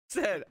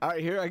said, all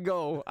right, here I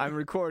go. I'm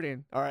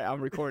recording. All right, I'm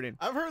recording.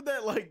 I've heard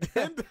that like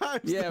 10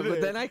 times. Yeah, today.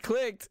 but then I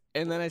clicked,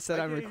 and then I said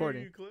I I'm can't hear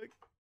recording. you click.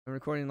 I'm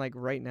recording like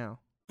right now.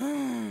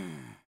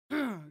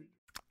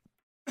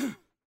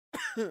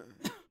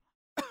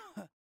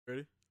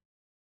 Ready?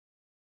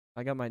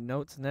 I got my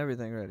notes and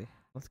everything ready.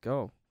 Let's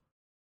go.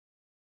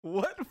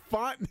 What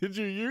font did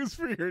you use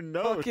for your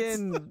notes?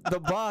 Fucking the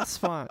boss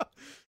font.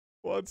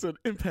 Well, it's an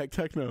Impact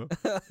Techno.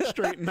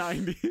 Straight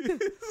 90s.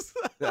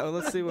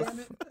 Let's see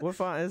what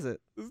font is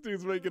it. This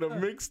dude's making a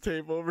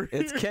mixtape over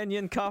It's here.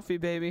 Kenyan Coffee,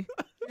 baby.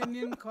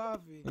 Kenyan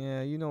Coffee.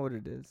 Yeah, you know what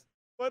it is.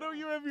 Why don't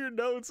you have your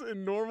notes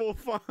in normal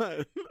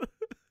font?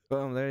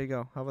 Boom, there you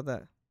go. How about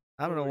that?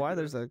 I don't know why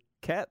there's a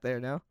cat there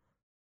now.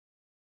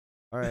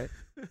 All right.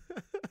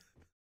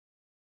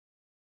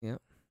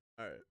 Yep.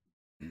 All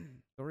right.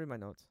 Don't read my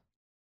notes.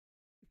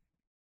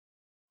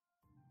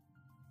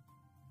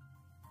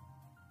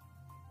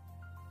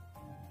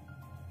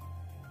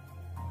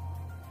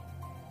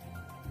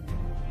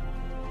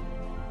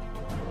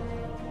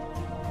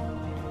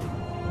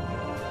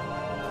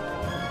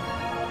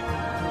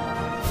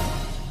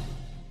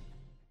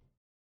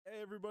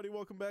 Hey everybody,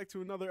 welcome back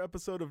to another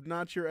episode of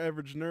Not Your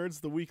Average Nerds,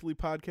 the weekly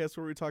podcast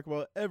where we talk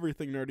about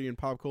everything nerdy in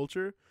pop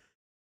culture.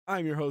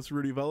 I'm your host,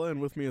 Rudy Vella,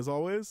 and with me as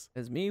always...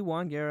 It's me,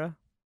 Juan Guerra.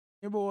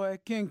 Your boy,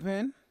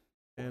 Kingpin.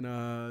 And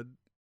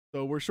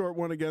so we're short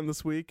one again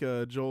this week.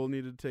 Joel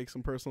needed to take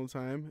some personal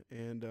time,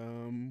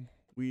 and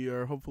we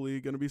are hopefully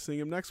going to be seeing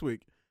him next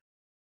week.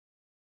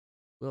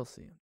 We'll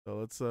see him. So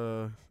let's,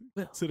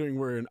 considering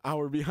we're an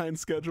hour behind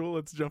schedule,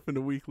 let's jump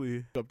into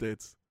weekly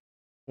updates.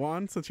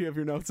 Juan, since you have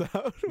your notes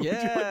out, would you like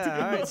to Yeah,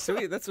 go? all right,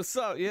 sweet. That's what's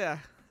up. Yeah.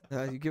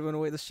 You're giving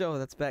away the show.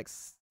 That's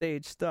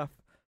backstage stuff.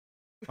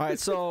 All right,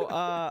 so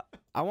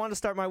I want to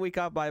start my week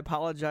out by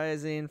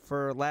apologizing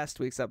for last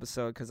week's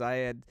episode because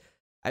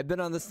I've been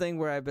on this thing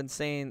where I've been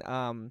saying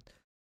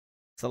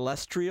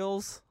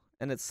celestials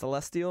and it's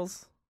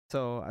celestials,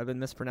 so I've been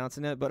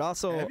mispronouncing it. But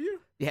also, Have you?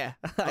 yeah,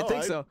 I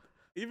think so.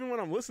 Even when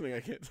I'm listening,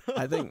 I can't tell.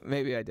 I think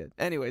maybe I did.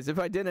 Anyways, if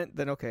I didn't,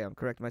 then okay, I'm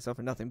correcting myself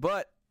for nothing.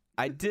 But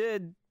I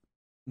did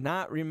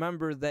not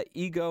remember that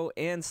Ego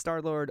and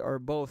Star-Lord are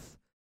both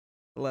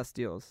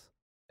celestials,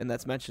 and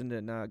that's mentioned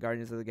in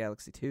Guardians of the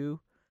Galaxy 2.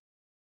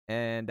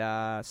 And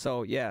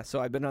so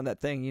I've been on that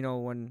thing, you know,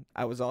 when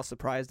I was all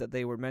surprised that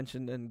they were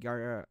mentioned in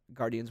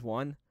Guardians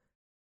 1.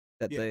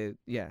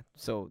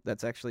 So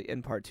that's actually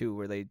in part 2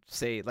 where they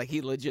say, like,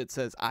 he legit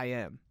says, I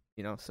am,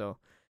 you know, so.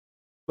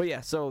 But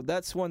yeah, so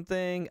that's one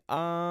thing.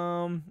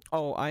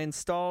 I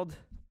installed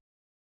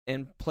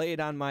and played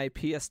on my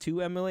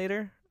PS2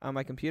 emulator on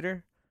my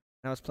computer.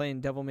 And I was playing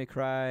Devil May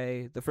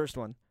Cry, the first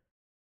one.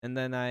 And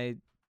then I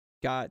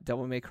got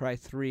Devil May Cry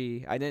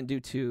 3. I didn't do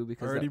 2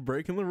 because Already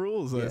breaking the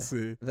rules, I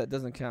see. that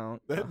doesn't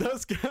count. That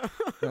does count.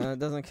 It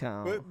doesn't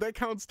count. But that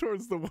counts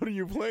towards the what are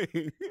you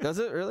playing? Does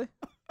it really?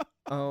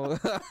 Oh.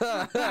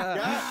 God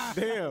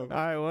damn. All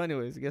right, well,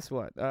 anyways, guess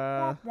what?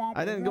 I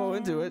didn't go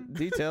into it,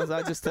 details.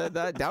 I just said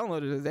that I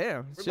downloaded it.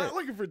 Damn, We're shit. not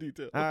looking for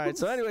details. All right,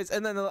 so anyways,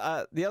 and then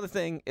the other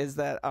thing is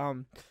that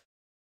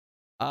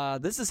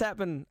this has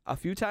happened a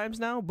few times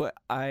now, but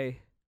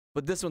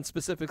this one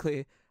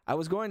specifically, I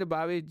was going to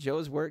Bobby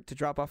Joe's work to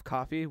drop off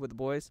coffee with the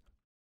boys,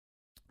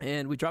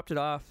 and we dropped it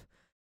off.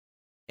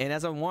 And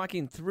as I'm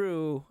walking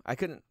through, I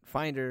couldn't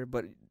find her,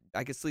 but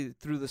I could see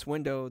through this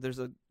window. There's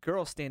a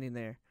girl standing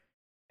there,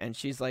 and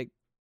she's like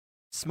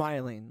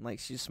smiling,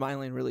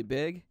 really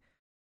big.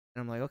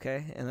 And I'm like,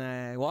 okay. And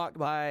then I walked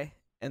by,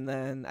 and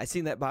then I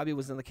seen that Bobby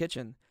was in the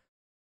kitchen.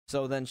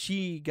 So then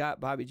she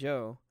got Bobby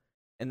Joe.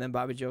 And then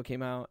Bobby Joe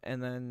came out,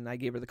 and then I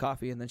gave her the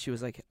coffee, and then she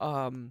was like,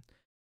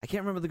 I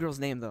can't remember the girl's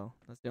name, though.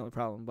 That's the only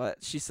problem.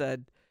 But she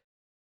said,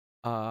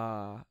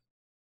 I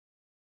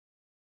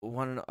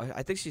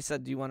think she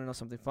said, do you want to know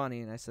something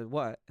funny? And I said,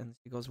 what? And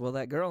she goes, well,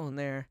 that girl in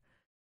there,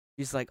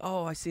 she's like,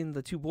 oh, I seen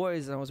the two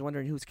boys, and I was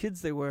wondering whose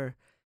kids they were.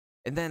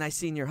 And then I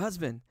seen your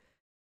husband.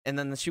 And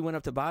then she went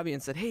up to Bobby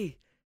and said, hey,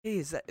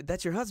 is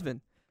that's your husband?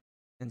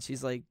 And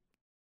she's like,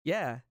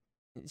 yeah.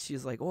 And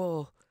she's like,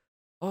 well,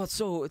 oh, it's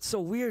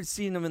so weird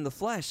seeing him in the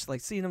flesh,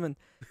 like seeing him in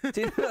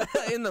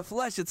the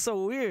flesh. It's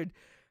so weird,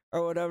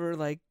 or whatever.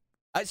 Like,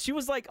 she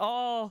was like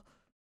all,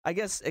 I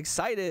guess,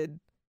 excited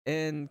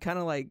and kind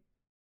of like,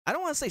 I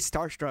don't want to say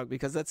starstruck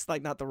because that's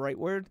like not the right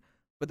word,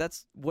 but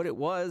that's what it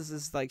was.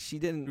 Is like she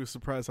didn't. You were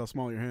surprised how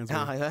small your hands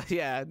were.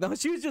 Yeah, no,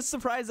 she was just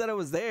surprised that I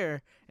was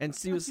there, and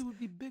she was. She would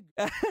be big.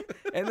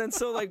 And then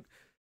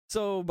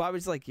so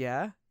Bobby's like,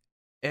 yeah.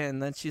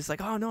 And then she's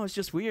like, oh, no, it's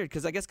just weird.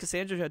 Because I guess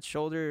Cassandra had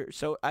showed her.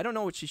 So I don't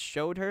know what she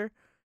showed her,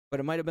 but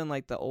it might have been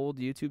like the old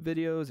YouTube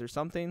videos or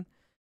something.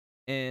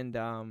 And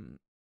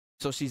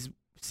so she's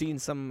seen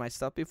some of my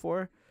stuff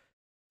before.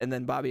 And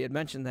then Bobby had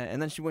mentioned that. And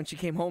then when she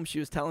came home, she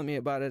was telling me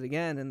about it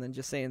again. And then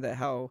just saying that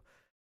how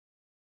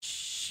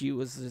she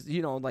was,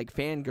 you know, like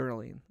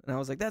fangirling. And I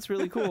was like, that's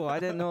really cool. I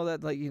didn't know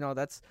that, like, you know,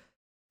 that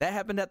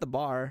happened at the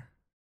bar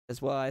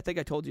as well. I think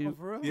I told you. Oh,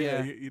 for real?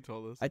 Yeah, you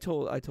told us. I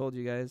told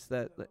you guys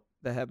that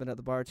happened at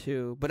the bar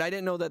too, but I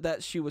didn't know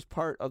that she was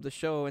part of the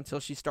show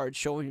until she started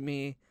showing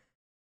me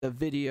the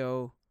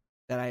video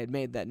that I had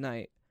made that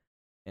night.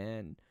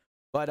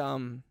 But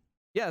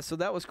yeah, so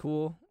that was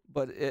cool.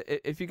 But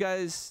if you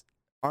guys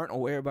aren't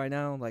aware by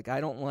now, like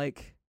I don't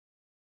like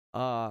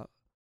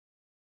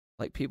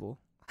people.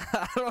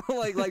 I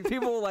don't like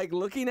people like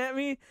looking at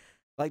me.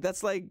 Like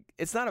that's like,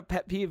 it's not a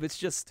pet peeve, it's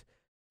just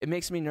it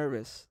makes me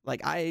nervous.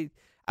 Like I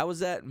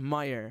was at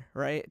Meijer,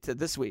 right, to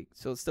this week,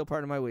 so it's still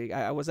part of my week.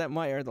 I was at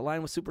Meijer, the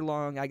line was super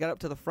long. I got up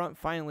to the front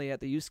finally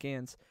at the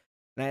U-Scans,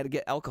 and I had to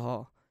get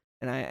alcohol.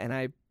 And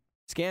I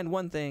scanned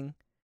one thing,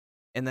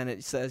 and then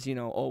it says,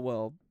 oh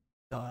well,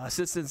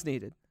 assistance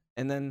needed.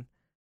 And then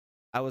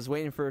I was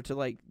waiting for her to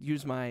like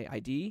use my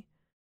ID,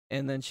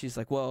 and then she's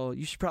like, well,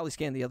 you should probably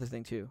scan the other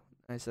thing too.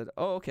 I said,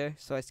 oh, okay.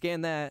 So I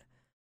scanned that,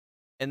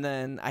 and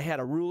then I had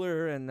a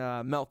ruler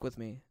and milk with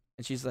me.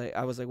 And she's like,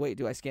 I was like, wait,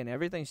 do I scan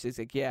everything? She's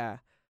like, yeah,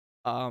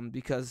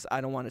 because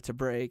I don't want it to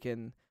break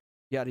and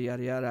yada,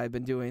 yada, yada. I've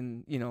been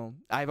doing,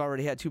 I've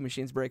already had 2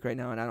 machines break right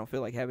now, and I don't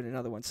feel like having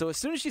another one. So as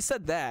soon as she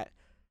said that,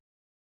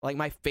 like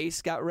my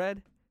face got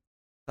red,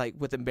 like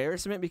with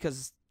embarrassment,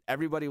 because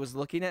everybody was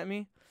looking at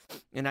me,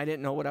 and I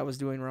didn't know what I was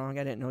doing wrong.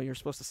 I didn't know you're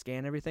supposed to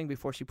scan everything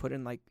before she put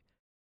in like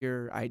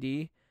your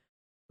ID.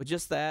 But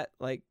just that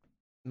like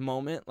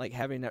moment, like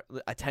having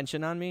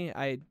attention on me,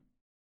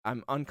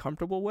 I'm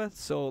uncomfortable with.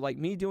 So like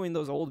me doing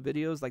those old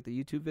videos, like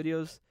the YouTube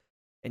videos,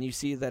 and you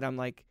see that I'm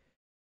like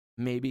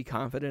maybe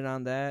confident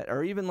on that,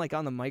 or even like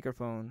on the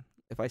microphone,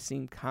 if I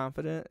seem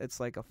confident, it's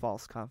like a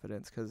false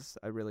confidence, because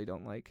I really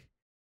don't like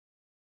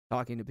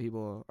talking to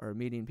people or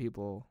meeting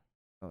people.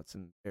 Oh, it's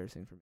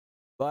embarrassing for me.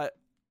 But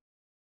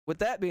with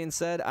that being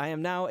said, I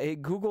am now a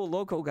Google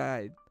local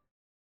guide,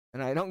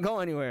 and I don't go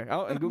anywhere.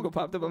 Oh, and Google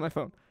popped up on my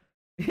phone.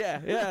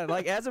 Yeah.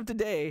 Like as of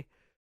today,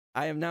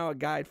 I am now a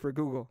guide for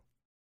Google,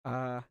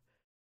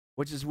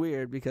 which is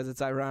weird because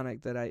it's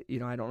ironic that I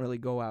don't really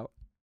go out,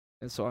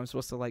 and so I'm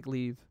supposed to like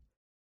leave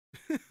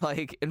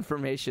like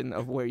information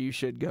of where you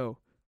should go.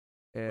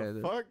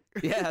 And fuck?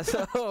 Yeah.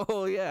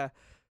 So yeah.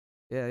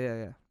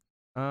 Okay.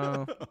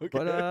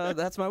 But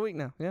that's my week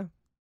now. Yeah,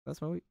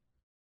 that's my week.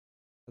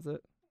 That's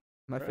it.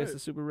 My face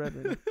is super red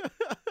right now.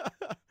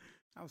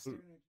 I was staring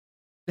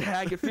Yeah,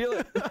 I can feel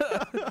it.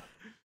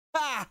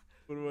 Ah!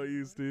 What about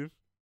you, Steve?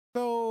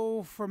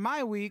 So for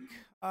my week,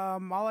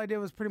 all I did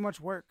was pretty much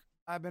work.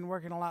 I've been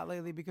working a lot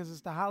lately because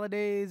it's the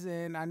holidays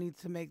and I need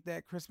to make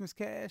that Christmas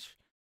cash.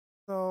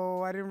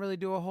 So I didn't really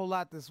do a whole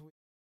lot this week.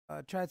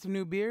 Tried some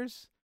new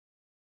beers.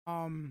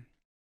 Tried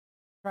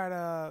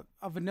a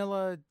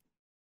vanilla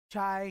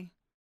chai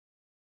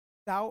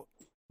stout,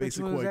 which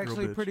Basic was white girl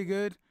actually bitch. pretty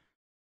good.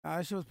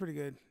 That shit was pretty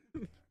good.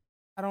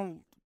 I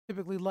don't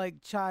typically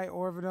like chai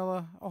or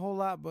vanilla a whole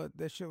lot, but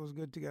that shit was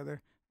good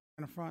together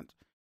in the front.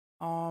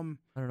 I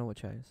don't know what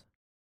chai is.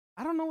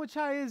 I don't know what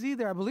chai is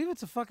either. I believe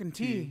it's a fucking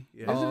tea.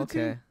 Yeah. Is Oh, it a tea?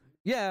 okay.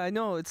 Yeah, I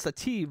know it's a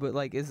tea, but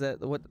like, is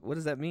that what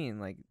does that mean?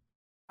 Like,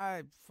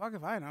 Fuck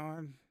if I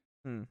know.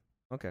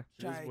 okay.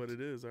 It is what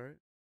it is, all right?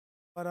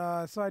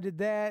 But so I did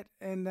that,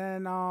 and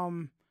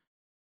then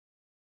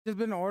just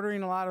been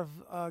ordering a lot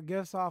of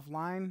gifts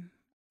offline.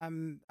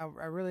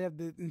 I really have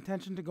the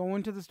intention to go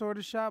into the store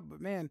to shop,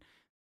 but man,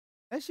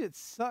 that shit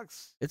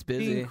sucks. It's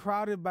busy. Being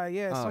crowded by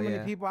so many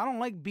yeah. people. I don't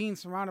like being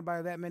surrounded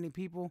by that many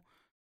people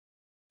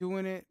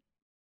doing it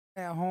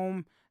at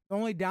home. The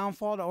only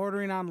downfall to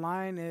ordering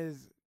online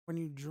is when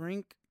you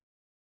drink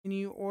and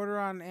you order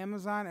on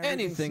Amazon.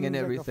 Anything and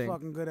seems everything. Like a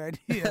fucking good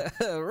idea.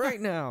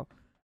 Right now.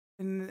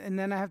 And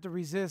then I have to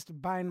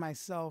resist buying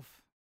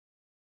myself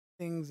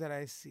things that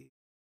I see.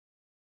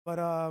 But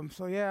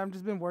so yeah, I've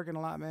just been working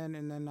a lot, man,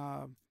 and then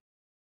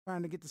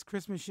trying to get this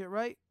Christmas shit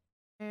right.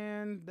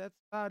 And that's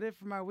about it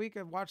for my week.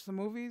 I've watched some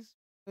movies,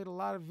 played a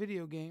lot of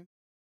video games.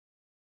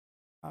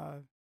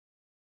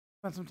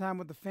 Spent some time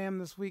with the fam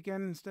this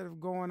weekend instead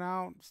of going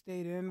out.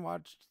 Stayed in,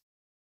 watched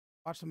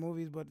some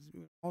movies, but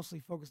mostly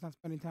focused on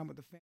spending time with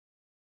the fam.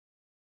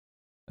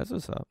 That's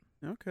what's up.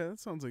 Okay, that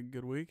sounds like a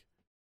good week.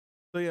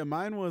 So yeah,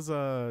 mine was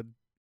I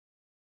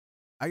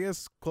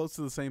guess close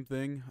to the same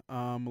thing.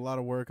 A lot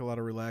of work, a lot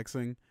of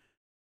relaxing,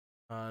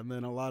 and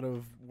then a lot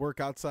of work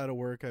outside of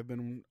work. I've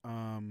been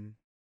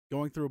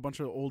going through a bunch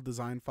of old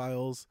design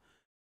files,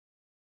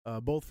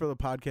 both for the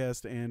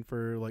podcast and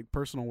for like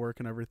personal work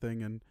and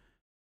everything, and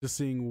just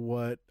seeing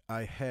what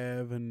I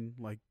have and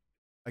like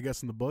I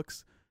guess in the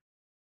books,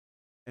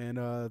 and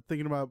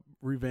thinking about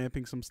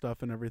revamping some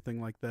stuff and everything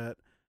like that.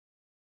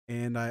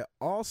 And I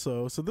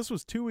also, so this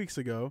was 2 weeks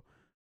ago,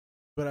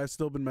 but I've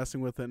still been messing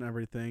with it and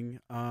everything.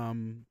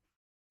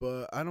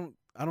 But I don't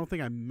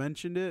think I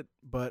mentioned it,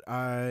 but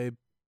I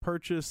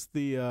purchased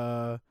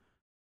the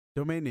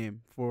domain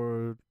name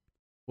for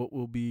what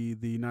will be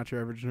the Not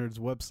Your Average Nerds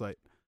website.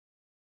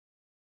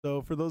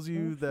 So for those of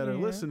you that are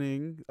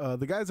listening,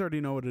 the guys already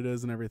know what it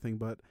is and everything,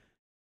 but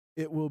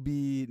it will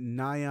be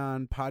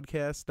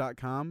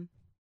nionpodcast.com,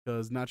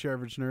 because Not Your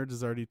Average Nerds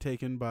is already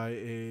taken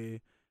by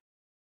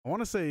I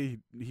want to say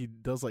he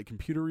does like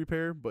computer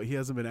repair, but he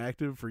hasn't been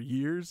active for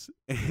years.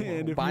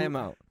 And Well, buy him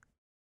out.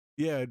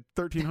 Yeah,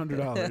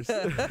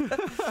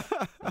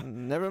 $1,300.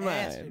 Never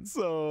mind.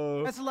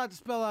 So That's a lot to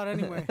spell out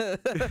anyway.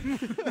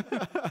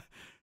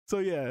 So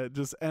yeah,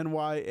 just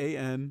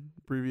NYAN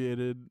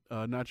abbreviated,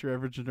 Not Your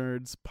Average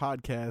Nerds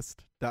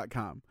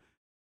podcast.com,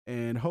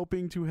 and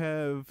hoping to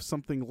have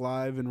something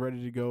live and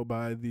ready to go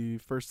by the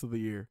first of the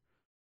year.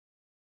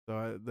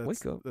 So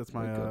that's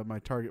my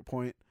target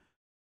point.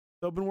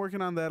 So I've been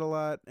working on that a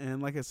lot,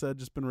 and like I said,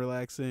 just been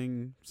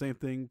relaxing. Same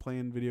thing,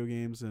 playing video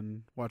games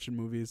and watching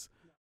movies.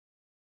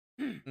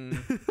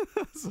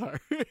 Sorry.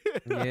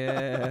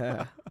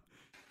 Yeah.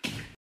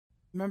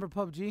 Remember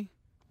PUBG?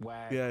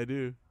 Whack. Yeah, I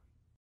do.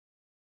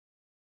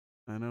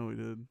 I know we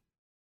did.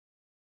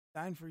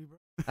 Dying for you, bro.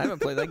 I haven't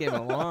played that game in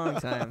a long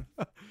time.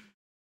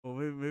 Well,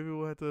 maybe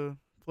we'll have to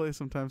play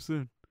sometime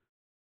soon.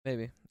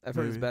 Maybe. I've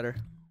heard it's Maybe. better.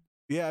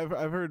 Yeah,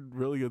 I've heard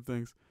really good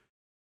things.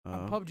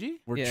 On PUBG?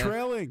 We're Yeah.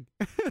 trailing.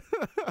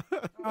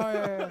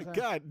 yeah.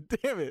 God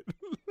damn it.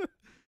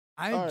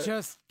 I All right.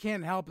 just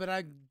can't help it.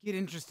 I get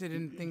interested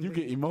in things. You like-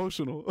 get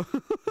emotional.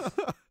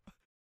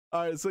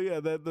 All right, so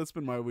yeah, that's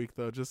been my week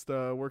though. Just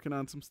working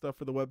on some stuff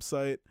for the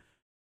website,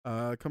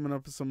 coming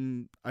up with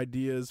some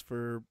ideas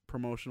for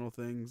promotional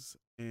things,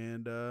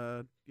 and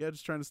yeah,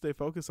 just trying to stay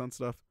focused on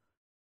stuff.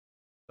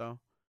 So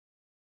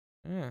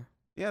Yeah.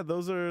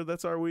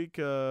 that's our week.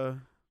 I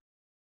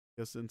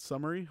guess in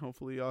summary,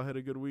 hopefully y'all had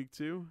a good week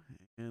too.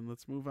 And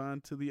let's move on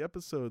to the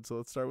episode. So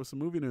let's start with some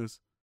movie news.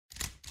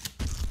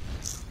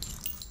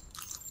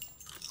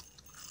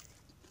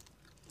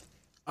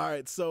 All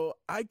right, so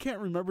I can't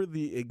remember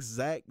the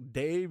exact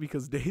day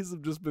because days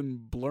have just been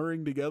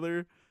blurring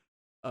together,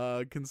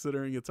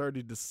 considering it's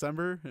already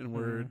December and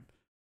we're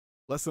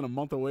less than a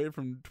month away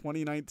from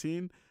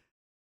 2019.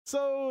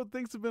 So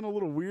things have been a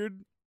little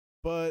weird,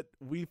 but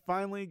we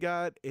finally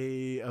got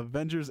a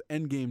Avengers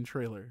Endgame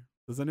trailer.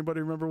 Does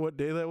anybody remember what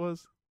day that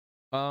was?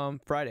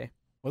 Friday.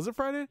 Was it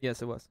Friday?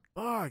 Yes, it was.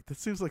 Fuck, that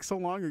seems like so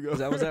long ago.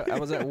 'Cause I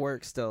was at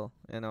work still,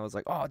 and I was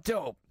like, "Oh,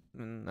 dope!"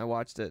 And I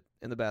watched it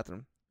in the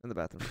bathroom.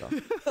 Stall.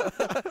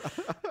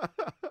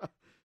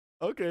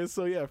 Okay,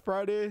 so yeah,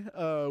 Friday,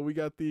 we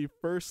got the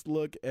first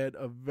look at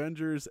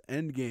Avengers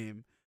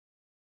Endgame.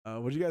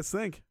 What'd you guys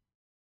think?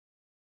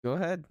 Go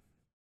ahead.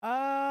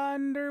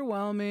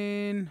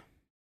 Underwhelming.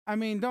 I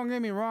mean, don't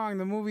get me wrong.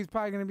 The movie's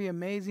probably going to be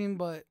amazing,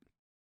 but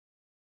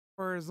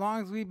for as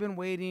long as we've been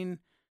waiting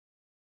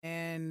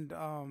and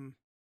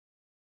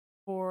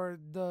for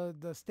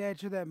the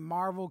stature that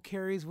Marvel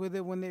carries with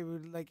it, when they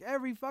were like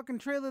every fucking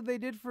trailer they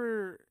did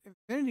for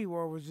Infinity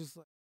War was just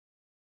like,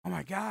 oh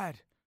my god,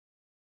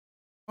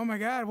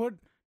 what?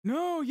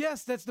 No,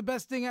 yes, that's the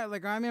best thing. I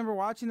remember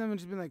watching them and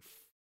just being like,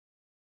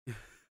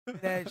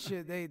 that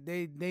shit.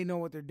 They know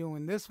what they're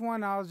doing. This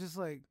one, I was just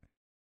like,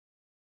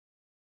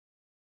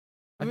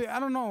 I mean,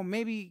 I don't know.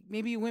 Maybe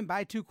it went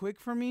by too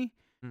quick for me,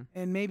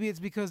 and maybe it's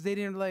because they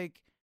didn't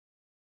like.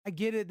 I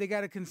get it. They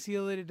got to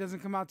conceal it. It doesn't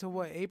come out till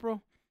what,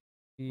 April?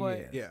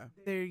 But Yeah.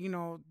 they're,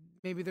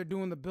 maybe they're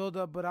doing the build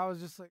up. But I was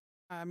just like,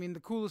 I mean,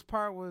 the coolest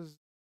part was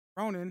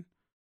Ronan.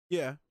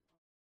 Yeah.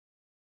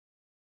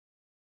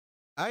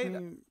 I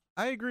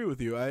agree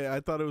with you. I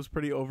thought it was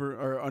pretty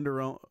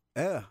underwhelming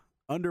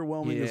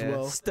as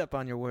well. Step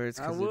on your words.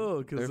 I will,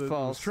 they're because it was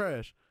false.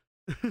 trash.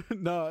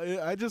 No,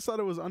 I just thought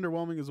it was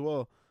underwhelming as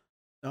well.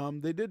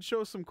 They did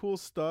show some cool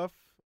stuff.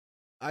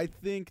 I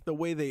think the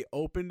way they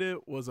opened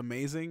it was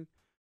amazing.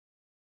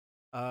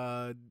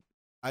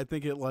 I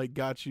think it like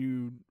got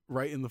you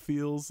right in the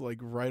feels, like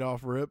right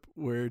off rip,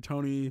 where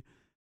Tony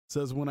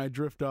says, "When I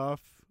drift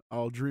off,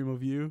 I'll dream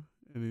of you,"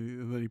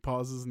 and then he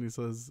pauses and he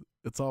says,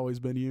 "It's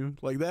always been you."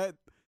 Like that,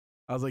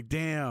 I was like,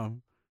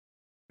 "Damn."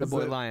 That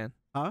boy lying.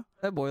 Huh?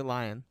 That boy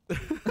lying.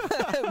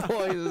 That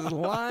boy is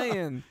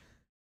lying.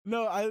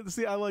 No, I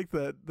like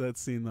that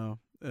scene though,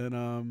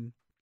 and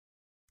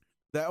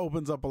that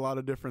opens up a lot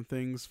of different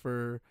things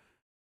for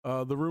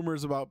the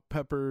rumors about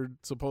Pepper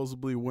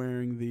supposedly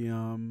wearing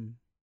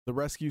the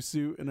rescue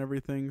suit and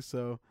everything.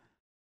 So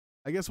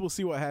I guess we'll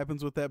see what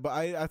happens with that. But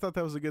I thought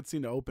that was a good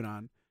scene to open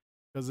on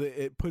because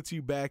it puts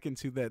you back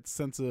into that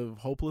sense of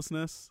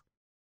hopelessness,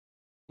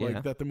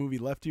 like that the movie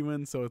left you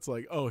in. So it's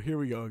like, oh, here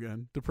we go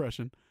again,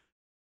 depression.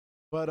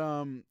 But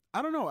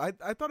I don't know.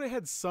 I thought it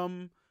had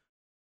some.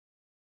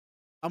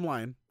 I'm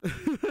lying.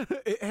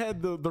 It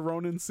had the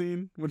Ronin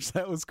scene, which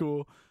that was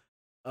cool.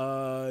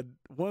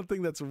 One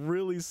thing that's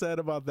really sad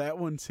about that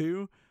one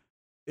too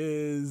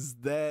is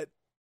that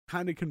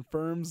kind of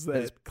confirms that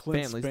His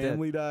Clint's family's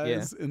family dead.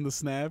 dies in the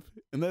snap,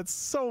 and that's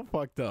so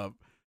fucked up.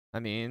 I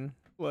mean,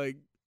 Like,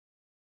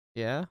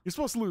 yeah. you're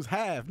supposed to lose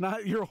half,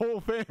 not your whole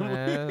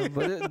family.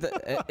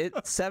 But it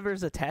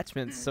severs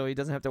attachments, so he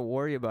doesn't have to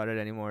worry about it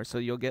anymore. So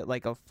you'll get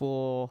like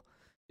you'll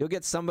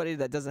get somebody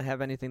that doesn't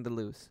have anything to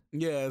lose.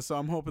 Yeah, so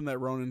I'm hoping that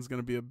Ronin's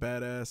gonna be a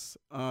badass.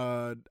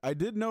 I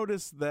did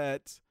notice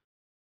that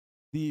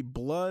the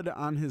blood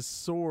on his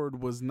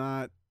sword was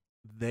not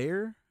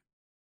there,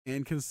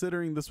 and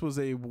considering this was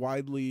a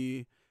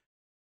widely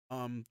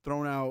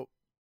thrown out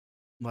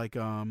like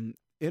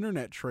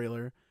internet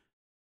trailer,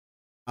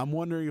 I'm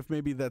wondering if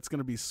maybe that's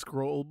gonna be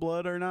scroll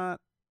blood or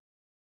not,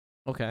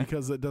 Okay.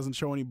 because it doesn't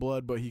show any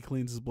blood, but he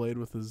cleans his blade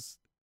with his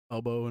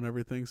elbow and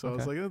everything. So I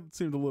was like, it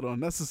seemed a little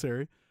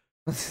unnecessary.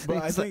 But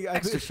I It's like think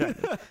extra shiny.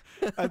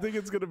 I think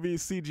it's gonna be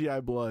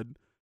CGI blood.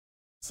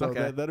 So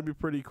Okay. that'd be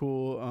pretty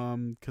cool.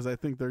 Because I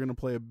think they're gonna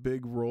play a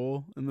big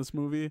role in this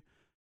movie.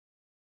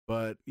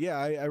 But yeah,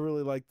 I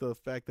really like the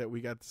fact that we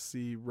got to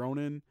see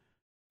Ronan,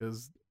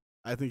 because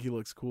I think he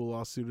looks cool,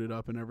 all suited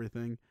up and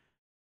everything.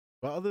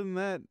 But other than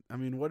that, I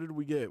mean, what did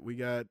we get? We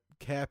got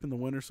Cap in the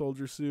Winter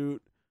Soldier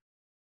suit.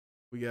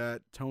 We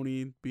got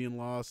Tony being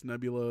lost,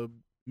 Nebula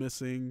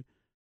missing,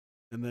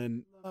 and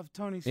then Love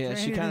Tony Yeah,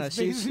 she Strand kind and of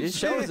his it baby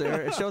shows shit.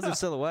 her, it shows her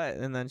silhouette,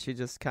 and then she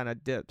just kind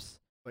of dips.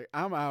 like,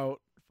 I'm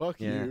out. Fuck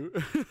Yeah. you.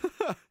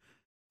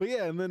 But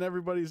yeah, and then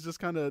everybody's just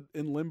kind of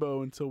in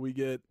limbo until we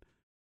get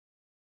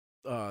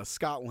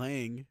Scott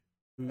Lang,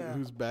 Yeah.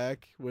 who's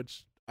back,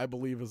 which I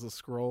believe is a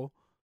scroll.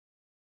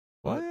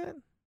 But, What?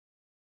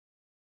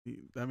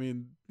 I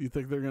mean, you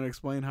think they're gonna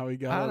explain how he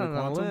got I out don't of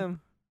know. Quantum?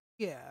 Lim.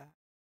 Yeah.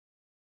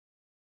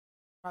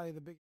 Probably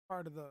the big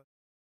part of the.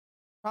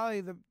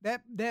 Probably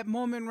that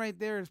moment right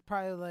there is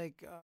probably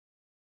like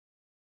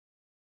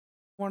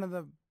one of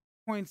the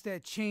points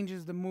that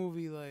changes the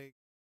movie. Like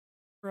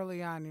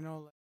early on, you know,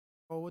 like,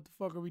 oh, what the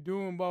fuck are we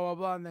doing? Blah blah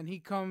blah. And then he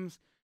comes.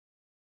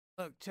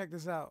 Look, check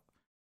this out.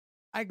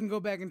 I can go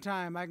back in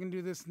time. I can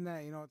do this and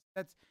that. You know,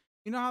 that's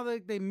how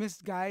they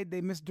misguide,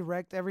 they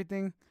misdirect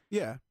everything.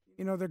 Yeah,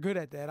 You know, they're good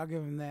at that. I'll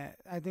give them that.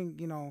 I think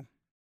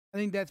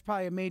that's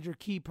probably a major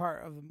key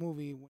part of the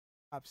movie when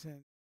he pops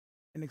in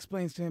and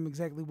explains to him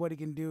exactly what he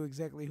can do,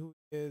 exactly who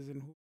he is,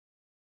 and who.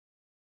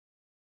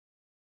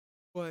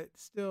 But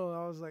still,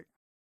 I was like,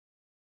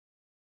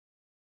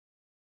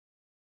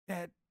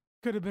 that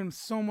could have been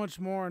so much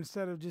more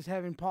instead of just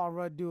having Paul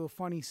Rudd do a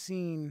funny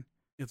scene.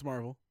 it's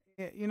Marvel.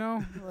 You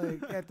know,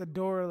 like at the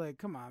door, like,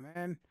 come on,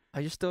 man.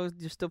 Are you still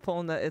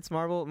pulling that? It's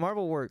Marvel.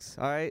 Marvel works.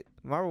 All right,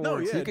 Marvel No,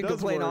 works. yeah, You it can does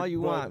complain all work,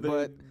 you want,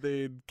 but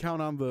they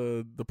count on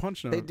the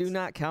punch notes. they do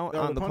not count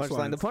Oh, on the the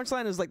punchline. The punchlines.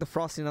 punchline is like the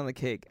frosting on the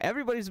cake.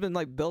 Everybody's been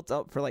like built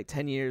up for like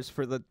 10 years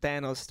for the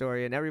Thanos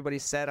story, and everybody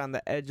sat on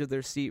the edge of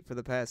their seat for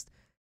the past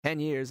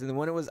 10 years. And then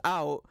when it was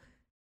out,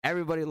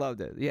 everybody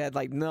loved it. You had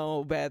like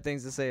no bad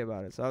things to say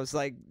about it. So I was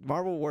like,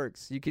 Marvel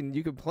works. You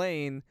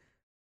complain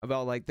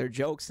about like their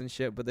jokes and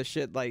shit, but the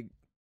shit like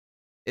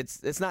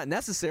it's not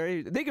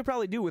necessary. They could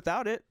probably do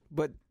without it,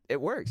 but it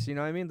works. You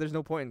know what I mean? There's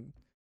no point in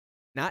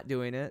not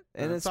doing it,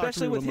 and Talk to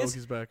especially me with when his.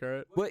 Loki's back. All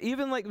right. But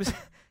even like, even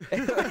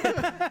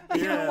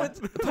Yeah.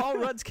 with Paul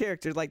Rudd's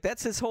character, like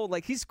that's his whole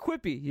like he's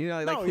quippy, you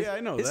know. Like No, his, yeah,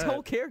 I know his that.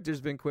 whole character's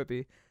been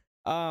quippy.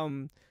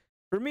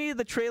 For me,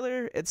 the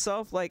trailer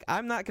itself, like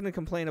I'm not gonna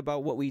complain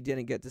about what we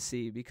didn't get to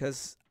see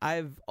because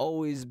I've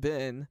always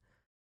been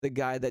the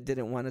guy that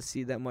didn't want to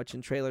see that much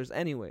in trailers,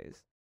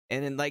 anyways.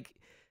 And then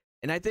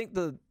and I think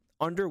the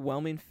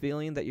underwhelming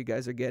feeling that you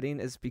guys are getting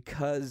is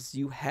because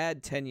you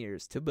had 10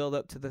 years to build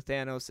up to the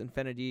Thanos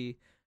Infinity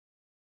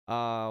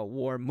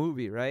War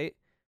movie, right?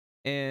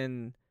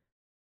 And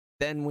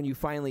then when you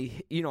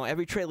finally,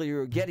 every trailer you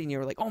were getting, you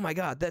were like, oh my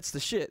God, that's the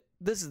shit.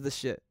 This is the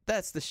shit.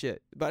 That's the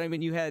shit. But I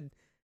mean, you had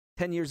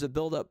 10 years of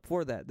build up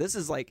for that. This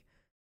is like,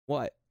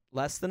 what,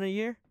 less than a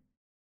year?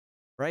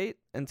 Right?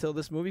 Until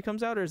this movie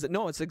comes out? Or is it?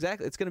 No, it's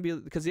going to be,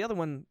 because the other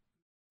one,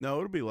 No,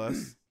 it'll be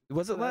less.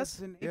 was it less?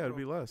 That's in Yeah, it'll April.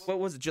 be less. What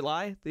was it,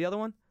 July? The other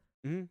one?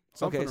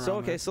 Mm-hmm.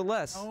 Okay, so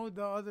less. Oh,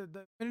 the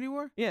Infinity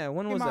War Yeah,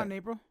 when came was out that? in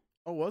April.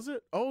 Oh, was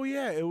it? Oh,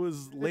 yeah, it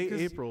was late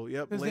 'cause- April.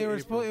 Yep, Because late they were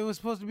April. it was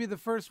supposed to be the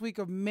first week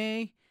of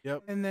May,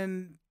 Yep. and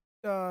then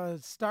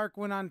Stark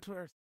went on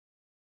Twitter.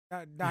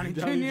 Donnie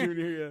Jr.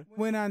 Yeah.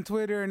 went on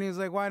Twitter and he was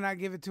like, "Why not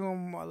give it to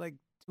him like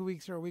 2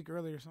 weeks or a week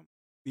early or something?"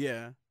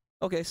 Yeah.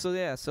 Okay, so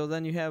yeah, so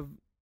then you have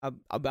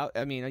about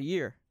a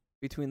year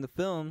between the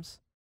films,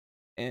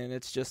 and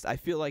it's just I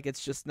feel like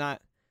it's just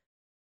not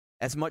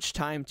as much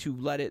time to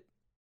let it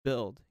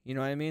build. You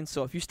know what I mean?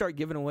 So if you start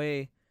giving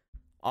away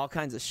all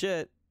kinds of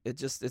shit,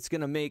 it's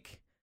gonna make,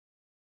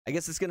 I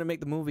guess it's gonna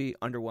make the movie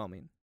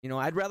underwhelming.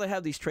 I'd rather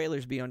have these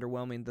trailers be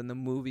underwhelming than the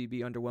movie be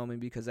underwhelming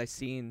because I've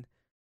seen,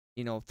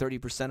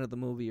 30% of the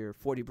movie or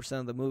 40%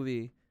 of the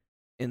movie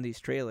in these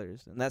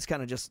trailers, and that's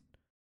kind of just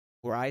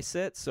where I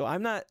sit. So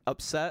I'm not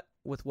upset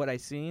with what I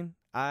seen.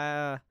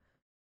 I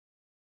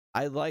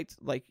liked,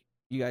 like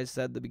you guys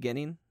said, the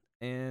beginning,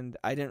 and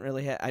I didn't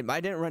really I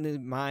didn't really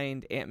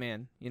mind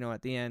Ant-Man,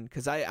 at the end,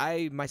 because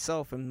I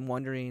myself am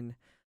wondering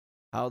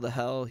how the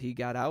hell he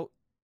got out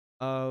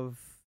of,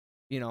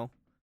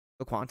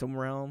 the quantum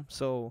realm.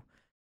 So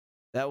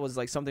that was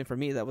like something for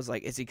me that was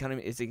like, is he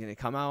gonna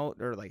come out,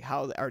 or like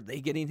how are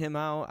they getting him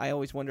out? I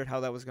always wondered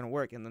how that was gonna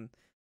work, and then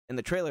in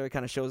the trailer it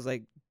kind of shows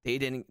like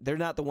they're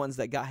not the ones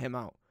that got him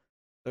out.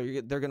 So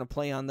they're gonna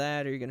play on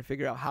that, or you're gonna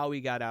figure out how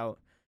he got out,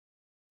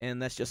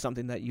 and that's just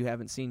something that you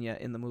haven't seen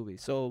yet in the movie.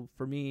 So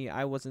for me,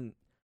 I wasn't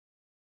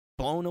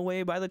blown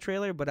away by the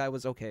trailer, but I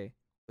was okay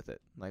with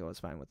it. Like I was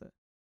fine with it.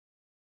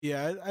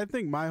 Yeah, I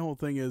think my whole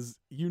thing is,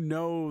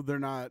 they're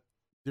not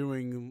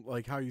doing,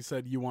 like how you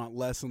said, you want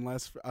less and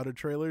less out of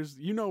trailers.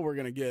 We're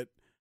going to get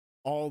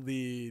all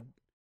the,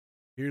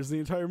 here's the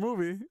entire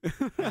movie.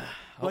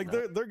 Like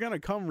they're going to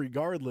come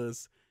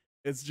regardless.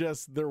 It's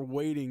just they're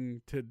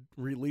waiting to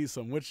release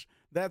them, which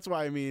that's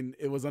why, I mean,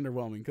 it was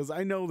underwhelming, because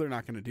I know they're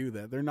not going to do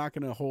that. They're not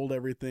going to hold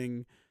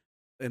everything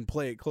and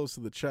play it close to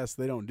the chest.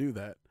 They don't do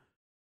that.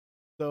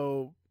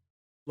 So,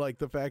 like,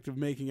 the fact of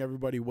making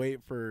everybody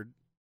wait for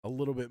a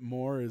little bit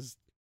more is,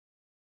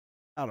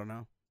 I don't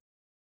know.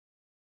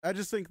 I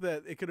just think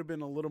that it could have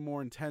been a little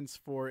more intense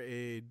for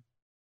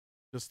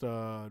just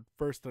a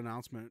first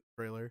announcement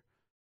trailer.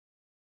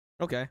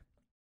 Okay.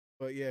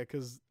 But yeah,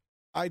 because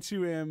I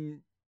too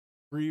am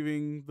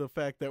grieving the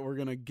fact that we're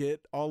gonna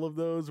get all of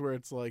those where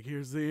it's like,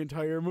 here's the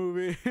entire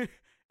movie.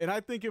 And I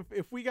think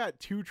if we got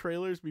 2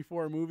 trailers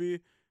before a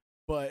movie,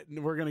 but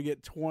we're gonna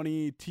get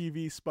 20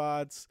 TV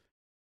spots,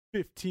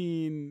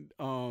 15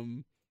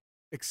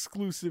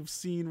 exclusive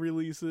scene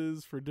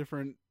releases for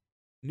different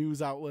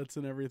news outlets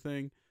and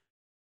everything.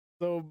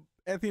 So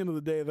at the end of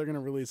the day, they're gonna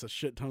release a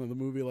shit ton of the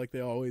movie like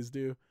they always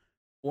do.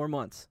 4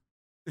 months.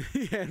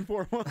 Yeah, in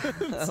 4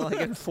 months. Like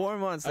in 4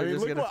 months. I They're mean,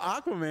 just look gonna...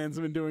 what Aquaman's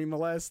been doing the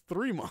last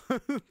 3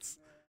 months.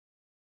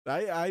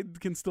 I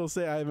can still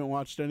say I haven't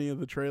watched any of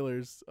the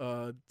trailers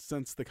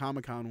since the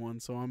Comic-Con one,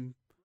 so I'm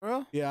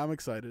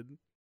excited.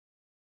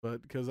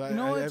 But because I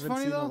haven't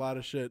funny, seen though? a lot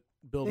of shit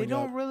building They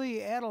don't up.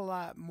 really add a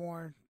lot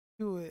more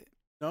to it.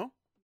 No?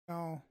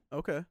 No.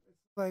 Okay.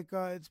 Like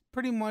it's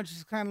pretty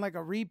much kind of like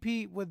a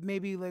repeat with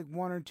maybe like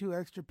 1 or 2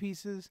 extra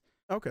pieces.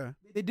 Okay.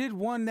 They did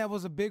one that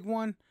was a big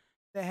one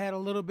that had a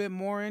little bit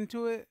more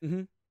into it,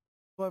 Mm-hmm.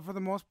 but for the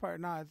most part,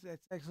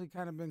 it's actually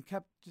kind of been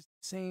kept just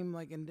the same,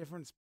 like in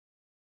different.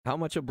 How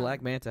much of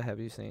Black Manta have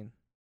you seen?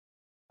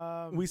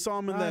 We saw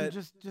him in that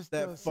just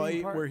that the same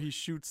fight part. where he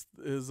shoots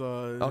his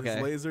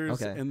Okay. lasers,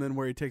 Okay. and then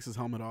where he takes his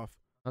helmet off.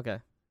 Okay.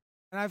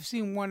 And I've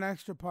seen one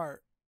extra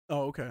part.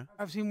 Oh, okay.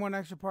 I've seen one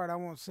extra part. I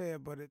won't say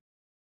it, but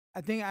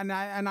I think, and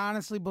I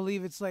honestly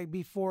believe it's like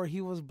before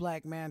he was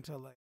Black Manta.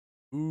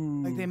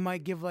 Ooh. Like they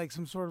might give like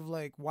some sort of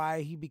like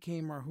why he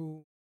became or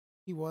who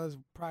he was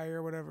prior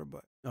or whatever.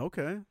 But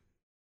Okay.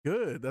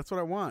 Good. That's what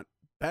I want.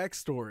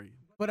 Backstory.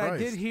 But Christ.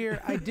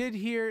 I did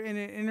hear in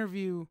an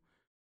interview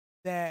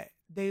that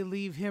they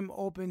leave him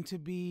open to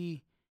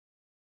be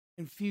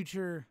in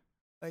future,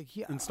 like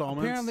he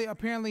Installments?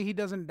 Apparently he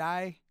doesn't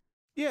die.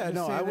 Yeah, Just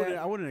no, say that,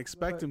 I wouldn't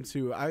expect him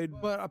to.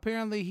 But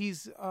apparently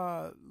he's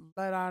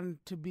led on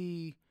to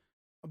be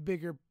a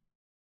bigger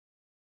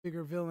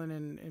villain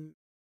and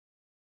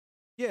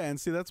Yeah, and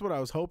see, that's what I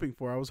was hoping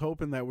for. I was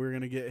hoping that we were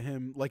gonna get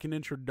him like an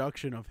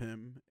introduction of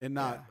him, and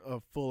not a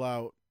full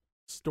out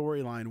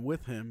storyline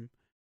with him.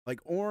 Like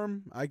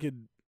Orm, I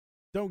could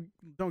don't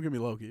give me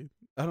Loki.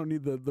 I don't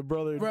need the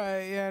brother.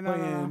 right. Yeah,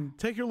 no.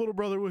 Take your little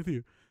brother with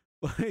you.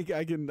 Like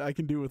I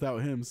can do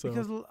without him. So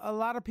Because a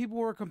lot of people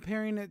were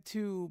comparing it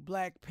to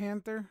Black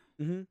Panther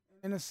Mhm.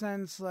 in a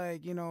sense,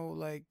 like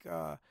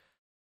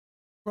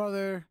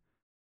brother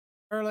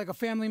or like a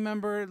family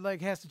member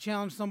like has to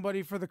challenge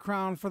somebody for the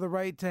crown for the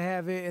right to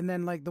have it, and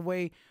then like the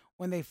way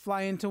when they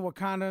fly into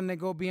Wakanda and they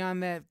go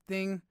beyond that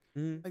thing,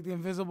 Mhm. like the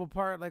invisible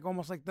part, like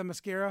almost like the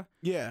mascara,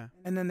 Yeah,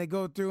 and then they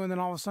go through, and then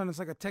all of a sudden it's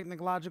like a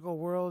technological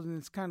world, and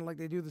it's kind of like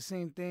they do the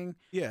same thing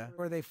yeah,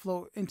 where they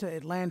float into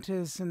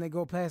Atlantis and they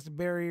go past the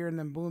barrier, and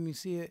then boom, you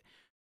see it.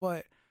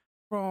 But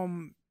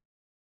from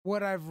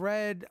what I've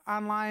read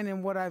online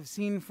and what I've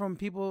seen from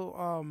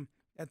people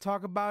that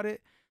talk about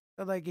it,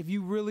 that like if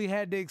you really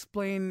had to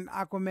explain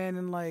Aquaman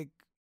in like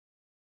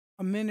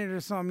a minute or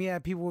something, yeah,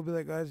 people would be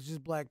like, oh, it's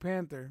just Black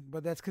Panther.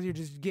 But that's because you're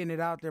just getting it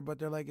out there. But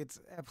they're like, it's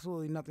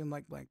absolutely nothing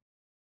like Black.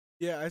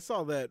 yeah. I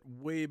saw that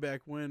way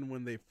back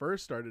when they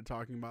first started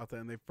talking about that,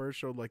 and they first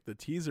showed like the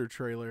teaser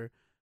trailer.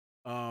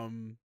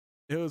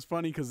 It was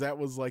funny because that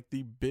was like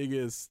the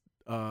biggest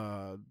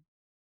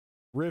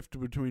rift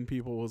between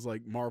people, was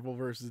like Marvel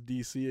versus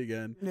DC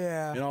again.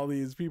 Yeah. And all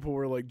these people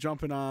were like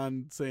jumping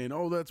on saying,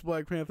 "Oh, that's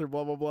Black Panther,"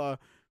 blah blah blah.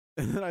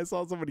 And then I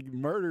saw somebody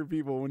murder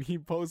people when he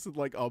posted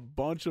like a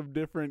bunch of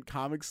different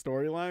comic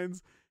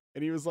storylines,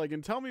 and he was like,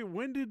 "And tell me,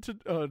 when did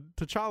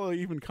T'Challa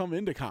even come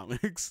into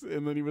comics?"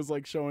 And then he was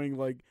like showing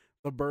like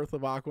the birth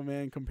of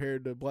Aquaman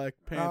compared to Black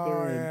Panther.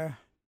 Oh, And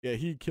yeah,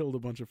 he killed a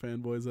bunch of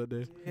fanboys that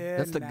day. yeah.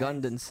 That's the nice.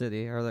 Gungan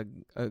City, or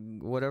the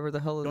whatever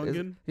the hell it is.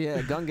 Gungan?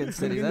 Yeah, Gungan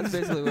City. That's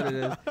basically what it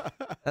is.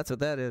 That's what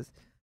that is.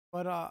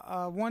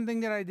 But one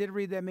thing that I did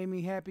read that made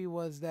me happy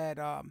was that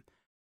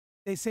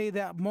they say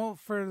that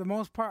for the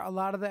most part, a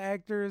lot of the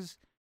actors,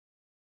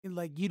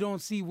 like you don't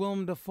see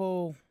Willem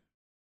Dafoe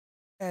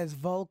as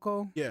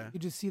Vulko. Yeah. You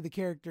just see the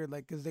character,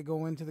 like, because they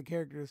go into the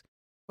characters.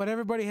 But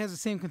everybody has the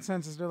same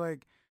consensus. They're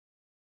like,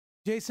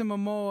 Jason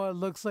Momoa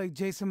looks like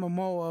Jason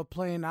Momoa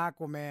playing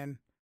Aquaman.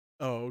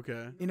 Oh,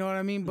 okay. You know what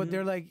I mean? But Mhm.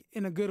 they're like,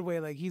 in a good way.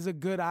 Like, he's a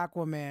good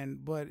Aquaman,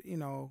 but, you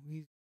know,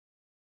 he's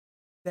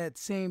that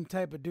same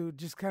type of dude.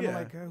 Just kind of Yeah.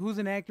 like, who's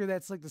an actor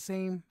that's like the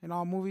same in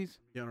all movies?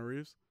 Keanu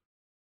Reeves.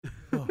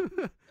 Oh.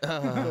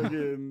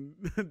 Fucking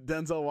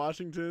Denzel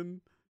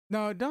Washington.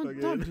 No, don't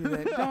Fucking- do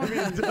that. Don't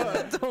do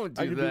that. Don't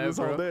I do could do that, this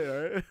all bro. day,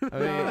 all right? I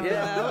mean,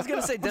 yeah, I was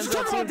gonna say Let's Denzel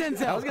talk about too.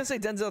 Denzel. I was gonna say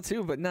Denzel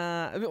too, but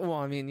nah. Well,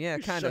 I mean, yeah,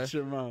 kind of. Shut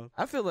your mouth.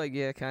 I feel like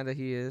yeah, kind of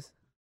he is.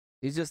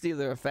 He's just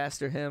either a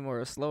faster him or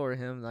a slower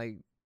him. Like,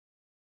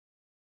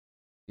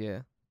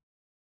 yeah,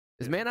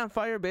 Is Man on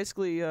Fire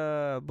basically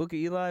Book of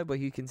Eli, but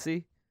he can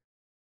see?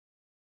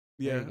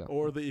 There Yeah, you go.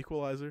 or The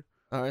Equalizer.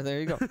 All right, there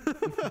you go.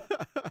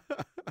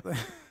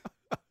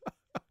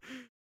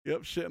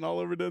 Yep, shitting all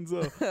over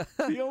Denzel.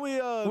 The only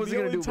What's he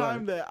gonna do about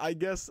time it? that I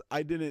guess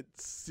I didn't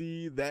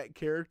see that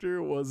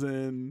character was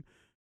in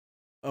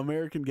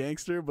American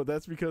Gangster, but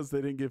that's because they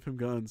didn't give him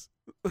guns.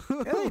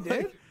 Yeah, they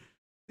did.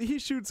 He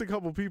shoots a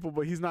couple people,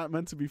 but he's not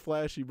meant to be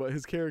flashy. But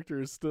his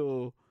character is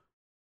still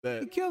He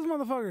that. kills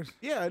motherfuckers.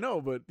 Yeah, I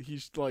know, but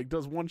he like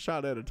does one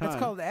shot at a time. That's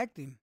called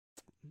acting.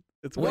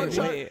 It's Wait, one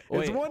shot. wait, It's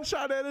wait. one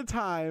shot at a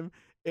time,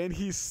 and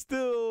he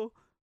still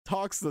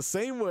talks the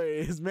same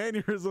way. His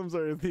mannerisms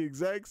are the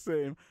exact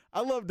same. I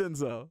love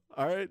Denzel.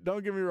 All right,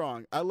 don't get me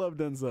wrong. I love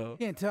Denzel,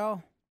 Can't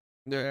tell.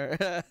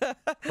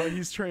 but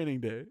he's Training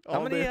Day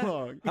all many, day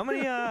long. How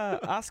many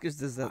Oscars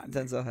does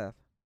Denzel have?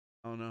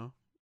 I don't know.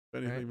 If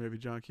anything, Right. maybe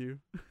John Q.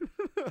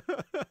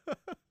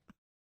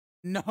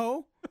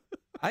 No,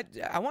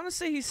 I want to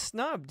say he's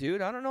snubbed,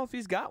 dude. I don't know if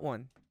he's got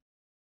one.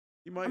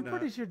 He might I'm not.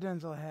 pretty sure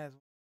Denzel has one.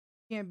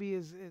 Can't be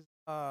as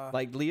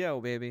Like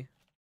Leo, baby.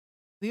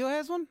 Leo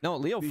has one. No,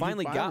 Leo He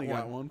finally got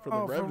one. for the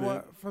Oh, for Revenant.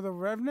 what? For the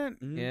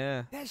Revenant? Mhm.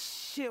 Yeah. That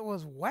shit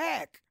was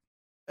whack.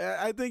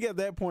 I think at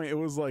that point it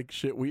was like,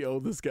 shit, we owe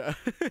this guy.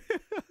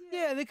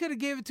 Yeah, they could have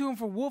gave it to him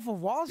for Wolf of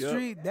Wall Yep.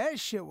 Street. That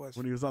shit was.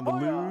 When he was on the Oh,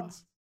 yeah.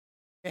 lewds.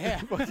 Yeah.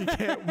 Fucking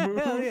can't move.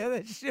 Hell yeah,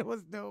 that shit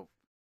was dope.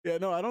 Yeah,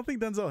 no, I don't think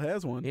Denzel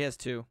has one. He has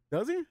two.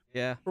 Does he?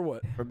 Yeah. For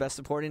what? For Best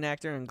Supporting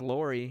Actor in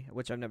Glory,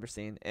 which I've never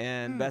seen,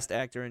 and Hmm. Best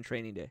Actor in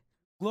Training Day.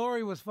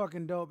 Glory was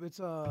fucking dope. It's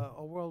a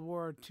World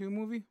War II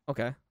movie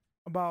Okay.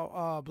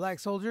 about black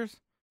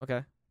soldiers.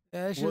 Okay.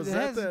 Yeah, that shit, Was it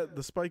that has,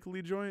 the Spike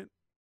Lee joint?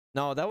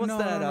 No, that was No,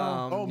 that.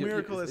 no, no. Oh,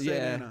 Miracle at St. yeah,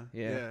 Anna.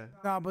 Yeah.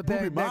 Nah, but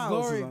Ruby that Miles is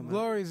Glory, on that.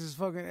 Glories is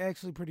fucking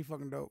actually pretty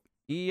fucking dope.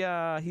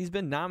 He's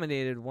been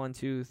nominated 1,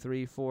 2,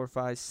 3, 4,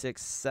 5,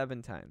 6,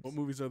 7 times. What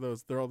movies are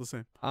those? They're all the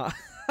same.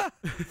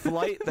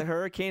 Flight, The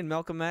Hurricane,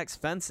 Malcolm X,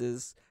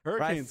 Fences,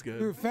 Hurricane's good.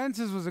 Dude,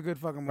 Fences was a good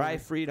fucking movie. Cry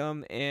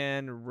Freedom,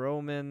 and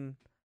Roman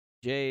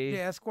J.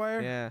 Yeah,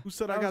 Esquire. Yeah. Who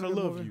said That I was a gotta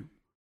good love movie. you?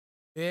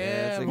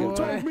 Yeah, that's a boy. good Who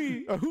told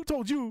me? Or who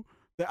told you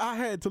that I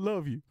had to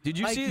love you? Did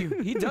you Like see? You.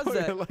 He does Oh,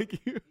 yeah, that. like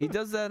you. He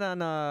does that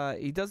on.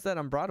 He does that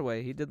on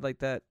Broadway. He did like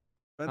that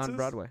Fences? on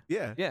Broadway.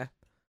 Yeah. Yeah.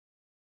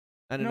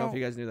 I don't know if No.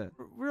 you guys knew that.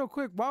 Real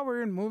quick, while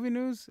we're in movie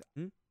news,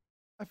 Hmm?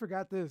 I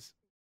forgot this.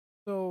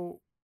 So,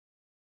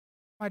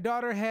 my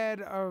daughter had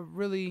a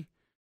really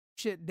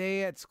shit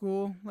day at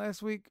school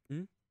last week,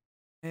 Hmm?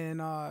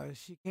 and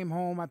she came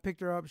home. I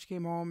picked her up. She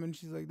came home, and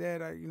she's like,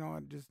 "Dad, I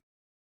just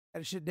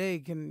had a shit day.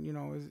 Can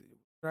is it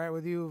all right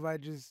with you if I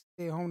just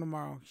stay home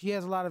tomorrow?" She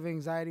has a lot of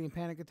anxiety and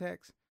panic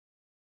attacks.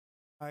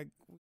 Like,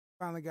 we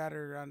finally got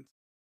her on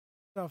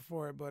stuff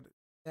for it, but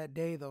that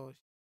day though,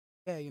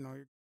 yeah,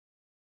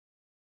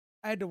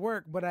 I had to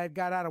work, but I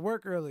got out of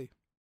work early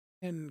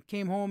and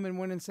came home and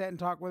went and sat and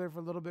talked with her for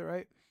a little bit,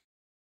 right?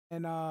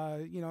 And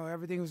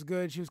everything was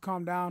good. She was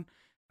calmed down.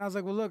 I was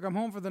like, "Well, look, I'm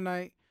home for the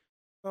night.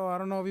 So I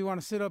don't know if you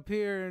want to sit up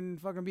here and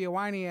fucking be a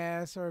whiny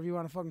ass or if you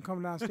want to fucking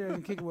come downstairs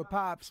and kick it with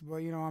Pops, but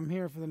I'm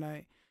here for the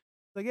night."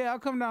 Like, "Yeah, I'll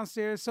come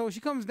downstairs." So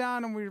she comes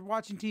down and we're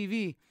watching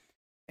TV,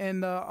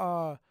 and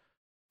I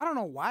don't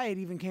know why it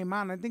even came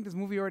out. I think this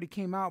movie already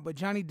came out, but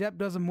Johnny Depp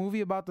does a movie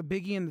about the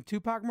Biggie and the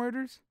Tupac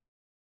murders.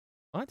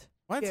 What?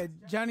 What? Yeah,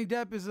 Johnny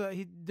Depp is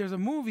there's a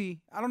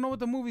movie. I don't know what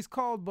the movie's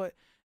called, but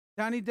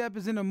Johnny Depp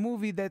is in a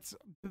movie that's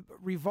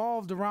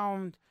revolved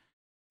around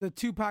the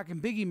Tupac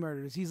and Biggie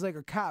murders. He's like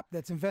a cop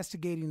that's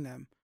investigating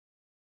them.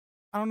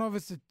 I don't know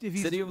if if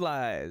he's City of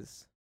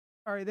Lies.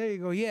 all right. There you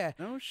go. Yeah,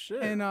 No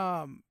shit. and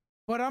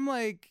but I'm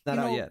like, Not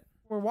out yet.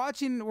 We're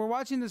watching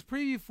this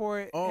preview for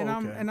it, Oh, and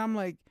okay. I'm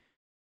like,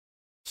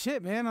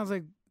 shit, man. I was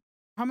like,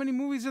 how many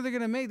movies are they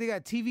gonna make? They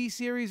got TV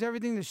series,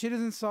 everything. The shit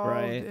isn't solved,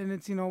 Right. and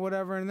it's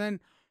whatever. And then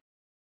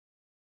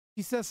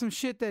he says some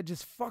shit that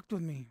just fucked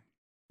with me.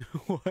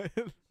 What?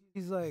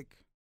 He's like,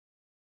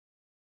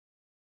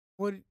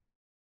 what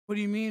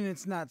do you mean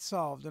it's not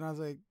solved? And I was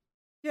like,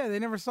 yeah, they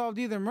never solved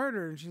either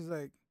murder. And she's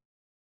like,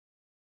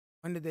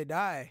 when did they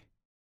die?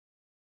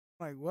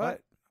 I'm like,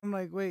 what? I'm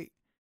like, wait,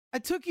 I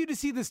took you to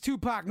see this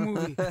Tupac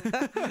movie.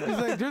 He's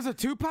like, there's a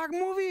Tupac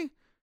movie?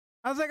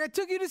 I was like,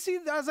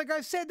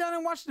 I sat down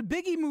and watched the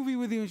Biggie movie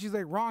with you. And she's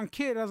like, wrong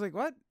kid. I was like,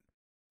 what?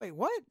 Wait,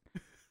 what?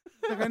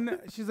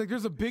 She's like,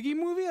 there's a Biggie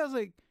movie? I was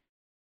like,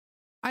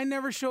 I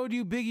never showed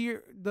you Biggie,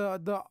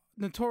 the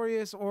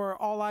Notorious or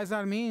All Eyes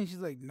on Me. And she's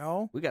like,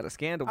 no. We got a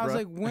scandal, I bro.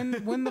 was like,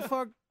 when the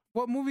fuck,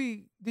 what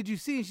movie did you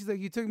see? And she's like,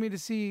 you took me to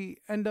see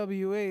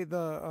NWA,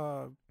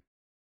 the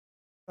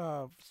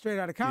Straight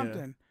Outta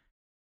Compton.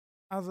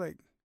 I was like,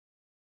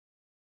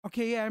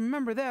 okay, yeah, I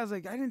remember that. I was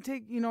like, I didn't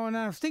take, and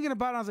I was thinking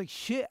about it. I was like,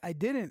 shit, I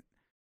didn't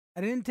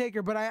take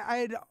her, but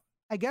I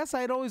guess I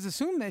had always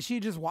assumed that she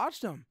just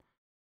watched them,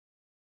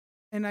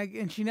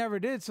 and she never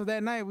did. So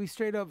that night we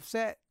straight up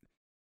sat,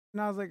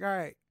 and I was like, all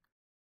right,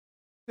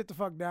 sit the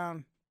fuck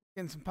down,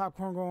 getting some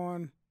popcorn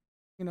going,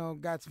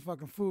 got some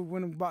fucking food,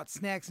 went and bought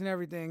snacks and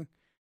everything,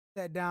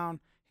 sat down,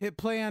 hit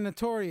play on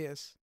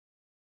Notorious,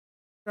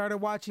 started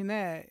watching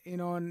that,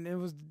 and it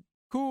was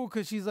cool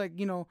because she's like,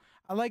 you know,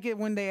 I like it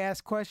when they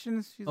ask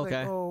questions. She's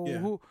Okay. like, oh,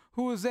 Yeah.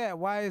 who is that?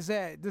 Why is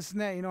that? This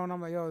and that, you know. And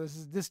I'm like, oh, this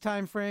is this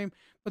time frame.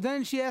 But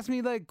then she asked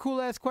me like cool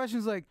ass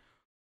questions like,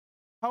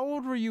 how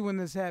old were you when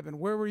this happened?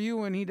 Where were you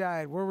when he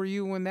died? Where were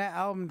you when that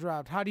album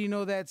dropped? How do you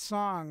know that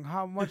song?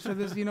 How much of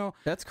this, you know?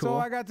 That's cool. So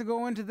I got to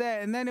go into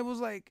that, and then it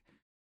was like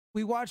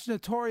we watched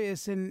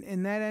Notorious, and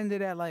that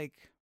ended at like,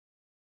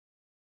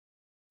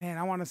 man,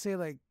 I want to say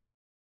like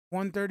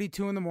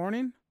 1:32 in the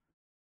morning,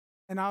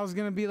 and I was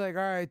gonna be like,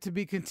 all right, to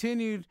be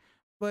continued,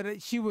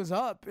 but she was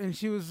up, and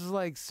she was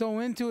like so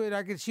into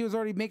it. She was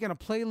already making a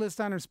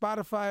playlist on her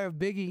Spotify of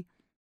Biggie,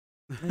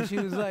 and she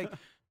was like,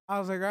 I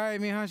was like, all right,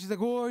 Miha. She's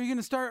like, well, are you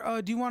gonna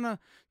start? Do you want to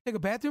take a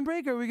bathroom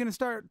break, or are we gonna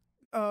start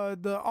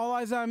the All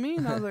Eyes on Me?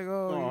 And I was like,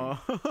 oh,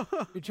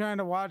 you're trying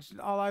to watch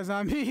All Eyes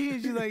on Me?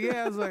 She's like,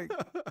 yeah. I was like,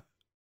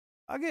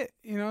 I get,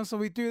 you know. So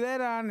we threw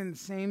that on, and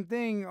same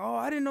thing. Oh,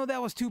 I didn't know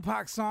that was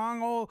Tupac's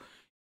song. Oh,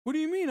 what do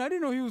you mean? I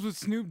didn't know he was with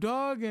Snoop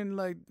Dogg, and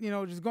like, you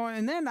know, just going.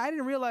 And then I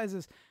didn't realize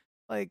this,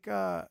 like,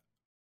 a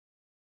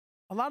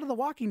lot of The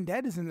Walking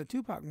Dead is in the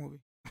Tupac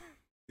movie.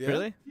 Yeah?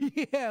 Really?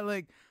 Yeah,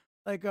 like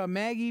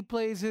Maggie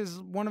plays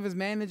one of his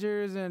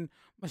managers, and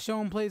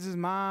Michonne plays his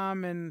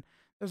mom, and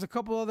there's a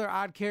couple other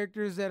odd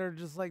characters that are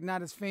just like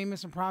not as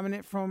famous and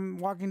prominent from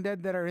Walking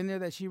Dead that are in there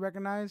that she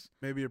recognized.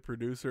 Maybe a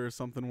producer or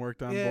something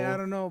worked on Yeah, both. I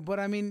don't know, but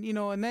I mean, you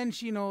know, and then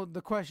she, you know,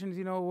 the questions,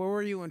 you know, where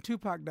were you when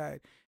Tupac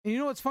died? And you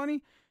know what's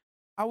funny?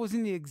 I was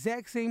in the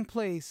exact same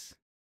place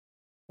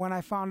when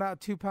I found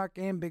out Tupac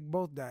and Big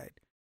both died.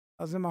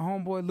 I was in my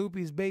homeboy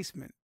Loopy's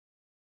basement,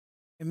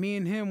 and me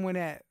and him went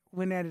at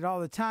it all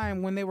the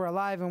time when they were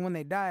alive and when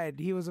they died.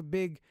 He was a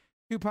big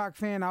Tupac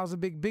fan. I was a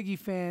big Biggie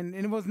fan,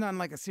 and it was not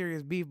like a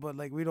serious beef, but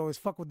like we'd always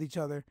fuck with each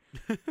other.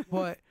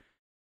 But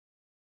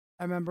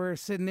I remember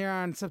sitting there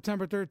on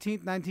September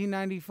 13th,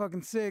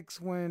 1996,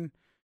 when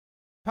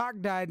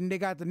Pac died, and they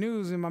got the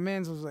news, and my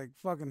man's was like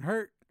fucking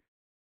hurt.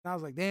 And I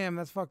was like, damn,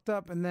 that's fucked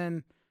up. And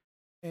then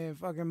in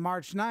fucking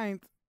March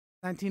 9th,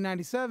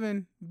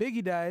 1997,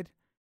 Biggie died.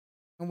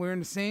 And we're in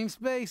the same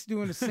space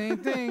doing the same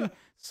thing,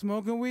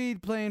 smoking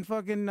weed, playing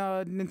fucking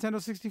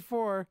Nintendo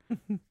 64,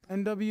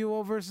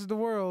 NWO versus the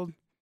world,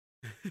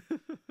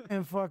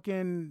 and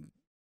fucking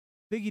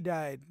Biggie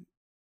died.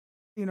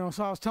 You know,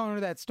 so I was telling her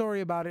that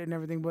story about it and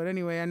everything. But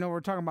anyway, I know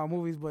we're talking about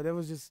movies, but it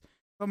was just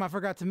something I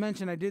forgot to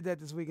mention. I did that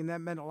this week, and that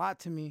meant a lot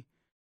to me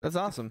That's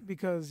awesome.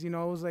 because, you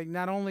know, it was like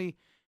not only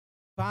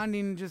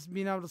bonding, just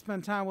being able to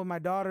spend time with my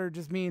daughter,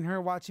 just me and her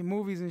watching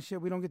movies and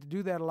shit. We don't get to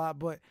do that a lot,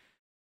 but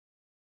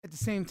at the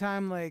same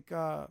time, like,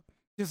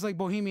 just like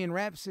Bohemian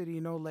Rhapsody,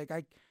 you know, like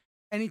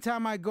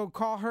anytime I go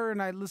call her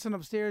and I listen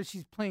upstairs,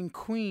 she's playing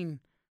Queen.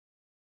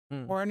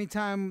 Or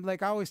anytime,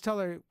 like I always tell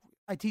her,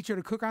 I teach her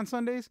to cook on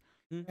Sundays.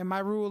 And my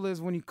rule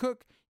is when you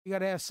cook, you got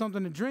to have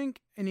something to drink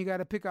and you got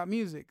to pick out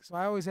music. So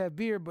I always have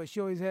beer, but she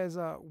always has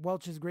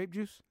Welch's grape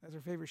juice. That's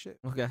her favorite shit.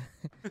 Okay.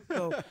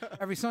 So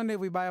every Sunday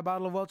we buy a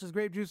bottle of Welch's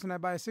grape juice and I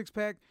buy a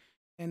 6-pack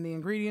and the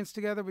ingredients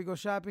together. We go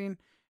shopping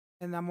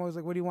and I'm always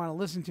like, what do you want to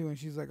listen to? And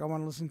she's like, I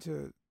want to listen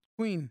to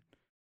Queen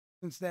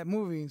since that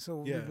movie. So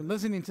we've been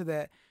listening to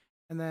that.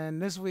 And then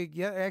this week,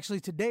 actually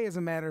today, as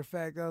a matter of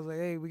fact, I was like,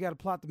 hey, we got to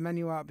plot the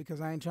menu out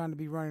because I ain't trying to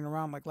be running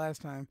around like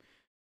last time.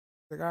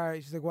 She's like, all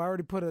right. She's like, well, I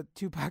already put a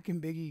Tupac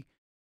and Biggie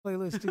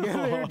playlist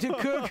together to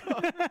cook.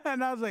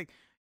 And I was like,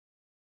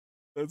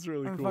 that's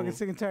really I'm cool. fucking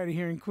sick and tired of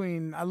hearing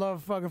Queen. I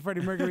love fucking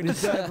Freddie Mercury to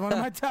death. One of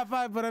my top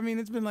 5, but I mean,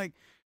 it's been like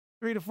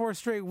 3 to 4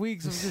 straight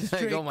weeks of just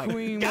straight Oh my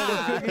Queen.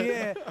 God.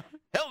 Yeah.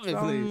 Help me, So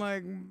please. I'm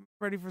like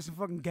ready for some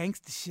fucking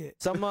gangster shit.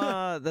 Some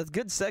that's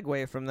good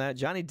segue from that.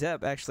 Johnny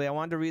Depp, actually, I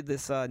wanted to read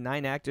this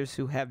 9 actors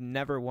who have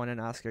never won an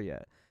Oscar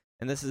yet.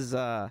 And this is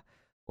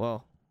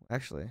well,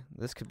 actually,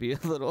 this could be a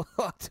little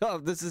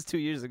tough. This is 2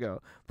 years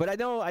ago. But I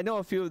know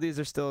a few of these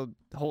are still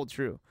hold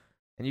true.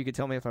 And you can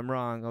tell me if I'm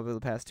wrong over the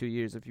past 2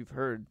 years if you've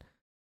heard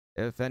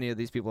if any of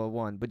these people have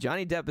won. But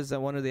Johnny Depp is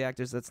one of the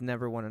actors that's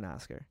never won an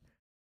Oscar.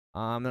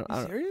 You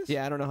serious?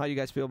 Yeah, I don't know how you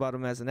guys feel about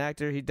him as an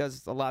actor. He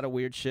does a lot of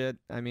weird shit.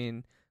 I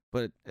mean,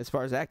 but as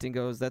far as acting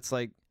goes, that's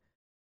like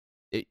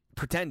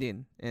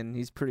pretending, and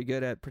he's pretty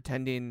good at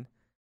pretending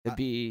to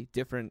be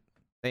different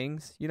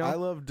things. You know, I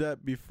loved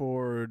Depp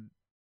before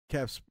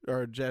Jack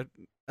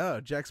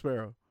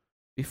Sparrow.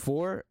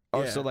 before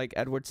or so Yeah. like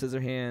Edward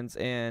Scissorhands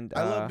and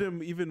I loved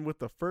him even with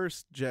the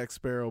first Jack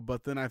Sparrow,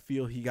 but then I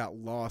feel he got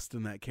lost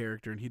in that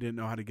character and he didn't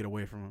know how to get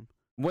away from him.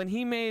 when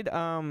he made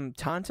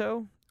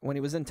Tonto. When he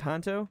was in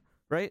Tonto,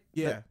 right?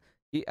 Yeah,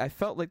 I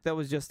felt like that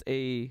was just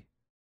a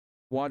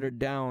watered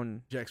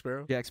down Jack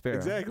Sparrow. Jack Sparrow.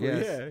 Exactly.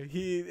 Yes.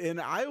 Yeah, and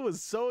I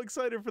was so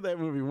excited for that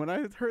movie when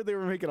I heard they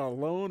were making a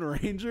Lone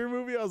Ranger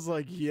movie. I was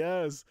like,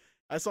 yes.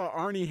 I saw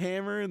Arnie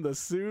Hammer in the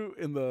suit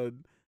and the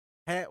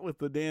hat with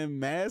the damn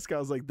mask. I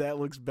was like, that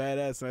looks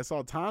badass. And I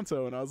saw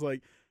Tonto, and I was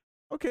like,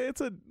 okay, it's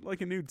a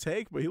new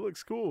take, but he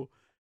looks cool.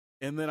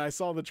 And then I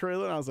saw the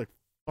trailer, and I was like,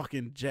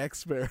 fucking Jack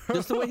Sparrow.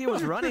 Just the way he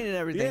was running and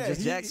everything. Yeah,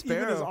 just Jack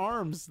Sparrow. Even his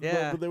arms.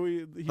 Yeah. The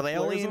way he flares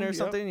Alien them, or yep.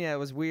 something. Yeah, it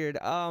was weird.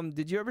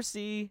 Did you ever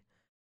see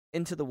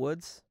Into the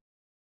Woods?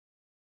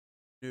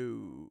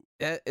 No.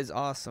 That is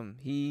awesome.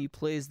 He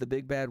plays the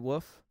big bad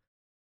wolf,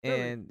 Really?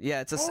 and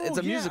yeah, it's a Oh, it's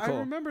a yeah, musical. I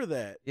remember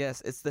that.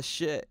 Yes, it's the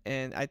shit,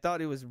 and I thought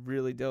he was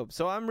really dope.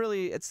 So I'm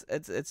really it's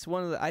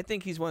one of the I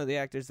think he's one of the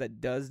actors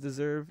that does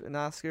deserve an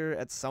Oscar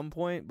at some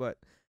point, but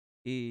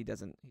he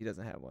doesn't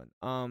have one.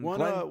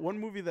 One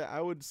movie that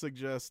I would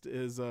suggest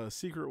is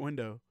Secret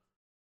Window.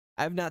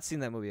 I've not seen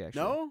that movie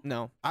actually. No?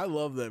 No. I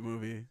love that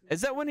movie.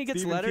 Is that when he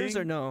gets Stephen letters or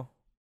King? no?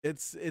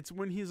 It's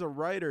when he's a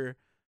writer,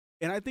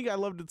 and I think I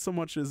loved it so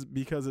much is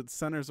because it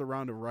centers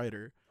around a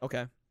writer,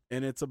 Okay.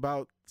 and it's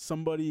about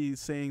somebody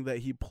saying that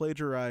he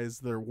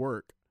plagiarized their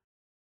work,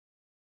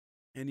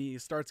 and he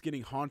starts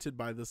getting haunted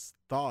by this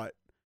thought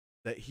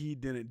that he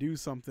didn't do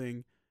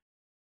something,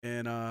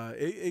 and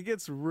it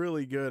gets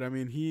really good. I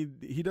mean, he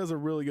does a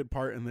really good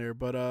part in there,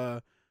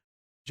 but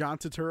John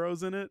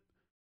Turturro's in it,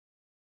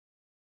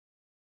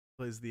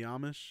 plays the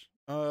Amish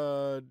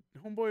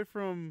homeboy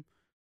from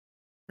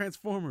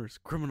Transformers.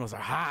 Criminals are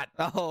hot.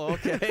 Oh,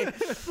 okay.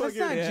 That's not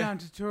yeah. John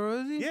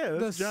Turturro, is he? Yeah,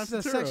 that's John the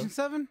Turturro. Section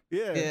 7?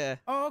 Yeah. Yeah.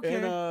 Oh, okay.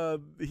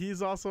 And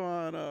he's also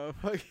on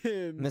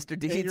fucking Mr.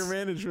 Deeds. Anger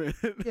Management.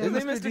 yeah, Isn't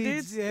he Mr. Mr.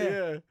 Deeds? Yeah.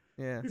 yeah.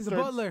 Yeah. He's He the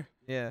starts- butler.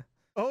 Yeah.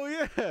 Oh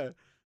yeah.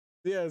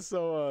 Yeah,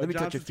 so Let me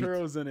John touch your feet.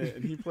 Turturro's in it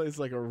and he plays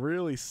like a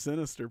really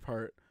sinister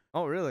part.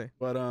 Oh, really?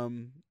 But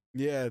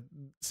yeah,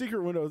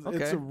 Secret Windows, it's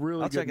Okay. a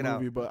really I'll good check it out.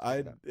 movie, but I'll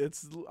check it out.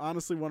 it's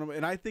honestly one of my,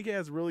 and I think it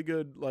has really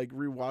good like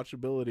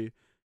rewatchability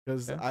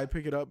because Okay. I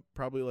pick it up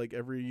probably like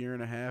every year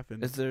and a half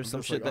and Is there I'm some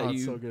just shit like, that oh, it's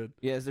you- so good.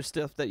 Yeah. Is there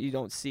stuff that you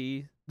don't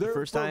see the There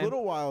first for time? a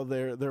little while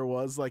there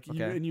was like you,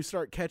 Okay. and you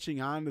start catching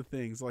on to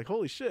things like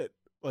holy shit,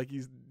 like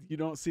you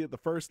don't see it the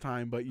first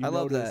time, but you I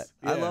love that. notice,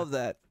 I yeah. love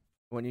that.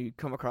 When you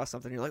come across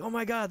something, you're like, "Oh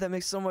my god, that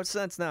makes so much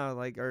sense now!"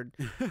 Like, or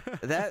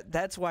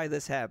that's why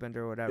this happened,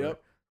 or whatever.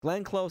 Yep.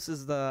 Glenn Close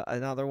is the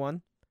another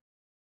one.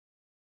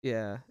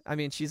 Yeah, I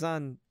mean, she's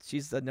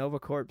the Nova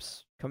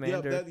Corps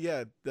commander.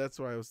 That's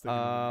why I was thinking.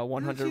 of it.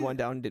 101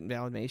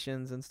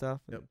 Dalmatians and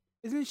stuff. Yep.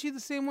 Isn't she the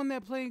same one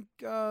that played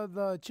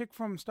the chick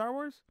from Star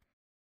Wars?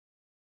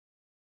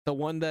 The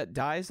one that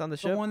dies on the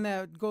ship. The one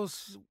that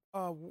goes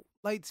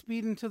light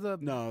speed into the.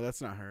 No,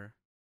 that's not her.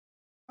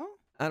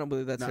 I don't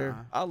believe that's her.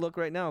 Nah. I'll look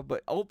right now.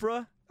 But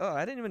Oprah. Oh,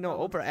 I didn't even know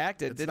Oh, Oprah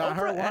acted. It's Did not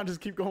her. Oprah Why act?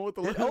 just keep going with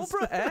the Did list?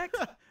 Oprah act?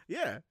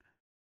 Yeah.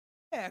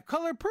 Yeah,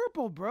 Color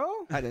Purple, bro.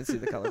 I didn't see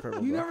the Color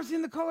Purple. You bro. never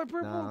seen the Color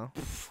Purple? No.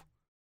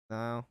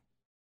 No.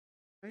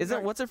 Ain't Isn't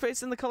that what's her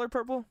face in the Color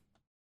Purple?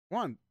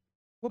 one?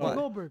 Whoopi What?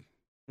 Goldberg.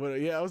 Well,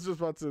 yeah, I was just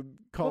about to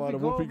call out a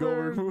Whoopi Whoopi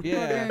Goldberg Goldberg. movie.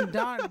 Yeah.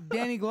 And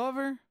Danny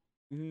Glover.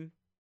 hmm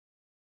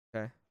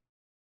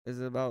Is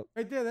it about?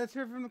 Right there, that's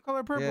her from the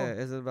Color Purple. Yeah.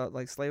 Is it about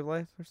like slave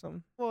life or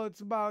something? Well,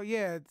 it's about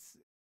it's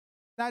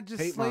not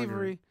just Hate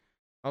slavery,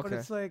 but Okay.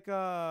 it's like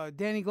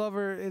Danny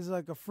Glover is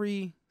like a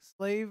free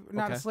slave,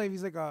 not a Okay. slave.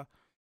 He's like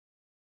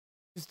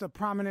just a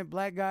prominent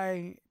black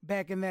guy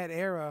back in that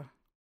era.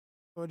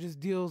 So it just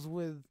deals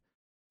with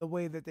the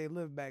way that they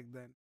lived back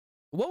then.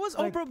 What was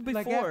Like, Oprah before?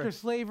 like after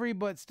slavery,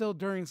 but still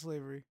during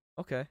slavery.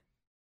 Okay.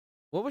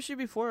 What was she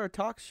before? A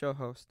talk show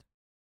host?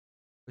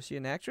 Was she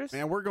an actress?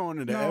 Man, we're going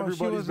into No, she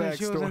everybody's wasn't-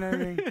 she wasn't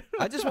backstory. anything.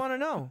 I just want to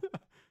know.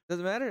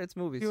 Doesn't matter. It's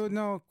movies. She was,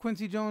 no,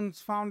 Quincy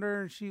Jones,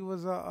 founder. She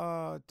was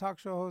a talk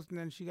show host, and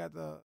then she got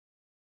the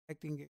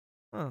acting gig.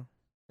 Oh,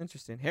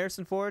 interesting.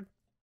 Harrison Ford.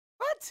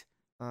 What?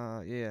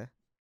 Yeah.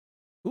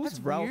 Who's That's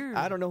Ralph? weird.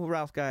 I don't know who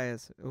Ralph Guy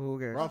is. Who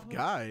cares? Rough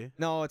guy.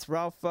 No, it's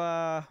Ralph.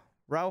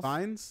 Ralph.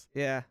 Fiennes?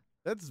 Yeah.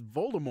 That's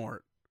Voldemort.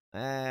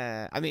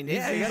 I mean, He's,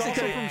 yeah. I he's guess, he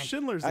also could've- from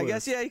Schindler's I List.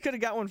 guess yeah. You could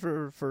have got one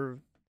for.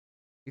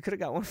 You could have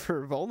got one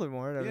for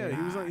Voldemort. I Yeah,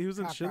 mean. he was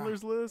in Caca.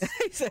 Schindler's List.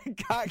 he said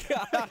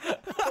Gaga.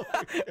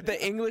 The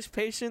English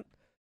Patient.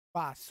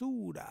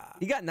 Basura.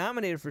 He got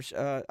nominated for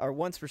or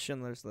once for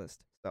Schindler's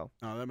List. So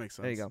Oh, that makes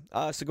sense. there you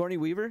go. Sigourney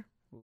Weaver.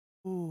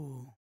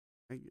 Ooh.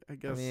 I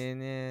guess. I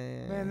mean,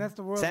 yeah. Man, that's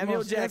the world's Samuel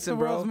most, that's Jackson, the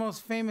bro. world's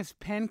most famous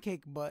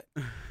pancake butt.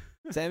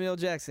 Samuel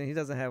Jackson. He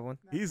doesn't have one.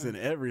 He's in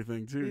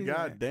everything too. He's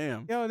God in-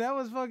 damn. Yo, that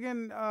was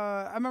fucking.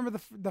 I remember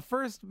the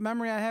first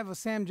memory I have of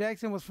Sam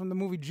Jackson was from the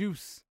movie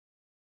Juice.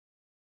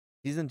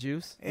 He's in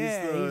Juice.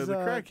 Yeah, he's the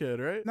crackhead,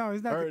 right? No,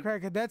 he's not Or- the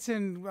crackhead. That's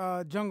in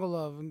Jungle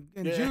Love.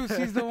 In Yeah. Juice,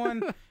 he's the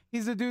one.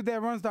 He's the dude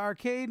that runs the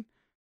arcade.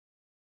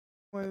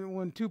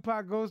 When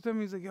Tupac goes to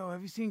him, he's like, "Yo,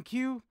 have you seen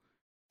Q?"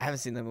 I haven't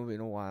seen that movie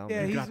in a while. Yeah,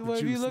 man. he's got the well,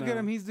 if you juice look at now.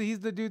 him, he's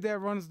the dude that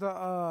runs the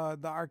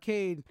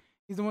arcade.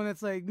 He's the one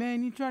that's like,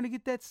 "Man, you trying to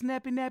get that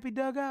snappy nappy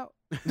dug out?"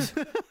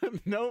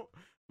 Nope.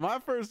 My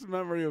first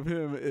memory of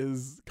him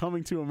is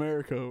Coming to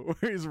America,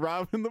 where he's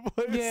robbing the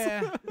place.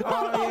 Yeah.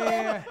 Oh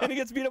yeah. and he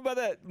gets beat up by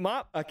that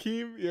mop.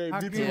 Akeem, yeah,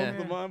 he beats Hakeem, him up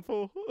yeah. the mine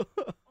pole.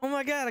 Oh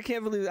my god, I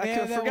can't believe I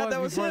Yeah, forgot that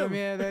was before him.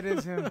 Yeah, that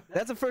is him.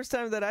 That's the first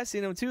time that I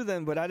seen him too.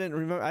 Then, but I didn't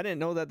remember. I didn't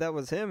know that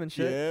was him and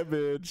shit. Yeah,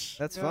 bitch.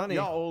 That's Yeah. funny.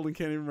 Y'all old and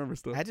can't even remember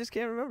stuff. I just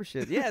can't remember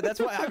shit. Yeah,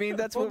 that's why. I mean,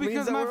 that's Well, what means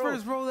because that my we're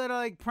first old. role that I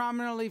like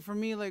prominently for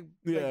me, like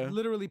Yeah.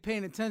 literally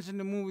paying attention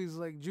to movies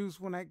like Juice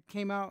when I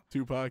came out.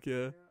 Tupac,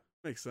 yeah.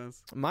 Makes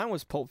sense. Mine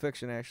was Pulp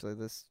Fiction actually.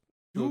 This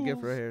little gift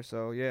right Jules. here.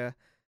 So yeah,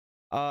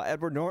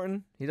 Edward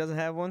Norton, he doesn't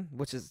have one,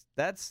 which is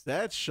that's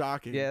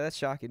shocking. yeah, that's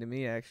shocking to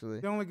me actually,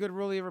 The only good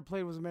role he ever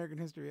played was American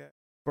History X.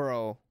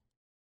 bro.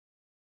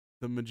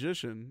 The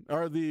Magician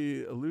or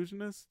the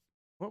Illusionist.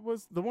 What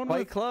was the one? Fight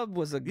with, Club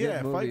was a good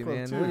Yeah, movie, Fight Club,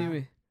 man. too. What do you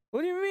mean?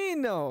 What do you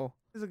mean, no?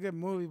 It's a good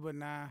movie, but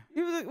nah.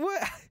 He was like,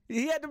 what?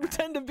 He had to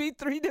pretend to be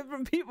 3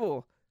 different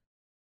people.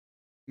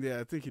 Yeah,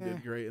 I think he Eh.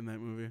 did great in that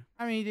movie.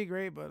 I mean, he did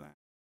great, but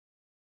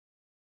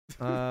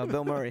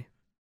Bill Murray.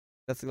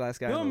 That's the last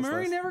guy. Bill on this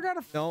Murray list. never got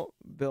a. No,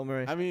 Bill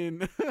Murray. I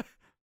mean,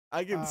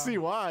 I can see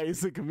why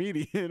he's a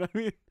comedian. I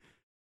mean,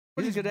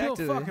 But He's he's a good Bill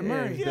actor. fucking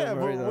Murray. Bill yeah,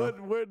 Murray, but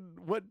though.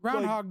 what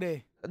Groundhog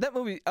Day. That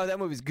movie. Oh, that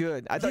movie's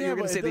good. I thought you were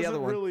going gonna say the other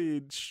one.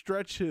 Really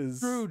stretch his.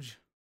 Scrooge.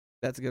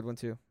 That's a good one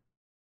too.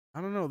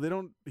 I don't know. They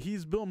don't.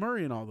 He's Bill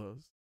Murray in all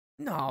those.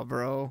 No,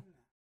 bro.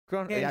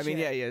 Yeah, I mean,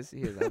 yeah, he is.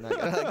 He is. I'm not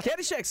gonna,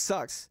 Caddyshack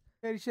sucks.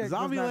 Caddyshack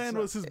Zombieland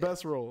was his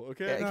best role.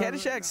 Okay. Yeah,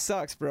 Caddyshack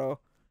sucks, bro.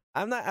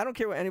 I don't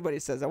care what anybody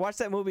says. I watched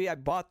that movie. I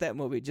bought that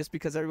movie just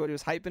because everybody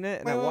was hyping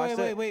it, and I watched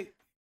it. Wait.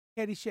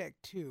 Caddyshack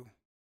 2.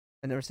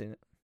 I never seen it.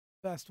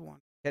 Best one.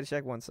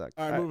 Caddyshack 1 sucked.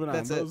 All right, moving on.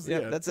 That's Those- it.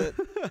 Yep, yeah. that's it.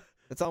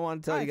 That's all I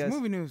want to tell you Nice, guys.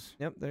 movie news.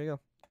 Yep, there you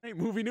Hey,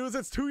 movie news.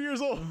 That's 2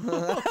 years old.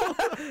 go.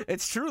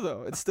 It's true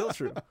though. It's still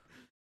true.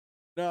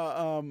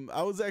 No,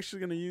 I was actually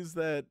gonna use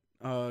that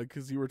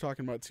because you were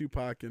talking about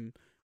Tupac and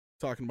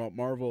talking about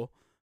Marvel.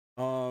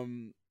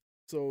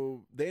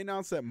 So they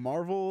announced that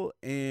Marvel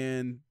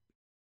and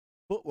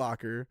Foot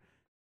Locker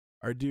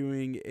are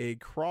doing a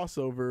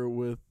crossover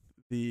with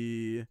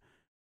the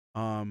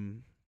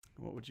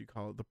what would you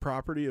call it? The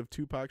property of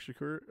Tupac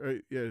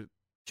Shakur. Yeah,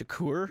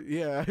 Shakur.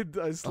 yeah.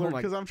 I slurred my-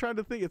 because I'm trying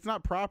to think. It's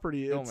not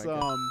property. Oh It's my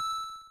God.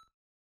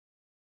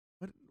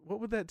 what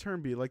would that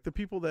term be? Like the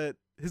people that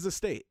his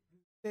estate.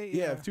 They-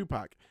 Yeah, of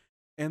Tupac.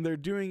 And they're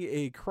doing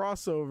a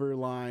crossover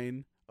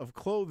line of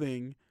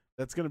clothing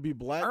that's going to be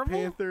Black Marvel?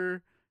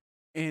 Panther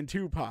and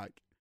Tupac.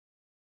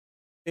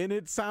 And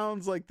it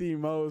sounds like the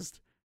most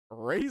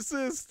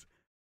racist,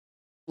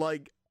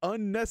 like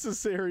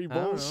unnecessary I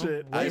don't know.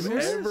 bullshit I've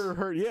Racist? ever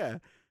heard. Yeah.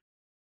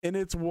 And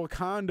it's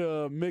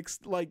Wakanda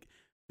mixed, like,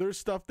 there's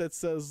stuff that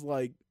says,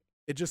 like,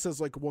 it just says,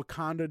 like,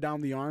 Wakanda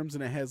down the arms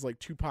and it has, like,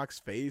 Tupac's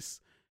face.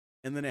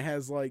 And then it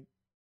has, like,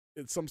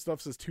 some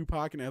stuff says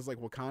Tupac and it has, like,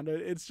 Wakanda.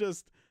 It's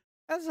just.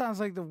 That sounds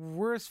like the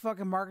worst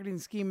fucking marketing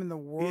scheme in the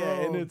world. Yeah,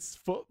 and it's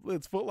Foot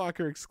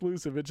Locker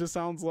exclusive. It just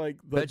sounds like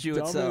the Bet you it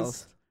dumbest.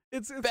 sells.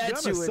 It's Bet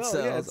gonna you it sell. sells.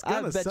 Yeah, it's I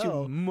gonna bet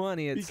sell you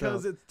money it because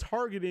sells. it's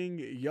targeting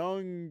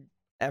young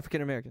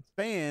African Americans.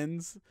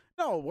 fans.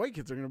 No, white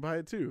kids are gonna buy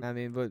it too. I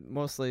mean, but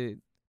mostly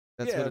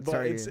that's yeah, what it's but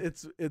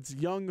targeting. it's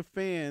young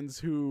fans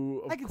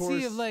who, of I could course,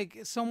 see if like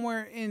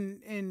somewhere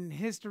in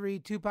history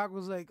Tupac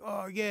was like,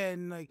 oh yeah,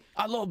 and like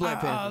I love Black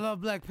I Panther.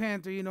 love Black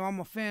Panther. You know, I'm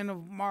a fan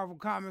of Marvel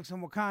Comics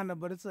and Wakanda,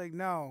 but it's like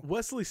no.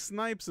 Wesley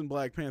Snipes in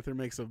Black Panther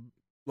makes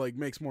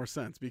more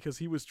sense because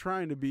he was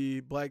trying to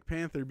be Black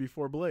Panther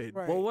before Blade.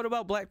 Right. Well, what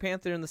about Black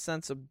Panther in the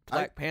sense of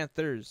Black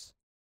Panthers?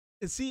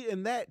 See,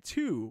 in that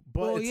too,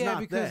 but Well, it's yeah, not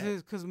because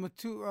that.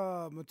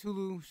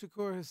 Matulu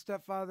Shakur, his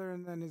stepfather,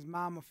 and then his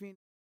mom, Afeni,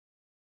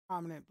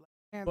 prominent Black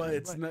Panther.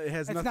 But it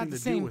has it's nothing not the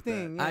to same do with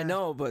thing. that. I yeah.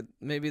 know, but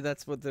maybe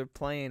that's what they're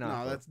playing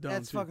on. No, that's dumb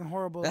That's too. fucking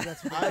horrible. if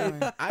That's what they're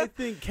doing. I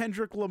think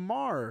Kendrick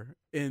Lamar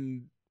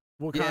in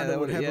Wakanda that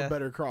would would- have yeah. a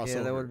better crossover.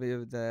 Yeah, that would be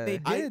that. They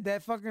did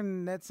that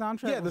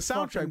soundtrack. Yeah, the was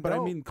soundtrack, fucking but I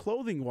dope. mean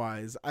clothing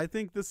wise, I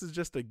think this is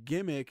just a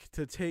gimmick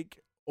to take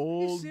Are you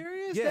old.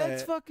 serious? Yeah,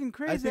 That's fucking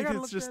crazy. I think gotta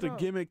it's look just that a up.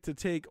 gimmick to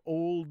take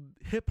old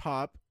hip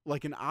hop,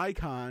 like an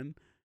icon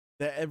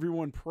that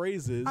everyone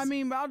praises. I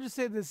mean, but I'll just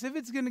say this: if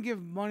it's gonna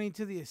give money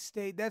to the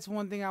estate, that's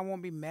one thing I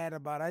won't be mad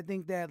about. I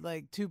think that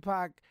like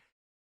Tupac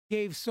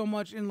gave so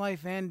much in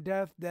life and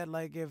death that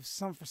like if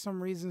for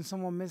some reason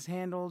someone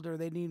mishandled or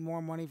they need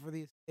more money for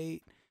the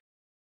estate,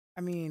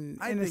 I mean,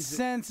 I in a think that-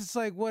 sense, it's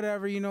like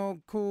whatever, you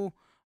know, cool.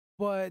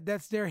 But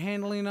that's their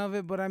handling of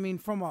it. But I mean,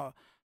 from a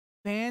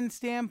fan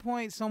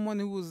standpoint, someone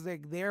who was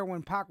like there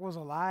when Pac was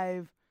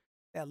alive,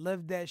 that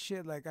lived that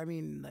shit. Like, I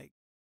mean, like,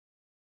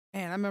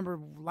 man, I remember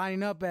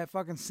lining up at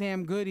fucking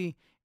Sam Goody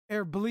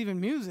or Believe in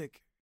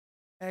Music,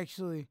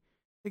 actually,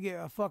 to get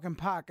a fucking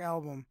Pac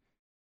album.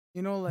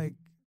 You know, like,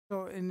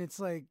 so, and it's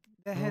like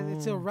that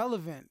it's Oh.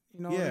 irrelevant.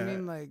 You know what I Yeah.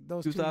 mean? Like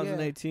those two. Yeah.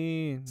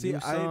 2018. See, new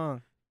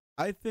song.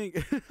 I think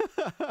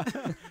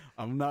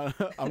I'm not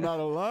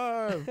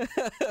alive.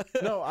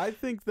 No, I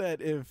think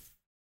that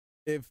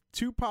if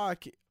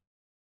Tupac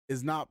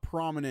is not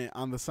prominent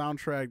on the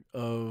soundtrack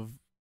of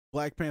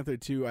Black Panther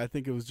 2, I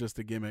think it was just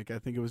a gimmick. I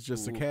think it was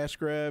just a Ooh. cash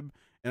grab,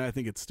 and I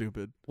think it's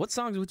stupid. What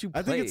songs would you play?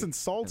 I think it's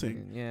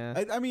insulting.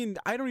 Yeah. I mean,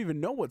 I don't even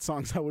know what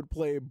songs I would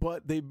play,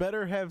 but they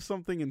better have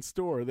something in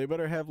store. They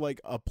better have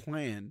like a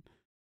plan.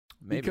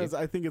 Maybe. Because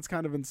I think it's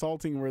kind of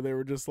insulting where they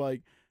were just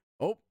like,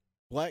 oh,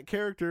 black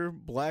character,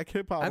 black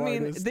hip hop I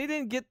mean, artist. they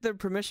didn't get their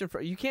permission for.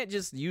 You can't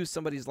just use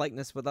somebody's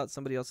likeness without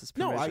somebody else's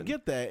permission. No, I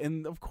get that.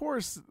 And of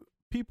course,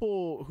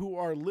 people who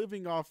are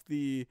living off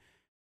the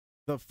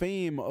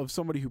fame of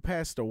somebody who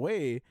passed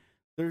away,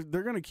 they're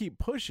going to keep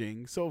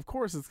pushing. So of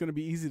course it's going to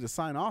be easy to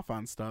sign off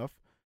on stuff.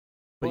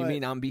 But you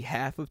mean on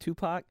behalf of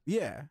Tupac?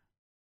 Yeah.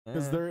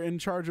 because Eh. they're in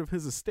charge of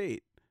his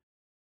estate.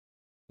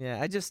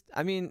 Yeah,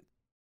 I mean,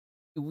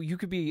 you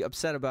could be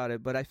upset about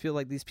it, but I feel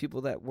like these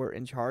people that were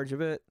in charge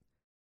of it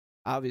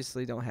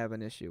obviously don't have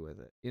an issue with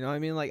it. You know what I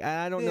mean? Like,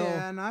 I don't know.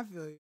 Yeah, and I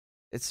feel you.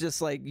 It's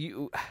just like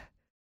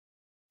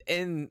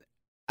and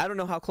I don't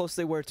know how close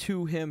they were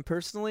to him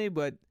personally,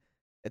 but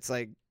it's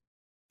like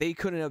they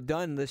couldn't have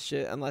done this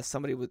shit unless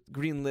somebody would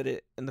greenlit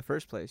it in the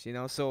first place, you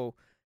know? So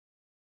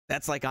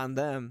that's like on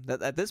them.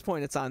 That at this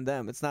point, it's on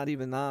them. It's not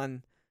even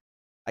on,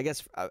 I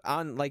guess,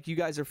 on like you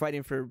guys are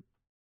fighting for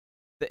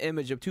the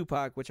image of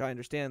Tupac, which I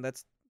understand.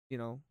 That's, you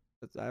know,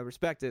 I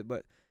respect it.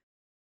 But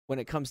when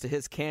it comes to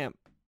his camp,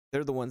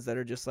 they're the ones that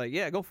are just like,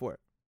 yeah, go for it,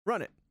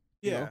 run it.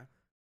 You know?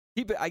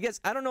 Keep it. I guess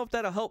I don't know if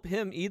that'll help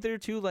him either.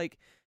 Too, like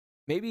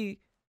maybe,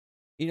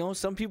 you know,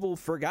 some people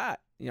forgot,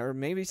 you know, or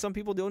maybe some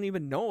people don't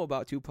even know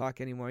about Tupac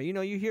anymore. You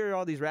know, you hear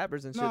all these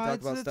rappers and shit talk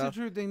about it's stuff. a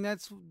true thing.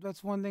 That's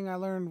one thing I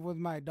learned with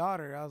my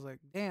daughter. I was like,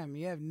 damn,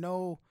 you have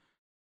no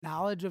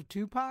knowledge of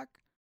Tupac.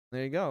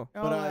 There you go.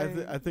 You But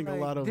know, I think a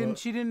lot of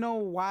she didn't know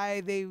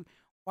why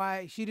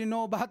she didn't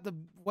know about the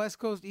West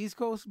Coast East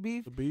Coast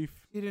beef. the beef.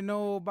 She didn't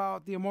know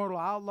about the Immortal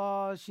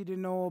Outlaws. She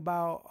didn't know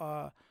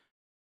about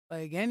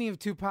like any of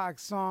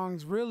Tupac's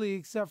songs really,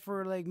 except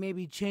for like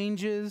maybe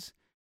Changes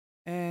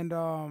and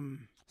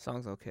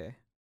Song's okay.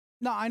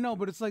 no, I know,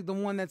 but it's like the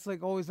one that's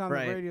like always on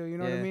Right, the radio, you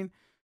know what I yeah. mean?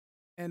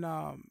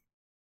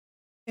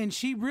 And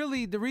she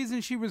really, the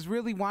reason she was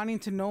really wanting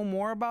to know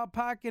more about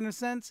Pac in a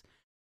sense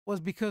was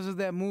because of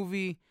that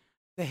movie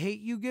The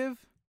Hate You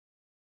Give,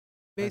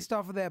 based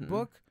off of that Mm-mm.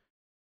 book.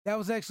 That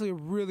was actually a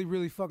really,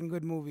 really fucking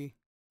good movie.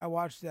 I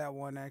watched that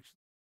one actually.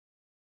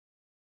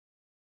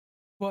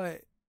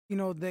 But, you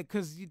know, that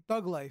cuz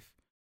Thug Life.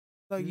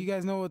 Like you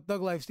guys know what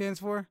Thug Life stands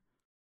for?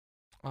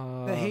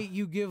 The hate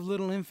you give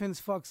little infants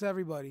fucks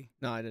everybody.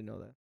 No, I didn't know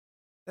that.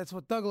 That's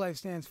what Thug Life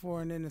stands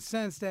for. And in a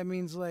sense, that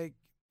means like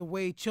the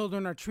way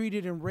children are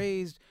treated and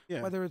raised,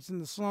 Yeah. whether it's in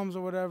the slums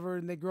or whatever,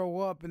 and they grow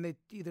up and they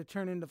either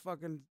turn into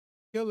fucking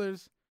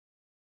killers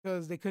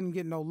because they couldn't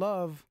get no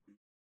love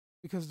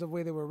because of the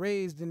way they were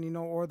raised, and, you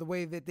know, or the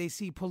way that they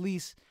see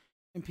police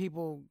and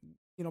people,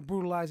 you know,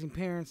 brutalizing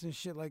parents and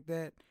shit like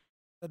that.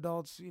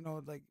 Adults, you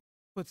know, like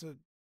puts a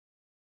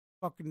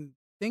fucking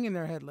thing in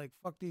their head, like,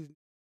 fuck these, you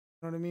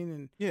know what I mean?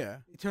 And Yeah.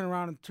 they turn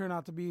around and turn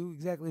out to be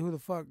exactly who the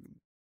fuck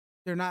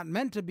they're not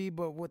meant to be,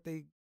 but what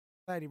they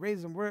society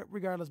raises them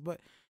regardless.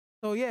 But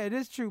so yeah, it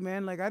is true,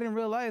 man. Like I didn't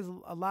realize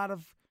a lot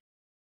of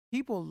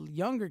people,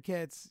 younger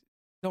cats,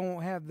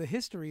 don't have the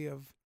history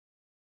of.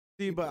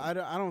 See, but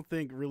people. I don't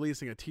think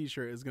releasing a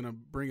T-shirt is gonna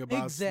bring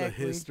about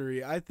Exactly. the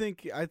history. I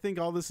think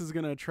all this is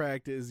gonna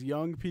attract is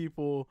young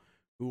people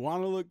who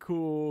want to look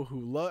cool, who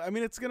love. I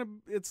mean,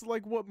 it's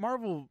like what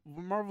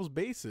Marvel's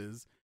base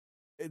is.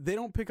 They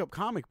don't pick up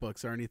comic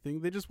books or anything.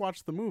 They just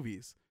watch the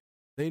movies.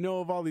 They know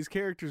of all these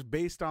characters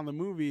based on the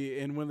movie,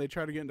 and when they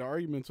try to get into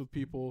arguments with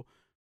people,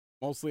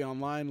 mostly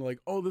online, like,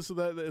 oh, this or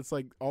that, it's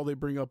like all they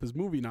bring up is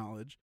movie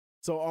knowledge.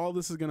 So all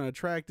this is gonna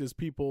attract is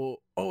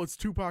people. Oh, it's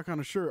Tupac on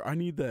a shirt. I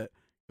need that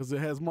because it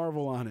has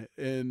Marvel on it,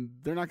 and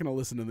they're not gonna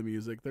listen to the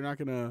music. They're not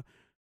gonna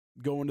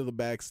go into the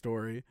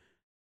backstory.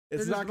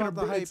 It's They're not just gonna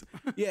about the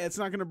bring, it's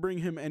not gonna bring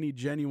him any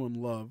genuine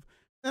love.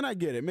 And I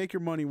get it. Make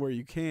your money where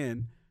you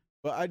can.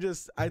 But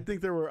I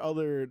think there were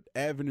other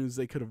avenues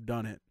they could have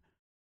done it.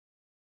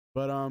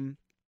 But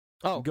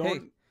Oh,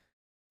 Going-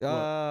 hey.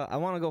 I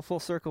want to go full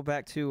circle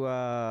back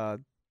to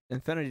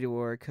Infinity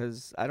War,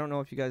 because I don't know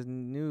if you guys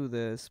knew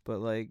this, but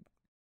like,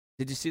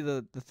 did you see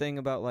the thing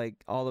about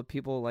like all the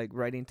people like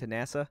writing to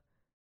NASA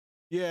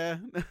yeah,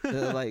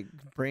 to like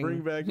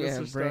bring back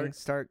Mr. Stark.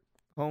 Stark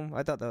home?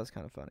 I thought that was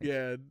kind of funny.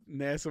 Yeah,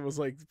 NASA was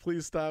like,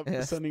 please stop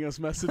Yes. sending us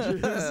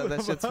messages.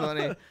 That shit's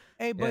funny.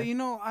 Hey, but Yeah. you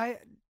know,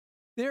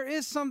 there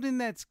is something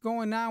that's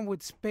going on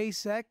with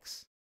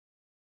SpaceX.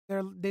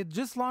 They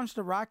just launched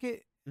a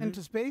rocket Mhm.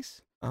 into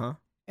space, Uh-huh.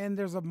 and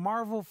there's a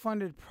Marvel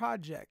funded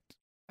project.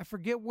 I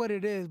forget what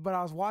it is, but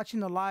I was watching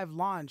the live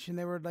launch, and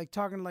they were like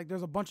talking like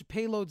there's a bunch of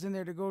payloads in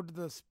there to go to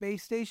the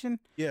space station,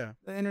 Yeah,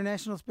 the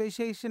International Space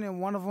Station, and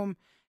one of them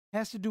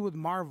has to do with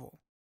Marvel.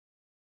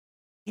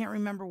 Can't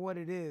remember what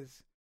it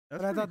is,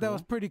 that's but I pretty thought that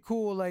was cool. pretty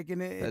cool. Like,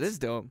 and That is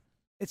dope.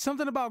 it's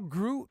something about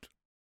Groot.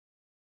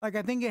 Like,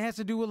 I think it has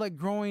to do with like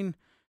growing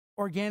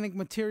organic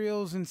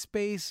materials in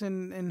space,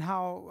 and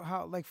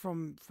how like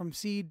from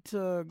seed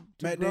to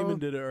Matt grow. Damon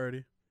did it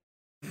already.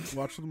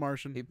 Watch The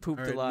Martian. He pooped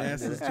All a right, lot.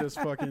 NASA's just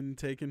fucking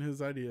taking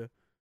his idea.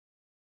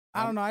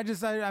 I don't know. I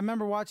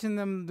remember watching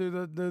them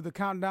do the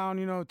countdown.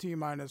 You know,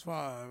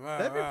 T-5.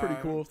 That'd be pretty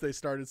cool if they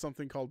started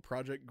something called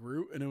Project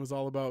Groot and it was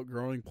all about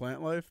growing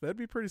plant life. That'd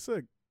be pretty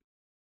sick.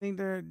 I think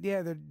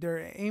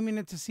they're aiming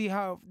it to see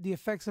how the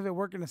effects of it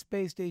work in a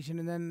space station,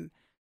 and then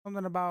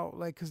something about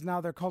like because now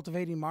they're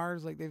cultivating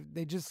Mars. Like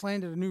they just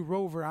landed a new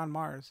rover on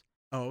Mars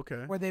Oh,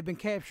 okay. where they've been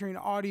capturing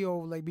audio.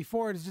 Like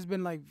before, it's just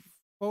been like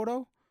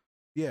photo,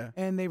 Yeah.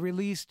 and they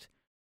released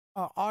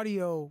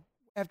audio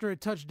after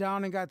it touched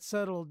down and got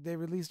settled. They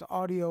released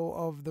audio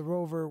of the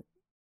rover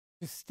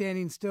just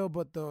standing still,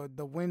 but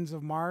the winds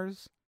of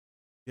Mars.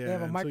 Yeah.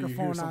 have a and so you hear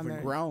microphone on something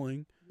there.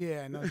 growling.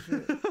 Yeah, no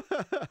shit.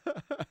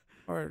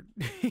 Or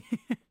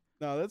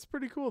No, that's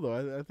pretty cool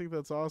though. I think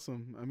that's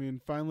awesome. I mean,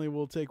 finally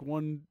we'll take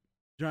one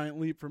giant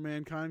leap for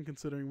mankind,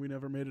 considering we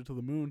never made it to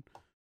the moon.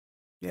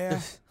 yeah.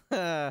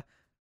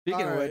 Speaking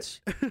All of right.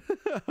 which,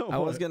 I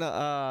was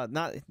gonna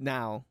not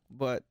now,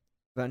 but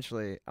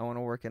eventually I want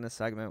to work in a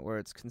segment where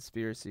it's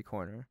conspiracy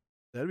corner,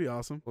 That'd be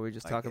awesome. where we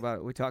just Like talk it.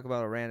 about we talk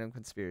about a random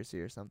conspiracy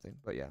or something.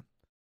 But yeah,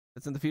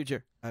 it's in the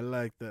future. I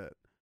like that.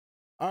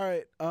 All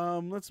right,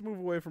 let's move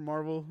away from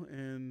Marvel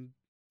and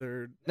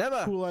their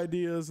Never. cool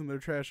ideas and their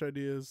trash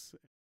ideas,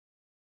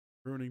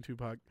 ruining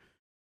Tupac.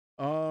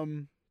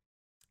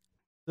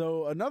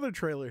 So another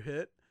trailer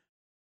hit,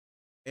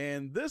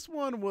 and this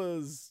one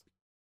was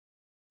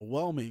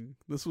whelming.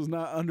 This was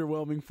not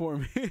underwhelming for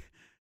me.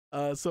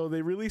 So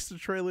they released a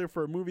trailer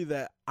for a movie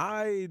that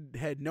I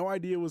had no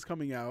idea was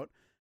coming out.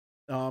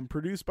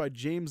 Produced by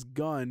James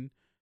Gunn,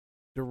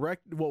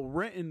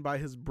 written by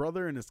his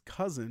brother and his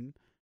cousin,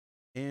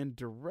 and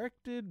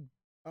directed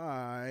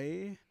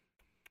by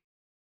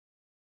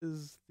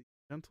is the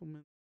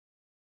gentleman.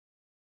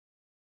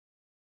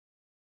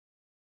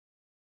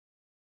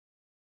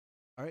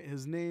 All right,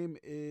 his name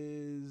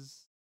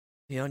is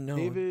The unknown.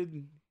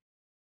 David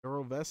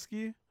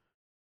Yarovesky.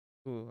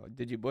 Ooh,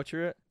 did you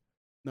butcher it?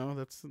 No,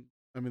 that's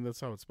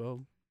how it's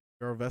spelled.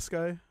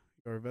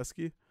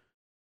 Yarovesky.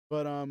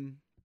 But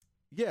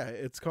yeah,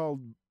 it's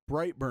called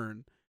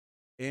Brightburn.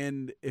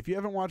 And if you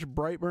haven't watched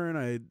Brightburn,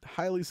 I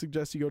highly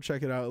suggest you go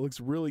check it out. It looks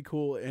really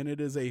cool, and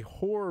it is a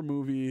horror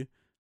movie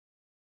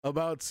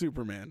about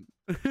Superman.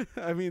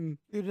 I mean,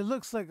 Dude, it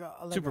looks like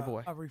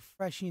Superboy. a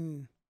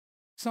refreshing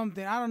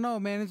something. I don't know,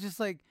 man. It's just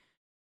like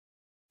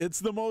it's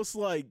the most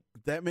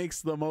that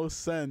makes the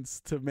most sense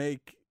to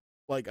make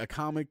like a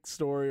comic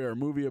story or a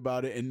movie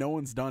about it, and no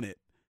one's done it.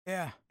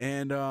 yeah.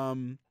 And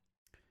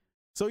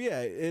so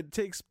yeah, it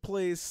takes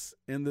place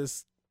in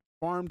this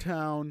farm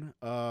town.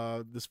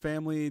 This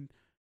family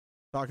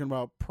talking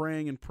about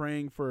praying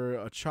for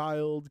a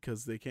child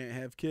because they can't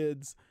have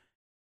kids,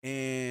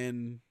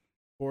 and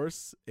of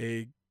course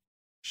a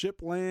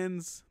ship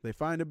lands. They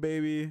find a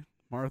baby,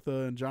 Martha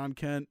and John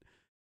Kent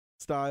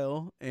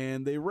style,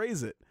 and they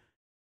raise it.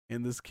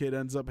 And this kid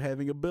ends up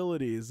having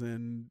abilities,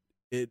 and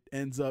it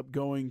ends up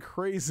going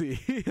crazy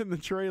in the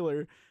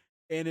trailer,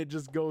 and it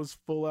just goes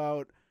full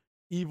out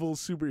evil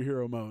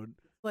superhero mode.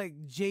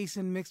 Like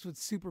Jason mixed with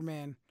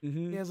Superman.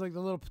 Mm-hmm. He has like the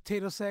little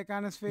potato sack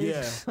on his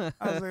face. Yeah.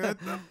 I was like, what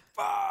the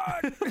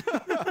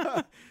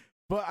fuck?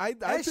 But I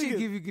That think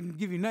shit can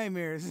give you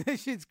nightmares. That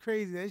shit's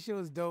crazy. That shit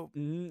was dope.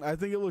 I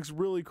think it looks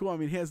really cool. I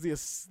mean, he has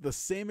the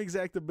same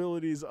exact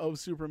abilities of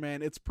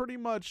Superman. It's pretty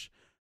much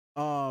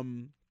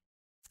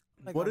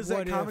Like what a is that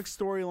what comic if.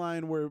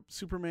 storyline where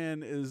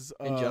Superman is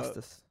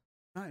Injustice.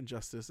 not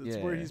Injustice. It's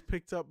where Yeah. he's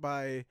picked up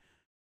by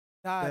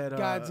God, that,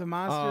 Gods and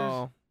Monsters.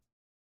 Oh,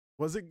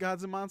 was it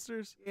Gods and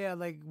Monsters? Yeah,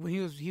 like when he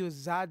was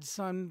Zod's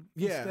son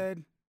Yeah.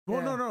 instead.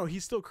 Well, Yeah. no, he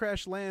still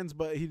crash lands,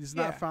 but he's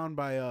Yeah. not found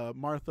by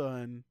Martha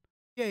and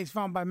Yeah, he's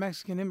found by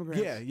Mexican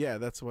immigrants. yeah,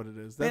 that's what it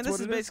is. man, That's this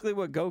what is it basically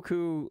what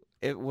Goku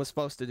it was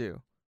supposed to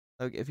do.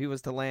 Like if he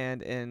was to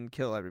land and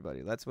kill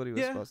everybody, that's what he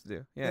was Yeah. supposed to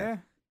do. Yeah. Yeah.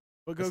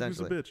 But Goku's a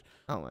essentially. bitch.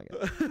 Oh my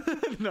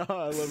god. No,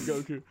 I love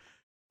Goku.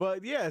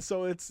 But yeah,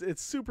 so it's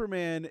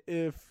Superman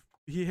if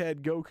he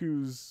had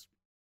Goku's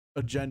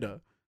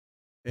agenda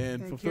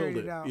and And fulfilled carried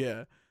it. it out.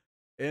 Yeah.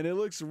 And it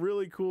looks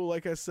really cool.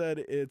 Like I said,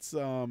 it's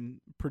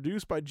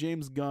produced by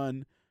James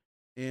Gunn,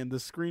 and the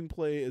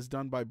screenplay is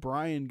done by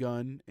Brian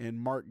Gunn and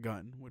Mark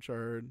Gunn, which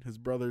are his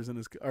brothers and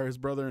his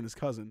brother and his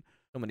cousin.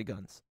 So many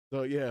guns.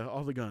 So yeah,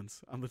 all the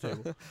guns on the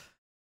table.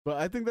 But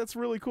I think that's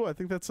really cool. I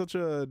think that's such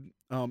a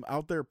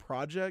out there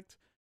project,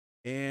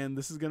 and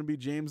this is going to be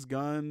James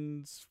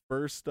Gunn's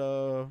first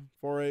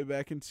foray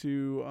back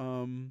into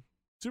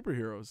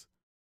superheroes.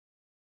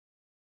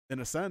 In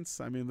a sense,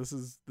 I mean,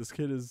 this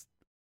kid is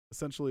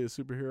essentially a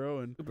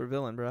superhero, and Super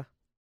villain, bruh.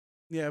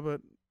 yeah, but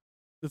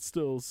it's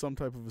still some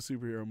type of a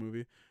superhero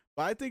movie.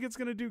 But I think it's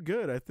going to do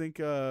good. I think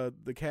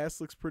the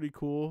cast looks pretty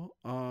cool.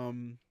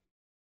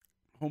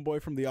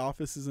 Homeboy from The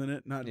Office is in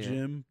it, not Yeah.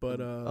 Jim,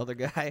 but Other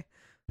guy.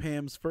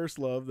 Pam's first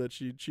love that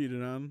she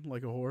cheated on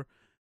like a whore.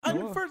 I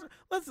mean, Oh. first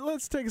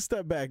let's take a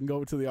step back and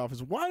go to The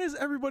Office. Why does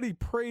everybody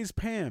praise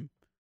Pam?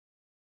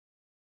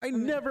 I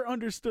never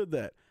understood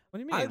that. What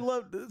do you mean? I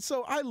love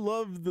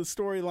the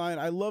storyline.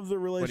 I love the do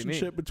you mean?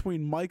 relationship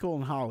between Michael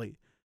and Holly.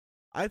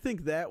 I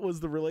think that was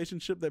the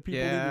relationship that people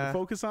needed to Yeah.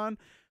 focus on.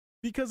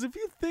 Because if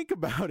you think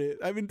about it,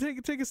 I mean,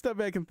 take a step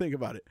back and think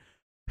about it.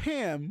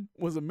 Pam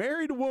was a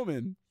married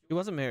woman, He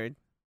wasn't married.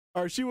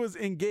 or she was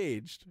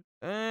engaged.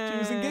 She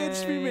was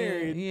engaged to be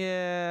married.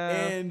 Yeah.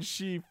 And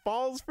she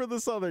falls for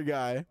this other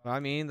guy, I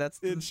mean, that's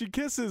and she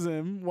kisses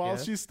him while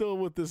Yeah. she's still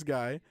with this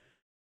guy.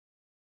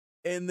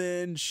 And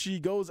then she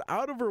goes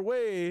out of her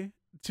way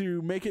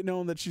to make it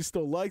known that she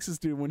still likes this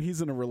dude when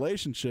he's in a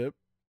relationship.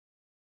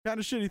 Kind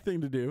of shitty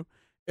thing to do.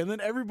 And then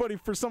everybody,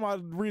 for some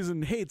odd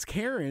reason, hates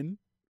Karen,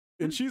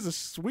 and she's a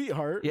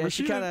sweetheart. Yeah,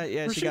 she got a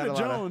Rashida lot of-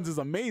 Jones is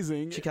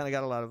amazing. she kind of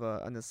got a lot of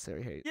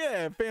unnecessary hate.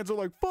 Yeah, fans are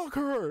like, fuck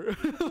her.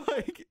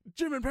 Like,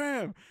 Jim and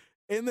Pam.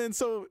 And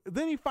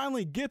then he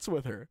finally gets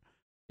with her.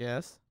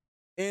 Yes.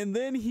 And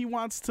then he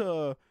wants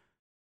to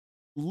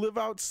live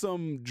out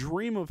some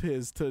dream of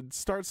his to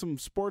start some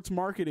sports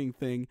marketing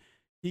thing.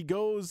 He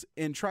goes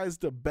and tries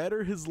to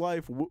better his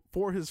life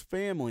for his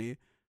family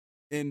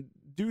and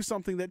do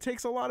something that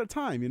takes a lot of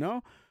time, you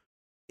know?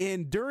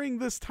 And during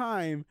this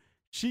time,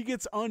 she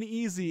gets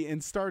uneasy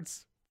and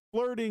starts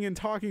flirting and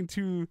talking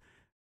to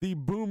the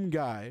boom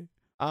guy.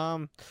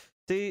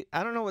 See,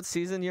 I don't know what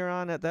season you're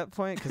on at that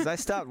point because I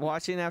stopped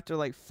watching after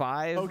like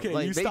 5. Okay,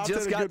 like, you stopped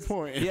at a good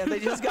point. Yeah, they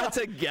just got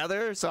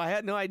together, so I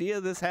had no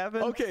idea this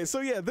happened. Okay, so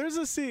yeah, there's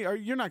a scene.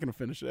 You're not gonna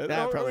finish it.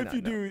 Nah, or probably if not,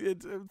 you no.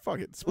 do, fuck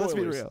it. Spoilers. Let's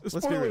be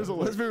real. Spoilers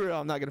alert. Let's be real.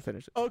 I'm not gonna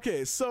finish it.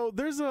 Okay, so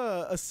there's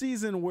a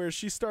season where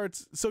she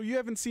starts. So you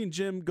haven't seen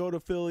Jim go to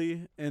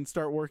Philly and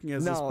start working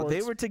as a No, sports.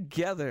 they were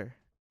together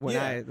when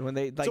Yeah. when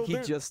they like So he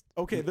they're- just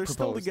Okay, they're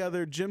still proposed.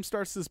 together. Jim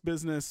starts this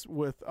business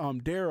with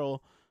Daryl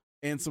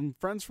and some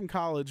friends from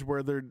college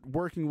where they're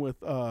working with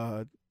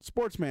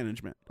sports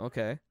management.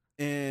 Okay.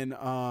 And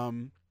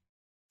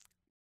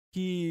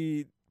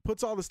he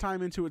puts all this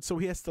time into it, so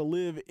he has to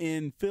live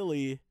in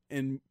Philly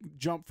and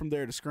jump from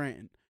there to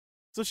Scranton.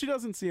 So she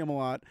doesn't see him a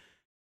lot,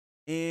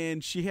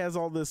 and she has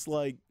all this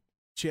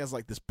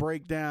this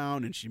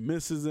breakdown, and she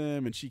misses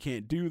him, and she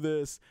can't do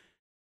this.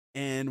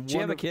 And Did you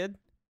have a kid?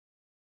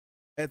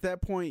 At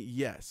that point,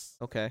 yes.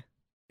 Okay.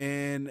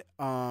 And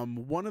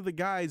one of the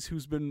guys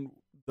who's been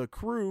the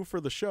crew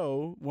for the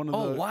show, one of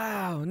Oh the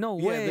wow! No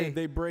yeah, way.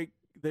 they break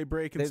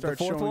and The start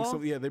fourth showing wall?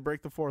 some. Yeah, they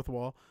break the fourth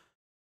wall,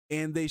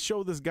 and they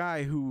show this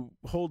guy who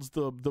holds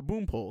the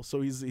boom pole.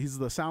 So he's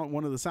the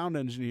one of the sound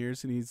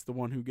engineers, and he's the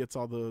one who gets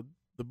all the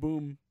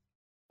boom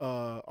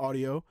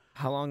audio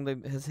How long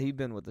has he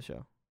been with the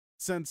show?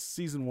 since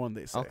season 1.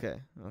 They say.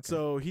 Okay.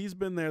 So he's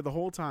been there the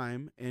whole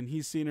time, and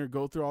he's seen her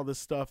go through all this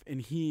stuff,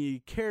 and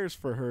he cares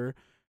for her.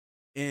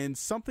 And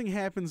something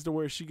happens to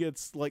where she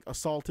gets like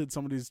assaulted.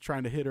 Somebody's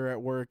trying to hit her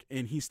at work,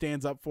 and he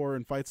stands up for her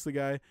and fights the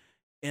guy.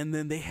 And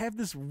then they have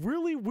this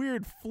really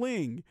weird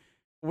fling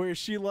where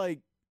she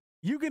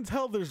you can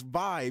tell there's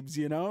vibes,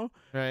 you know?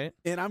 Right.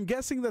 And I'm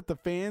guessing that the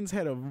fans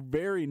had a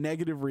very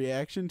negative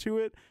reaction to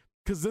it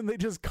because then they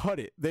just cut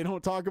it. They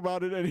don't talk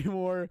about it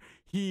anymore.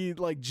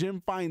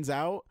 Jim finds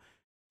out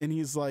and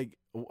he's like,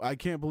 I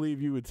can't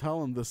believe you would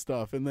tell him this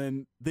stuff. And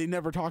then they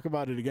never talk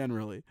about it again,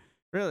 really.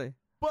 Really?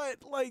 But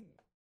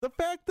the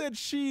fact that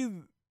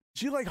she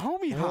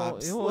homie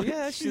hops. Well,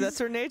 yeah, that's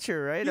her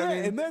nature, right? Yeah, I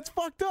mean, and that's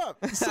fucked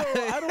up. So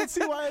I don't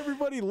see why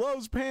everybody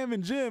loves Pam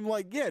and Jim.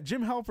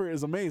 Jim Halpert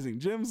is amazing.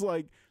 Jim's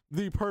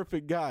the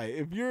perfect guy.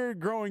 If you're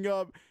growing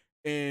up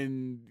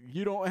and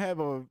you don't have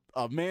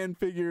a man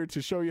figure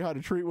to show you how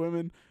to treat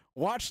women,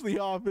 watch The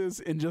Office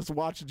and just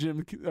watch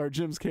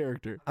Jim's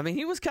character. I mean,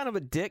 he was kind of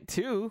a dick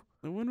too.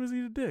 And when was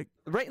he a dick?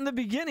 Right in the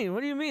beginning.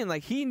 What do you mean?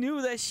 He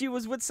knew that she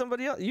was with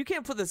somebody else. You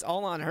can't put this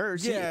all on her.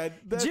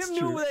 That's Jim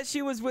true. knew that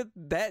she was with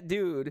that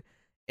dude,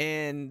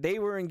 and they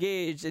were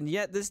engaged. And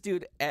yet, this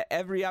dude, at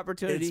every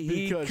opportunity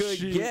he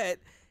could get,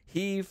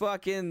 he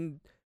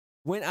fucking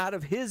went out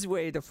of his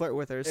way to flirt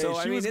with her.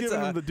 So she was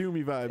giving him the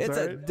Doomy vibes. It's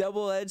all a right?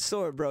 double-edged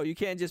sword, bro. You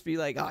can't just be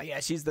like, oh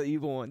yeah, she's the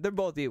evil one. They're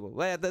both evil.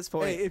 Well, at this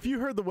point, Hey, if you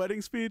heard the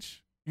wedding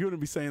speech, you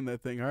wouldn't be saying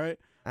that thing, all right?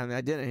 I mean,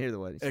 I didn't hear the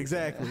wedding.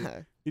 Exactly.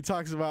 He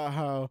talks about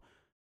how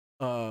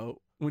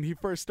when he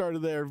first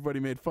started there, everybody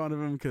made fun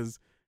of him because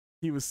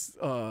he was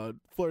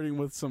flirting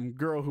with some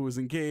girl who was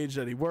engaged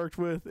that he worked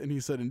with, and he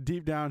said, and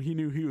deep down, he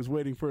knew he was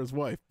waiting for his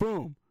wife.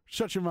 Boom.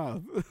 Shut your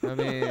mouth. I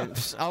mean,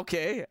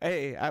 okay.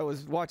 Hey, I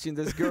was watching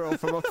this girl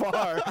from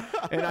afar,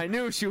 and I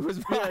knew she was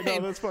mine. Yeah,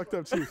 no, that's fucked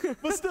up too.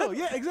 But still,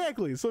 yeah,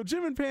 exactly. So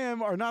Jim and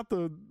Pam are not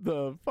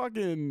the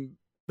fucking.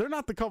 They're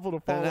not the couple to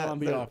follow on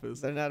The Office.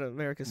 They're not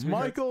America's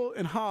sweethearts. Michael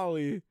and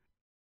Holly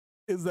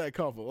is that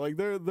couple.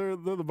 They're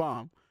the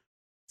bomb.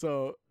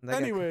 So,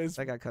 anyways,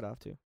 that got cut off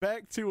too.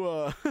 back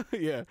to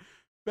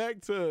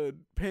back to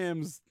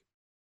Pam's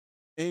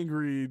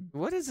angry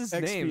What is his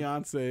ex name?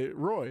 fiance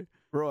Roy.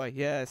 Roy.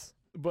 Yes.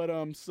 But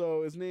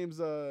so his name's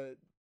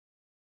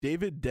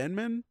David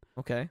Denman,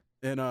 Okay.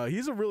 and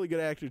he's a really good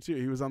actor too.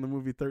 He was on the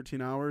movie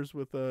 13 Hours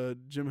with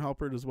Jim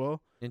Halpert as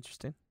well,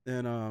 Interesting.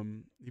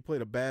 and he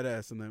played a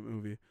badass in that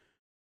movie.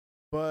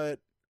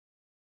 But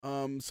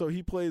so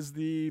he plays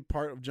the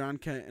part of John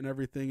Kent and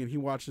everything, and he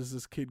watches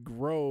this kid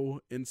grow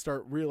and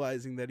start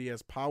realizing that he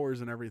has powers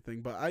and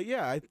everything. But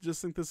I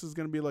just think this is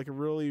going to be a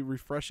really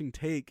refreshing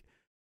take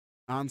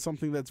on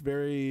something that's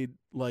very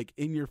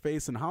in your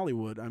face in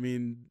Hollywood. I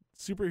mean,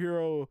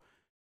 superhero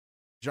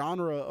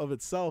genre of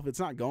itself, it's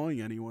not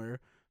going anywhere.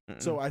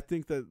 So I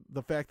think that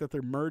the fact that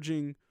they're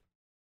merging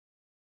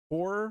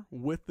horror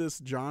with this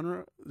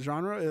genre,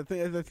 I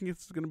think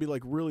it's going to be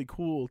really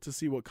cool to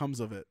see what comes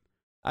of it.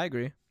 I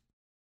agree.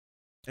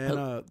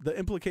 And the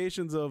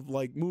implications of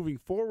moving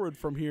forward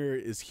from here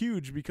is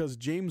huge because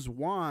James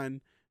Wan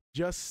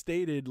just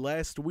stated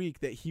last week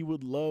that he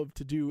would love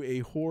to do a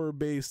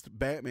horror-based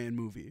Batman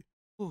movie.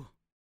 Ooh.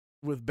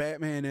 With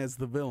Batman as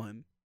the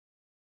villain.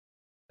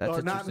 That's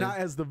Or not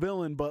interesting. as the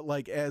villain, but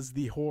as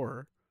the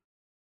horror.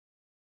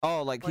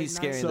 Oh, like White he's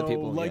Knight. scaring So the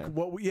people. like yeah.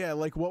 what we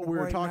The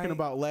were White talking Knight.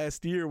 about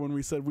last year when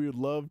we said we would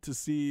love to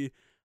see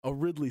a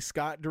Ridley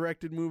Scott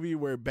directed movie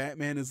where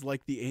Batman is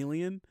like the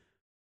alien.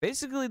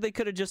 Basically, they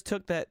could have just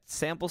took that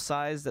sample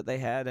size that they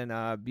had in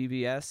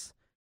BBS,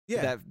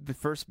 Yeah, that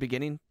first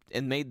beginning,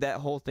 and made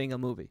that whole thing a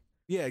movie.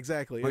 yeah,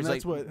 exactly. Where And he's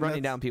that's like what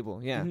running down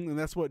people. Yeah. and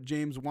that's what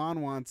James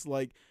Wan wants.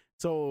 Like,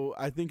 so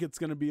I think it's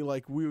gonna be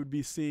like we would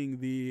be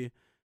seeing the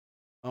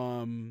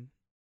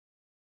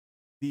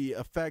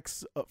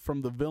effects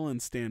from the villain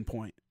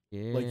standpoint.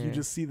 Yeah. Like you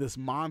just see this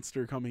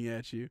monster coming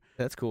at you.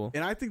 That's cool.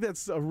 And I think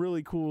that's a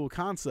really cool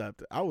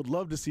concept. I would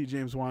love to see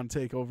James Wan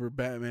take over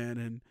Batman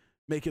and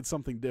make it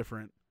something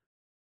different.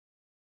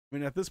 I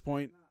mean, at this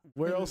point,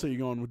 where else are you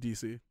going with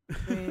DC?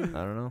 I mean,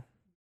 I don't know.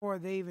 before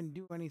they even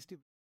do any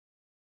stupid.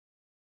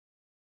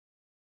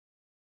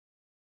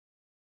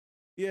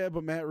 Yeah,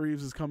 but Matt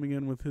Reeves is coming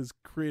in with his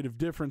creative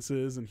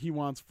differences, and he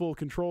wants full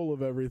control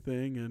of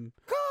everything. And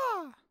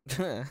Caw!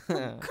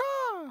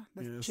 Caw!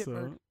 That's yeah,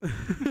 Chipmunk.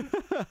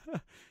 so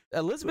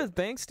Elizabeth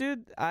Banks,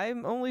 dude,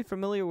 I'm only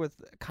familiar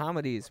with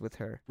comedies with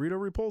her. Rita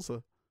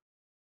Repulsa.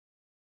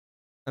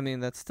 I mean,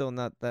 that's still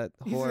not that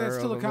You said horror. that's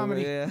still of a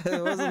comedy. movie. Yeah,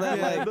 it wasn't that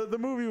Yeah, like. the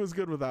movie was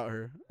good without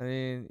her. I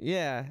mean,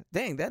 yeah.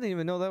 Dang, I didn't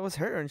even know that was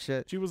her and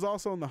shit. She was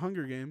also in the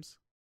Hunger Games.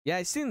 Yeah,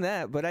 I seen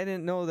that, but I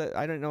didn't know that.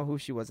 I didn't know who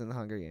she was in the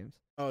Hunger Games.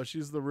 Oh,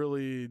 she's the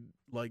really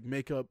like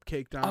makeup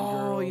cake down Oh,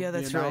 girl. yeah, the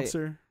that's right.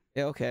 announcer.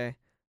 Yeah, okay.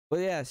 But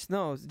yeah,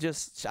 no,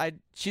 just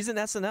she's in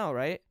SNL,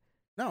 right?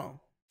 No.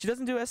 She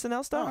doesn't do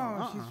SNL stuff. No,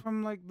 uh-uh. she's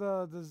from like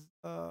the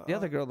The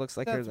other girl looks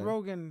like her. Seth Then.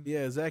 Rogen.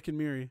 Yeah, Zach and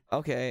Miri.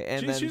 Okay,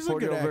 and then She's a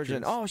good 40-year-old virgin.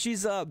 actress. Oh,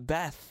 she's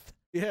Beth.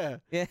 Yeah.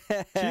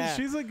 Yeah.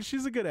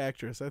 She's a good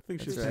actress. I think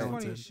That's she's right. She's funny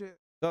talented. as shit.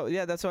 So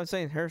yeah, that's what I'm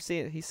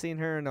saying. He's seen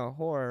her in a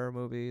horror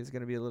movie is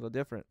gonna be a little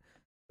different,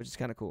 which is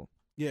kind of cool.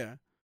 Yeah.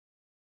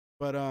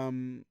 But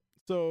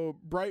so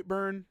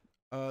Brightburn,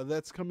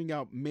 that's coming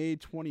out May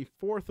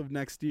 24th of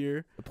next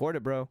year. Support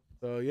it, bro.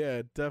 So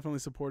yeah, definitely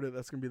support it.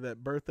 That's gonna be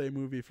that birthday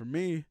movie for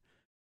me.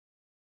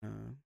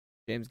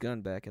 James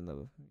Gunn back in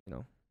the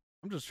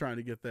I'm just trying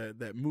to get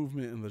that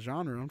movement in the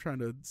genre. I'm trying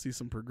to see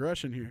some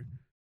progression here.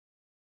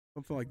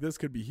 Something like this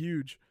could be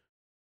huge.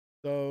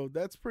 So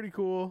that's pretty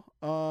cool.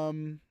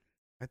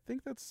 I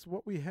think that's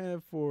what we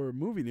have for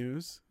movie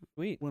news.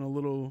 Sweet. Went a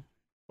little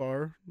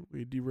far.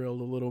 We derailed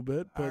a little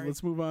bit, but Alright.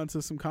 let's move on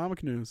to some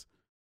comic news.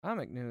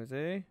 Comic news,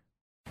 eh?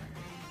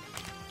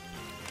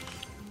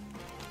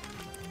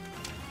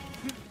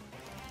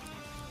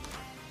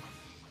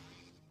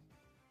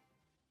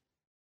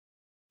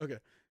 Okay.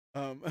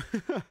 All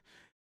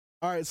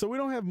right, so we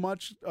don't have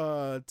much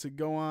to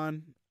go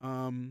on.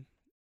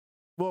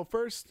 Well,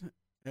 first,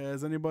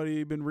 has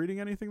anybody been reading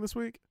anything this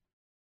week?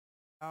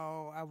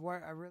 Oh, I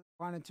really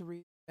wanted to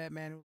read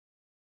Batman.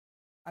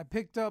 I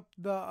picked up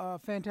the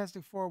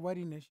Fantastic Four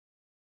wedding issue.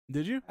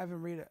 Did you? I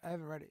haven't read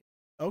it.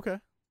 Okay.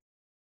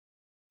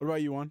 What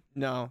about you, Juan?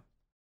 No.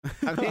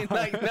 I mean,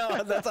 like,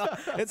 no.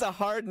 It's a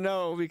hard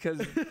no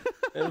because,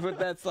 but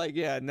that's like,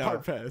 yeah, no.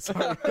 Hard pass.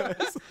 Hard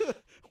pass.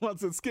 Juan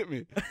said, skip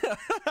me.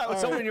 I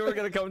was hoping you were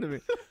gonna come to me.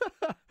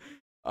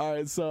 All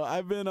right, so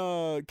I've been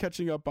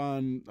catching up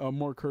on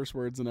more curse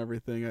words and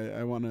everything.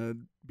 I want to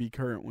be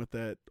current with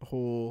that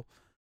whole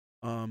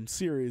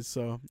series,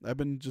 so I've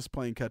been just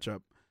playing catch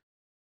up.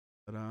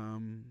 But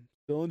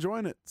still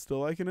enjoying it, still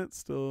liking it,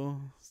 still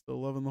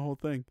loving the whole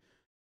thing.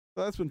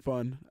 So that's been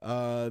fun.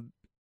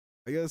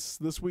 I guess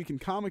this week in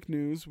comic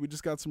news, we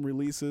just got some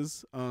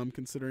releases.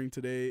 Considering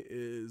today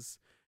is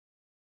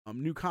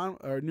new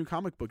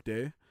comic book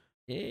day,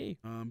 Yay.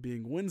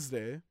 being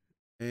Wednesday.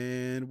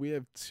 And we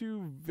have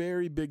two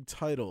very big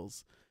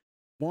titles.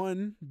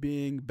 One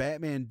being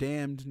Batman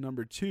Damned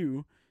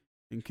 #2.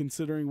 And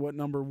considering what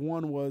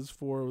 #1 was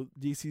for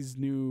DC's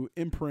new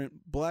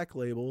imprint Black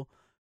Label,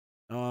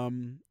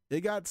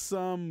 it got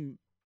some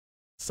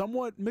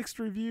somewhat mixed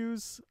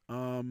reviews.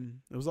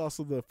 It was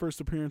also the first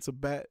appearance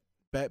of Bat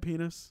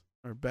Penis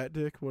or Bat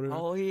Dick, whatever.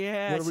 Oh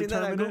yeah, I What are we seen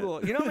that on terming it?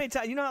 Google. You know how many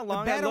times? You know how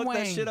long I looked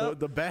that Batawang. shit up?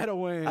 The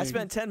Batawang. I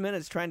spent 10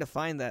 minutes trying to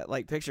find that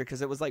like picture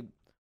because it was like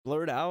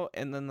blurred out,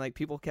 and then like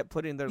people kept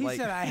putting their He like.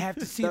 said I have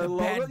to see their the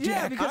logo- Bat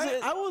yeah, Dick. because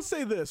it- I will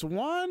say this: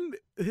 Juan,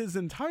 his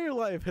entire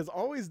life has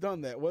always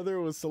done that. Whether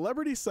it was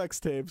celebrity sex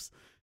tapes,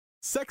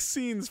 sex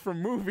scenes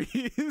from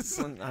movies,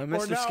 I'm or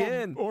Mr. now,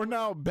 Skin. or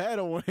now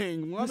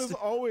Batawang. Juan is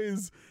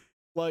always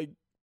like,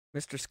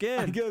 Mr. I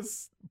Skin.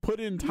 guess,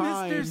 put in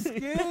time. Mr.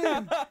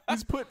 Skin.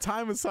 He's put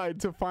time aside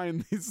to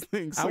find these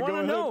things. So I go want to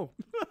ahead. know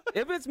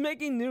if it's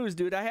making news,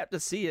 dude. I have to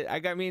see it.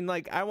 I mean,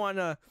 like, I want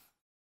to,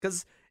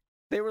 because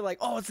they were like,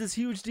 "Oh, it's this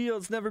huge deal.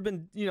 It's never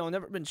been,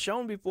 never been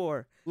shown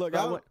before." Look,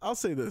 I I'll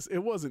say this: it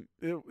wasn't.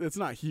 It's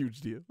not a huge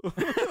deal.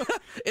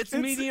 It's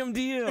medium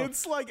deal.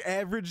 It's like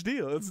average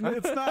deal. It's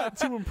not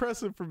too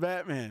impressive for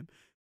Batman.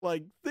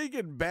 Like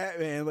thinking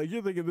Batman, like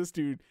you're thinking this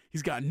dude,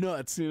 he's got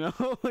nuts,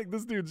 like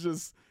this dude's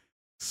just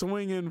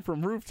swinging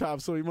from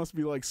rooftops, so he must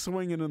be like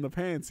swinging in the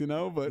pants, you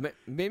know. But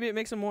maybe it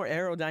makes him more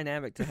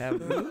aerodynamic to have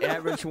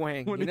average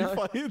wing. when you know? he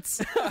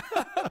fights,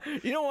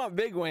 you don't want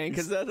big wing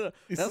because that'll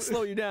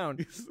slow you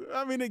down.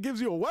 I mean, it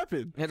gives you a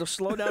weapon. It'll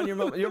slow down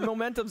your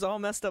momentum's all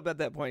messed up at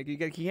that point. You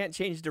can't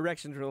change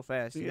directions real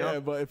fast. You know?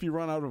 But if you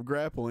run out of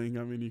grappling,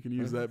 I mean, you can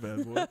use that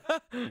bad boy.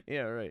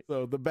 Yeah, right.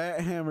 So the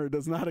Bat Hammer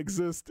does not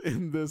exist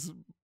in this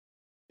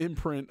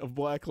imprint of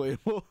Black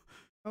Label.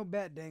 No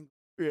bat dang.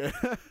 Yeah.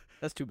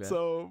 That's too bad.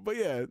 So, but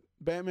yeah,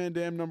 Batman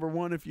Damned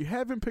 #1. If you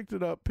haven't picked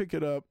it up, pick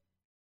it up.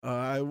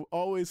 I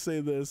always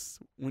say this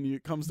when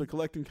it comes to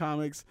collecting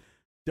comics: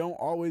 don't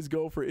always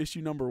go for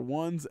issue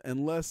 #1s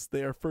unless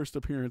they are first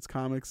appearance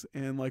comics.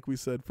 And like we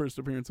said, first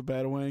appearance of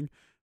Batawang,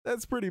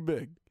 that's pretty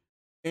big.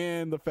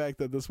 And the fact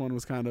that this one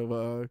was kind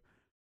of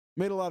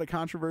made a lot of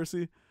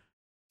controversy,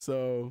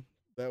 so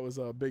that was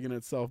big in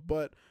itself.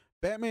 But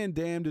Batman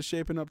Damned is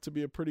shaping up to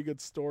be a pretty good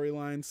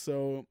storyline.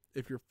 So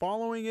if you're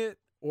following it,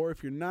 or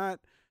if you're not,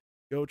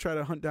 go try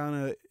to hunt down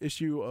an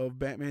issue of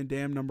Batman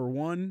Damned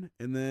 #1,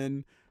 and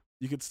then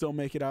you could still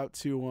make it out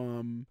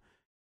to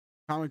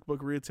comic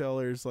book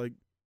retailers like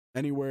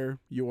anywhere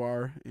you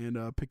are and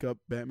pick up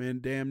Batman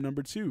Damned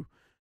 #2.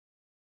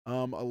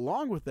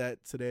 Along with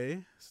that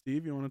today,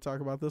 Steve, you want to talk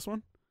about this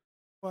one?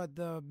 What,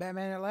 the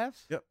Batman That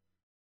Laughs? Yep.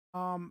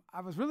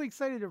 I was really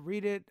excited to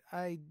read it.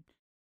 I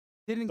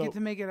didn't get to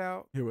make it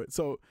out. Here, wait.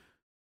 So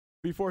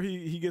before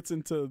he gets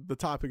into the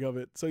topic of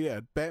it, so yeah,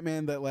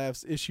 Batman That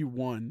Laughs issue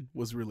 1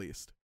 was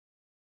released.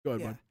 Go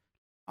ahead,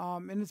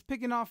 bud. And it's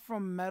picking off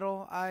from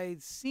Metal.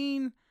 I'd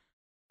seen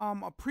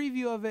a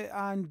preview of it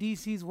on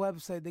DC's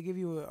website. They give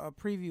you a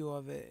preview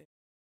of it.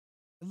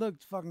 It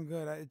looked fucking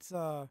good. It's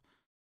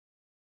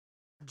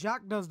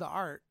Jock does the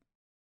art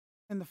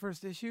in the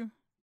first issue.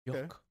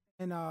 Okay.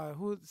 And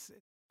who's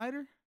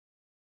Snyder?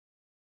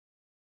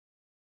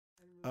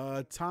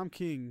 Tom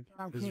King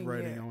is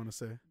writing, I want to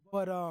say.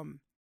 But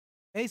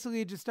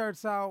basically it just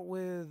starts out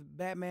with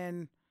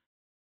Batman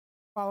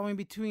following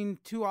between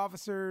two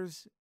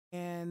officers,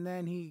 and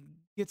then he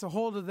gets a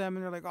hold of them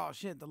and they're like, oh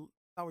shit,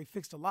 thought we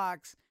fixed the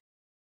locks.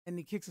 And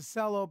he kicks a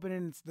cell open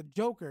and it's the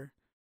Joker.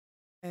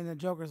 And the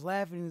Joker's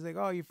laughing. He's like,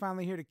 oh, you're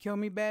finally here to kill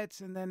me, Bats?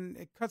 And then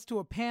it cuts to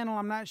a panel.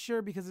 I'm not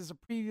sure because it's a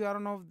preview. I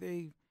don't know if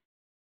they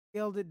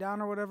scaled it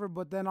down or whatever.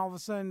 But then all of a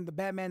sudden, the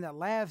Batman That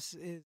Laughs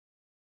is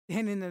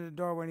standing in the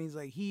doorway and he's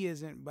like, he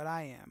isn't, but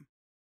I am.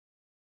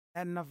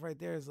 That enough right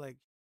there is like,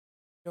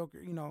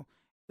 Joker, you know.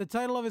 The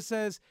title of it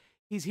says,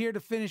 he's here to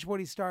finish what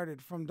he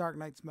started from Dark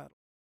Knight's Metal.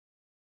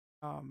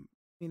 I'm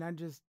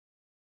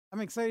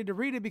excited to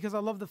read it because I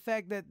love the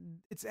fact that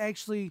it's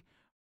actually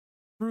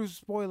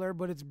spoiler,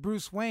 but it's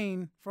Bruce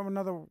Wayne from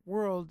another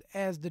world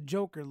as the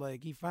Joker.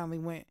 Like, he finally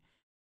went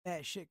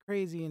that shit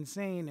crazy,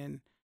 insane, and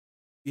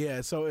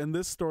yeah. So in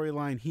this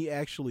storyline, he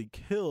actually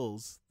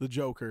kills the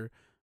Joker,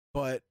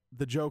 but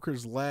the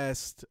Joker's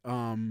last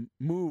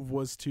move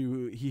was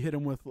he hit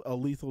him with a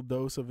lethal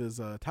dose of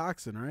his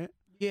toxin, right?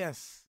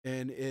 Yes.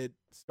 And it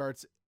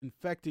starts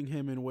infecting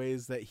him in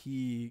ways that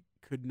he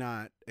could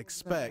not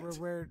expect.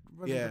 Wasn't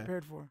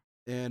prepared for.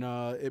 And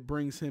it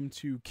brings him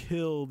to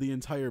kill the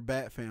entire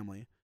Bat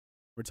family.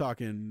 We're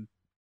talking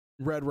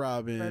Red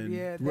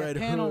Robin, Red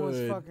panel Hood,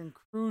 was fucking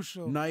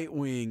crucial.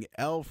 Nightwing,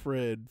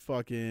 Alfred,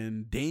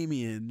 fucking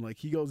Damian. Like,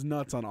 he goes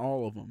nuts on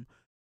all of them.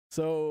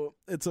 So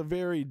it's a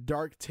very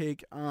dark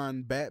take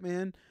on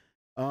Batman.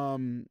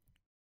 One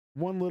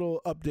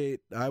little update.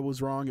 I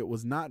was wrong. It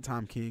was not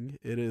Tom King.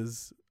 It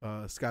is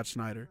Scott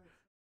Snyder.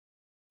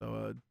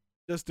 So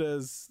just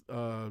as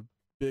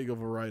big of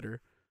a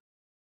writer.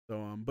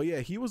 So but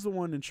yeah, he was the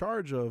one in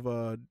charge of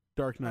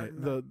Dark Knight,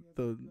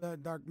 the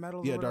Dark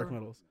Metals. Yeah, Dark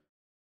Metals.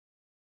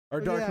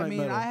 Or Dark Knight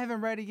Metal. I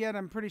haven't read it yet.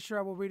 I'm pretty sure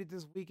I will read it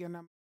this weekend.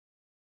 I'm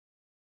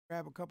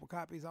grab a couple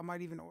copies. I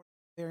might even order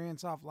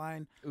variants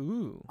offline.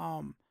 Ooh.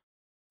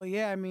 But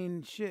yeah, I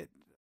mean, shit.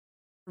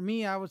 For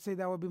me, I would say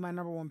that would be my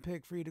 #1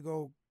 pick for you to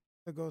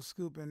go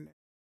scoop and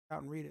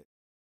out and read it.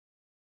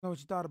 Know what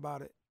you thought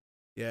about it?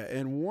 Yeah,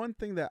 and one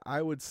thing that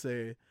I would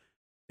say,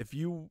 if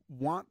you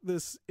want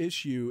this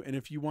issue and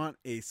if you want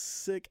a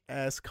sick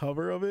ass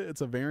cover of it,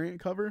 it's a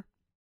variant cover.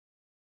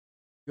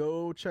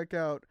 Go check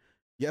out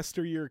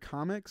Yesteryear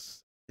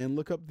Comics and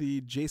look up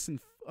the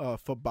Jason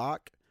Fabok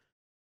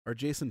or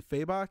Jason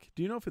Fabok.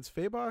 Do you know if it's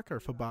Fabok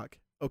or Fabok?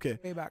 Okay.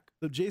 Fabok.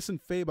 So Jason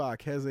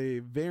Fabok has a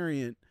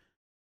variant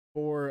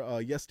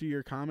for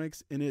Yesteryear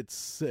Comics, and it's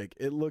sick.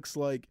 It looks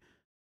like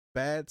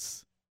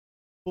Bats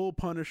full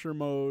Punisher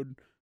mode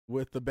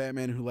with the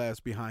Batman Who Laughs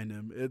behind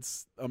him.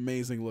 It's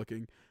amazing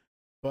looking.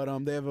 But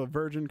they have a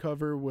virgin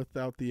cover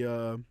without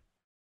the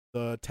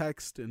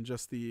text and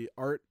just the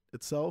art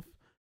itself.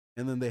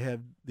 And then they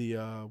have the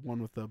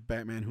one with the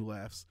Batman Who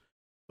Laughs.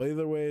 But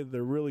either way,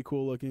 they're really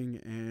cool looking,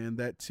 and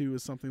that too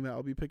is something that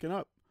I'll be picking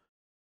up.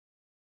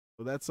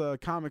 So that's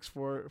comics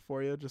for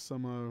you. Just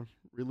some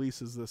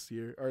releases this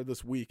year. Yeah,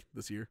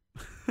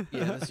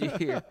 this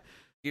year.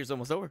 Year's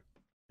almost over.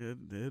 It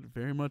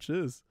very much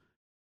is.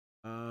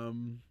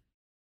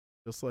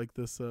 Just like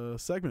this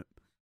segment.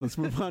 Let's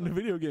move on to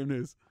video game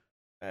news.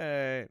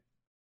 Hey.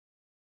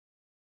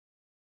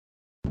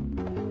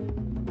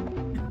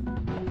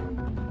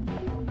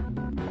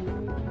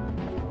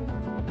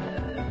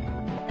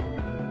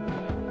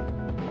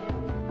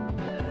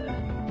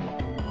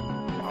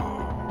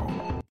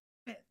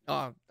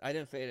 Oh, I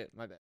didn't fade it.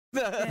 My bad.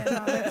 Yeah,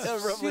 no, that's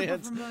Roughly super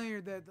hits.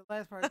 familiar. The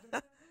last part.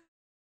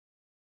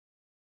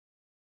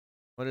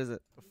 What is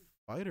it? A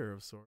fighter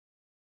of sorts.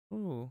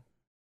 Ooh,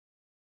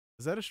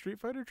 Is that a Street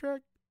Fighter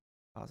track?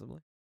 possibly.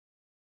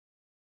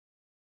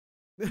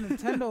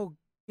 Nintendo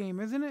game,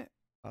 isn't it?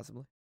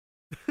 Possibly.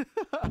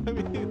 I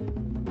mean,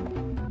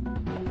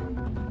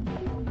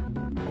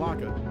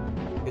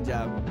 Blanca. Good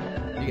job.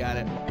 You got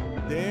it.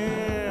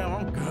 Damn,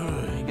 I'm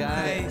good. You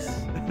got Nice.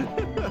 it.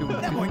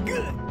 That boy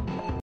good.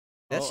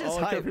 That's just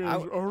I hype. kept hearing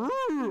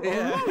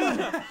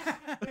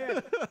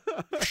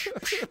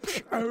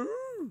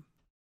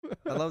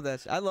I love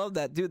that. I love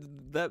that,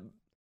 dude. That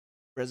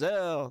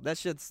Brazil. That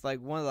shit's like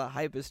one of the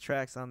hypest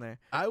tracks on there.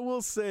 I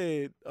will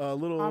say a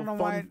little I don't know fun.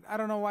 why. I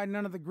don't know why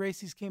none of the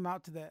Gracies came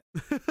out to that.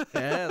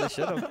 Yeah, they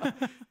should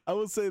have. I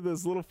will say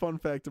this little fun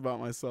fact about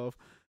myself.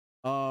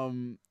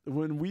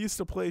 When we used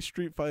to play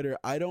Street Fighter,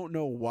 I don't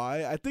know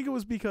why. I think it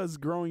was because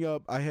growing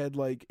up, I had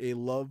like a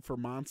love for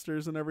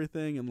monsters and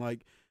everything, and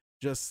like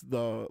just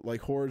the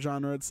like horror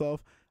genre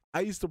itself. I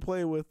used to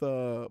play with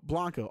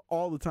Blanca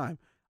all the time.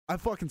 I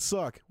fucking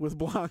suck with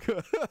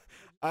Blanca.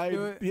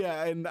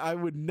 And I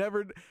would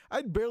never.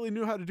 I barely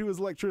knew how to do his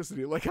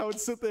electricity. Like I would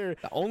sit there.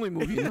 The only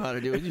move you know how to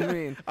do. What do you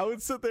mean? I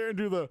would sit there and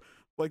do the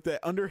like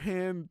that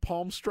underhand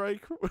palm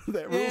strike,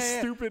 that real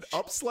stupid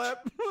up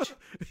slap.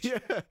 Yeah,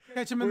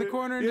 Catch him in the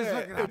corner and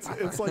yeah, just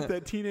like it's like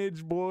that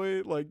teenage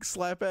boy like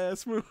slap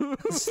ass move.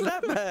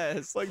 Slap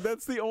ass. Like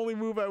that's the only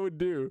move I would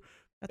do.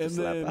 That's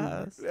And a then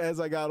slap ass. as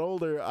I got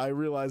older, I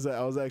realized that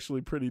I was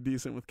actually pretty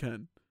decent with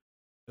Ken.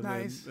 And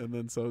Nice.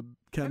 Then so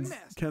Master.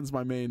 Ken's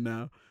my main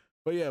now.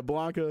 But yeah,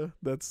 Blanca,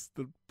 that's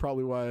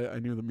probably why I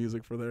knew the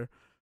music for there.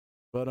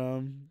 But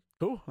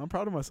cool. I'm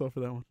proud of myself for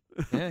that one.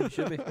 Yeah, you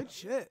should be. good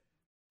shit.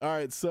 All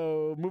right,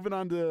 so moving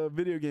on to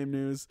video game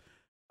news.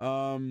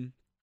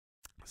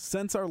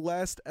 Since our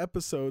last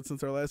episode,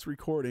 since our last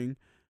recording,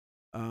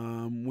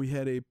 we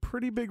had a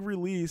pretty big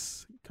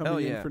release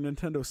coming in for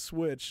Nintendo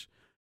Switch.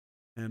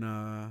 And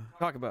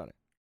Talk about it.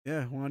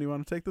 yeah, Juan, you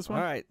want to take this one?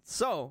 All right.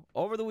 So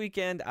over the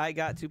weekend, I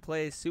got to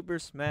play Super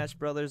Smash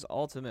Brothers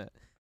Ultimate.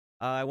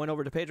 I went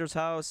over to Pedro's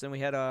house, and we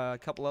had a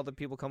couple other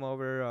people come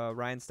over.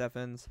 Ryan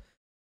Steffens,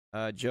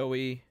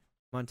 Joey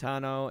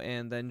Montano,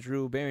 and then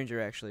Drew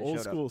Behringer actually Old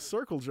showed school up.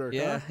 circle jerk.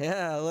 Yeah, Huh?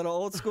 yeah, a little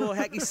old school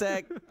hacky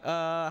sack,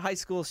 high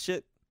school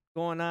shit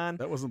going on.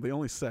 That wasn't the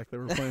only sack they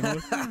were playing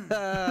with.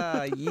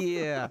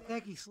 Yeah.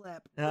 Tacky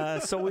slap.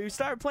 So we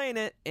started playing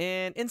it,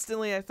 and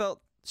instantly I felt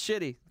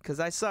shitty because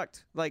I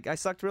sucked. Like I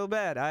sucked real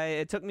bad.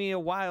 It took me a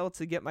while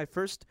to get my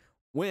first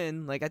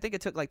win. Like I think it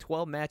took like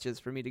 12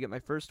 matches for me to get my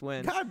first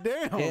win. God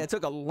damn. Yeah, it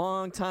took a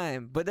long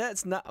time, but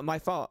that's not my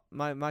fault.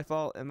 My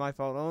fault and my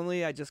fault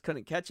only. I just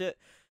couldn't catch it.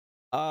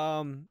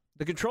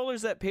 The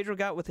controllers that Pedro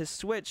got with his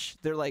Switch,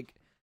 they're like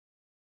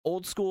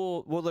old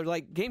school. Well, they're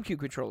like GameCube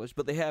controllers,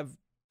 but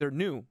they're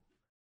new,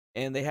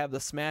 and they have the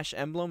Smash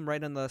emblem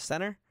right in the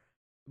center.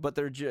 But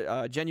they're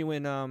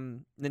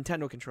genuine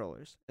Nintendo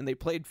controllers, and they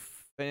played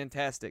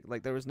fantastic.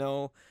 Like there was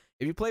no.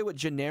 If you play with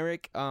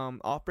generic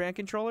off-brand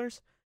controllers,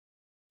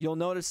 you'll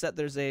notice that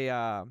there's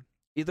a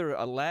either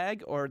a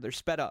lag or they're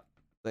sped up.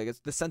 Like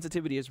the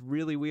sensitivity is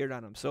really weird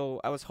on them.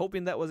 So I was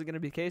hoping that wasn't going to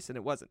be the case, and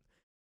it wasn't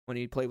when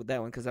he played with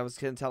that one, because I was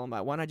going to tell him, why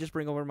don't I just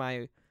bring over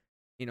my,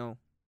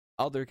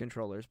 other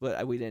controllers?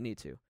 But we didn't need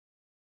to.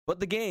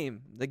 But the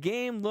game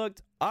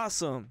looked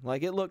awesome.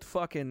 Like it looked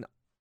fucking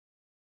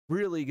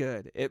really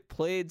good. It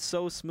played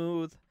so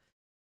smooth.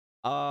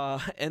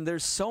 And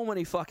there's so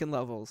many fucking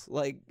levels.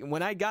 Like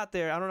when I got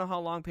there, I don't know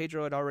how long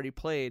Pedro had already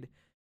played,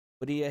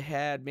 but he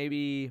had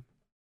maybe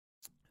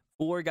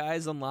 4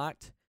 guys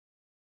unlocked.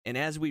 And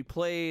as we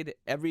played,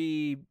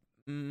 every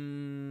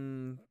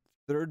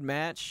third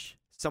match,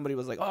 somebody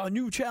was like, "Oh,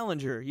 new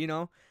challenger,"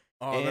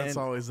 Oh, that's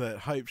always that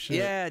hype shit.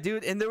 Yeah,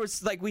 dude. And there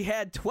was like, we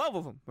had 12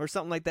 of them or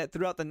something like that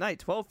throughout the night,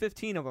 12,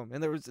 15 of them.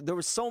 And there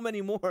was so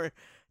many more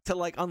to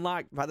like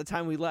unlock by the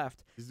time we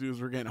left. These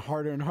dudes were getting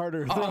harder and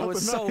harder. Oh, it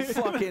was the so night.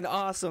 fucking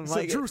awesome.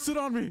 Like, Drew, sit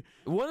on me.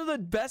 One of the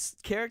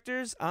best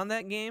characters on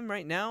that game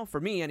right now, for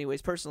me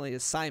anyways, personally,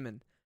 is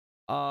Simon.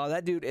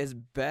 That dude is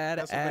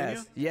badass.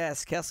 Castlevania?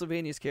 Yes,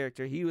 Castlevania's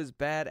character. He was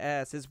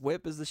badass. His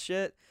whip is the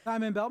shit.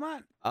 Simon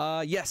Belmont?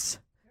 Yes.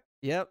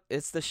 Yep,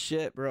 it's the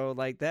shit, bro.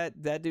 Like that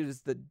dude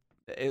is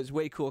it was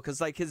way cool, cuz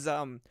like his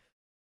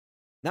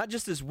not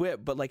just his whip,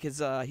 but like his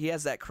he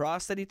has that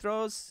cross that he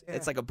throws. Yeah.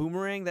 It's like a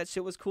boomerang. That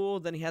shit was cool.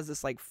 Then he has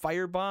this like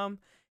fire bomb,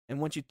 and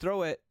once you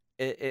throw it,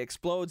 it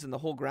explodes and the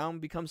whole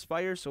ground becomes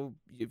fire. So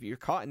if you're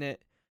caught in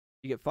it,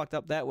 you get fucked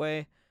up that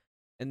way.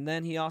 And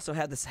then he also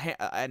had this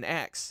an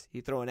axe.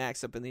 He throw an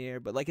axe up in the air,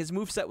 but like his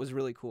moveset was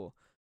really cool.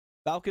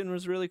 Falcon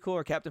was really cool,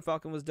 or Captain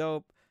Falcon was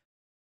dope.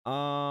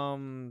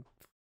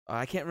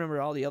 I can't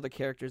remember all the other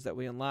characters that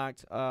we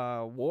unlocked.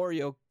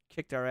 Wario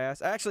kicked our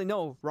ass. Actually,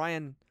 no,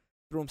 Ryan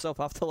threw himself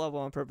off the level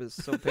on purpose.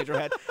 So Pedro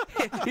had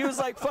he was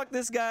like, "Fuck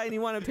this guy," and he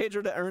wanted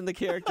Pedro to earn the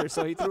character,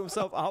 so he threw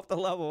himself off the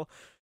level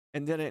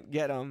and didn't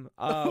get him.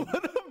 What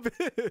a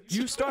bitch.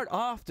 You start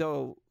off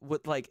though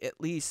with like at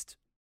least,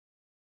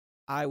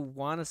 I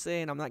want to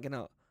say, and I'm not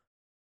gonna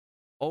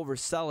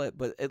oversell it,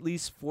 but at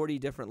least 40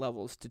 different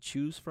levels to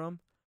choose from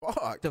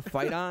Fuck. to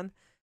fight on.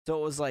 So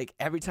it was like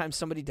every time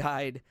somebody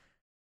died,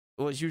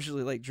 it was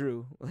usually like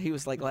Drew. He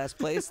was like last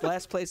place.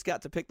 Last place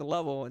got to pick the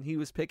level, and he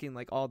was picking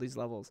like all these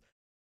levels.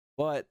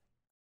 But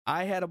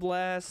I had a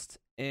blast,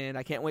 and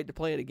I can't wait to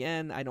play it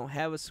again. I don't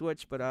have a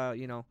Switch, but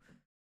I'll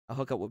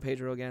hook up with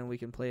Pedro again. We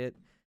can play it.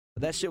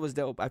 But that shit was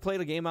dope. I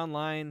played a game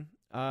online.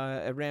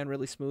 It ran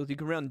really smooth. You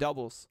can run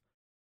doubles,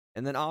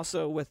 and then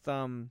also with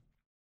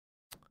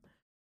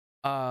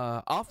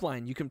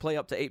offline, you can play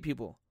up to 8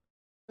 people.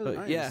 Really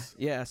So, nice.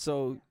 yeah.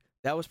 So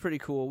that was pretty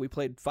cool. We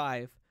played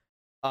 5.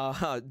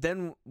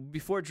 Then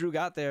before Drew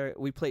got there,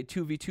 we played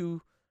 2v2,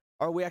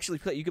 or we actually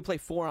played. You could play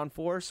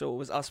 4-on-4, so it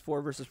was us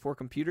 4 versus 4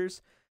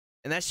 computers,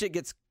 and that shit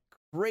gets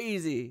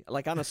crazy.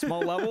 Like on a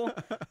small level,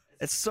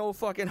 it's so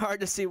fucking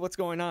hard to see what's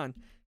going on,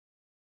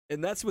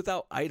 and that's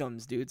without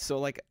items, dude. So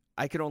like,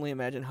 I could only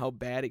imagine how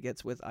bad it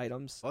gets with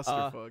items.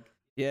 Clusterfuck.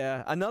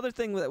 Yeah. Another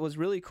thing that was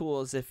really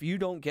cool is if you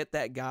don't get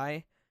that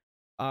guy,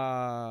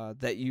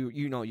 that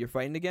you're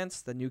fighting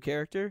against, the new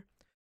character.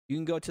 You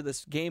can go to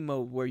this game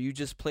mode where you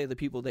just play the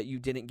people that you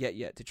didn't get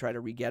yet to try to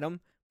re-get them.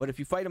 But if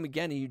you fight them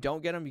again and you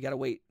don't get them, you got to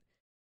wait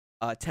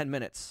 10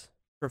 minutes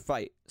per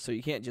fight. So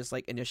you can't just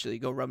like initially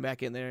go run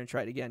back in there and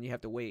try it again. You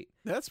have to wait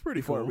That's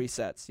pretty before cool. it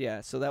resets.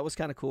 Yeah, so that was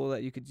kind of cool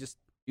that you could just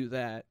do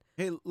that.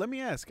 Hey, let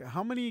me ask,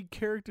 how many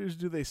characters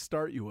do they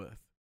start you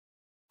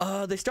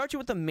with? They start you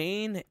with the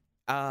main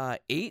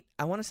 8,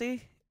 I want to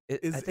say. I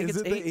think Is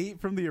it's it 8. the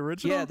 8 from the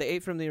original? Yeah, the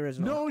 8 from the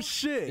original. No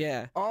shit.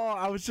 Yeah. Oh,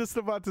 I was just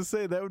about to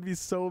say that would be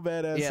so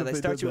badass. Yeah, if they they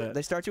start did you. that.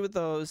 They start you with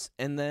those,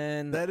 and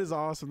then That is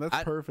awesome.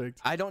 That's perfect.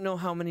 I don't know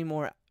how many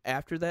more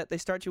after that they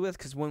start you with,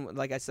 because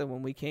like I said,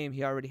 when we came,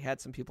 he already had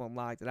some people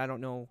unlocked, and I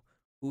don't know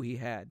who he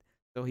had,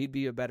 so he'd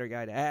be a better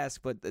guy to ask.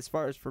 But as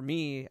far as for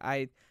me,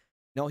 I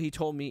know he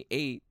told me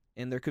 8,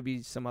 and there could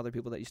be some other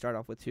people that you start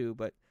off with too.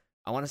 But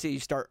I want to say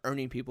you start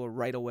earning people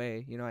right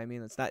away. You know what I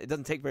mean? It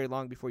doesn't take very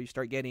long before you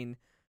start getting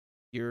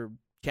your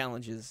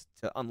challenges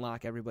to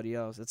unlock everybody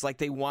else. It's like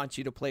they want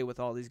you to play with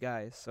all these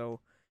guys, so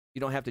you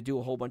don't have to do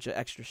a whole bunch of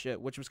extra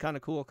shit, which was kind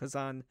of cool, because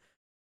on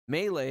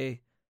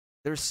Melee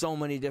there's so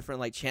many different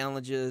like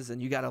challenges,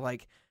 and you gotta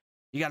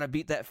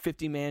beat that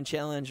 50-man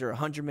challenge or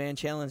 100-man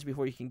challenge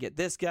before you can get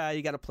this guy.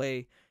 You gotta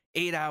play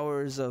 8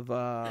 hours of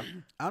I'm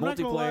not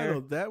gonna lie multiplayer. though,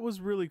 that was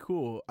really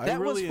cool. I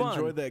That was really fun.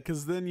 enjoyed that,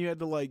 because then you had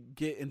to like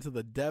get into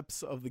the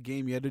depths of the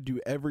game. You had to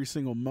do every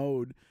single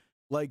mode.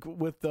 Like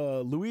with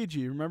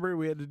Luigi, remember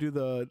we had to do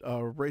the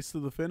race to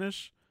the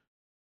finish?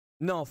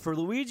 No, for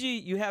Luigi,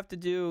 you have to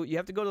go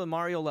to the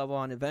Mario level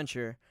on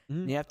Adventure,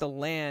 and you have to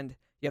land.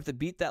 You have to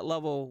beat that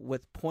level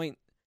with point.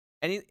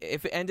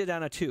 If it ended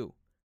on a 2,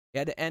 you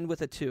had to end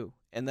with a 2,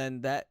 and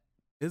then that.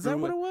 Is that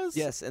what it was?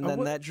 Yes, and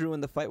then that drew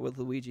in the fight with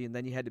Luigi, and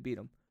then you had to beat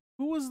him.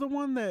 Who was the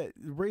one that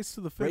raced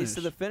to the finish? Race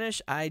to the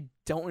finish, I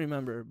don't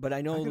remember, but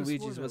I know I could've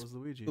Luigi's sworn that was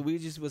Luigi.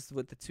 Luigi's was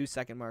with the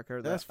 2-second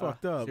marker. That's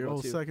fucked up.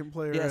 0-2. Second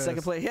player. Yeah, ass.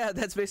 second player. Yeah,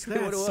 that's basically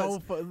what it That's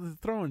was. so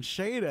throwing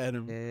shade at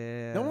him.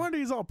 Yeah. No wonder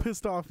he's all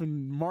pissed off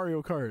in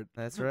Mario Kart.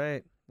 That's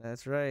right.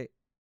 That's right.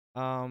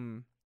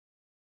 But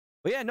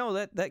yeah, no,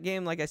 that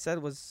game, like I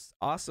said, was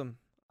awesome.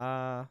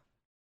 Got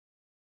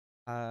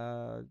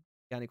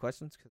any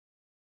questions? 'Cause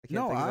I can't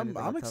No, think of anything I'm off the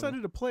top of my-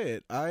 excited to play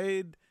it.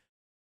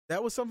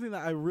 That was something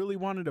that I really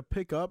wanted to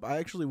pick up. I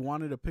actually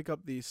wanted to pick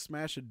up the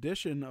Smash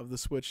Edition of the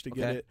Switch to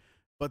get Okay. it,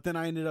 but then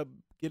I ended up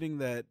getting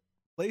that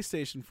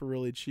PlayStation for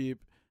really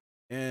cheap,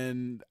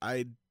 and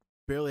I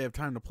barely have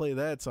time to play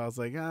that. So I was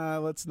like,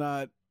 let's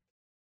not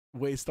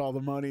waste all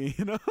the money,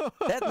 you know?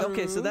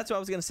 Okay, so that's what I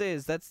was gonna say.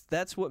 Is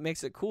that's what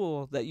makes it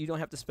cool, that you don't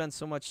have to spend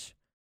so much.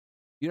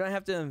 You don't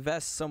have to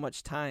invest so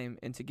much time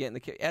into getting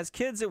the. As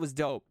kids, it was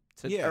dope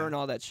to earn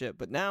all that shit,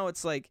 but now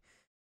it's like,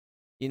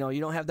 you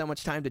don't have that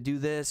much time to do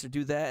this or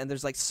do that, and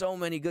there's like so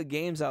many good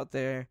games out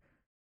there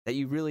that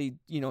you really,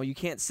 you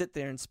can't sit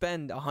there and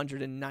spend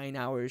 109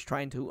 hours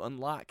trying to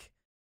unlock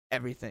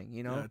everything.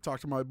 Yeah, talk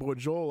to my boy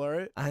Joel, all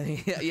right?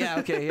 Yeah,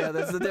 okay, yeah,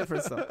 that's the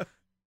difference though.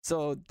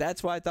 So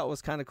that's why I thought it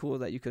was kind of cool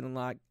that you could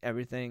unlock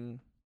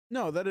everything,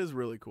 No, that is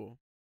really cool.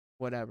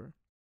 whatever.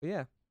 But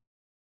yeah.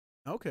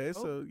 Okay,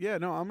 so yeah,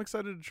 no, I'm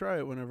excited to try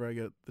it whenever I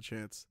get the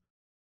chance.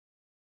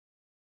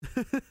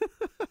 Did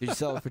you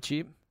sell it for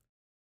cheap?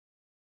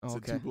 It's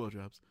Okay. 2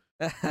 blowjobs.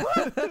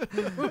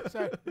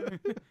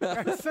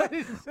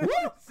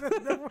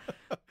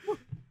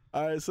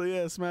 All right, so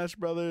yeah, Smash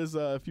Brothers.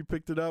 If you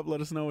picked it up,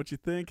 let us know what you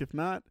think. If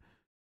not,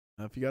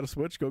 if you got a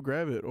Switch, go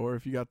grab it. Or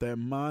if you got that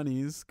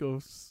monies, go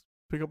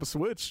pick up a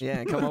Switch.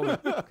 Yeah, come over.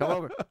 Come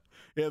over.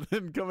 Yeah,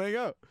 then come hang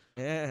out.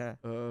 Yeah.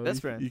 you,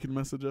 Best friend. You can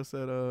message us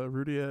at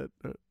Rudy at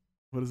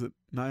what is it?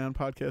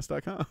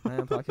 Nionpodcast.com.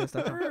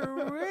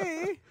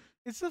 Nionpodcast.com.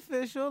 It's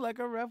official, like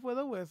a ref with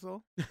a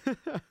whistle.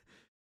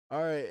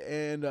 All right,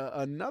 and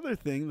another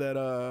thing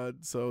that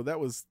so that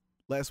was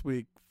last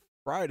week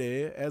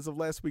Friday. As of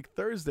last week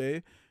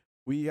Thursday,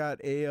 we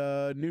got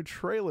a new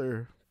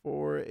trailer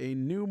for a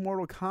new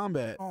Mortal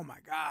Kombat. Oh my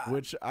god!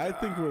 Which I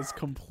think was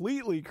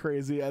completely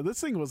crazy.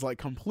 This thing was like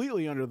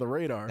completely under the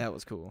radar. That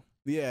was cool.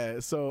 Yeah,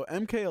 so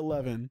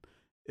MK11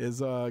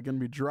 is gonna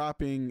be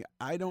dropping.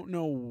 I don't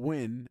know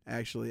when,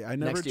 actually. I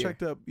never Next year.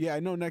 checked up. Yeah, I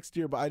know next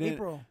year, but I didn't.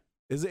 April.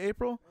 Is it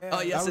April? Yeah.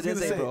 Oh, yes, I was it is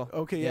gonna say- April.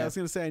 Okay, yeah, Yeah. I was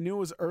gonna say I knew it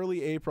was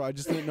early April. I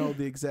just didn't know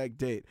the exact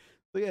date.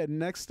 So yeah,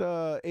 next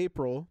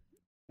April,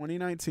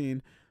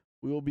 2019,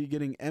 we will be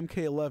getting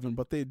MK11.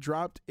 But they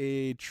dropped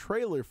a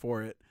trailer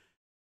for it,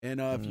 and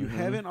if you Mhm.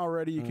 haven't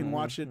already, you can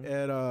watch it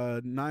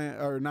at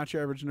Not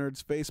Your Average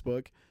Nerds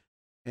Facebook.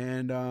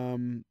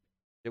 And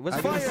It was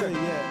I gotta fire. say,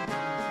 yeah.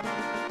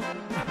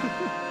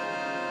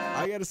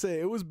 I gotta say,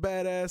 it was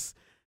badass.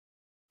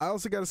 I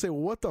also gotta say,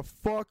 what the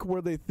fuck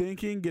were they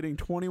thinking getting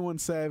 21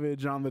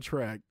 Savage on the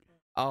track?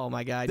 Oh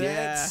my god, That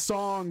yeah.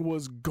 song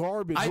was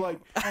garbage. I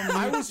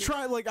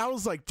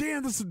was like,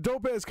 damn, this is a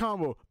dope ass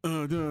combo.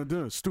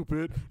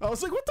 Stupid. I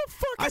was like, what the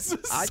fuck is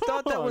this I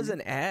thought that was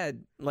song? an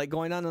ad like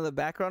going on in the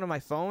background of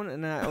my phone,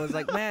 and I was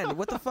like, man,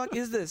 what the fuck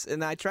is this?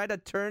 And I tried to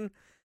turn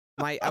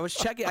I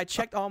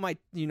checked all my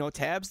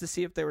tabs to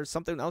see if there was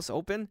something else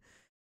open,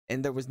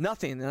 and there was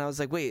nothing. And I was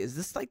like, wait, is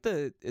this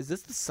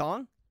the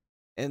song?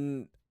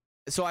 And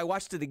so I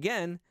watched it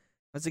again.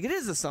 I was like, it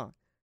is the song.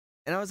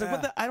 And I was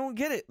like, I don't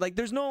get it. Like,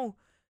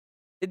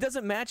 it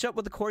doesn't match up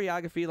with the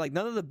choreography. Like,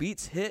 none of the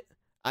beats hit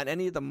on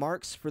any of the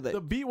marks for The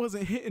beat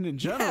wasn't hitting in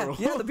general.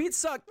 Yeah, the beat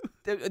sucked.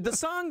 The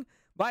song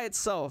by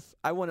itself,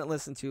 I wouldn't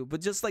listen to, but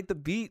just like the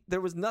beat,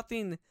 there was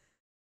nothing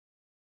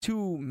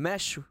to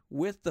mesh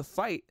with the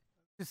fight.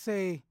 To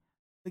say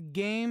the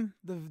game,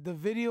 the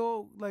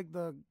video, like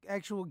the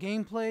actual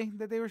gameplay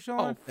that they were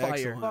showing, Oh, fire.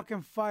 Excellent.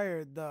 fucking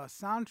fire. The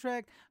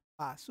soundtrack,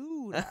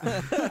 basura.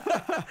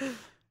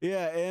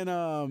 Yeah, and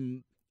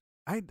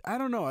I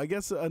don't know. I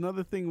guess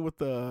another thing with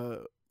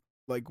the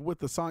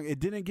song, it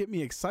didn't get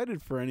me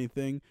excited for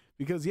anything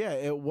because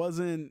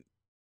it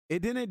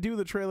didn't do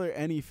the trailer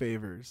any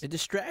favors. It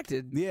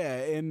distracted. Yeah,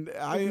 and It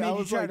I made you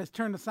was try like, to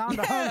turn the sound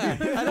down. I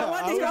don't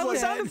want I these was all the like-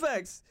 sound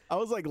effects. I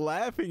was like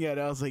laughing at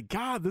it. I was like,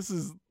 God, this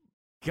is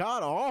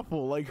god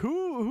awful. Like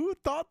who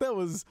thought that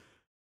was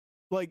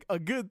like a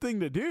good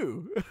thing to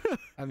do?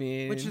 I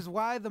mean, Which is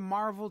why the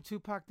Marvel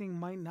Tupac thing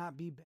might not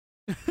be bad.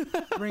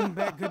 Bring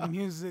back good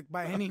music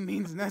by any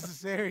means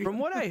necessary. from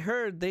what I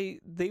heard, they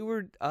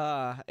were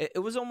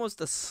it was almost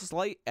a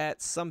slight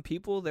at some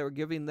people. They were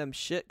giving them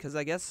shit because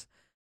I guess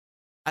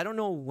I don't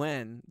know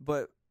when,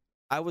 but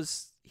I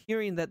was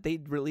hearing that they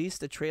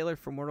released a trailer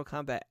for Mortal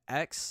Kombat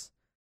X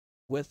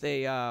with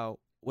a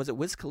was it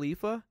Wiz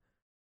Khalifa?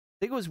 I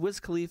think it was Wiz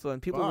Khalifa,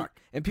 and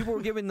people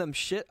were giving them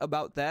shit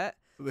about that.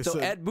 They So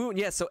said-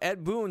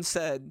 Ed Boon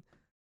said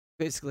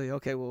basically,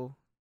 okay, well,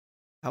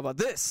 how about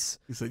this?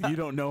 he said, "You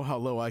don't know how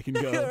low I can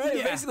go." Right,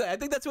 Yeah. basically, I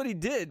think that's what he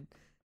did.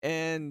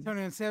 And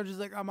Tony and Savage is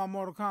like, I'm on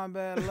Mortal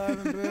Kombat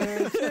 11,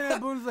 bitch.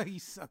 And Boone's like, he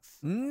sucks.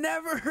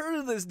 never heard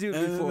of this dude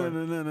before.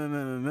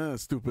 No,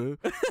 stupid.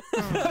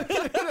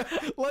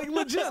 Like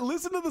legit,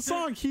 listen to the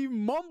song. He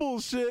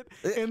mumbles shit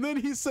and then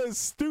he says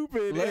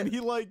stupid and he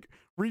like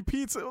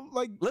repeats it.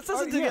 Like Let's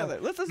listen together.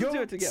 Let's listen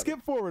to it together.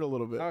 Skip forward a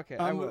little bit. Okay,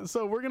 I will.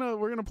 So we're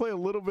gonna play a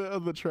little bit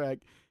of the track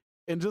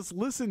and just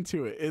listen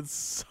to it.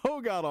 It's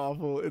so god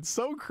awful. It's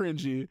so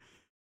cringy.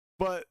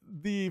 But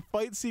the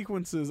fight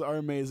sequences are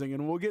amazing,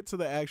 and we'll get to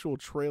the actual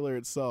trailer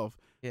itself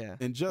Yeah.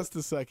 in just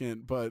a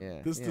second. But Yeah,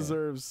 this yeah.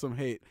 deserves some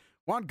hate.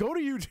 Juan, go to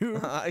YouTube.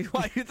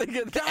 Why you think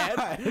an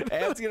God.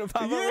 ad's gonna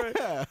pop up?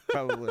 Yeah.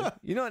 Probably.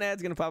 You know an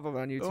ad's gonna pop up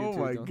on YouTube Oh too.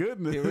 my don't-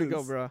 goodness. Here we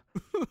go, bro.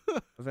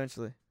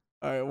 Eventually.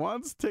 All right,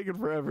 Juan's taking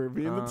forever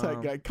being the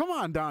tech guy. Come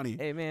on, Donnie.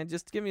 Hey man,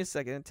 just give me a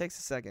second. It takes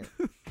a second.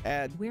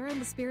 Ad. We're in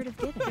the spirit of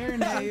giving. Very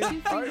nice. 2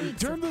 free All right,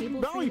 weeks turn of the cable-free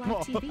belly live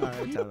ball. TV. All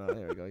right, time out.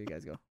 There we go. You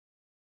guys go.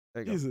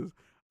 There you go. Jesus.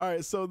 All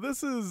right, so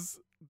this is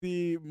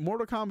the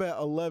Mortal Kombat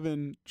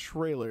 11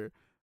 trailer.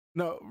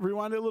 No,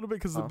 rewind it a little bit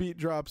because the Oh. beat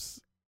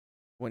drops.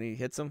 When he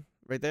hits him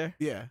right there.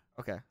 Yeah.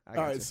 Okay. I All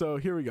got right, you. so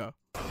here we go.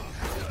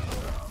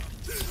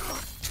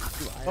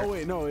 Oh,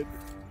 wait, no.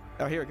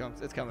 Oh, here it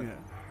comes. It's coming.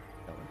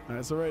 Yeah. All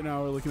right, so right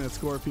now we're looking at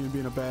Scorpion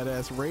being a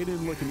badass.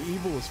 Raiden looking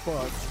evil as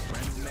fuck.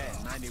 Brand new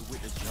Mac 90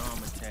 with the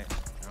drum attack.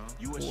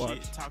 You a What?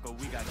 shit talker,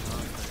 we got done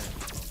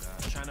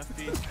for that. Tryna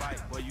fist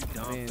fight, boy, you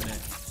dumb Man. for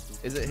that.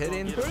 Is it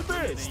hitting? Right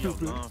there,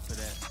 stupid. For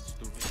that.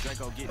 Stupid.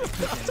 Draco get the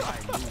cooking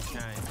like blue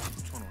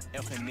chain.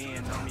 Elfin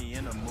in on me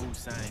in a mood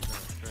sign.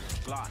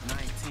 Glock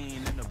 19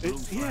 in the blue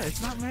Yeah,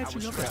 it's not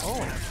matching up at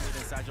all.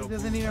 He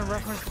doesn't even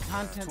reference the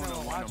content that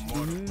we're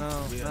watching.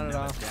 No, not at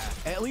all.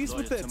 At least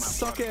with that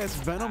suck-ass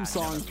Venom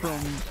song from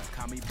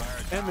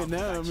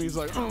Eminem, he's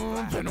like,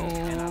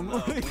 Venom.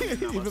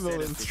 Even though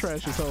it's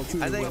trash as hell,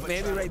 too. I think but-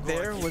 maybe right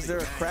there was there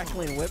a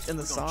crackling whip in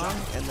the song,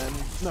 and then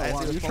No, as he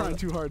Juan, was you're trying pulling-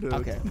 too hard to.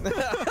 Okay.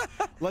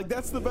 Like,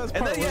 that's the best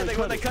And part. then where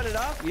when they cut cut it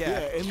off, Yeah,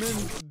 and then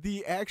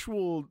the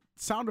actual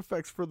sound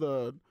effects for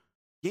the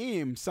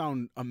game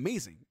sound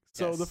amazing.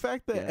 So Yes, the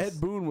fact that yes.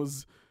 Ed Boon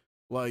was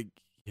like,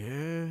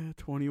 yeah,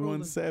 21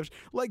 Rolling. Savage,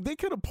 like they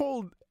could have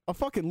pulled a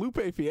fucking Lupe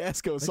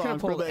Fiasco They song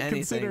could've for pulled that, anything,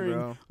 considering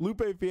bro.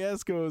 Lupe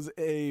Fiasco's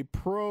a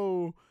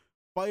pro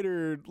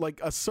fighter, like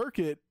a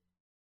circuit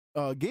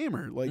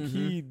gamer. Like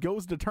he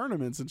goes to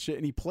tournaments and shit,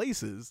 and he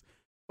places.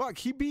 Fuck,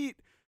 he beat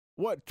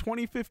what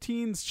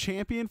 2015's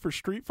champion for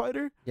Street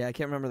Fighter Yeah, I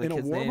can't remember the in a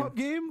kid's name. warm-up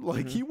game.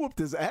 Like he whooped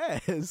his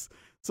ass.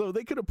 So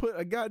they could have put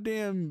a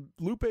goddamn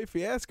Lupe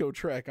Fiasco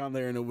track on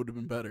there and it would have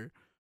been better.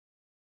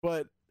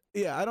 But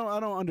yeah, I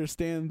don't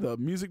understand the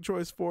music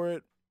choice for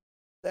it.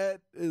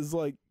 That is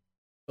like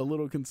a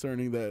little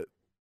concerning that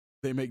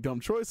they make dumb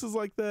choices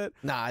like that.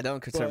 Nah, it don't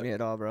concern But- me at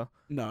all, bro.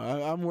 No,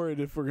 I'm worried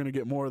if we're gonna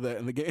get more of that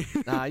in the game.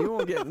 Nah, you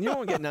won't get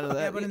none of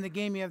that. Yeah, but in the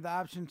game you have the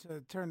option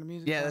to turn the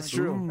music. Yeah, down that's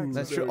and true. effects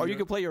That's on true. it. Or you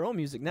can play your own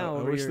music now. I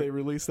over wish your- they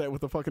released that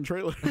with the fucking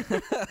trailer.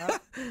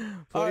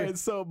 All right,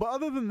 so but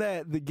other than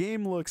that, the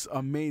game looks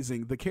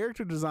amazing. The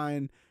character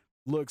design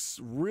looks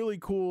really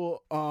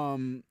cool.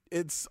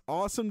 It's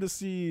awesome to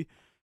see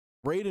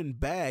Raiden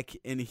back,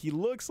 and he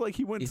looks like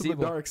he went He's to the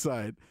evil. dark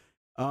side.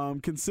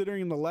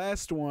 Considering the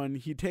last one,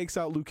 he takes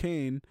out Liu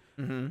Kang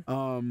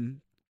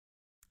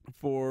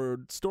for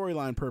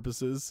storyline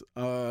purposes.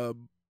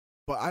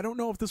 But I don't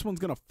know if this one's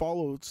gonna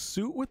follow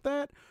suit with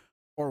that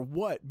or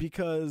what,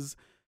 because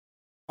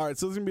all right,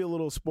 so this is gonna be a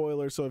little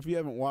spoiler. So if you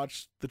haven't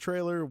watched the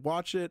trailer,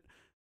 watch it.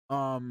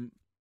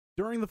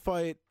 During the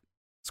fight,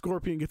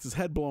 Scorpion gets his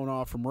head blown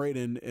off from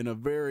Raiden in a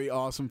very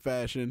awesome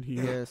fashion. He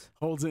Yes.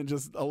 holds it and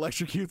just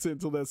electrocutes it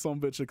until that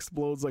sumbitch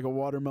explodes like a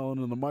watermelon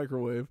in the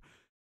microwave.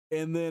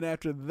 And then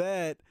after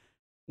that,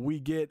 we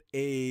get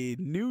a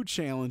new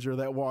challenger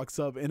that walks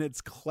up, and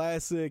it's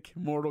classic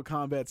Mortal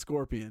Kombat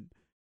Scorpion.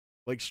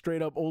 Like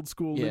straight up old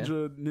school Yeah.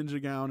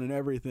 ninja gown and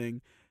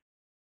everything.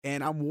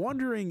 And I'm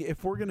wondering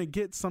if we're going to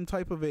get some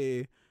type of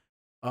a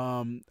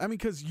I mean,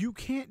 because you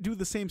can't do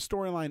the same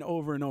storyline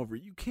over and over.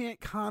 You can't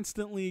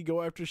constantly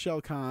go after Shao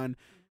Kahn.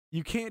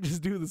 You can't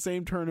just do the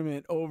same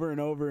tournament over and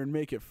over and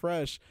make it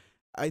fresh.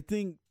 I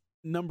think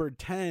number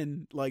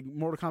 10, like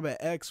Mortal Kombat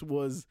X,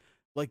 was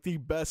like the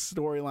best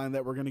storyline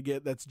that we're going to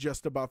get that's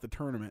just about the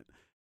tournament.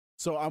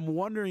 So I'm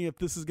wondering if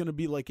this is going to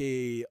be like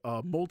a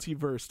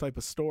multiverse type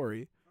of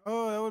story.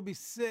 Oh, that would be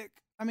sick.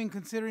 I mean,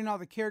 considering all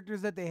the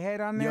characters that they had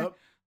on there, Yep.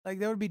 like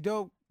that would be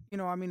dope. You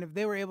know, I mean, if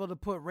they were able to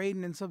put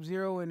Raiden and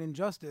Sub-Zero and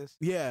Injustice,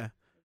 Yeah.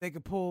 they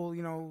could pull,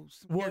 you know,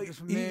 some Well, characters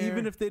from there.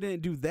 even if they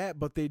didn't do that,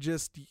 but they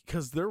just,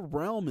 because their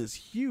realm is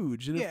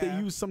huge, and if they Yeah.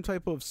 use some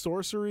type of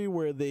sorcery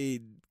where they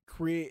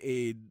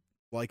create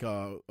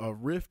a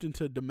rift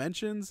into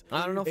dimensions,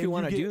 I don't know if If you you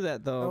want to get- do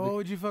that though. what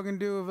would you fucking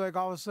do if, like,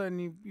 all of a sudden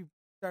you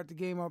start the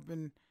game up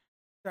and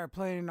start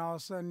playing, and all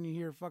of a sudden you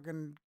hear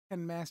fucking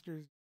Ken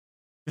Masters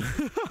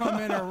come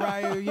in or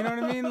Ryu? You know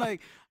what I mean?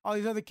 Like all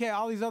these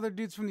other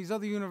dudes from these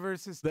other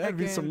universes. that'd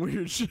be Tekken, some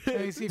weird shit.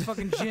 and you see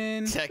fucking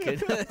Jin, Tekken.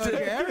 fucking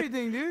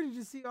everything, dude. You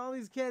just see all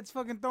these cats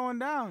fucking throwing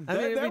down. I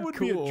mean, it'd that be would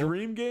cool. be a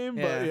dream game,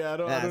 but Yeah, yeah, I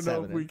don't that's know if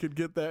happening. we could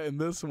get that in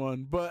this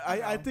one. But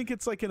I No. think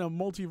it's like in a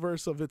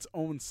multiverse of its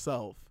own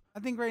self. I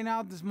think right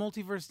now this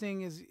multiverse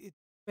thing is it's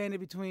expanded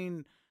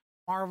between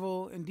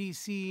Marvel and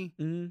DC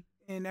Mm-hmm.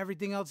 and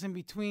everything else in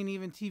between,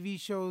 even TV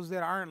shows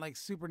that aren't like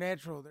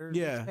supernatural. They're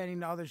Yeah. expanding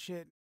to other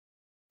shit.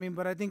 I mean,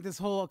 but I think this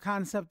whole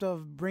concept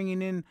of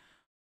bringing in,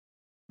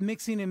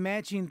 mixing and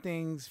matching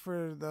things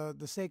for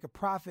the sake of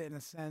profit in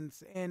a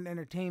sense and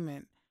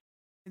entertainment,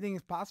 I think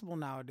it's possible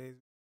nowadays.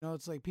 You know,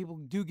 it's like people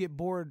do get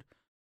bored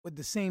with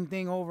the same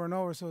thing over and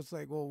over. So it's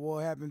like, well,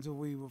 what happens if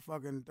we will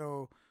fucking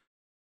throw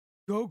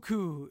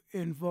Goku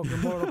in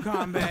fucking Mortal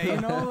Kombat? You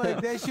know,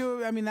 like that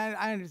shit. I mean,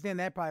 I understand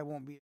that probably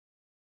won't be. You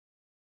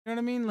know what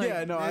I mean? Like,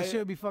 Yeah, no, that I-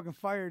 should be fucking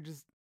fire.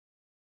 Just,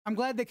 I'm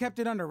glad they kept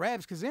it under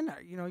wraps, because then,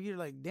 you know, you're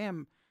like,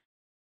 damn.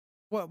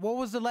 What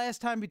was the last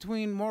time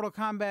between Mortal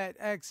Kombat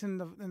X and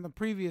the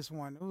previous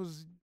one? It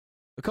was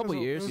A couple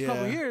it years. was a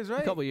couple Yeah. years,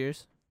 right? A couple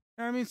years.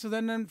 You know what I mean? So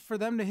then for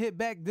them to hit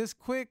back this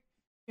quick,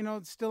 you know,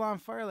 it's still on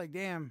fire. Like,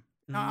 damn.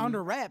 Mhm.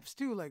 Under wraps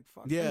too. Like,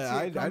 fuck. Yeah,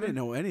 I didn't didn't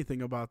know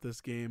anything about this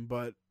game,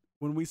 but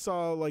when we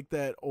saw like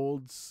that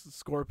old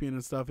Scorpion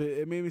and stuff,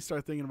 it made me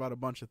start thinking about a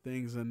bunch of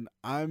things, and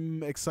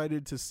I'm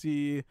excited to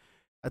see.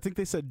 I think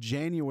they said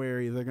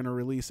January they're gonna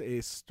release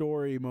a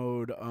story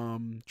mode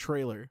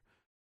trailer,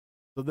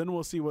 so then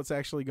we'll see what's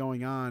actually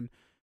going on.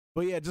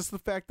 But yeah, just the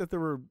fact that there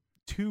were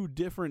two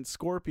different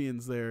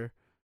Scorpions there,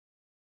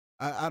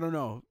 I don't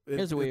know.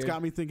 It's It's weird.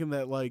 got me thinking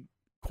that like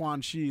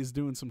Quan Chi is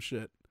doing some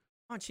shit.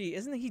 Quan Chi,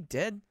 isn't he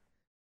dead?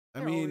 I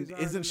They mean, always are,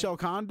 isn't isn't Shao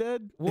Kahn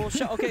dead? Well,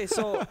 okay,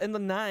 so in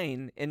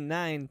nine,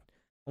 I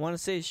want to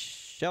say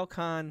Shao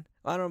Kahn.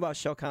 I don't know about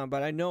Shao Kahn,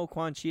 but I know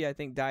Quan Chi, I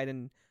think, died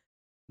in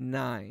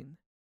 9.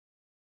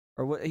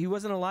 Or what? He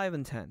wasn't alive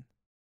in 10.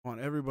 Come on,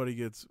 everybody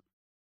gets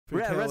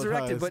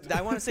Resurrected, but fatalitized.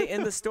 I want to say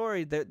in the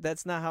story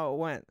that's not how it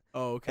went.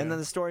 Oh, okay. And then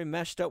the story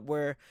meshed up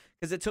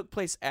because it took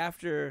place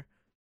after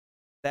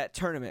that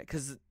tournament.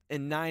 Because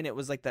in 9 it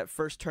was like that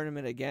first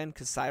tournament again.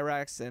 Because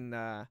Cyrax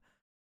and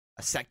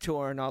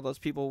Sector and all those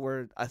people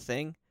were a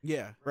thing,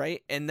 yeah,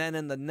 right? And then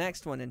in the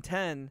next one in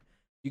 10,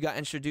 you got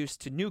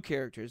introduced to new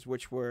characters,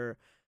 which were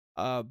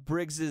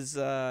Briggs's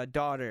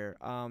daughter,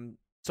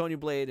 Sonya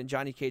Blade and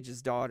Johnny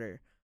Cage's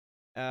daughter,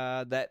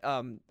 that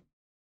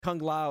Kung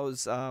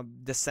Lao's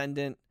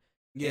descendant.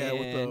 yeah, and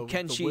with the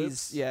Ken with the Chi's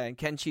whips. and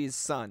Ken Chi's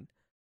son.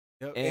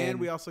 Yep. And- And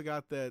we also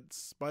got that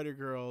Spider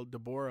Girl,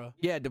 Deborah.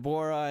 Yeah,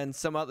 Deborah and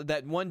some other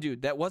that one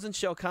dude that wasn't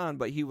Shao Kahn,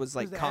 but he was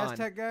like Who's the Khan.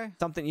 Aztec guy?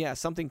 Something, yeah,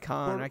 something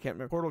Khan. Portal- I can't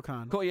remember. Portal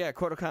Con. Yeah,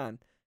 Kotal Khan.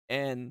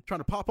 And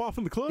Trying to pop off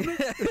in the club.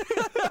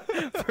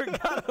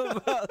 forgot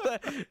about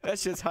that. That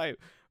shit's hype.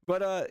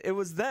 But it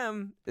was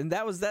them, and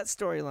that was that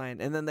storyline.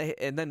 And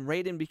then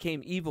Raiden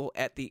became evil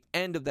at the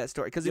end of that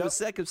story because he was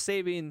sick of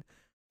saving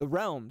the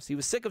realms. He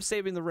was sick of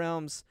saving the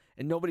realms,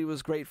 and nobody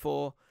was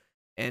grateful.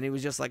 And he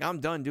was just like, I'm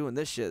done doing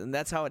this shit. And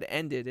that's how it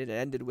ended. It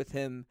ended with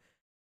him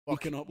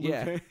Fucking up Liu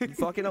Kang.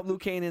 fucking up Liu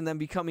Kang and then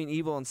becoming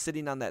evil and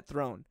sitting on that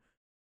throne.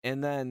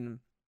 And then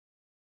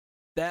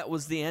that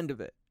was the end of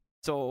it.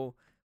 So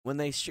when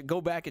they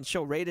go back and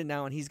show Raiden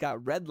now and he's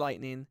got red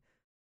lightning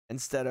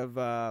instead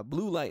of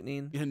blue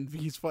lightning. And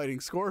he's fighting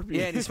Scorpion.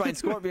 Yeah, and he's fighting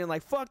Scorpion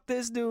like, fuck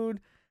this dude.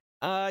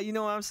 You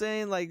know what I'm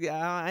saying? Like,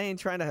 I ain't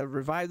trying to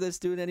revive this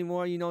dude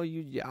anymore. You know,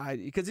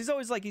 because he's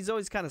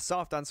always kind of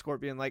soft on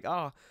Scorpion. Like,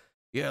 oh,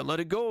 yeah, let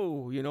it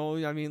go. You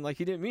know, I mean, like,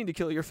 he didn't mean to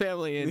kill your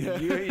family, and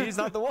he's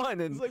not the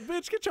one. And It's like,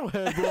 bitch, get your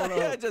head blown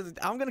yeah, up.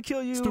 I'm gonna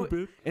kill you,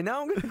 Stupid. and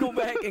now I'm gonna go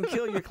back and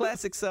kill your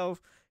classic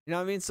self. You know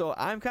what I mean? So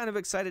I'm kind of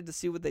excited to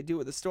see what they do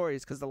with the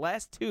stories because the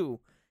last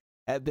two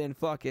have been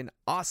fucking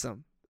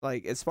awesome.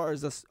 Like, as far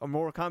as a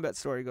Mortal Kombat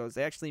story goes,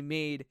 they actually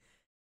made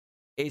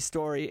a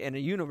story and a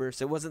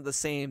universe. It wasn't the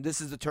same.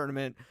 This is the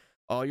tournament.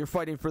 Oh, you're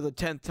fighting for the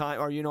 10th time,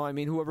 or you know, I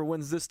mean, whoever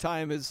wins this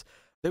time is.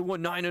 They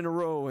won 9 in a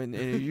row, and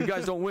if you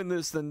guys don't win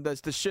this, then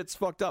the shit's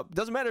fucked up.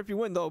 Doesn't matter if you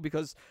win, though,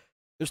 because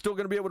they're still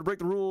going to be able to break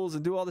the rules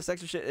and do all this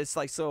extra shit. It's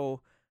like,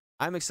 so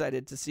I'm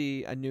excited to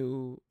see a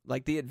new,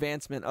 like, the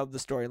advancement of the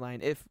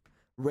storyline if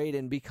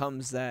Raiden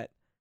becomes that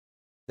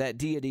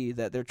deity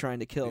that they're trying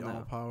to kill The now.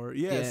 all power.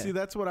 Yeah, see,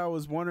 that's what I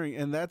was wondering,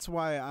 and that's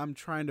why I'm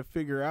trying to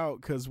figure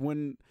out, because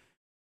when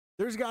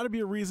there's got to be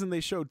a reason they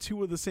showed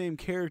two of the same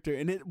character,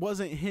 and it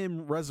wasn't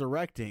him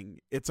resurrecting.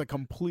 It's a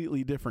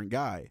completely different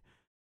guy.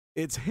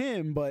 It's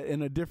him, but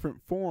in a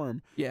different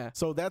form. Yeah.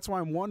 So that's why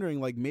I'm wondering,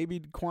 like, maybe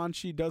Quan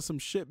Chi does some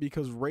shit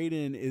because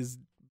Raiden is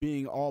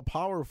being all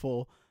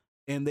powerful,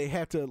 and they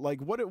have to,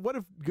 like, what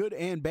if good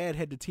and bad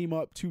had to team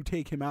up to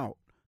take him out?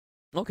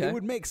 Okay. It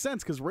would make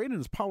sense because Raiden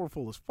is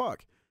powerful as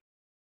fuck.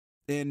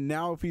 And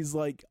now if he's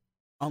like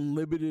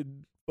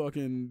unlimited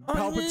fucking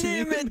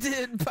Palpatine,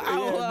 Unlimited power.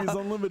 yeah, if he's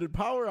unlimited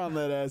power on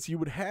that ass, you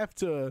would have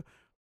to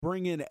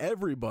bring in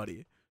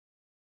everybody.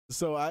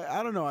 So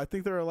I don't know. I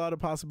think there are a lot of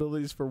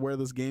possibilities for where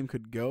this game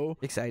could go.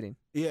 Exciting.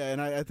 Yeah, and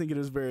I think it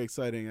is very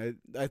exciting.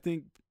 I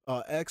think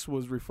X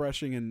was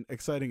refreshing and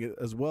exciting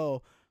as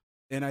well.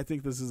 And I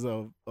think this is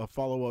a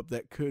follow-up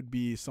that could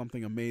be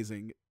something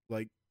amazing,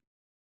 like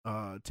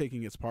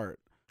taking its part.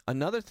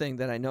 Another thing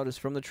that I noticed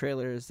from the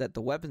trailer is that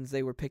the weapons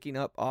they were picking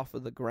up off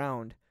of the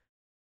ground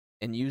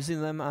and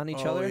using them on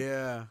each other.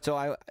 Yeah.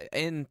 So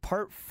in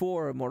part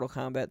 4 of Mortal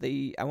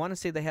Kombat, I want to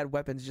say they had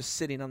weapons just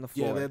sitting on the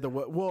floor. Yeah, they had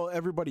well,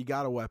 everybody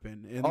got a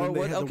weapon, and Oh, then they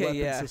what- had the okay, weapon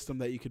yeah. system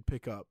that you could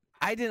pick up.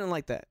 I didn't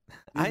like that.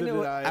 Neither I knew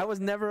did I. I was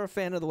never a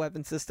fan of the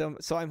weapon system,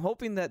 so I'm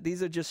hoping that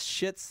these are just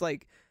shits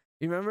like.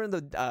 You remember in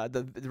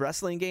the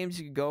wrestling games,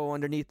 you could go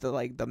underneath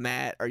the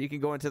mat, or you can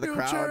go into the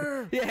crowd,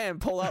 Future! yeah,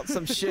 and pull out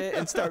some shit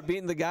and start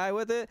beating the guy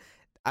with it.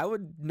 I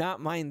would not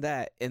mind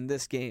that in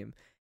this game.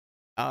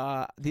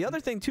 The other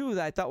thing too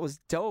that I thought was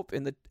dope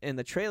in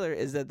the trailer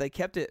is that they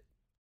kept it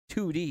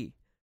 2D.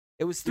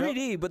 It was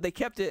 3D, but they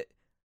kept it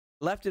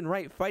left and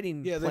right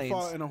fighting. Yeah, planes. they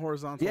fought in a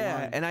horizontal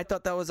line. And I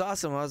thought that was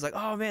awesome. I was like,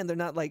 oh man, they're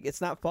not like,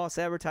 it's not false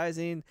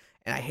advertising,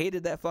 and I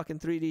hated that fucking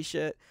 3D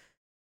shit.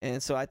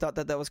 And so I thought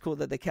that was cool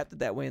that they kept it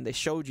that way and they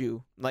showed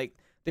you, like,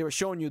 they were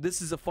showing you this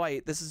is a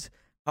fight. This is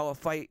how a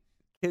fight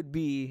could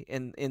be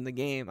in the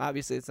game.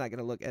 Obviously, it's not going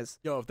to look as...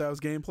 Yo, if that was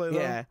gameplay, though,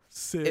 Yeah.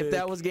 sick. If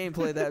that was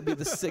gameplay, that would be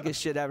the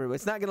sickest shit ever. But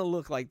it's not going to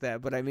look like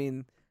that. But I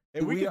mean... Hey,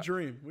 we we could are-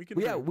 dream. We could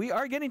Yeah, dream. we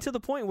are getting to the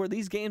point where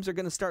these games are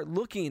going to start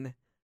looking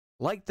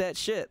like that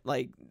shit.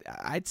 Like,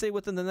 I'd say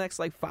within the next,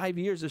 5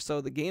 years or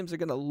so, the games are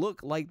going to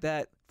look like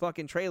that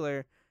fucking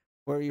trailer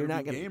where you're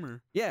not going to...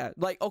 gamer. Yeah,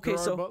 like, okay,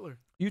 Gerard so Butler.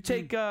 you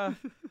take...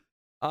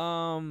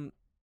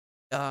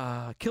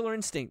 Killer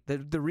Instinct,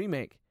 the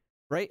remake,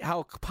 right?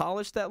 How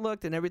polished that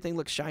looked and everything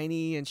looked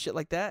shiny and shit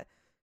like that.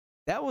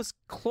 That was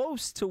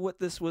close to what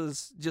this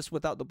was, just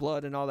without the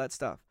blood and all that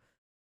stuff.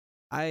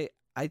 I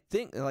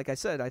think, like I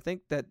said, I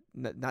think that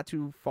not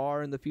too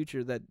far in the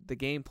future that the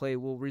gameplay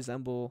will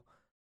resemble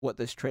what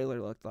this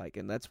trailer looked like,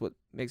 and that's what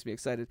makes me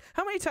excited.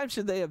 How many times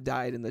should they have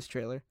died in this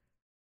trailer?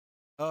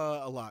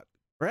 A lot.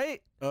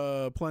 Right?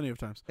 Plenty of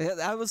times.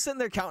 I was sitting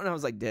there counting. I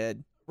was like,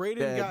 dead. Raiden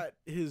Dead. got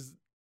his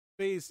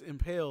face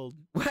impaled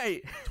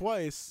Right.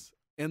 twice,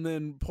 and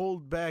then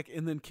pulled back,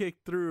 and then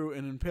kicked through,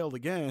 and impaled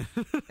again.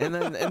 and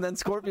then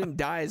Scorpion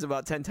dies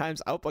about 10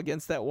 times up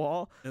against that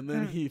wall, and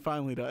then he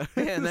finally died.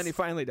 and then he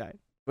finally died.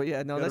 But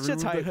yeah, no, Gotta that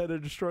shit's remove hype. the head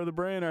and destroy the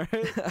brain. All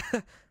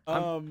right.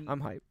 I'm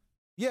hype.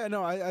 Yeah,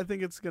 no, I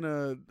think it's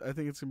gonna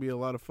be a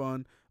lot of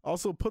fun.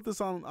 Also, put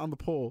this on the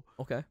poll.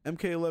 Okay.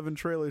 MK11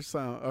 trailer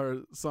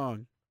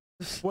song.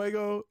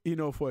 Fuego y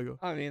no fuego.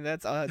 I mean,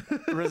 that's a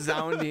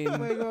resounding.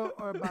 Fuego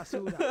or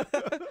basura.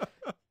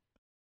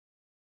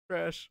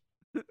 Trash.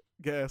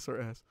 gas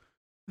or ass.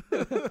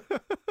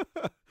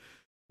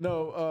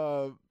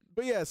 No,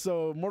 but yeah,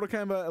 so Mortal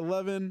Kombat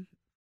 11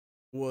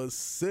 was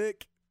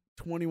sick.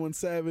 21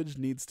 Savage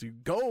needs to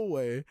go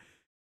away.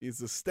 Needs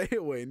to stay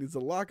away. Needs to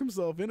lock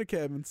himself in a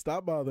cabin.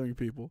 Stop bothering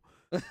people.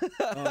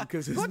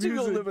 Because his Why don't you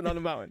go music, living on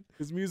a mountain?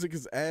 his music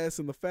is ass,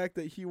 and the fact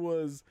that he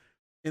was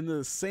in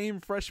the same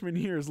freshman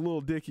year as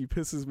Lil Dicky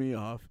pisses me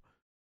off.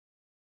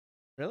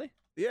 Really?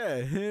 Yeah,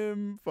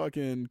 him,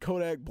 fucking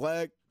Kodak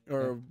Black,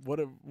 or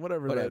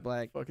whatever Kodak that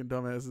Black. fucking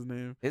dumbass's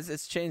name.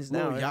 It's changed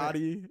now. Lil isn't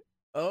it?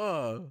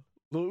 Yachty.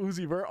 Lil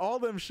Uzi Vert. All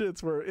them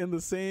shits were in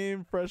the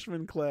same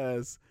freshman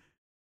class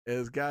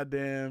as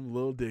goddamn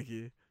Lil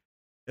Dicky.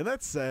 And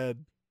that's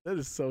sad. That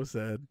is so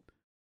sad.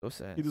 So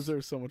sad. He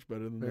deserves so much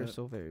better than They're that.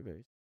 so very,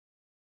 very.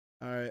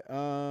 All right.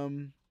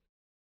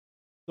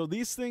 So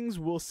these things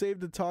we'll save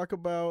to talk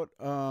about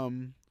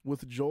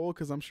with Joel,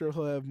 because I'm sure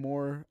he'll have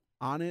more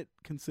on it,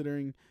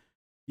 considering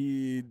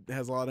he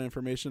has a lot of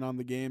information on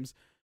the games.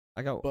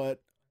 I got But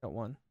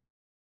one.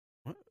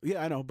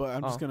 yeah, I know, but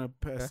I'm just Oh, gonna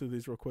pass okay. through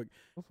these real quick.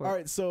 Go for All it.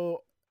 right,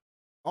 so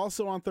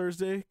also on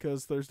Thursday,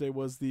 because Thursday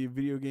was the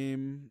video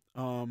game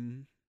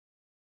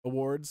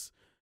awards,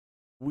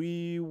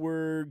 we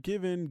were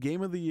given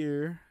Game of the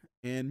Year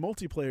and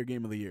Multiplayer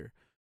Game of the Year.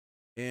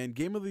 And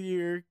Game of the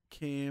Year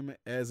came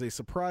as a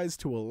surprise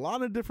to a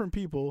lot of different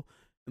people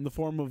in the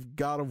form of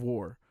God of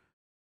War.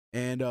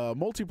 And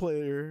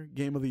Multiplayer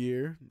Game of the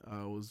Year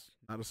was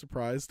not a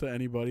surprise to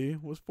anybody,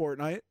 was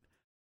Fortnite.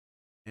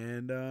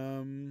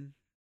 And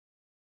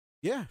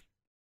yeah.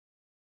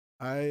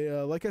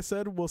 Like I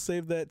said, we'll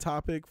save that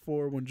topic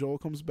for when Joel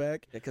comes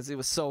back. Because he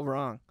was so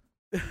wrong.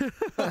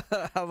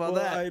 How How about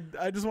that?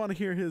 I just want to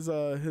hear his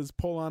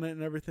poll on it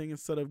and everything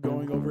instead of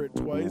going over it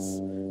twice.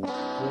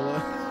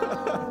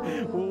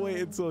 We'll wait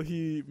until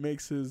he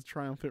makes his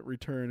triumphant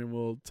return, and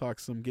we'll talk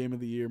some Game of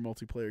the Year,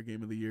 Multiplayer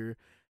Game of the Year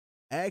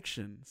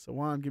action. So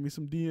Juan, give me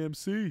some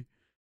DMC.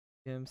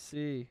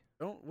 DMC.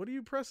 What are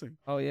you pressing?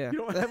 Oh yeah. You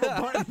don't have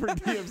a button for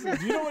DMC.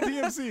 Do you know what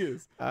DMC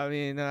is? I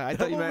mean, I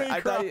thought you Devil meant. May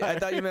I Cry.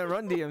 thought you meant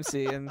Run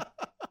DMC and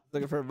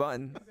looking for a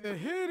button. Hit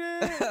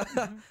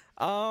it.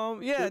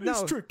 Yeah, It's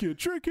no. tricky.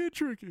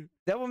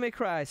 Devil May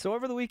Cry. So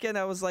over the weekend,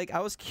 I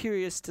was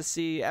curious to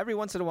see. Every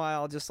once in a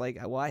while, just like,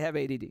 well, I have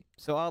ADD,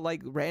 so I'll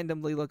like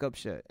randomly look up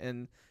shit.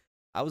 And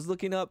I was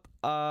looking up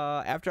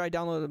after I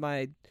downloaded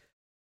my,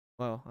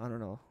 well, I don't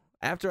know.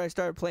 After I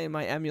started playing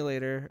my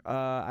emulator,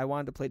 I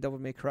wanted to play Devil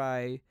May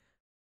Cry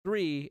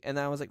 3, and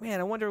I was like, man,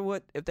 I wonder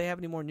if they have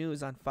any more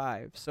news on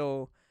 5.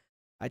 So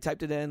I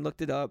typed it in,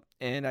 looked it up,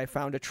 and I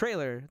found a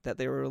trailer that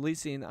they were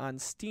releasing on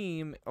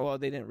Steam. Well,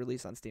 they didn't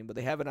release on Steam, but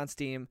they have it on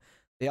Steam.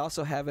 They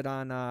also have it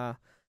on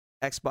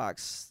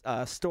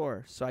Xbox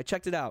Store. So I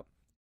checked it out.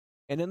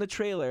 And in the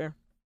trailer,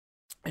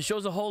 it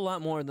shows a whole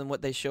lot more than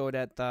what they showed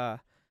at I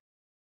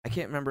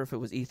can't remember if it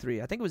was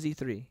E3. I think it was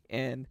E3.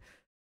 And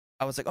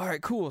I was like, all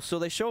right, cool. So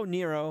they show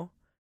Nero,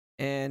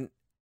 and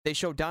they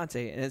show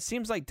Dante. And it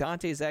seems like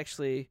Dante is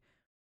actually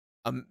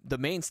the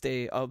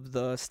mainstay of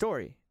the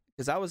story.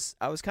 Because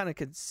I was kind of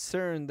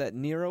concerned that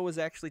Nero was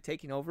actually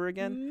taking over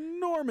again.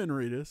 Norman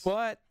Reedus.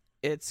 But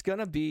it's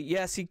gonna be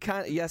yes he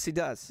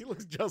does. He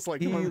looks just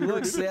like He Norman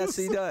looks Reedus. yes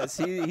he does.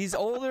 He's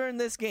older in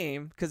this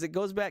game because it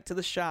goes back to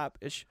the shop.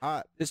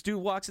 Hot. This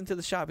dude walks into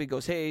the shop. He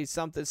goes, hey,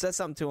 says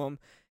something to him,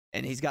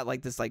 and he's got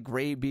like this like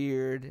gray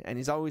beard, and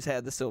he's always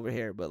had the silver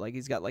hair, but like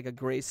he's got like a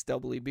gray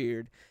stubbly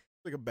beard.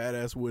 Like a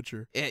badass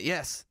Witcher.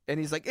 Yes, and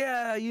he's like,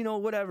 yeah,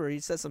 whatever. He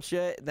says some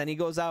shit. Then he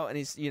goes out and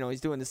he's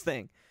doing this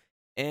thing.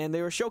 And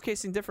they were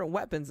showcasing different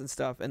weapons and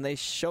stuff, and they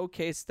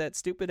showcased that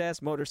stupid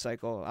ass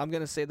motorcycle. I'm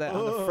gonna say that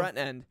on the front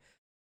end.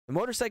 The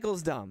motorcycle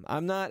is dumb.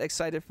 I'm not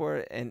excited for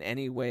it in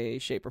any way,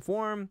 shape, or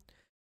form.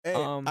 Hey,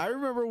 I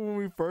remember when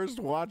we first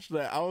watched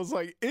that, I was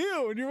like,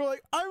 ew, and you were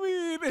like, I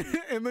mean,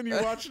 and then you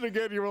watched it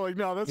again, you were like,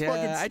 no, that's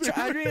fucking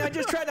stupid. I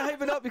just tried to hype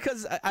it up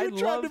because I You're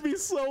trying to be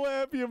so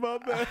happy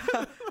about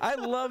that. I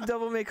love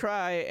Devil May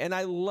Cry, and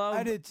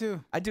I did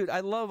too.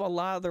 I love a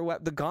lot of their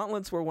weapons. The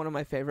gauntlets were one of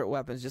my favorite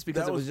weapons just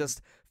because it was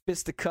just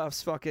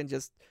fisticuffs, fucking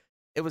just,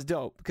 it was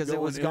dope because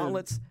it was Going in.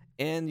 gauntlets,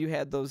 and you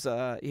had those,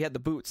 you had the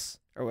boots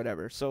or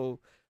whatever. So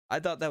I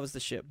thought that was the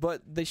shit.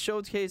 But they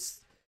showed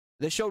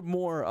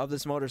more of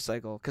this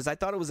motorcycle because I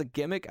thought it was a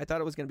gimmick. I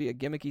thought it was going to be a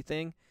gimmicky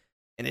thing,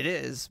 and it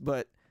is,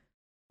 but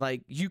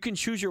like you can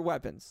choose your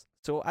weapons.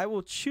 So I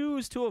will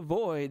choose to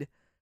avoid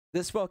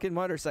this fucking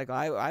motorcycle.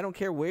 I don't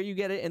care where you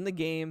get it in the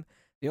game.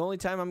 The only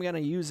time I'm going to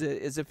use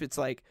it is if it's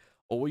like,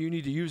 oh, well, you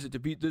need to use it to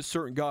beat this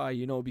certain guy,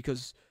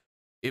 because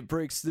it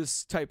breaks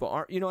this type of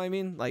arm. You know what I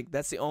mean? Like,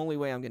 that's the only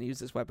way I'm going to use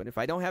this weapon. If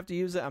I don't have to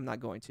use it, I'm not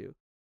going to.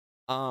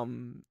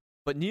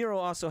 But Nero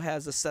also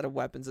has a set of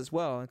weapons as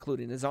well,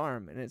 including his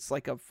arm, and it's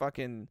like a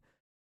fucking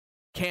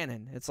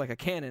cannon. It's like a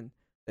cannon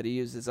that he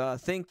uses.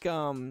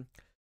 Remember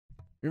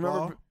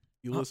Claw?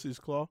 Ulysses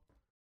Claw?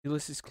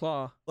 Ulysses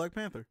Claw? Black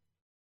Panther.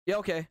 Yeah,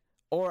 okay.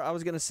 Or I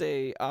was gonna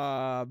say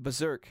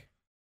Berserk.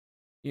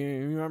 You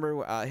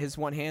remember his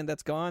one hand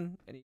that's gone,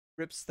 and he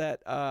rips that.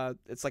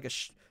 It's like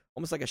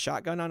almost like a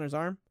shotgun on his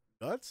arm.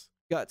 Guts?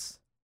 Guts.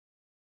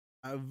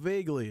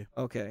 Vaguely.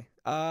 Okay.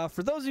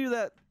 For those of you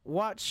that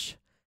watch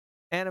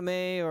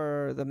anime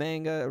or the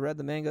manga, or read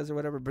the mangas or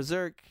whatever,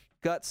 Berserk,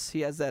 Guts,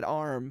 he has that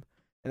arm,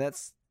 and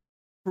that's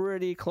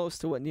pretty close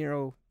to what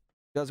Nero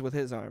does with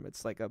his arm.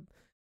 It's like a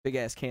big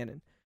ass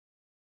cannon.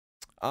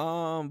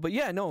 But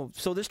yeah, no.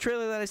 So this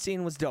trailer that I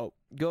seen was dope.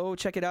 Go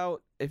check it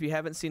out if you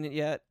haven't seen it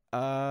yet.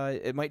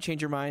 It might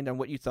change your mind on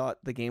what you thought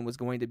the game was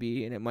going to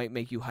be, and it might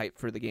make you hype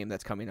for the game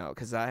that's coming out,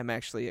 because I'm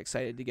actually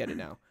excited to get it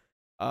now.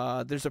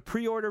 There's a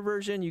pre-order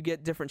version. You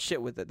get different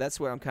shit with it. That's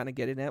what I'm kind of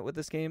getting at with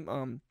this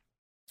game.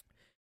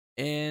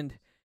 And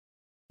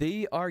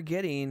they are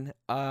getting,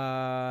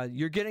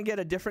 you're gonna get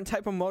a different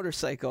type of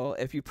motorcycle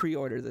if you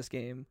pre-order this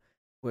game,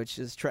 which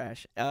is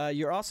trash.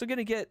 You're also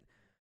gonna get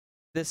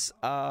this,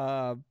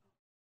 a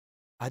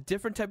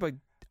different type of,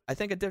 I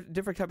think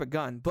different type of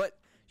gun, but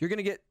you're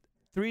gonna get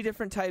 3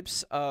 different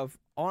types of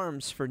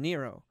arms for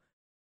Nero.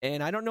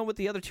 And I don't know what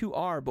the other 2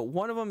 are, but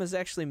one of them is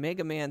actually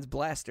Mega Man's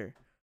blaster.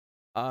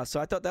 So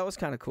I thought that was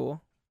kind of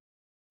cool.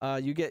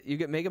 You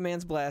get Mega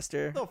Man's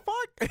blaster. The fuck?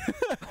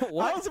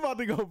 What? I was about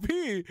to go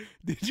pee.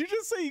 Did you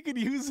just say you could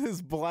use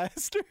his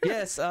blaster?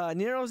 Yes,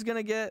 Nero's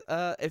gonna get,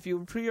 if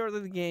you pre-order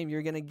the game,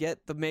 you're gonna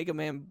get the Mega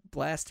Man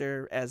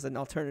blaster as an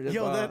alternative.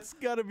 Yo, that's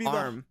gotta be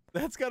arm.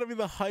 That's gotta be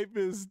the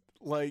hypest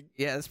like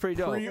Yeah, that's pretty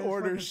dope.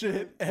 pre-order That's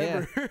shit fucking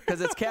ever.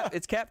 Because it's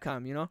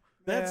Capcom, you know.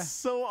 That's Yeah.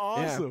 so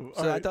awesome.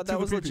 Yeah. So I thought that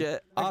was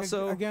legit. Like,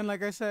 Also, again,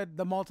 like I said,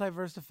 the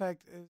multiverse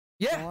effect is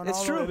yeah, going it's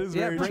all true. over. That is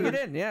Yeah, very bring true. it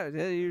in. Yeah,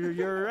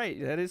 you're right.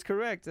 That is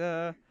correct.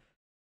 So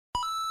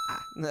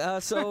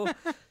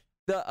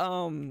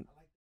the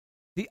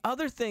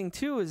other thing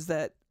too is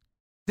that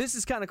this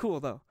is kind of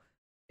cool though.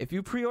 If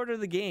you pre-order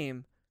the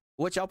game,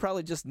 which I'll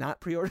probably just not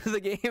pre-order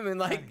the game and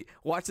like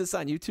watch this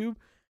on YouTube,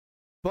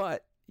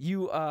 but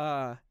you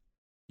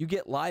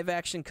get live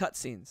action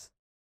cutscenes.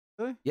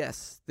 Really?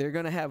 Yes, they're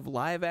gonna have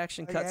live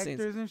action Like cutscenes.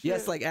 actors and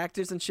Yes, shit? like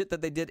actors and shit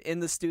that they did in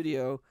the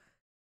studio,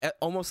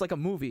 almost like a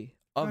movie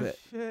of Oh, it.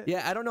 shit.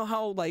 Yeah, I don't know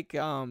how like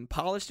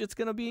polished it's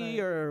gonna be Right.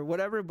 or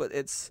whatever, but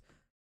it's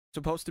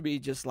supposed to be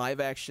just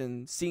live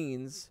action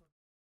scenes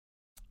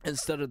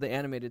instead of the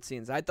animated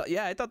scenes. I thought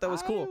that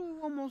was cool. I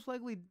will almost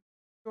likely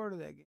order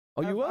that game.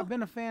 Oh, you will? I've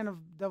been a fan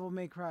of Devil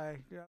May Cry.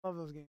 Yeah, I love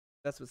those games.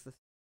 That's what's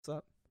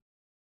up.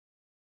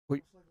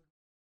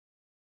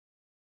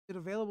 Is it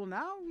available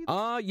now?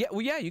 Yeah,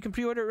 well, yeah, you can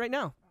pre-order it right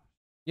now.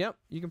 Yep,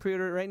 you can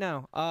pre-order it right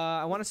now.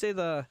 I want to say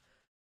that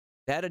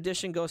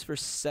edition goes for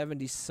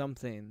 70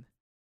 something.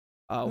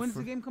 When's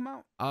the game come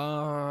out?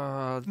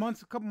 A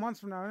couple months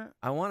from now, isn't it?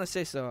 I want to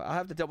say so. I'll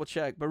have to double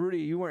check. But Rudy,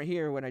 you weren't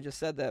here when I just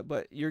said that.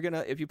 But you're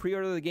gonna, if you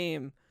pre-order the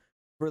game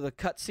for the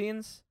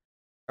cutscenes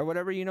or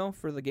whatever,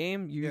 for the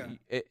game,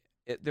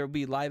 there'll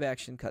be live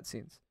action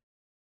cutscenes.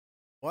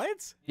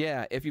 What?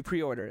 Yeah, if you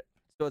pre-order it.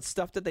 So it's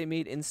stuff that they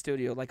made in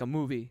studio, like a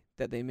movie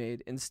that they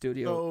made in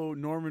studio. So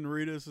Norman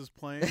Reedus is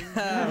playing?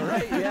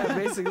 Right, yeah,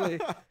 basically.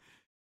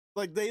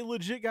 Like they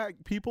legit got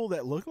people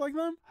that look like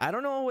them? I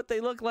don't know what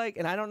they look like,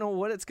 and I don't know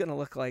what it's gonna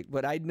look like,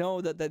 but I know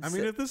that's. I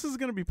mean, if this is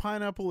gonna be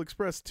Pineapple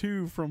Express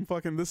 2 from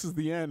fucking This Is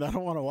the End, I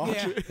don't want to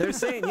watch it. they're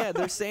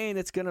saying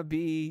it's gonna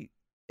be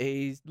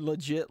a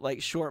legit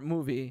like short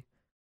movie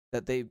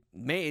that they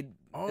made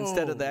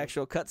instead of the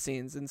actual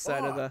cutscenes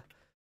inside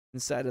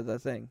of the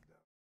thing.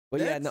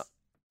 But yeah, no,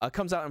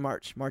 comes out in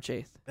March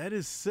 8th. That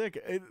is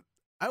sick.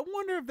 I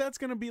wonder if that's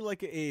gonna be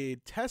like a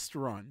test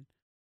run.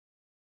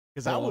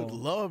 Because I would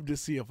love to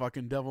see a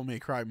fucking Devil May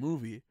Cry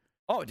movie.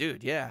 Oh,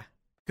 dude, yeah.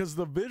 Because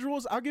the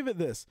visuals, I'll give it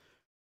this.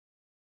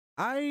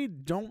 I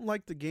don't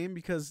like the game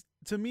because,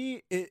 to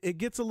me, it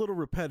gets a little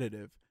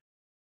repetitive.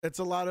 It's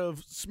a lot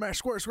of smash,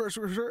 square.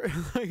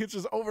 Like, it's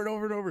just over and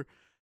over and over.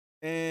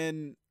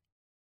 And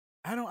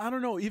I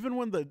don't know. Even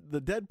when the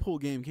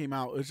Deadpool game came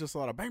out, it was just a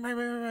lot of bang, bang,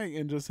 bang, bang,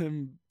 and just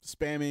him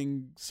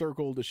spamming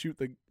circle to shoot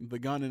the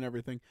gun and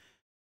everything.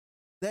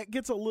 That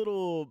gets a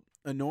little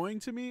annoying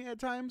to me at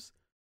times.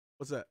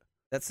 What's that?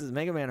 That's his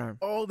Mega Man arm.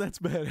 Oh, that's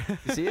bad.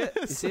 You see it?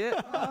 You see it?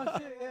 Oh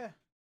shit, yeah.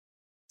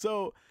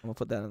 So, I'm gonna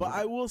put that in. but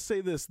I will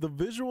say this: the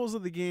visuals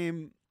of the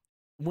game,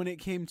 when it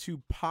came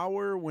to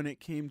power, when it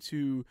came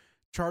to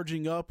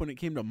charging up, when it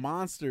came to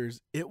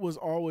monsters, it was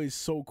always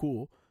so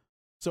cool.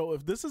 So,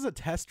 if this is a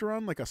test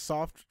run, like a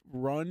soft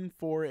run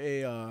for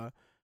a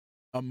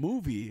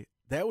movie,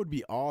 that would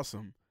be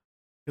awesome.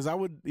 Because I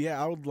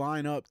would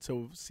line up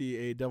to see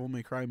a Devil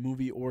May Cry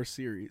movie or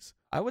series.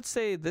 I would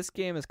say this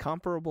game is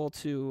comparable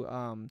to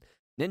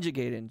Ninja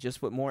Gaiden,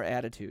 just with more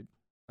attitude.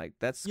 Like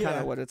that's kind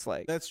of what it's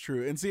like. That's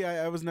true. And see,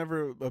 I was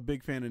never a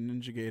big fan of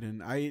Ninja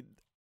Gaiden.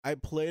 I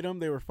played them;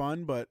 they were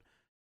fun, but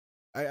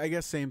I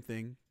guess same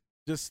thing,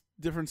 just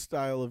different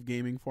style of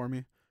gaming for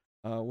me.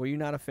 Were you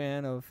not a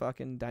fan of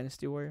fucking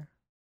Dynasty Warrior?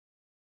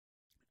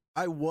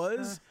 I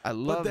was. I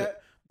love but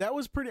it. That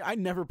was pretty. I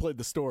never played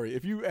the story.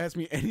 If you ask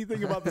me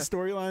anything about the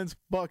storylines,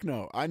 fuck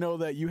no. I know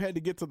that you had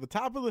to get to the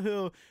top of the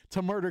hill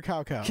to murder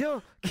Cao Cao.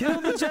 Kill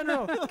the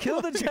general.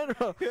 Kill the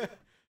general. Yeah.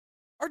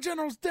 Our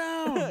general's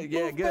down.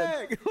 Yeah, move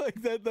good. back.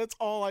 Like that. That's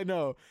all I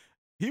know.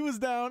 He was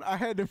down. I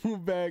had to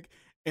move back,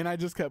 and I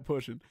just kept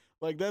pushing.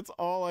 Like, that's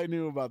all I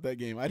knew about that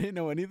game. I didn't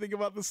know anything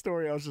about the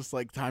story. I was just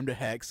like, time to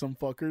hack some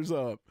fuckers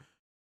up.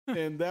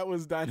 And that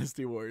was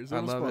Dynasty Warriors.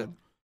 It was love fun. it.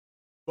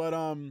 But,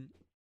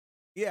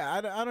 yeah,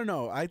 I don't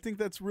know. I think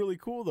that's really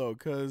cool, though,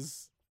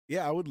 because,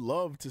 yeah, I would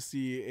love to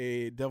see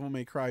a Devil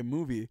May Cry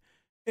movie.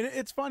 And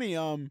it's funny,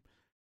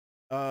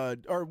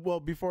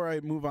 before I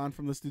move on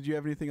from this, did you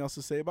have anything else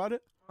to say about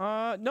it?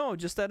 No,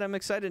 just that I'm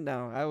excited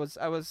now. I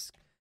was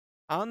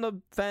on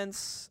the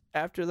fence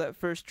after that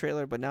first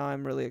trailer, but now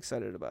I'm really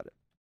excited about it.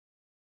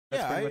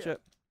 That's pretty much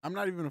it. I'm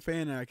not even a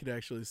fan, and I could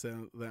actually say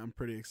that I'm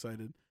pretty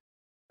excited,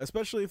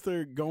 especially if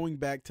they're going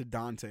back to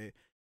Dante.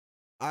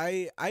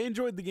 I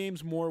enjoyed the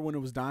games more when it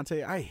was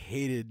Dante. I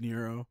hated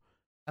Nero.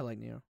 I like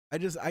Nero.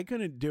 I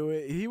couldn't do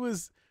it. It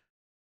was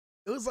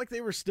like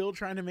they were still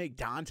trying to make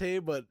Dante,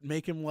 but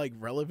make him like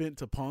relevant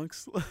to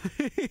punks.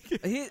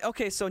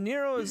 Okay, so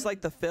Nero is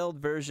like the failed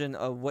version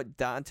of what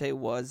Dante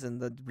was in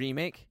the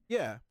remake.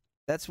 Yeah.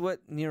 That's what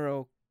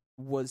Nero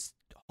was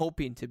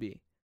hoping to be.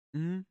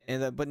 Mm-hmm.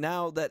 And but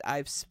now that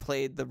I've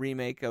played the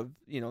remake of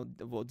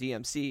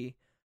DMC,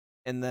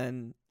 and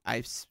then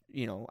I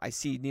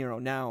see Nero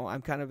now,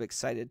 I'm kind of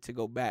excited to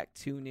go back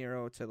to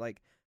Nero to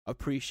like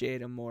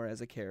appreciate him more as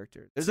a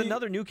character. There's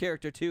another new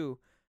character too,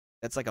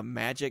 that's like a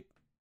magic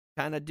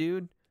kind of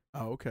dude.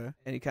 Oh, okay.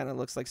 And he kind of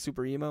looks like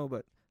super emo,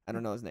 but I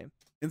don't know his name.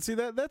 And see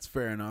that's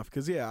fair enough,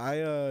 because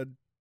I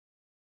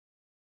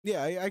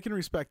can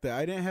respect that.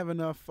 I didn't have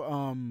enough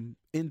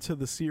into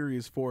the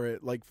series for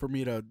it, like for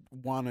me to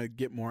want to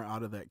get more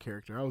out of that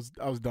character. I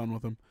was done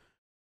with him.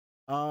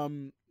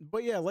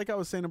 But yeah, like I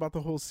was saying about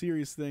the whole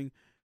series thing,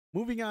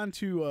 moving on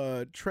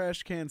to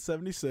Trash Can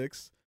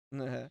 76.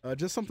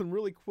 Just something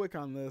really quick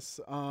on this.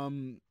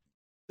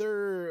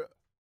 They're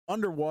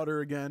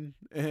underwater again,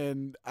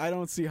 and I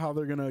don't see how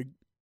they're gonna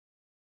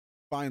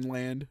find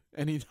land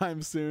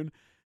anytime soon.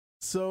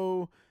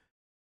 So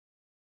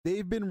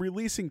they've been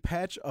releasing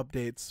patch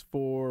updates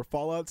for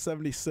Fallout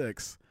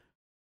 76.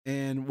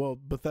 And, well,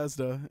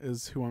 Bethesda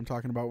is who I'm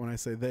talking about when I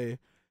say they.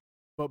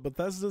 But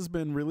Bethesda's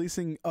been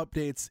releasing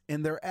updates,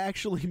 and they're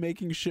actually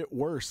making shit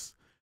worse.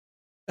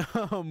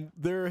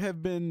 There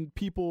have been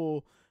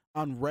people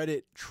on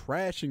Reddit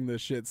trashing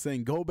this shit,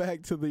 saying go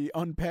back to the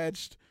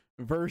unpatched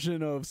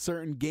version of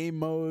certain game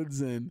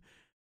modes, and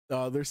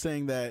they're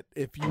saying that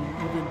if you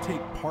even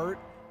take part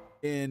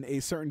in a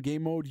certain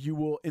game mode, you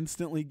will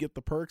instantly get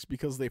the perks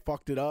because they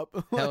fucked it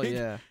up. Hell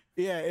yeah.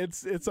 Yeah,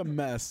 it's a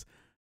mess.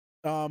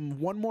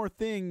 One more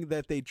thing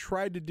that they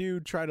tried to do,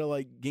 try to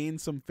like gain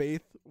some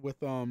faith with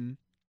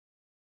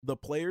the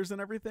players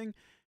and everything.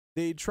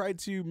 They tried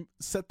to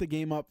set the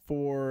game up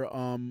for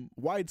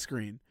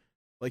widescreen.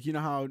 Like, you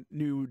know how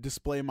new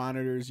display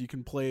monitors you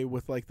can play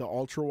with like the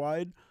ultra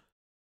wide?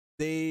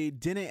 They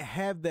didn't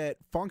have that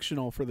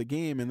functional for the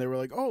game, and they were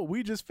like, "Oh,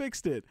 we just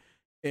fixed it."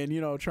 And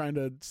trying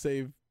to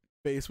save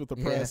face with the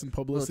press and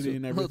publicity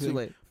and everything. Too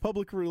late.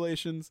 Public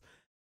relations.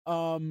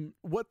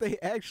 What they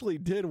actually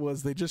did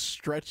was they just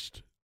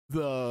stretched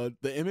the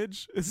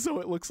image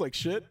so it looks like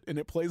shit and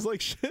it plays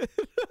like shit.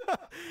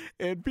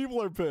 And people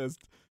are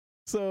pissed.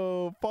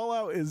 So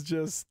Fallout is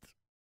just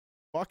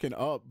fucking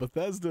up.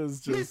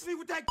 Bethesda's just Miss me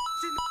with that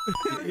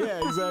shit.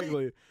 yeah,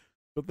 exactly.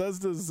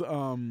 Bethesda's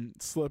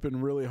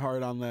slipping really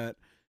hard on that.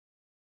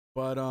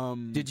 But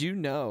Did you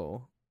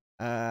know?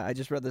 I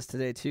just read this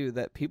today too,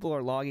 that people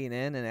are logging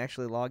in and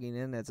actually logging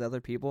in as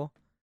other people.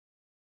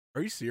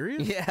 Are you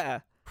serious? Yeah.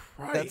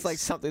 Christ. That's like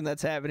something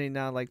that's happening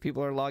now. Like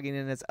people are logging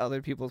in as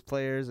other people's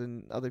players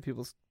and other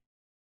people's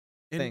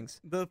things.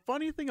 The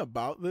funny thing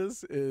about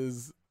this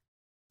is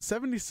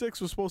 76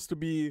 was supposed to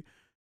be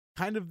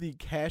kind of the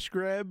cash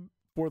grab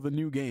for the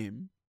new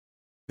game.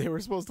 They were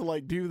supposed to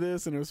like do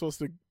this, and it was supposed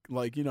to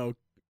like,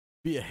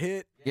 be a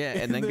hit. Yeah,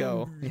 and then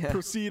go. Yeah.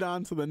 Proceed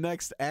on to the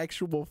next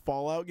actual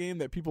Fallout game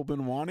that people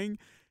been wanting.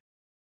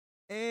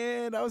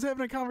 And I was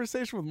having a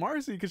conversation with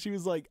Marcy because she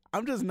was like,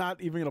 I'm just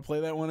not even going to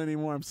play that one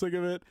anymore. I'm sick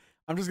of it.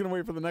 I'm just going to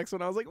wait for the next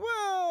one. I was like,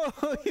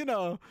 well,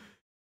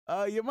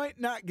 you might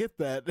not get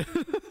that.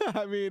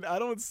 I mean, I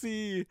don't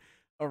see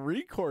a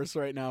recourse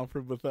right now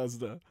for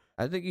Bethesda.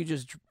 I think you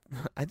just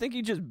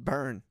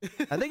burn.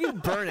 I think you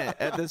burn it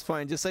at this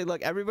point. Just say,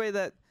 look, everybody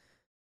that.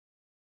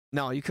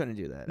 No, you couldn't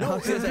do that. No,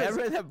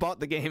 everybody that bought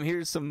the game,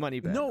 here's some money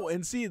back. No,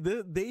 and see,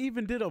 they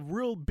even did a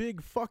real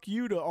big fuck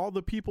you to all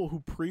the people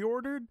who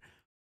pre-ordered,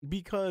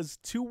 because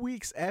 2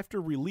 weeks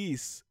after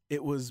release,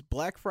 it was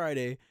Black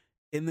Friday,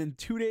 and then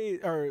 2 days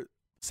or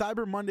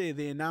Cyber Monday,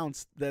 they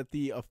announced that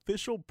the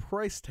official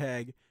price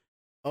tag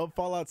of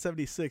Fallout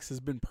 76 has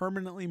been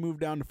permanently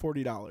moved down to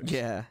 $40.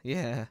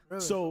 Yeah.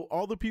 Really? So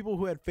all the people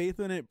who had faith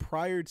in it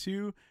prior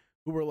to,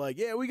 who were like,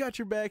 yeah, we got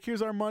your back,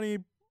 here's our money,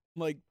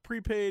 like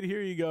prepaid,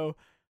 here you go.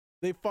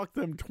 They fucked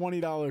them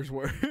 $20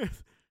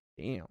 worth.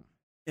 Damn.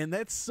 And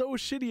that's so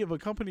shitty of a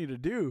company to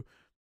do.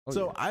 Oh,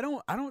 So yeah.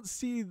 I don't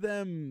see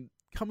them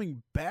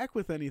coming back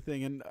with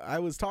anything. And I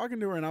was talking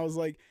to her and I was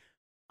like,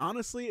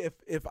 honestly,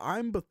 if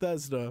I'm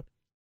Bethesda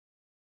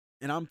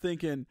and I'm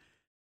thinking,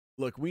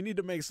 look, we need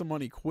to make some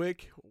money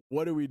quick,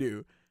 what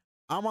do?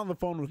 I'm on the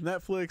phone with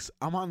Netflix.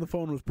 I'm on the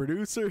phone with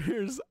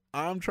producers.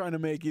 I'm trying to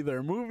make either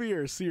a movie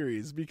or a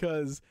series,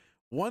 because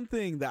one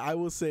thing that I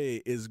will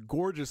say is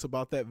gorgeous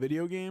about that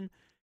video game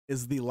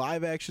is the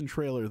live action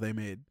trailer they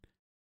made.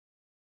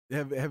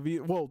 Have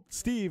you? Well,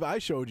 Steve, I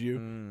showed you.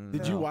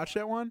 Did you No. watch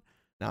that one?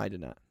 No, I did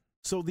not.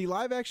 So the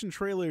live action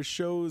trailer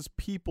shows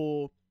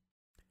people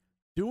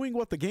doing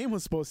what the game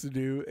was supposed to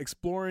do,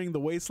 exploring the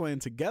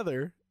wasteland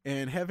together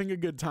and having a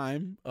good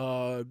time,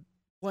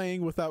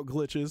 playing without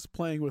glitches,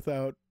 playing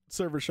without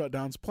server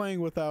shutdowns,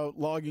 playing without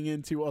logging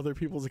into other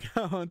people's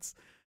accounts.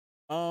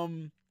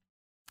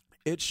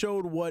 It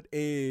showed what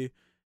a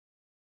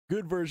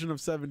good version of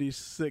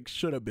 76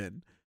 should have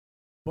been.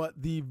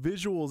 But the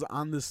visuals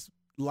on this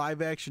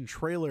live action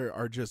trailer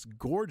are just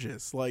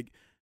gorgeous. Like,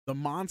 the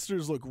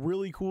monsters look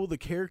really cool, the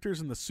characters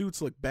and the suits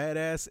look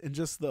badass, and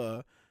just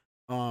the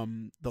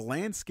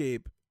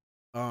landscape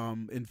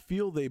and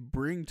feel they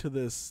bring to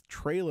this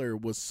trailer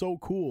was so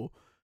cool.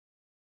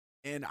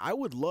 And I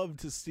would love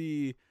to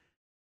see,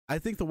 I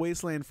think the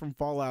wasteland from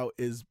Fallout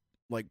is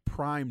like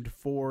primed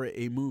for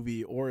a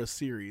movie or a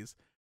series.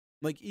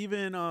 Like,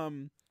 even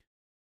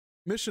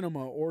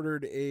Machinima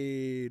ordered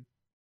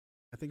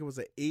I think it was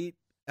an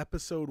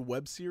 8-episode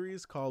web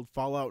series called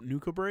Fallout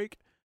Nuka Break,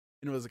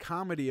 and it was a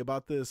comedy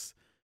about this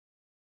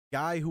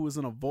guy who was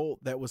in a vault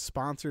that was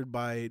sponsored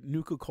by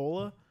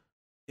Nuka-Cola,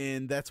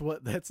 and that's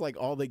like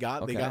all they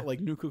got. Okay. They got like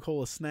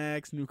Nuka-Cola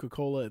snacks,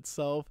 Nuka-Cola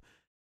itself,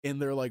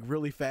 and they're like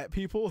really fat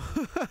people.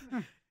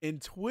 And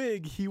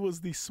Twig, he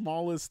was the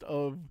smallest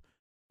of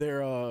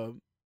their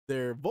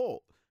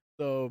vault,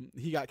 so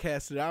he got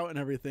casted out and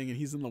everything, and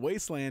he's in the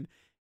wasteland,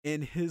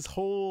 and his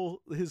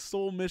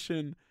sole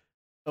mission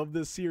of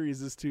this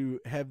series is to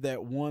have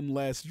that one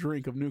last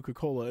drink of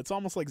Nuka-Cola. It's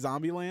almost like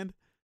Zombieland,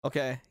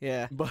 Okay,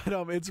 yeah. but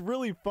it's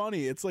really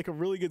funny. It's like a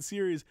really good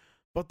series,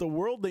 but the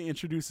world they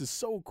introduce is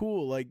so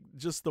cool. Like,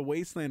 just the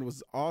wasteland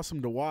was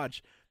awesome to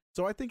watch.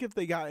 So I think if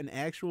they got an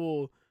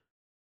actual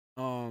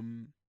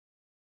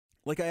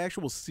like an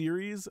actual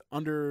series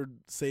under,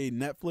 say,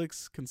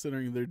 Netflix,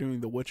 considering they're doing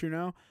The Witcher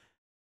now,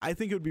 I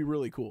think it would be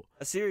really cool.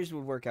 A series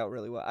would work out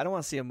really well. I don't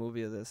want to see a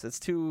movie of this. It's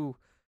too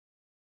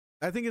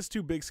I think it's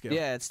too big scale.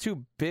 it's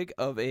too big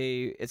of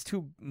it's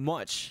too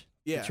much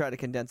Yeah. to try to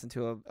condense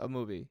into a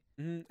movie.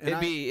 Mhm.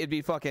 And It'd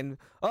be fucking,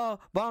 oh,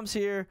 bomb's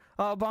here,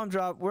 oh, bomb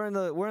drop, we're in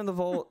the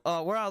vault,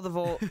 we're out of the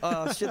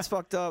vault, shit's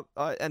fucked up,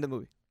 end of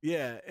movie.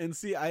 Yeah, and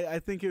see, I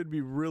think it would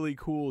be really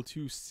cool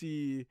to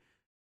see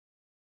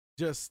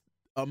just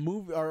a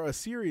movie or a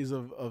series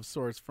of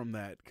sorts from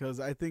that, because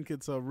I think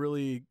it's a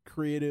really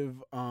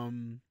creative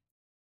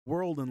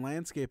world and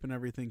landscape and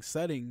everything,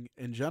 setting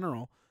in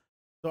general.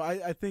 So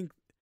I think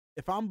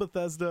if I'm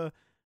Bethesda,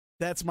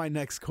 that's my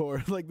next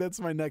core. Like,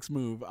 that's my next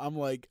move. I'm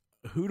like,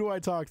 who do I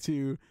talk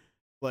to?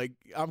 Like,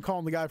 I'm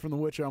calling the guy from The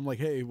Witcher. I'm like,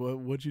 hey,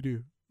 what'd you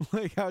do?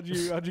 Like, how'd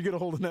you get a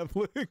hold of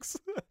Netflix?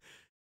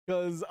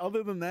 Because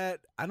other than that,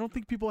 I don't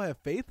think people have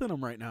faith in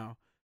them right now.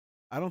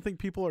 I don't think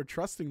people are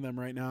trusting them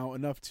right now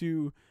enough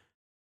to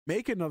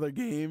make another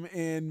game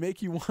and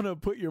make you want to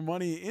put your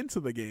money into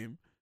the game.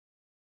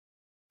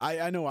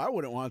 I know I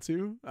wouldn't want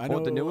to. I know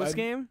The newest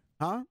game?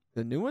 Huh?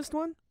 The newest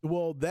one?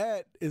 Well,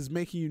 that is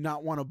making you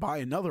not want to buy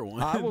another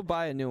one. I will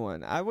buy a new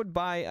one. I would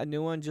buy a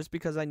new one just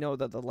because I know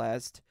that the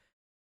last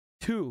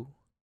two,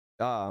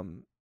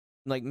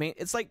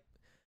 it's like,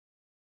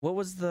 what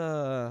was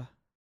the,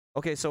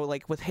 okay, so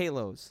like with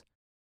Halos,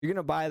 you're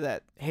gonna buy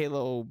that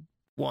Halo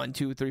 1,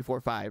 2, 3,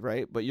 4, 5,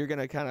 right? But you're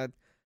gonna kind of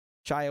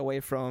shy away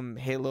from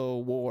Halo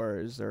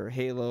Wars or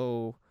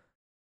Halo.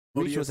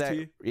 Reach was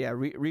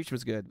ODST? Reach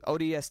was good.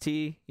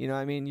 ODST, you know what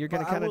I mean? You're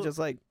gonna Well, I kind of will- just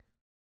like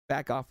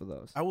back off of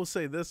those. I will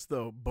say this,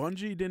 though.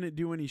 Bungie didn't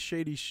do any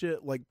shady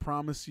shit like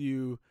promise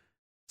you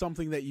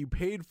something that you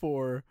paid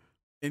for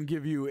and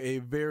give you a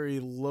very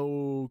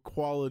low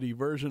quality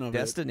version of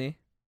Destiny.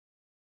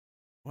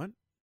 What?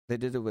 They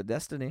did it with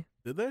Destiny.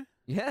 it. Did they?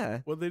 Yeah.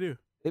 What'd they do?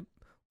 Well,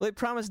 they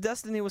promised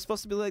Destiny was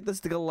supposed to be like this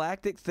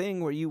galactic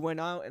thing where you went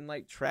out and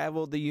like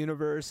traveled the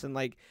universe and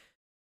like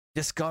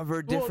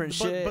discovered different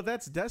shit. But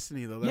that's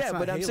Destiny, though. That's yeah, not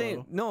but I'm Halo.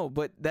 saying no,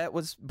 but that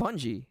was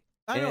Bungie.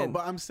 I know, and-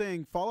 but I'm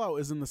saying Fallout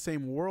is in the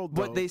same world,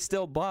 though. But they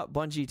still bought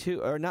Bungie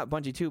 2, or not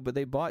Bungie 2, but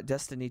they bought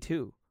Destiny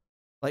 2.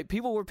 Like,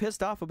 people were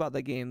pissed off about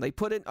that game. They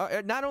put in,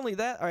 not only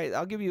that, all right,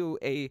 I'll give you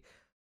a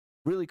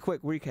really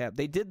quick recap.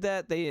 They did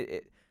that,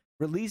 they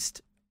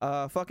released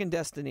fucking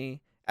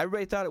Destiny.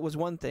 Everybody thought it was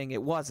one thing,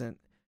 it wasn't.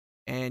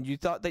 And you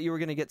thought that you were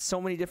going to get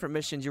so many different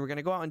missions, you were going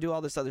to go out and do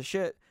all this other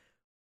shit,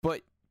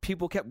 but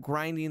people kept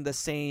grinding the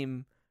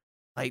same,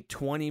 like,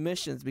 20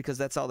 missions because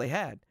that's all they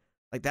had.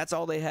 Like, that's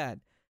all they had.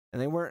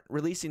 And they weren't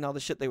releasing all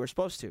the shit they were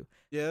supposed to.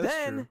 Yeah, that's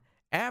Then, true.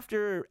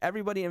 after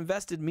everybody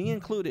invested, me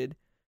included,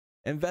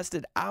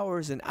 invested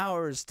hours and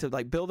hours to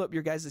like build up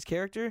your guys'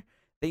 character,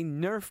 they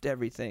nerfed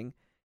everything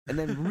and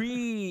then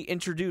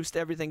reintroduced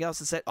everything else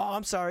and said, "Oh,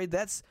 I'm sorry,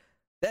 that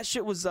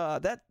shit was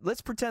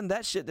let's pretend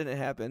that shit didn't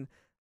happen.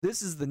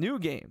 This is the new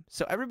game."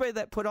 So everybody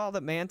that put all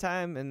the man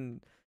time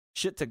and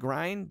shit to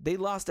grind, they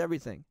lost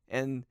everything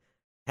and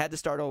had to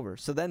start over.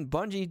 So then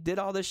Bungie did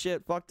all this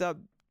shit, fucked up,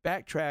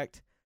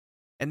 backtracked,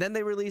 and then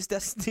they released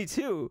Destiny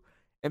 2,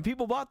 and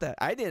people bought that.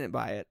 I didn't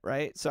buy it,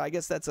 right? So I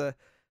guess that's a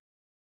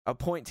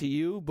point to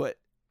you, but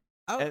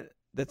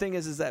the thing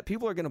is that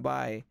people are going to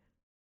buy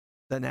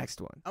the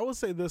next one. I will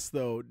say this,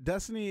 though.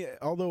 Destiny,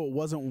 although it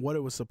wasn't what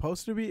it was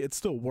supposed to be, it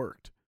still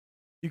worked.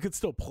 You could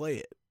still play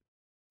it.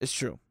 It's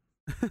true.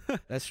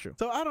 That's true.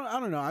 So I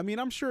don't know. I mean,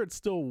 I'm sure it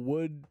still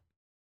would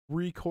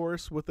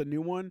recourse with a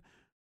new one,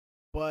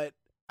 but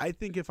I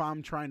think if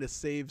I'm trying to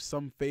save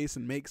some face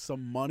and make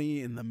some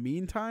money in the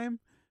meantime,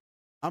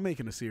 I'm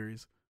making a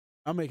series.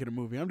 I'm making a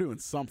movie. I'm doing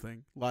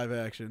something live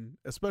action,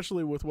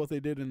 especially with what they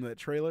did in that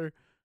trailer.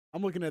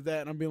 I'm looking at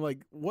that and I'm being like,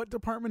 what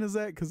department is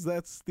that? Because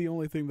that's the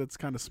only thing that's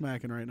kind of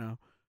smacking right now.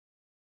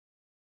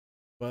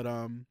 But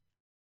all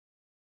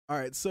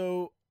right.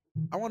 So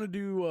I want to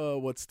do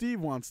what Steve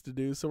wants to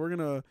do. So we're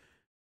gonna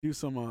do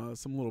some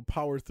little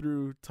power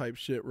through type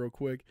shit real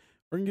quick.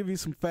 We're gonna give you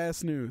some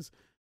fast news.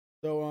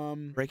 So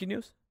Breaking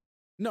news?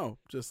 no,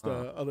 just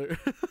other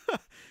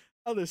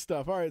other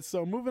stuff. All right.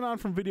 So moving on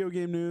from video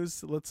game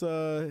news, let's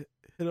hit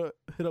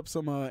up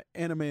some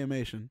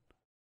animation.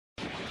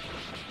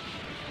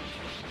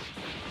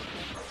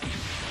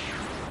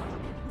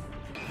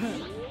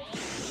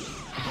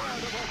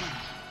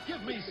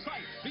 Give me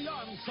sight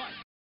beyond sight.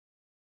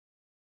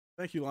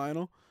 Thank you,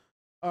 Lionel.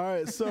 All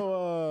right,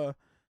 so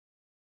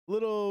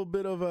little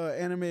bit of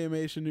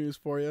animation news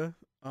for you.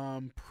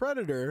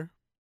 Predator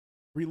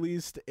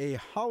released a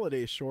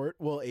holiday short,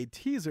 well, a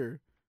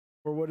teaser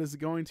for what is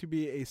going to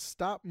be a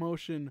stop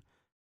motion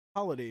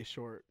holiday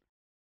short.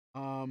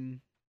 And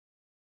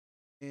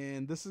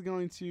this is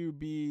going to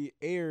be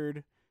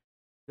aired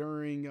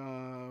during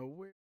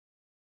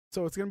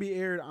so it's going to be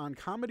aired on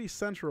Comedy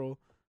Central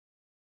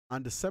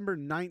on December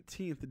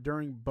 19th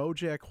during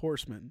BoJack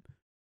Horseman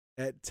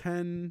at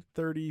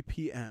 10:30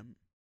 p.m.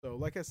 So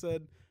like I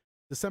said,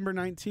 December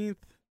 19th,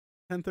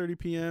 10:30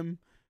 p.m.,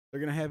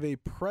 they're going to have a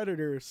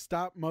Predator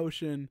stop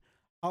motion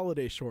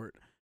holiday short.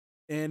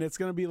 And it's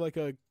going to be like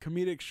a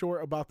comedic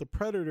short about the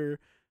Predator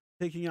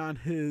taking on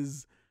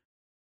his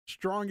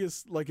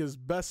strongest, like his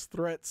best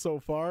threat so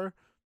far.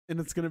 And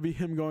it's going to be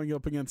him going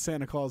up against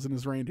Santa Claus and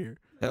his reindeer.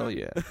 Hell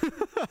yeah.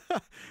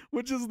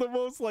 Which is the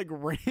most like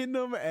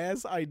random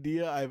ass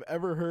idea I've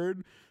ever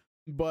heard.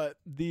 But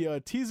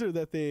the teaser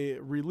that they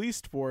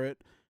released for it,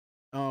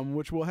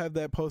 which we'll have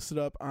that posted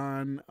up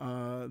on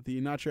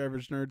the Not Your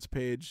Average Nerds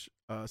page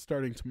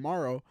starting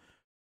tomorrow,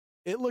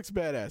 it looks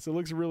badass. It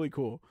looks really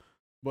cool.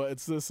 But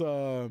it's this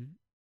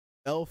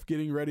elf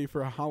getting ready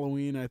for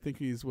Halloween. I think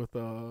he's with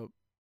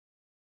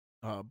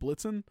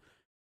Blitzen.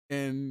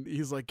 And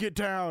he's like, get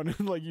down.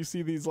 And like you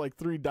see these like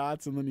 3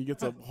 dots and then he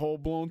gets a hole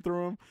blown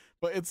through him.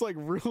 But it's like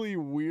really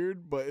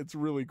weird, but it's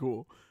really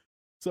cool.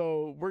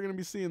 So we're going to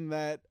be seeing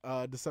that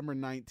December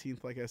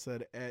 19th, like I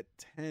said, at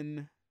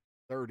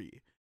 10:30.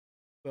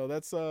 So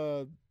that's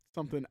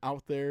something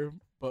out there,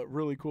 but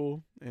really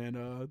cool.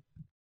 And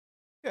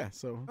yeah,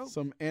 so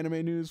some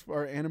anime news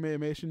or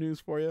animation news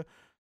for you.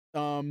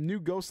 New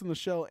Ghost in the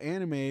Shell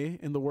anime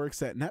in the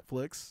works at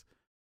Netflix.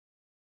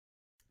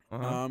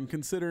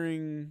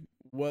 Considering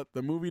what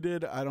the movie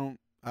did, I don't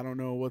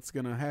know what's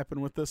gonna happen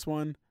with this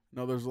one. I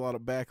know there's a lot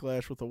of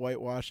backlash with the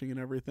whitewashing and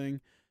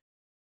everything,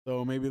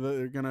 so maybe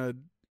they're gonna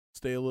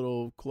stay a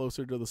little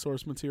closer to the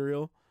source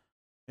material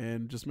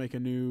and just make a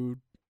new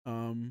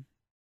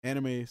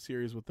anime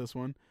series with this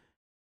one.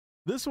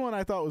 This one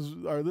I thought was,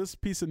 or this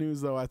piece of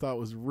news though, I thought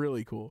was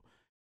really cool.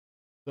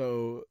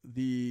 So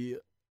the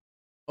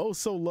oh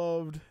so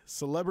loved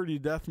Celebrity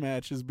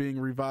Deathmatch is being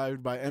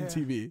revived by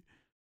MTV.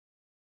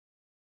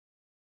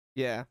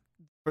 Yeah,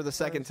 for the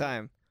second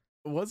time.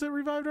 Was it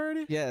revived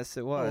already? Yes,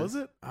 it was. Oh, was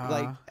it?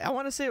 Like, I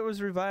want to say it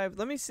was revived.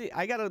 Let me see.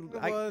 It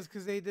was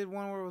because they did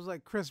one where it was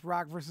like Chris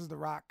Rock versus The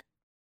Rock.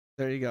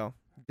 There you go.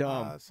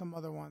 Dumb. Some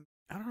other one.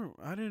 I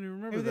didn't even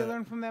remember Maybe that. they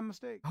learned from that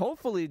mistake.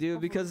 Hopefully,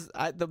 dude, because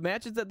the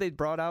matches that they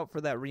brought out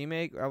for that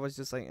remake, I was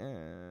just like,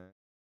 It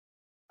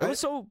was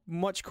so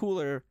much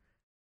cooler.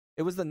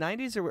 It was the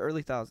 90s or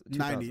early 2000s?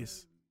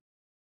 90s.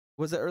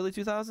 Was it early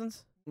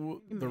 2000s?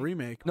 The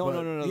remake. No.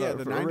 Yeah,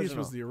 the 90s original.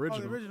 was the original.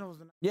 Oh, the original was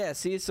the Yeah,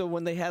 see, so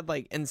when they had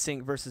like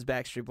NSYNC versus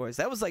Backstreet Boys,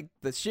 that was like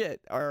the shit.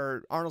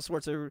 Or Arnold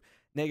Schwarzenegger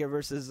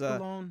versus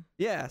Stallone.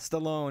 Yeah,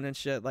 Stallone and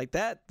shit like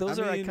that. Those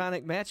are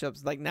iconic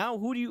matchups. Like now,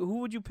 who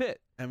would you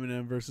pit?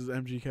 Eminem versus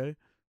MGK.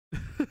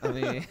 I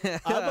mean,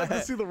 I'd like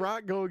to see The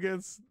Rock go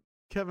against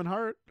Kevin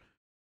Hart.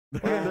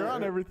 They're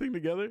on everything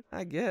together.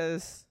 I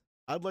guess.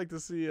 I'd like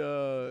to see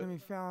Jimmy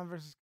Fallon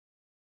versus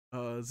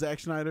Zack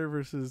Snyder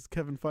versus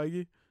Kevin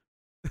Feige.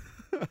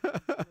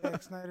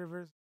 Zack Snyder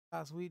versus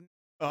Joss Whedon.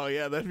 Oh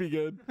yeah, that'd be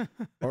good.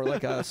 Or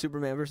like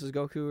Superman versus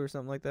Goku or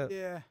something like that.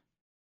 Yeah,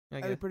 I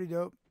that'd be guess. pretty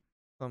dope.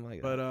 Something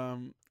like But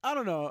that. I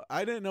don't know.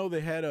 I didn't know they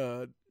had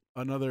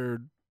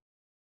another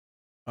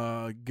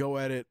go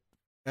at it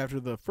after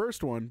the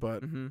first one,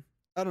 but Mm-hmm.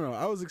 I don't know.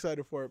 I was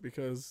excited for it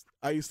because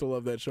I used to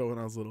love that show when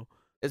I was little.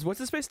 Is what's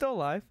his face still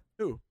alive?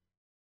 Who?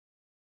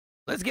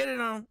 Let's get it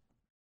on.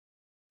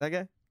 That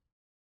guy?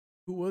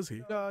 Who was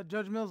he?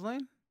 Judge Mills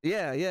Lane.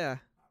 Yeah.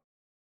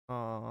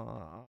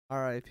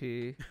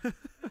 R.I.P.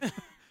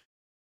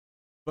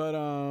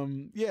 But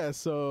yeah,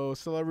 so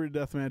Celebrity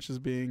Deathmatch is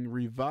being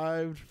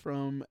revived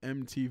from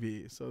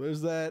MTV. So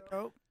there's that.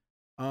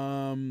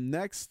 Oh,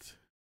 Next,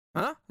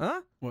 Huh?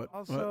 what?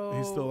 Also-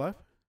 He's still alive?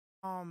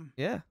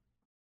 Yeah.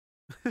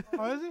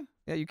 oh, is he?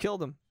 Yeah, you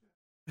killed him.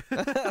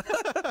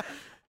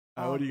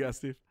 What do you got,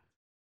 Steve?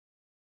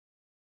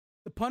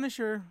 The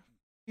Punisher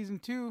season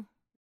 2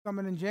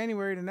 coming in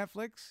January to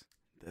Netflix.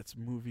 That's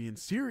movie and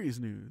series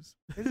news.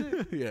 Is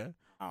it? Yeah.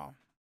 Oh,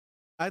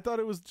 I thought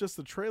it was just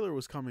the trailer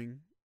was coming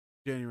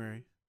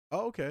January.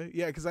 Oh, okay.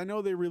 Yeah, because I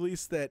know they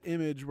released that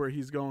image where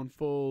he's going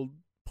full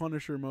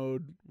Punisher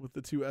mode with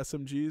the 2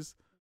 SMGs.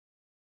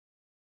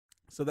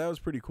 So that was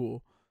pretty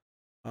cool.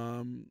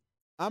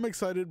 I'm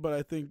excited, but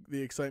I think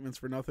the excitement's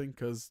for nothing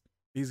because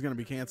he's going to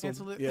be canceled.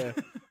 cancel it. Yeah.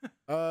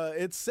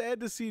 It's sad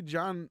to see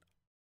John.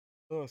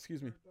 Oh,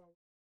 excuse me.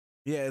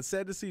 Yeah, it's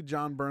sad to see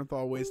John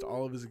Bernthal waste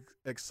all of his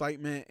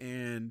excitement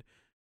and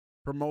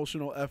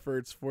promotional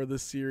efforts for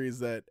this series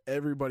that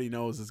everybody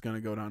knows is going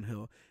to go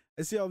downhill.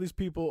 I see all these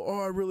people,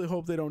 I really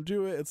hope they don't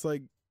do it. It's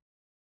like,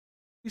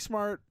 be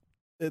smart.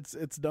 It's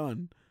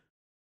done.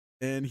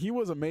 And he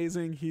was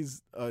amazing.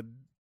 He's an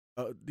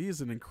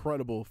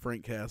incredible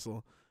Frank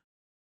Castle.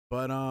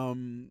 But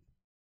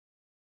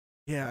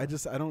yeah, I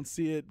don't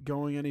see it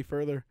going any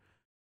further.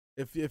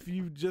 If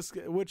you just,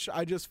 which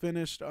I just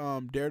finished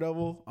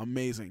Daredevil,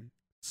 amazing.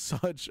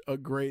 Such a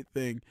great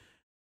thing.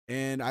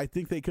 And I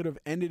think they could have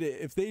ended it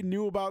if they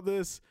knew about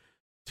this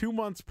 2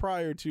 months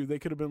prior to. They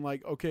could have been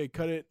like, okay,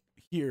 cut it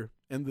here,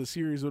 and the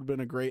series would have been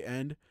a great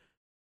end.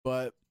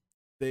 But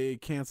they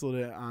canceled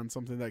it on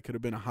something that could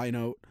have been a high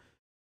note.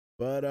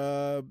 But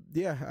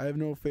yeah, I have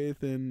no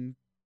faith in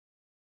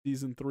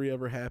season 3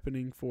 ever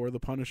happening for The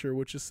Punisher,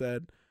 which is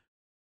sad.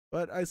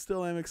 But I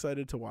still am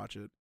excited to watch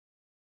it.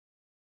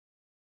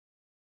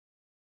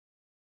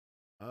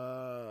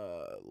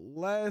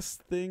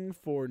 Last thing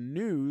for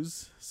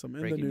news, some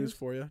in Breaking the news news?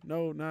 for you.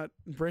 No, not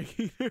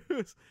breaking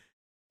news.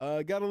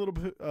 Got a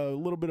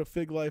little bit of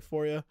Fig Life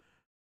for you.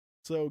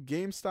 So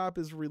GameStop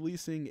is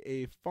releasing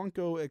a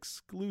Funko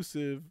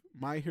exclusive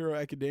My Hero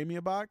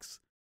Academia box.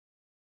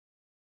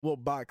 Well,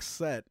 box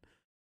set,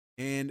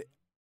 and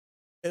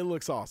it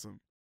looks awesome.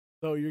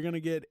 So you're gonna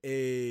get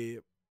a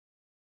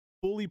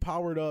fully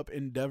powered up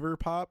Endeavor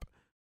pop,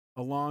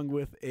 along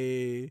with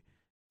a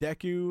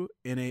Deku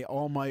and a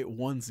All Might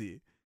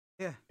onesie.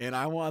 Yeah. And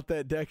I want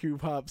that Deku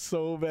pop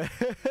so bad.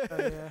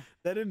 yeah.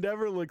 That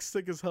Endeavor looks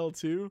sick as hell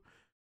too,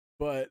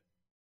 but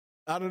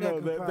I don't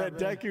know Deku that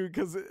pop, yeah. Deku,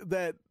 because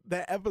that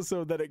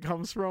episode that it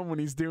comes from when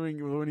he's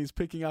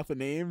picking out the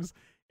names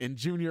and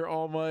Junior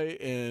All Might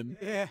and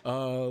Yeah.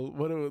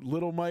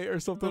 Little Might or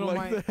something Little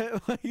like Might.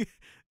 that. Like,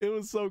 it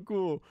was so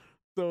cool.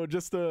 So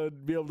just to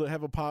be able to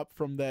have a pop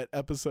from that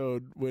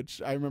episode,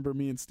 which I remember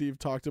me and Steve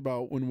talked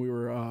about when we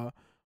were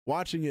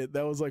watching it,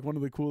 that was like one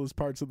of the coolest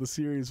parts of the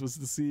series, was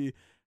to see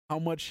how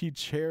much he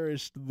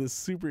cherished this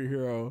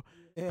superhero,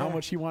 Yeah. how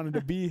much he wanted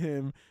to be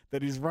him,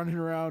 that he's running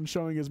around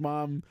showing his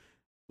mom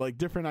like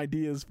different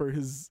ideas for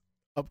his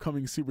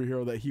upcoming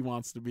superhero that he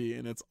wants to be,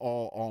 and it's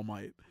All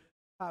Might.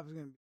 Pop's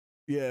gonna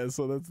be. Yeah,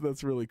 so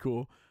that's really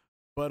cool.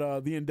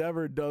 But the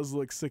Endeavor does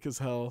look sick as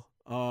hell.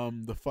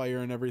 The fire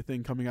and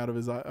everything coming out of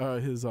his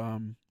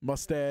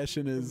mustache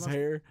and his mustache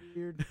hair.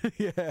 Weird.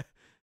 Yeah.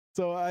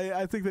 So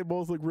I think they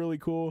both look really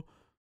cool.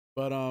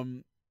 But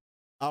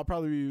I'll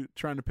probably be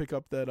trying to pick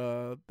up that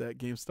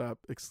GameStop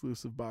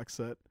exclusive box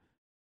set.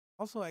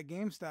 Also at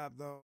GameStop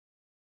though,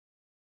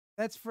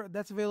 that's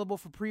available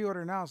for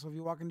pre-order now. So if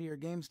you walk into your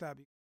GameStop,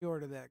 you can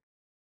pre-order that.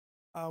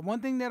 One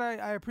thing that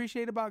I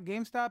appreciate about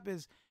GameStop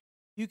is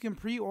you can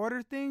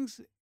pre-order things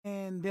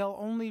and they'll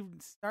only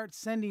start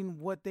sending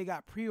what they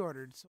got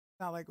pre-ordered. So it's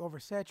not like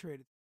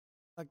oversaturated.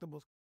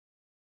 Collectibles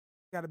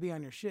got to be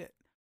on your shit.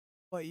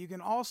 But you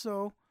can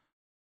also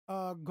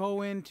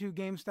go into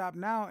GameStop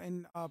now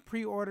and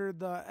pre-order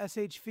the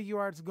SH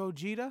Figuarts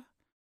Gogeta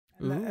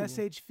and Ooh. the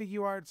SH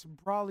Figuarts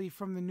Brawly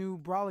from the new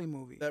Brawly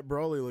movie. That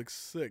Broly looks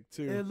sick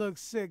too. It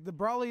looks sick. The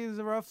Brawly is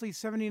roughly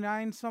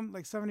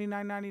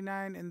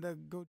 $79.99, and the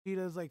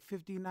Gogeta is like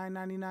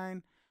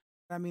 $59.99.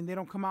 I mean, they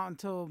don't come out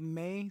until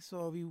May,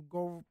 so if you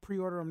go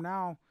pre-order them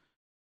now,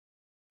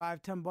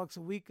 $5-10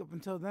 a week up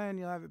until then,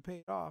 you'll have it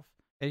paid off.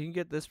 And you can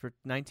get this for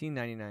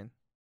 $19.99.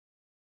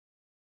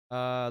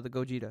 The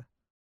Gogeta.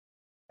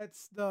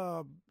 That's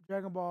the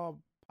Dragon Ball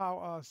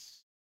Power,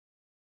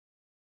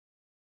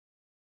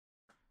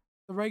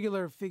 the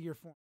regular figure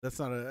form. That's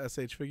not a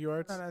SH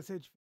Figuarts. Not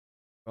SH.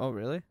 Oh,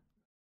 really?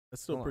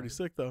 That's still Hold pretty on.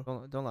 sick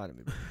though. Don't lie to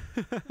me.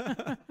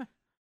 Bro.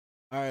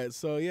 All right,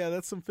 so yeah,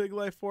 that's some Fig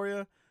Life for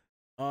you.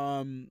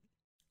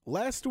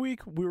 Last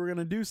week we were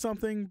gonna do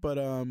something, but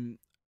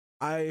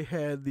I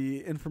had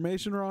the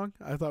information wrong.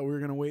 I thought we were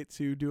gonna wait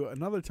to do it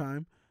another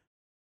time,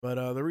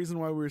 but the reason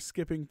why we're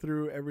skipping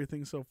through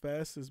everything so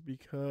fast is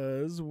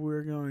because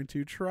we're going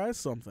to try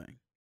something.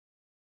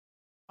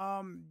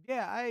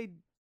 Yeah, I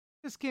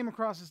just came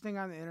across this thing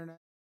on the internet.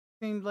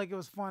 Seemed like it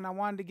was fun. I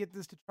wanted to get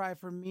this to try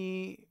for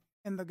me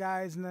and the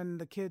guys, and then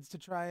the kids to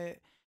try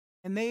it.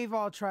 and they've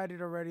all tried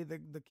it already. The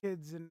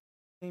kids and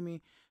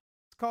Amy.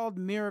 It's called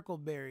Miracle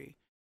Berry.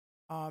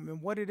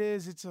 And what it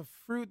is, it's a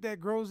fruit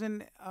that grows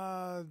in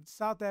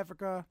South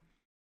Africa,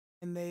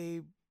 and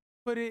they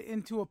put it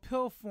into a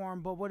pill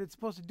form. But what it's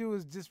supposed to do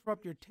is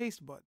disrupt your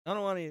taste buds. I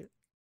don't want to eat it.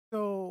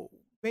 So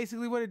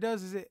basically, what it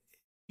does is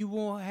you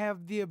will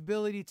have the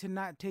ability to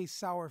not taste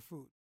sour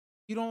food.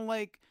 You don't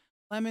like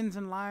lemons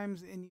and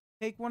limes, and you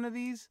take one of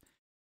these,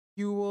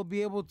 you will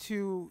be able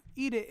to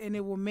eat it, and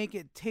it will make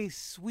it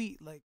taste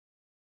sweet. Like,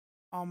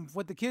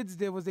 what the kids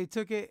did was they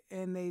took it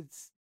and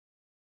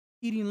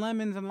eating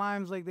lemons and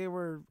limes like they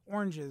were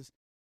oranges.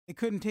 They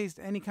couldn't taste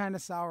any kind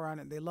of sour on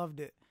it. They loved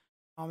it.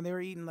 They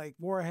were eating like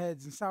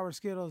Warheads and sour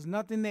Skittles.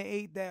 Nothing they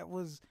ate that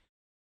was.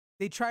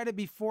 They tried it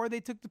before they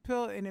took the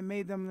pill, and it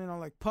made them,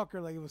 like pucker,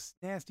 like it was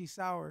nasty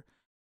sour.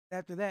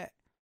 After that,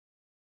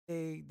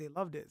 they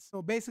loved it.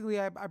 So basically,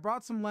 I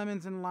brought some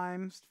lemons and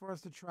limes for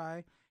us to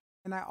try,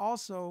 and I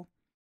also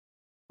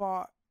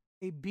bought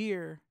a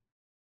beer.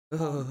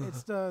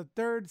 It's the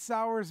third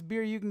sourest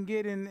beer you can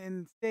get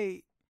in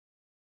state.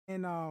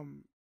 And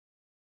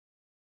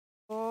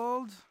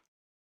called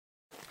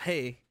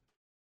Hey,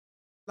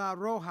 La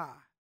Roja.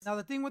 Now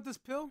the thing with this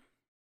pill,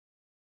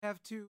 you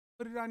have to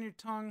put it on your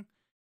tongue.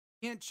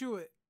 You can't chew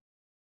it.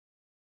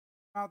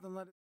 Mouth and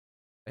let it.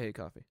 I hate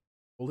coffee.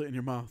 Hold it in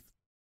your mouth.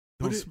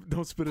 Put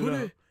Don't spit it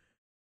out.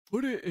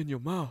 Put it in your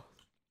mouth.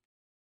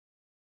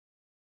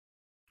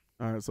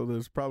 All right, so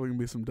there's probably gonna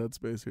be some dead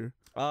space here.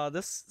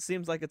 This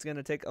seems like it's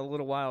gonna take a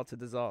little while to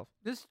dissolve.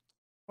 This,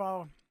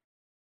 well,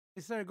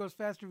 they said it goes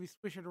faster if you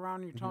swish it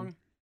around in your tongue.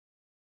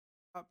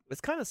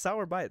 It's kind of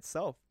sour by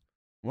itself.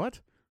 What?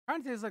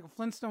 Kind of tastes like a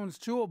Flintstones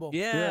chewable.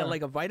 Yeah,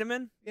 like a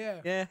vitamin.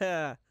 Yeah.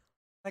 Yeah.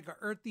 Like a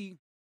earthy.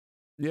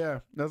 Yeah,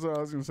 that's what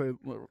I was gonna say.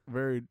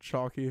 Very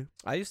chalky.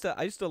 I used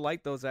to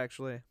like those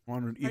actually.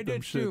 Wanted to I eat them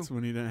did too. shits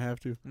when you didn't have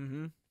to.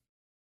 Mm-hmm.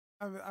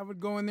 I would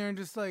go in there and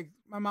just like,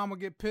 my mom would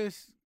get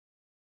pissed.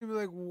 She'd be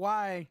like,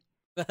 why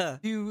do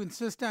you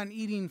insist on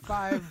eating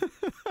 5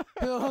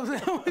 pills?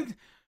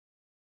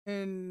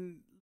 And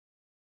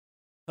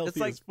Healthy It's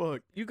like- as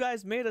fuck. You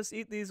guys made us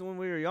eat these when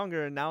we were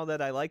younger, and now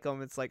that I like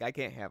them, it's like I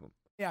can't have them.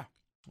 Yeah.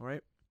 All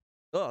right.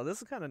 Oh,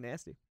 this is kind of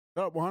nasty.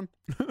 Up one.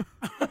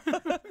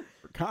 For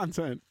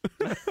content.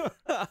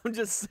 I'm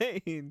just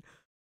saying.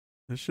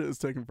 This shit is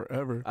taking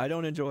forever. I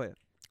don't enjoy it.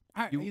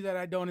 that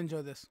I don't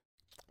enjoy this.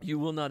 You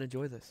will not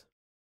enjoy this.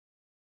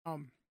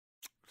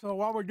 So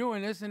while we're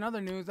doing this, in other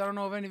news, I don't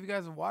know if any of you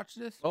guys have watched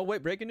this. Oh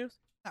wait, breaking news.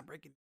 Not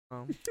breaking.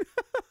 Oh,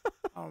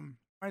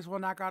 Might as well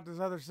knock out this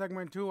other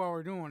segment too while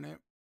we're doing it.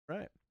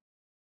 right.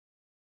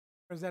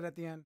 Or is that at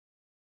the end?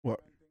 What?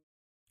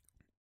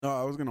 No,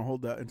 I was gonna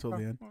hold that until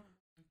the end.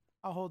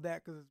 I'll hold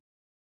that because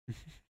it's.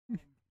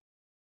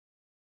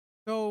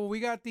 So we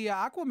got the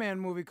Aquaman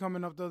movie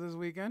coming up though this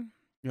weekend.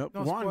 Yep.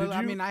 No Juan, spoiler. did you?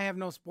 I mean, I have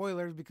no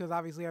spoilers because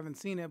obviously I haven't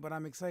seen it, but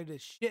I'm excited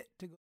as shit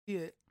to go see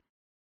it.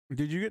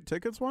 Did you get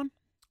tickets, Juan?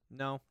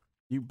 No,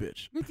 You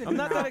bitch. I'm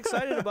not that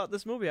excited about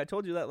this movie. I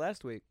told you that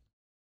last week.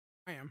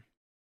 I am.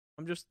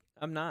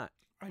 I'm not.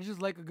 I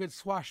just like a good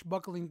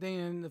swashbuckling thing,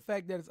 and the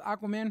fact that it's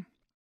Aquaman.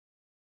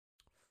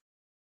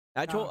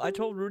 I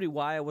told Rudy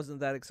why I wasn't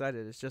that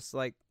excited. It's just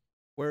like,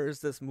 where is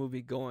this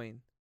movie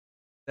going?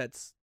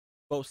 That's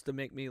supposed to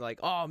make me like,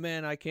 oh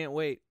man, I can't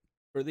wait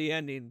for the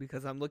ending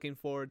because I'm looking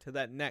forward to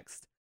that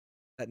next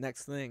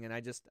thing, and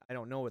I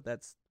don't know what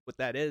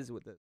that is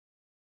with it.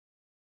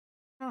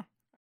 I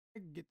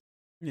get.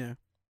 Yeah.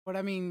 But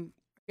I mean,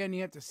 again,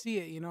 you have to see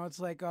it. You know, it's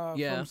like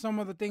Yeah. from some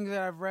of the things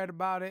that I've read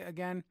about it.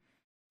 Again,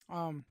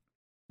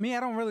 me, I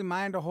don't really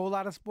mind a whole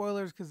lot of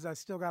spoilers because I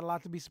still got a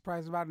lot to be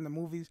surprised about in the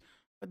movies.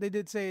 But they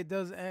did say it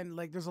does end.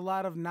 Like, there's a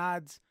lot of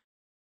nods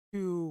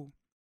to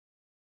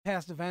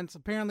past events.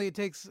 Apparently, it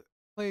takes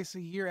place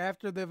a year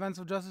after the events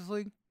of Justice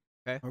League.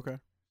 Okay.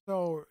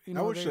 So you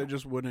know, I wish they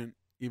just wouldn't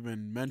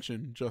even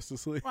mention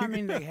Justice League. Well, I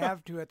mean, they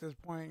have to at this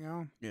point. You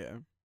know. Yeah.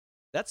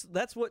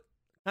 That's what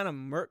kind of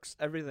murks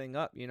everything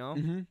up, you know?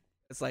 Mm-hmm.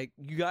 It's like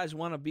you guys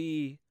want to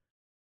be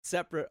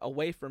separate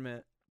away from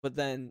it, but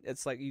then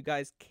it's like you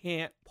guys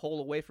can't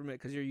pull away from it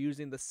because you're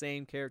using the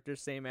same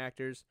characters, same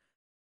actors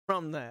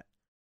from that.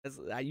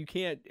 You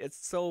can't.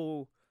 It's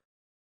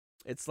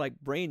like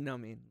brain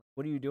numbing.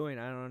 What are you doing?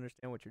 I don't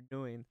understand what you're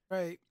doing.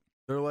 Right.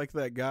 They're like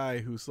that guy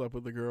who slept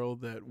with the girl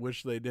that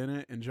wished they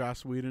didn't, and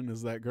Joss Whedon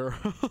is that girl.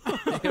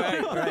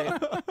 Right.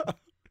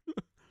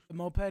 The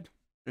moped.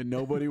 And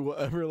nobody will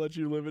ever let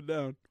you live it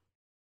down.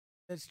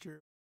 That's true.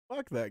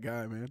 Fuck that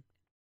guy, man.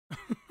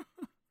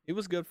 He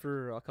was good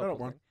for a couple.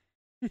 want-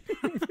 things.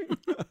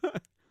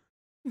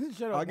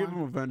 Shut up. I'll give Juan.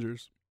 him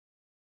Avengers.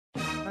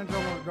 Mine's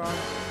almost gone.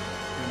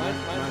 And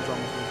Mine's mine's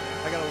almost done.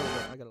 I got a little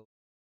bit.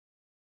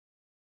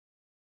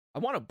 I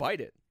want to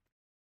bite it.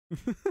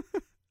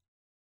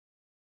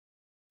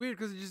 Weird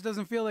because it just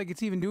doesn't feel like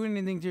it's even doing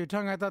anything to your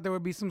tongue. I thought there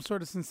would be some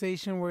sort of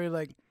sensation where you're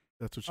like,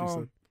 That's what she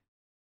Oh.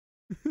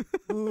 said.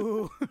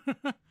 ooh.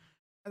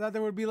 I thought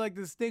there would be like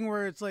this thing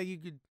where it's like you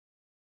could,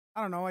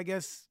 I don't know, I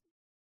guess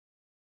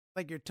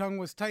like your tongue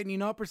was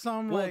tightening up or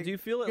something. Well, like, do you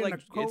feel it getting like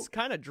a it's coat?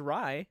 kind of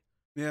dry?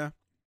 Yeah.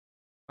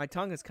 My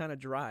tongue is kind of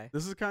dry.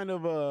 This is kind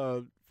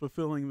of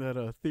fulfilling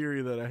that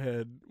theory that I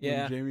had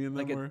Yeah, when Jamie and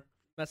them like it- were.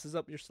 Messes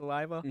up your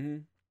saliva. Mm-hmm.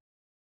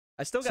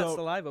 I still got So-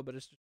 saliva, but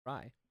it's just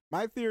dry.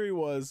 My theory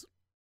was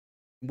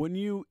when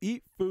you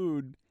eat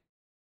food.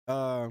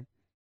 So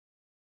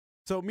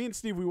me and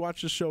Steve, we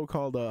watched a show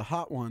called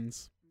Hot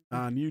Ones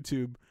on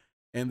YouTube,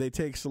 and they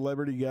take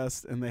celebrity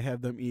guests and they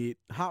have them eat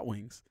hot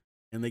wings,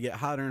 and they get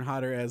hotter and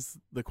hotter as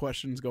the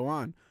questions go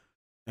on,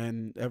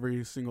 and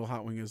every single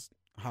hot wing is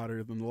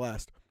hotter than the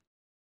last.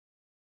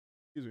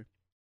 Excuse me.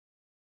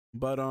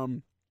 But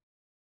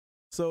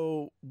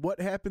so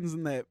what happens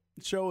in that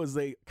show is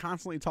they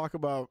constantly talk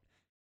about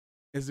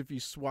is if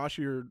you swash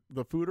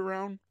the food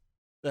around,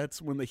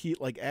 that's when the heat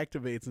like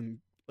activates and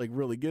like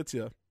really gets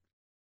you.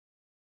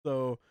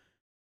 So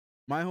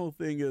my whole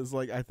thing is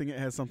like I think it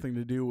has something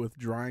to do with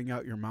drying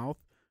out your mouth,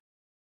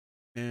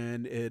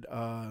 and it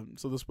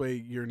so this way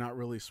you're not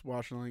really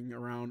swashing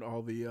around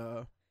all the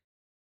I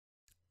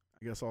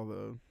guess all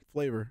the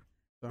flavor.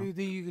 So. Do you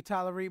think you could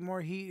tolerate more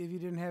heat if you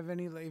didn't have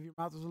any? Like if your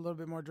mouth was a little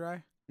bit more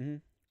dry?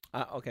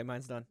 Okay,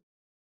 mine's done.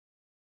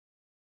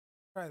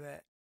 Try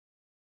that.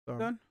 So.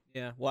 Done?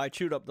 Yeah. Well, I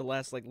chewed up the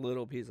last like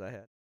little piece I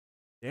had.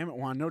 Damn it,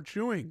 Juan, no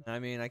chewing. I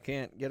mean, I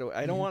can't get away.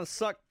 I don't want to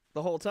suck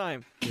the whole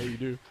time. Yeah, you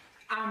do.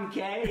 I'm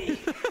gay.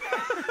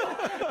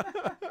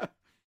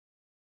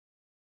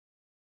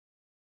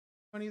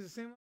 Want to use the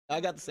same one? I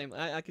got the same.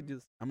 I could do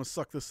this. I'm gonna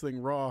suck this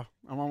thing raw.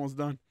 I'm almost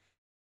done.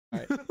 All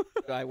right.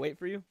 Do I wait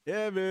for you?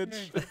 Yeah, bitch.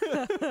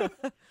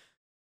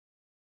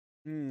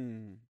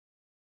 Hey.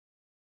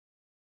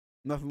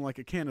 Nothing like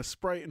a can of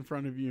Sprite in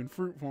front of you in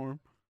fruit form.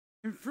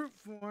 In fruit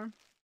form.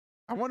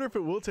 I wonder if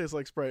it will taste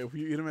like Sprite if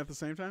you eat them at the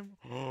same time.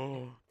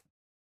 Oh.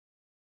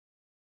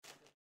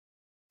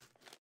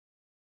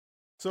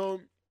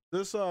 So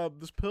this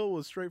pill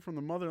was straight from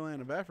the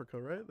motherland of Africa,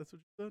 right? That's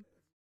what you said?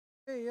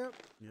 Hey, yep.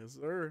 Yes,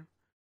 sir.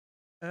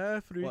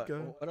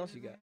 Africa. What else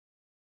you got?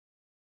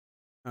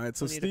 All right,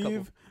 so We'll need a couple.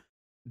 Steve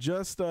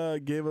just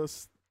gave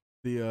us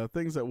the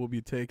things that we'll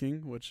be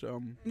taking, which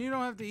And you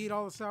don't have to eat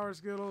all the sour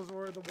Skittles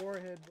or the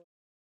Warhead.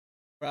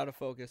 We're out of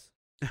focus.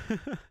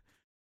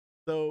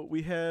 so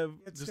we have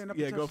Yeah, just stand up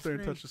and touch go up the there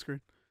and screen. touch the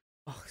screen.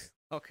 Oh,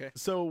 okay.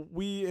 So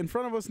we in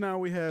front of us now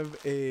we have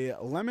a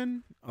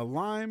lemon, a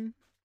lime,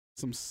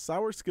 some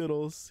sour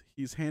Skittles.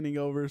 He's handing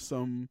over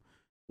some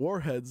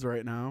Warheads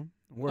right now.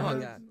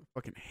 Warheads, God.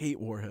 fucking hate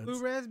Warheads.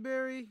 Blue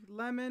raspberry,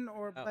 lemon,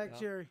 or Oh, black no.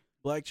 cherry?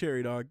 Black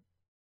cherry dog.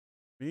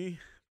 Me?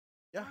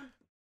 Yeah.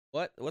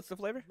 What's the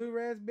flavor? Blue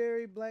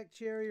raspberry, black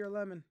cherry, or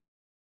lemon?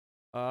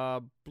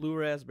 Blue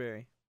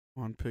raspberry.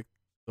 One picked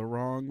the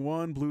wrong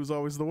one. Blue's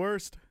always the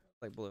worst.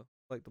 Like blue.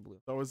 Like the blue.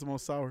 It's always the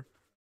most sour.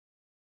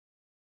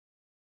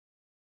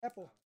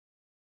 Apple.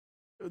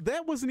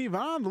 That wasn't even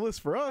on the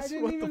list for us. I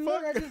didn't What even the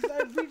look. fuck?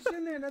 I reached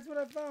in there and that's what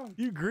I found.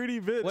 You greedy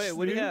bitch. Wait,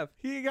 what do you dude. have?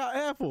 He got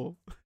apple.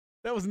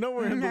 That was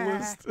nowhere in the Nah.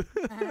 list.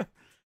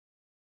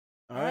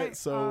 All right,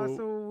 so,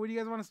 so what do you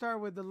guys want to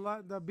start with?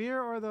 The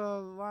beer or the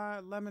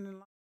lemon and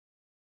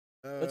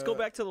lime? Let's go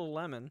back to the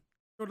lemon.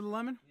 Go to the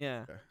lemon?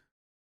 Yeah.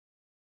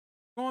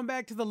 Going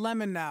back to the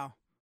lemon now.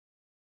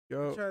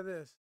 Go. Try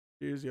this.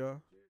 Cheers,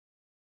 y'all.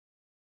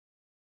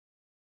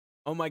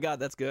 Oh my God,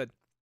 that's good.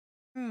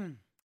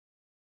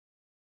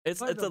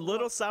 It's Like it's a the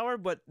little fuck? sour,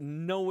 but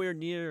nowhere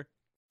near.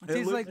 It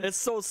tastes look- like It's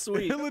so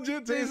sweet. It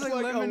legit Tastes tastes like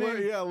like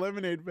lemonade.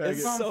 lemonade packet.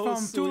 It's from, so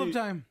from Tulip sweet.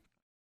 Time.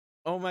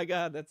 Oh my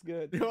God, that's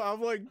good. Yo,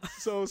 I'm like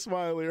so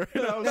smiley right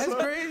now. I'm That's so,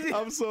 crazy.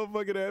 I'm so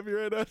fucking happy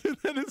right now.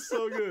 That is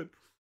so good.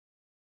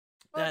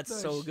 What That's the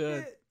so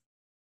good. shit?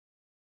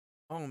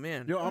 Oh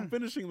man. Yo, I'm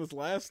finishing this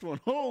last one.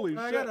 Holy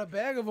I shit. got a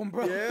bag of them,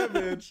 bro. Yeah,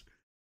 bitch.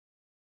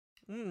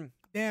 Mm.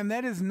 Damn,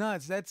 that is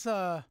nuts. That's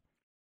Wow.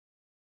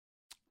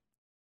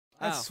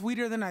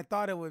 sweeter than I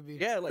thought it would be.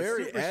 Yeah, like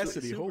Very super sweet,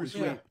 acidy. super Holy sweet.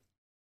 shit. Yeah. It's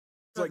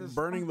Try like this.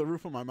 burning the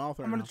roof of my mouth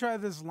right I'm gonna now. try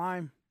this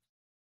lime.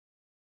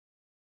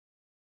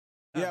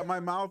 Yeah, my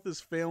mouth is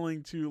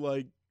failing to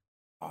like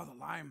Oh, the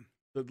lime.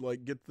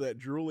 get that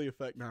drooly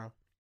effect now.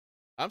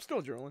 I'm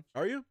still drooling.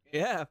 Are you?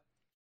 Yeah,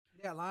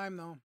 Yeah, lime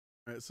though.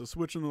 All right, so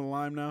switching to the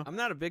lime now. I'm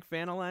not a big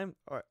fan of lime,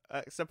 or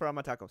except for on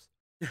my tacos.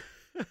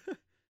 What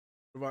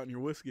about in your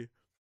whiskey?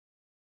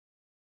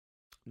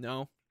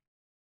 No,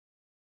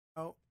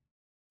 Oh,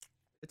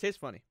 it tastes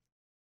funny.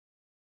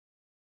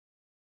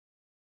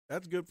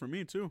 That's good for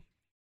me too.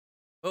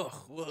 Ugh.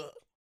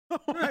 Oh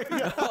my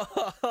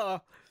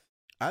god.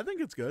 I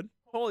think it's good.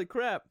 Holy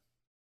crap.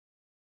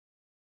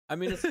 I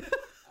mean, it's,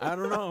 I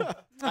don't know.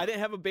 I didn't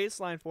have a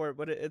baseline for it,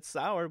 but it's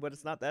sour, but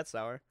it's not that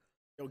sour.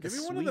 Yo, give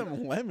It's me one of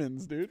them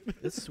lemons, dude.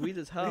 It's sweet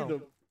as I need hell.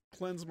 to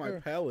cleanse my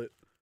Sure. palate.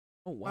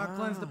 Oh, wow. I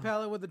cleanse the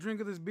palate with a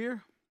drink of this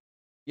beer.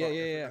 Yeah, Fuck, I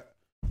yeah, yeah.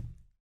 forgot.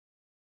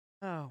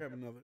 Oh, Grab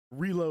another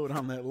reload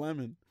on that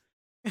lemon.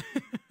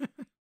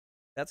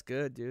 that's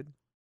good, dude.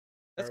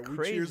 That's Are we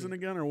crazy. cheersing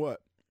again or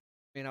what?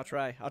 I mean, I'll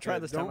try. I'll try Yeah,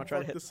 this time. I'll don't try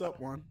to fuck hit this up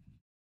one.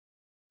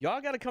 Y'all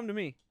got to come to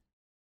me.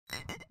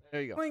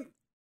 There you go. Clink.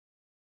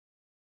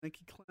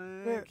 Clanky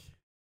clank.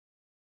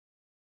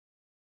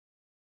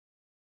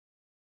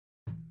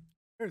 Yeah.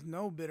 There's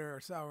no bitter or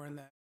sour in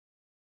that.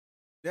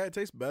 Yeah, it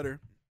tastes better.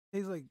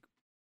 tastes like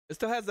It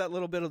still has that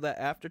little bit of that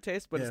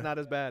aftertaste, but Yeah. it's not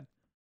as bad.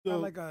 Still,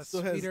 like a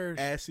still sweeter-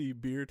 has assy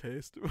beer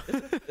taste.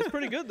 It's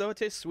pretty good though. It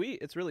tastes sweet.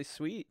 It's really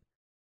sweet.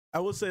 I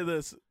will say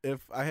this: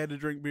 if I had to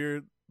drink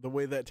beer the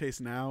way that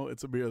tastes now,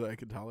 it's a beer that I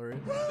could tolerate.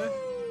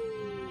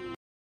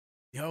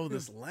 Yo,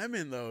 this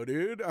lemon though,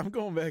 dude, I'm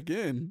going back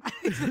in.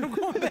 I'm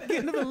going back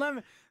into the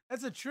lemon.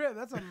 That's a trip.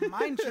 That's a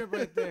mind trip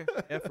right there.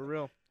 Yeah, for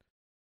real.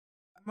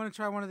 I'm gonna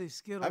try one of these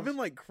Skittles. I've been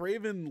like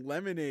craving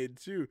lemonade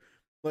too.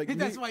 Like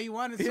That's me- why you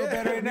want it so yeah,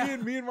 bad right now.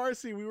 me and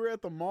Marcy, we were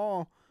at the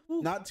mall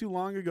not too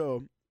long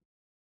ago,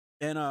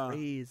 and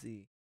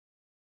Crazy.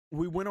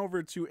 we went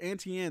over to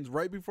Auntie Anne's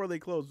right before they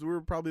closed. We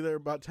were probably there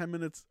about 10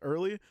 minutes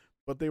early,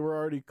 but they were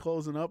already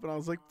closing up, and I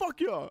was like,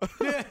 "Fuck y'all,"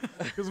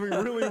 because we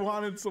really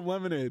wanted some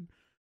lemonade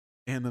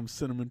and them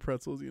cinnamon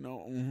pretzels. You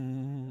know,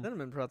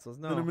 Cinnamon pretzels.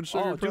 No. cinnamon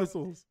sugar dude,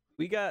 pretzels.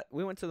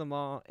 we went to the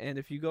mall, and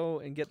if you go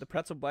and get the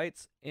pretzel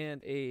bites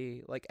and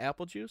a like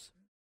apple juice,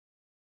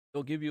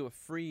 they'll give you a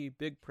free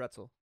big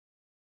pretzel.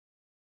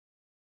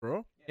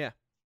 Bro,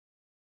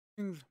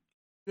 Things-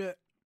 Shit.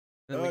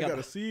 And oh, we I got got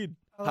a seed.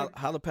 I like-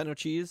 jalapeno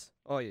cheese.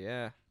 Oh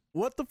yeah,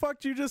 What the fuck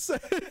did you just say?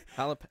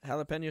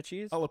 jalapeno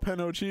cheese.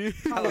 Jalapeno cheese.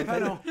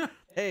 jalapeno.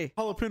 Hey.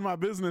 Jalapeno my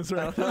business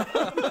right All now.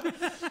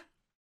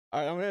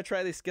 right, I'm gonna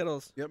try these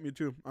Skittles. Yep, me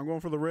too. I'm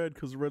going for the red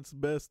because the red's the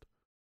best.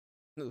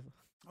 Those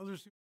are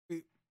super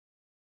sweet.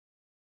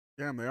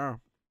 Damn, they are.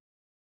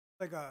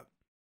 Like a.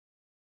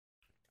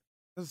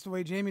 That's the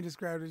way Jamie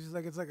described it.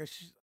 It's like a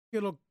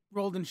Skittle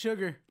rolled in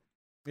sugar.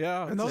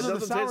 Yeah, And those it are the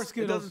doesn't sour taste,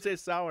 Skittles. It doesn't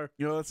taste sour.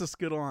 You know, that's a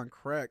Skittle on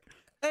crack.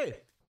 Hey,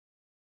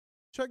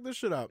 check this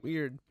shit out.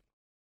 Weird.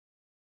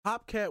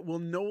 Hopcat will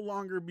no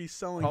longer be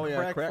selling Oh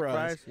yeah, crack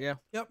fries. Yeah.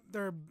 Yep,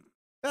 they're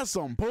That's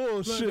some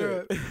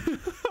bullshit.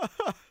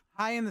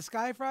 high in the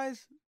sky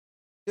fries.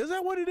 Is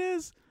that what it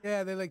is?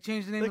 Yeah, they like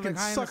changed the name They of can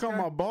like high in the suck on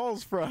sky. my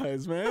balls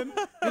fries, man.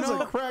 That's know-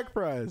 like crack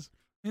fries.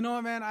 You know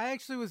what, man? I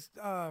actually was.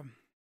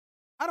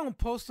 I don't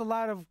post a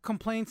lot of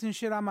complaints and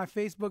shit on my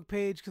Facebook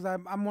page because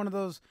I'm one of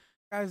those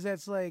guys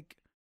that's like,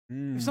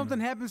 if something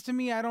happens to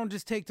me, I don't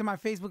just take to my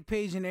Facebook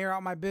page and air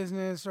out my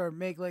business or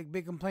make like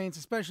big complaints,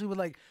 especially with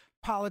like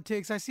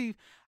politics. I've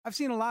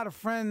seen a lot of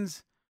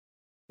friends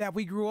that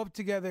we grew up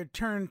together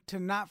turn to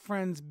not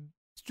friends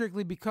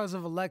strictly because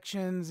of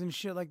elections and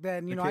shit like that.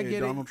 And you know, I AKA get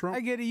Donald it. Trump? I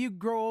get it. You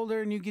grow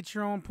older and you get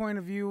your own point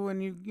of view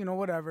and you know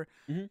whatever.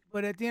 Mhm.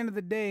 But at the end of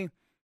the day,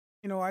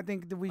 you know, I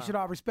think that we should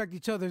all respect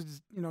each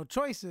other's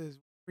choices,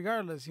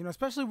 regardless. You know,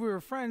 especially if we were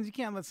friends. You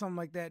can't let something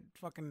like that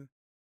fucking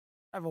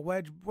have a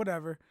wedge,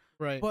 whatever.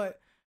 Right. But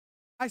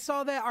I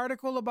saw that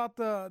article about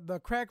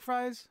the crack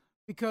fries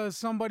because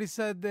somebody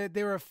said that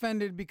they were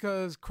offended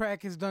because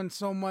crack has done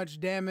so much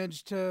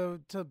damage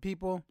to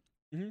people.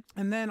 Mhm.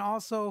 And then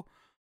also,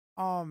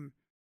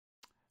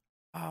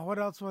 what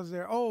else was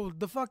there? Oh,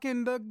 the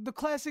fucking the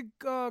classic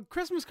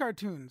Christmas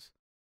cartoons,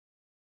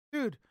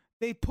 dude.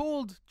 They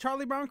pulled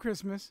Charlie Brown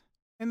Christmas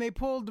and they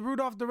pulled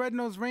Rudolph the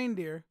Red-Nosed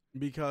Reindeer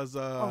Because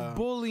of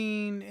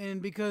bullying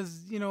and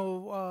because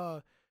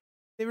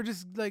they were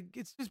just like,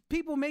 it's just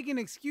people making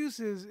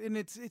excuses, and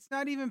it's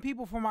not even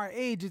people from our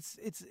age. It's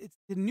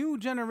the new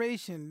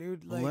generation,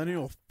 dude. Like,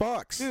 millennial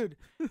fucks. dude,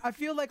 I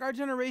feel like our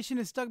generation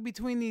is stuck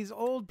between these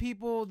old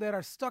people that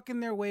are stuck in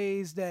their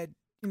ways, that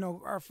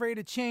are afraid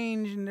to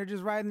change, and they're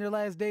just riding their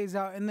last days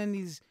out, and then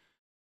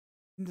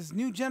this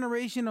new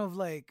generation of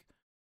like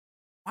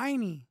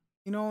whiny,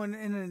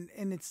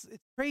 and it's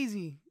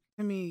crazy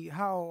to me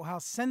how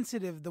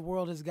sensitive the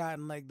world has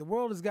gotten. Like, the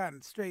world has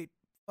gotten straight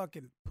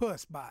fucking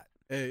puss bot.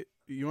 Hey,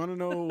 you want to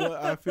know what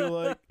I feel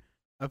like?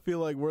 I feel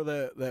like we're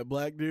that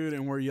black dude,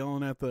 and we're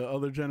yelling at the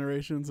other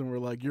generations, and we're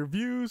like, your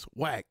views,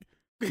 whack.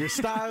 Your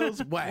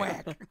styles,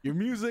 whack. Whack. Your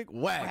music,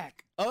 whack.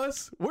 Whack.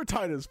 Us, we're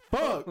tight as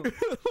fuck.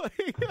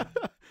 Like,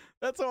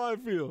 that's how I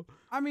feel.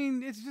 I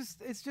mean,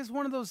 it's just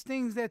one of those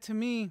things that, to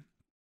me,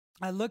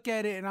 I look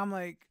at it and I'm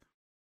like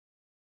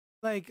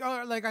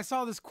I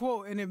saw this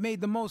quote and it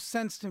made the most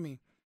sense to me.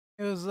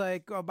 It was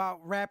like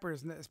about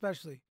rappers,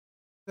 especially.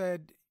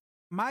 Said,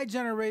 my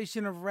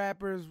generation of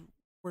rappers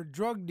were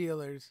drug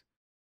dealers.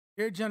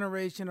 Your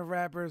generation of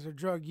rappers are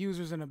drug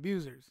users and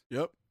abusers.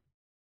 Yep.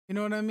 You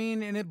know what I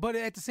mean? But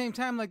at the same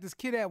time, like, this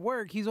kid at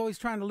work, he's always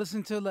trying to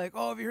listen to, like,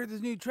 oh, have you heard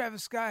this new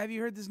Travis Scott? Have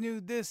you heard this new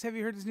this? Have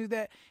you heard this new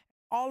that?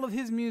 All of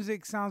his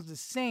music sounds the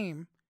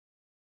same.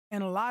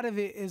 And a lot of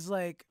it is,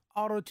 like,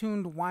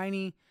 auto-tuned,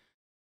 whiny.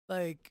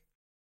 Like,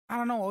 I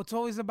don't know. It's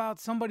always about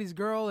somebody's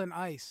girl and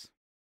ice.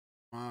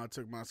 I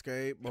took my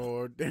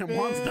skateboard. Damn,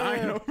 one's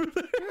dying over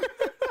there.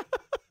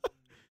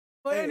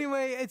 But Hey.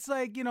 anyway, it's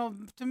like,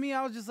 to me,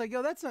 I was just like,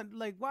 yo, that's not,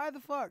 like, why the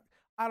fuck?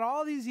 Out of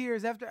all these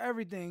years, after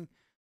everything,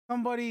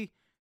 somebody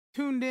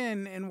tuned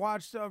in and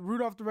watched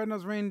Rudolph the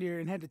Red-Nosed Reindeer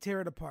and had to tear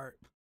it apart.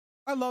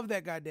 I love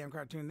that goddamn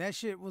cartoon. That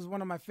shit was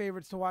one of my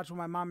favorites to watch with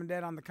my mom and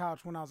dad on the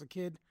couch when I was a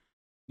kid.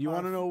 You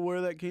want to know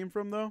where that came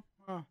from, though?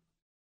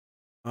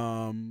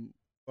 Huh.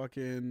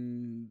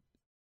 Fucking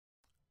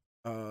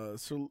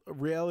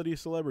reality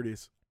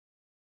celebrities.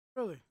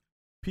 Really?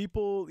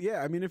 People,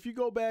 yeah, I mean, if you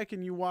go back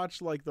and you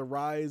watch, like, the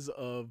rise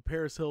of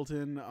Paris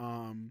Hilton,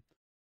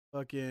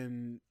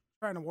 fucking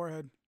Trying a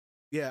warhead.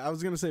 Yeah, I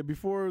was gonna say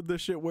before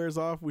this shit wears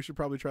off, we should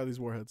probably try these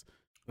warheads.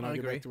 And I'll I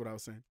get agree. back to what I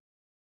was saying.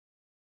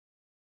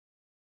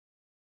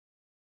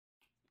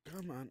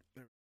 Come on.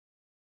 There.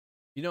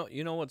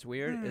 You know what's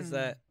weird is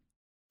that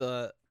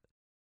the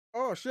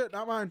Oh shit,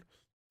 not mine.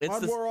 it's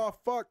Mine the wore off.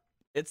 Fuck.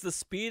 it's the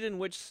speed in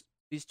which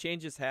these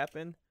changes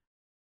happen,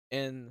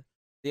 and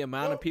the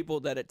amount Oh. of people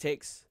that it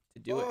takes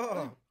to do it.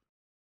 Oh.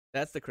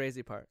 That's the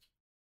crazy part.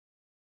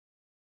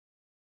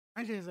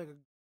 Mine tastes like an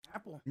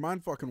apple. Mine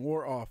fucking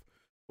wore off.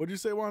 What'd you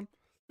say, Juan?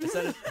 I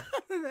said it-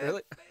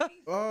 really?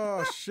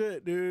 Oh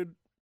shit, dude.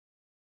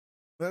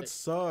 That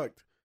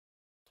sucked.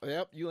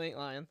 Yep, you ain't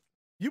lying.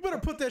 You better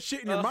put that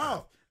shit in your Oh.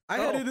 mouth. I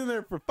had Oh. it in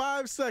there for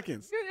 5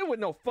 seconds. It was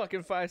no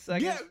fucking 5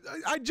 seconds. Yeah,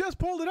 I just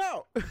pulled it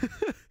out.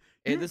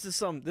 Hey, this is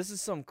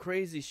some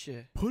crazy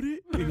shit. Put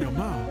it in your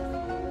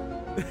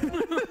mouth.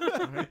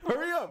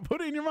 Hurry up,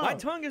 put it in your mouth. My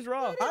tongue is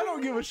raw. I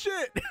don't give a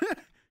shit.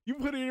 You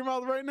put it in your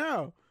mouth right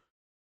now.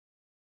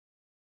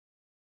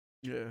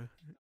 Yeah.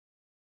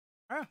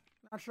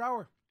 Not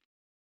shower.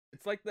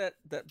 It's like that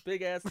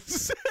big ass.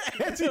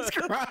 As he's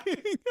crying.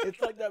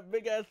 It's like that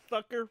big ass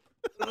sucker.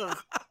 Ugh.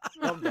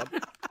 I'm done.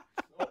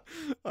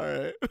 All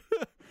right.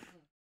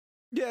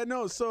 Yeah,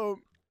 no, so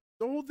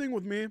the whole thing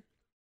with me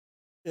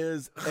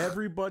is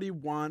everybody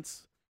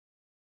wants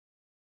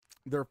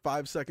their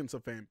 5 seconds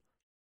of fame.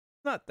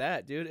 Not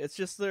that, dude. It's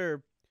just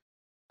their.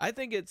 I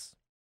think it's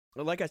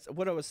like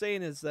what I was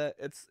saying is that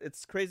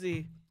it's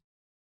crazy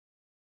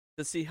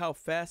to see how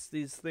fast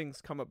these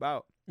things come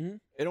about. Mhm.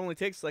 It only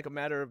takes like a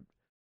matter of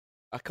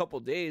a couple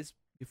days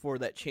before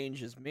that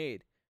change is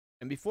made.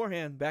 And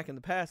beforehand, back in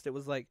the past, it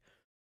was like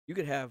you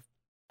could have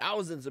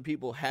thousands of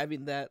people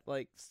having that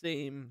like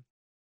same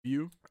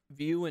You?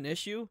 view and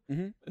issue,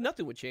 Mhm. and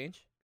nothing would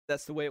change.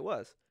 That's the way it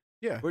was.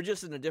 Yeah. We're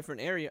just in a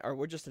different area, or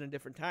we're just in a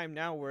different time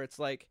now where it's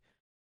like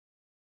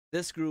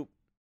this group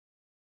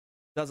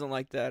doesn't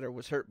like that or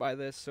was hurt by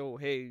this, so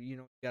hey,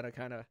 you gotta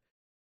kind of.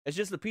 It's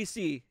just the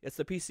PC. It's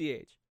the PC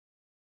age,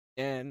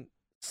 and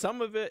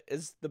some of it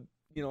is the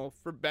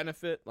for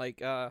benefit,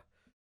 like not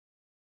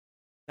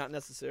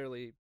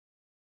necessarily.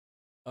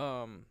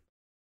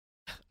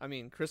 I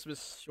mean,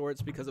 Christmas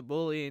shorts because of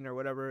bullying or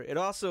whatever. It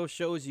also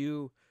shows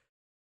you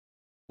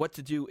what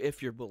to do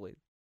if you're bullied.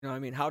 You know what I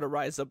mean? How to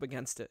rise up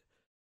against it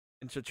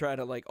and to try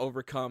to like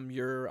overcome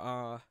your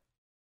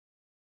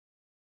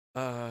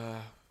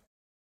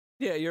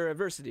your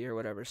adversity or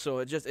whatever. So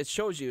it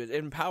shows you, it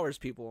empowers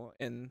people,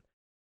 and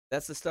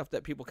that's the stuff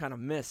that people kind of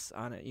miss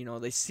on it.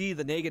 They see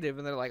the negative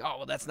and they're like, "Oh,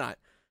 well, that's not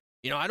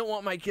I don't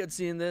want my kids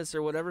seeing this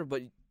or whatever,"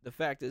 but the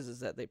fact is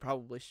that they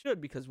probably should,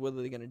 because what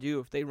are they going to do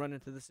if they run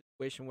into the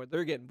situation where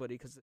they're getting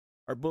bullied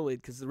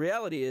because the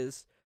reality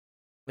is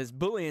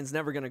bullying's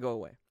never going to go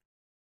away.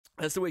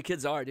 That's the way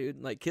kids are,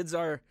 dude. Like, kids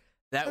are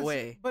that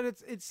way. But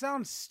it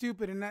sounds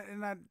stupid, and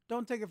I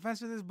don't take offense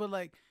to this, but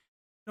like,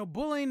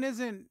 bullying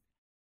isn't.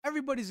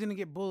 Everybody's gonna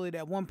get bullied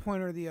at one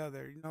point or the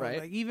other. Right.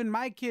 Like even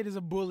my kid is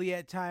a bully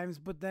at times,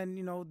 but then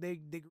they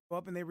grow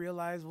up and they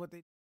realize what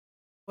they.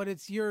 But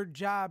it's your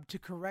job to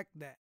correct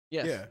that.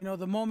 Yes. Yeah.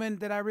 The moment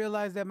that I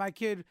realized that my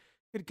kid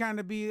could kind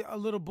of be a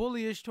little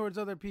bullyish towards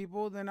other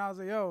people, then I was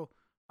like, yo,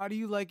 how do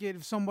you like it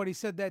if somebody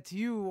said that to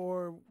you,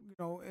 or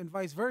and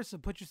vice versa?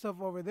 Put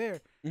yourself over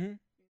there. Mhm.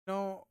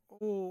 Oh,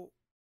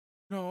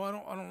 no, I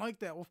don't like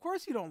that. Well, of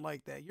course you don't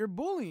like that. You're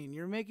bullying.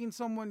 You're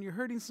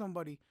hurting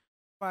somebody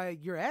by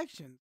your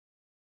actions.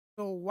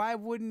 So why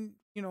wouldn't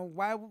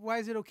why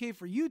is it okay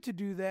for you to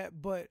do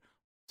that, but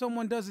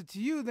someone does it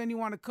to you, then you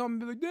want to come and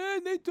be like,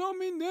 Dad, they told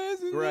me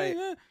this and Right.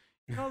 that.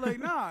 Like,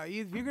 nah,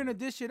 if you're gonna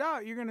dish it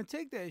out, you're gonna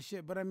take that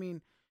shit. But I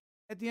mean,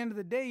 at the end of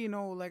the day,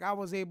 like I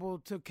was able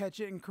to catch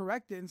it and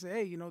correct it and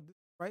say, hey,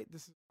 right,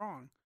 this is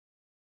wrong.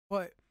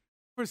 But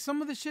for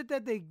some of the shit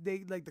that they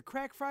like, the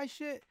crack fry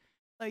shit,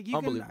 like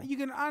you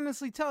can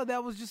honestly tell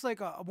that was just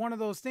like one of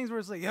those things where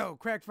it's like, yo,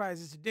 crack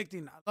fries is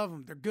addicting. I love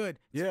them. They're good.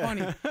 It's Yeah.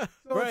 funny.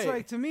 So Right. it's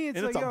like, to me, it's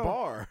And like, it's a yo,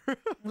 bar.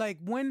 like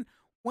when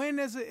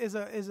as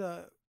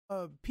a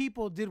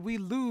people did we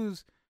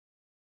lose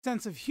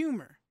sense of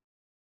humor?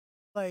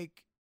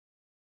 Like,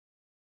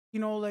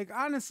 like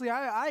honestly,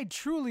 I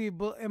truly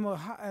am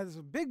as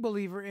a big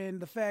believer in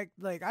the fact,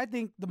 like, I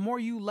think the more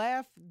you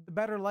laugh, the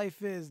better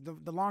life is,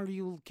 the longer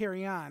you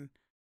carry on.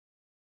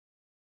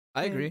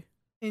 I agree.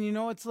 And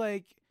it's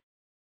like,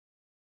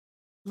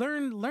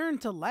 learn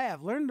to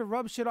laugh, learn to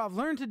rub shit off,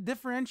 learn to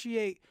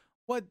differentiate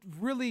what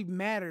really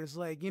matters.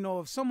 Like,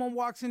 if someone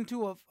walks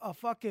into a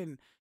fucking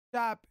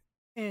shop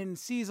and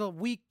sees a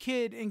weak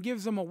kid and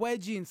gives him a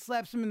wedgie and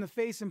slaps him in the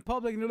face in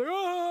public, and they're like,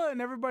 oh,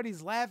 and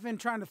everybody's laughing,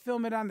 trying to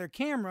film it on their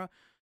camera,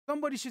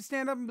 somebody should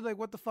stand up and be like,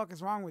 what the fuck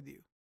is wrong with you?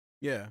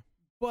 Yeah.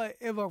 But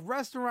if a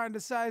restaurant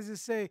decides to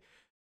say,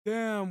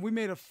 damn, we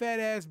made a fat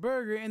ass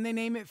burger, and they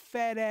name it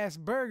Fat Ass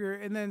Burger,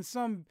 and then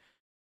some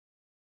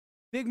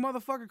big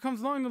motherfucker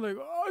comes along and they're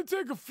like, oh, I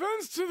take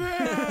offense to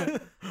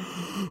that.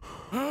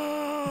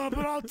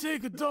 But I'll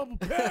take a double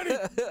patty.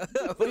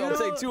 But I'll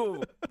take two of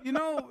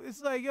them.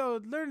 It's like, yo,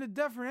 learn to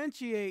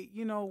differentiate,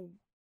 two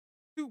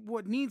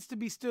what needs to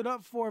be stood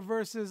up for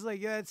versus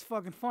like, yeah, it's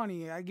fucking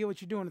funny. I get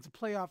what you're doing. It's a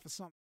playoff or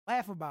something.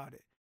 Laugh about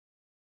it.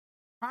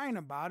 Crying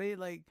about it.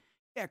 Like,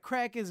 yeah,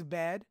 crack is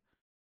bad,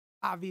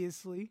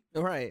 obviously.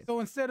 Right. So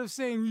instead of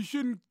saying you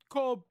shouldn't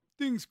call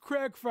things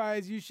crack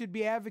fries, you should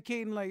be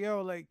advocating like,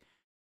 yo, like,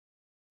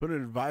 Put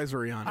an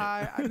advisory on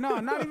it. no,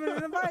 not even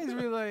an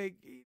advisory. Like,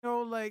 you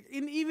know, like,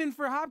 and even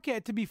for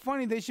Hopcat to be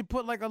funny, they should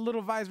put like a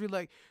little advisory,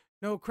 like,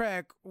 no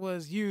crack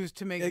was used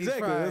to make these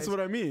Exactly. fries. That's what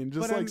I mean.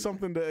 Just But like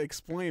something to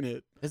explain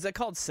it. Is that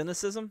called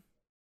cynicism?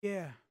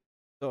 Yeah.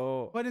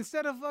 So But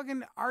instead of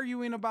fucking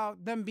arguing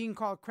about them being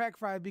called crack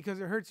fries because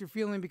it hurts your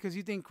feeling because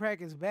you think crack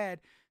is bad,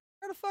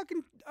 start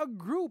a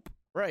group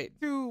right.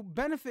 to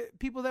benefit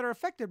people that are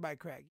affected by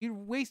crack. You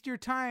waste your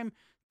time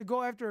to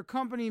go after a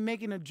company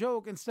making a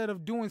joke instead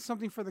of doing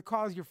something for the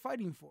cause you're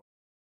fighting for.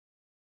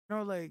 You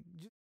know, like,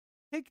 just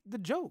take the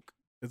joke.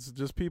 It's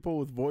just people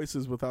with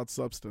voices without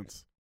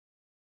substance.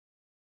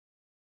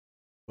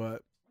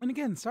 But And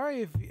again,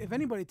 sorry if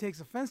anybody takes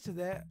offense to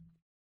that,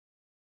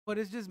 but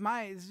it's just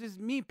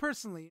me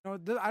personally. You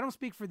know, I don't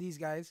speak for these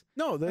guys.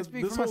 no,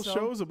 speak this for whole myself.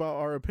 show's about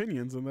our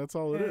opinions, and that's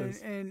all it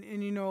is. And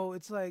you know,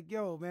 it's like,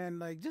 yo, man,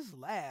 like, just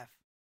laugh.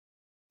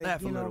 Like,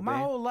 Laugh a you know, little my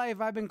bit. whole life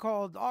I've been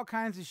called all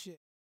kinds of shit,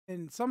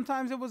 and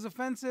sometimes it was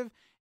offensive.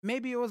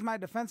 Maybe it was my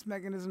defense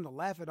mechanism to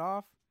laugh it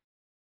off.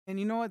 And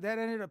you know what? That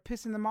ended up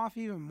pissing them off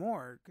even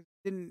more because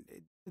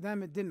to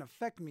them it didn't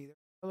affect me.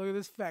 Look at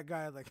this fat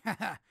guy, like,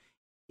 haha,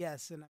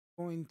 yes, and I'm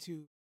going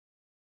to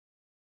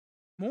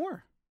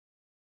more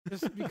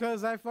just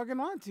because I fucking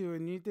want to.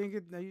 And you think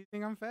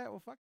I'm fat?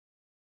 Well, fuck,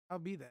 I'll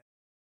be that.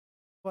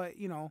 But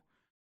you know,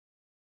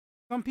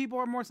 some people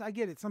are more. I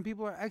get it. Some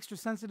people are extra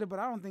sensitive, but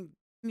I don't think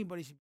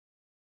anybody should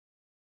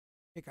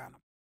pick on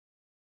them.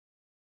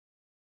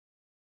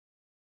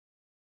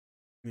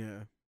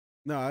 Yeah.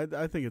 No,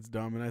 I think it's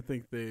dumb, and I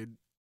think they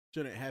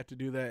shouldn't have to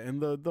do that.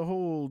 And the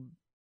whole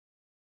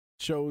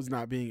shows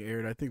not being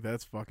aired, I think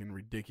that's fucking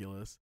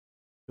ridiculous.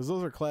 Because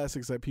those are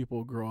classics that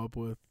people grow up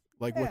with,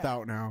 like, Yeah.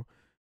 without now.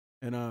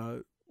 And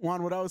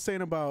Juan, what I was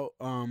saying about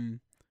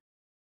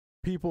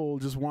people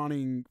just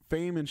wanting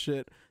fame and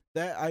shit,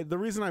 the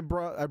reason I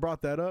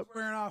brought that up,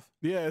 Swearing off.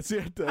 yeah, it's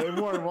it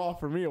wore off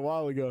for me a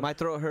while ago. My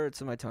throat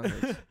hurts and my tongue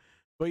hurts.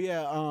 But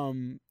yeah,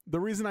 the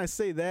reason I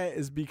say that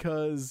is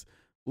because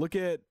look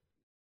at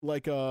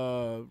like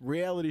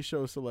reality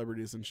show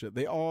celebrities and shit.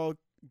 They all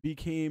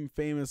became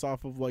famous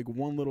off of like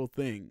one little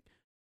thing,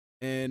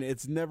 and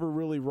it's never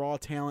really raw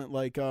talent.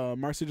 Like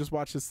Marcy just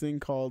watched this thing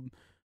called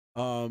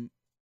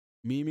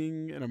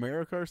Memeing in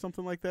America or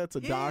something like that. It's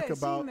a doc I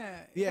about seen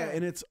that. yeah,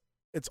 and it's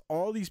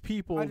all these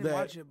people I didn't that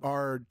watch it, but-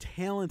 are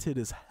talented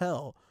as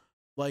hell.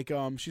 Like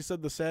she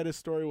said the saddest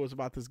story was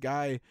about this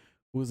guy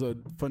who was a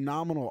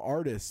phenomenal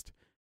artist,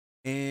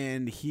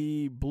 and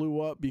he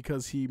blew up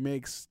because he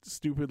makes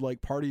stupid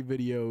like party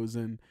videos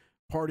and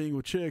partying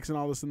with chicks and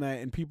all this and that,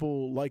 and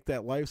people like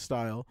that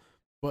lifestyle,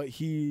 but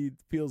he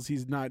feels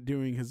he's not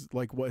doing his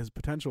like what his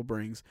potential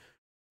brings.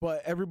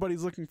 But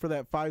everybody's looking for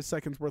that 5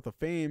 seconds worth of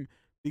fame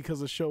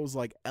because of shows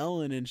like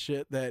Ellen and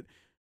shit that,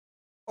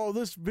 oh,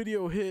 this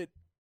video hit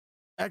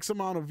X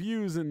amount of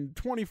views in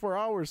 24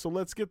 hours, so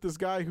let's get this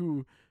guy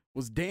who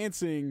was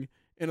dancing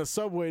in a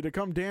subway to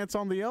come dance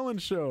on the Ellen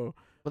show.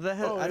 Well, that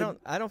Oh,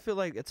 I don't feel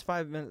like it's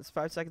 5 minutes,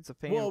 5 seconds of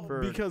fame Well, for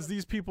because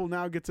these people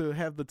now get to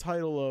have the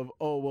title of,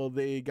 oh, well,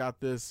 they got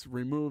this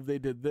removed, they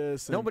did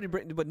this. And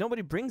but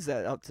nobody brings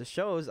that up to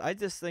shows. I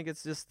just think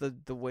it's just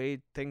the way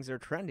things are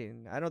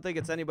trending. I don't think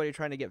it's anybody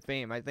trying to get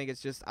fame. I think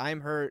it's just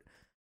I'm hurt.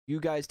 You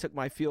guys took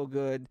my feel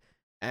good,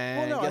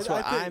 and no, guess I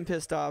what? think- I'm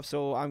pissed off,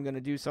 so I'm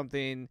gonna do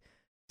something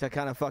to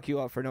kind of fuck you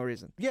up for no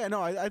reason. Yeah,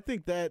 no, I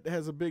think that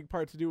has a big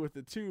part to do with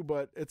it too,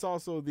 but it's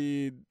also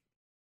the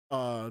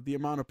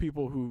amount of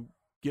people who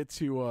get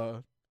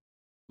to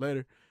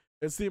later.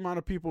 It's the amount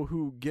of people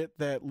who get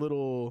that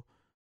little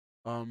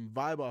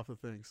vibe off of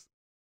things.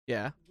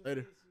 Yeah.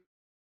 Later.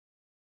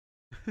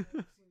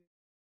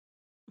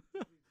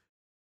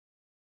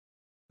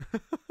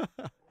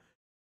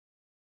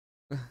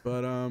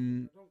 But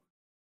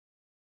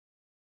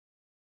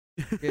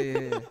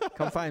Yeah.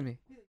 Come find me.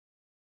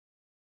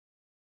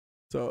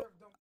 So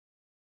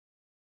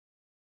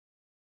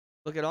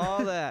Look at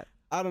all that.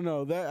 I don't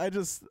know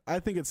that I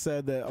think it's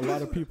sad that a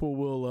lot of people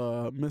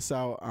will miss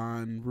out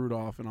on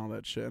Rudolph and all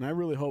that shit, and I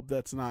really hope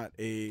that's not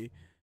a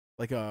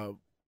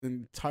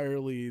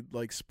entirely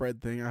like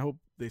spread thing. I hope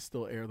they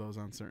still air those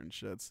on certain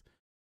shits.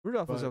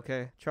 Rudolph was But-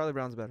 okay. Charlie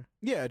Brown's better.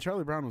 Yeah,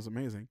 Charlie Brown was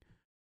amazing.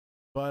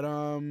 But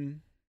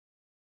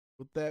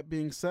with that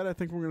being said, I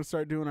think we're gonna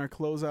start doing our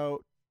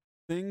closeout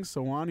things.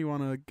 So Juan, you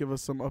wanna give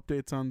us some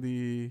updates on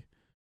the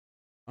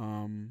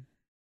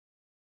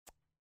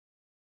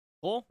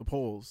Poll? the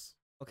polls?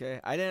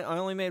 Okay. I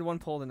only made one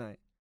poll tonight.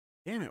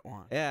 Damn it,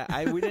 Juan.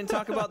 Yeah, we didn't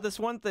talk about this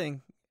one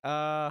thing.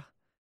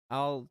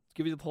 I'll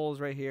give you the polls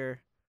right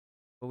here,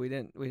 but we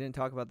didn't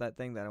talk about that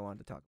thing that I wanted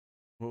to talk.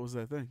 What was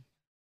that thing?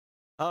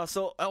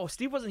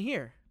 Steve wasn't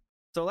here.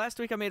 So last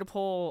week I made a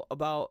poll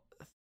about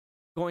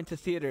going to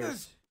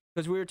theaters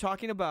because we were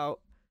talking about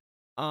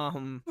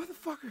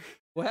Motherfucker.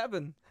 what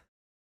happened.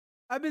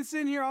 I've been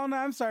sitting here all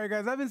night. I'm sorry,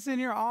 guys. I've been sitting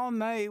here all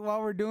night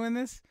while we're doing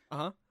this.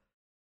 Uh-huh.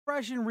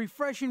 Refreshing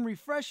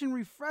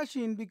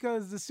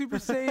because the Super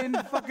Saiyan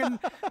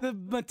the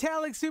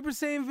metallic Super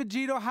Saiyan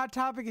Vegito Hot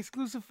Topic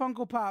exclusive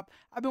Funko Pop.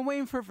 I've been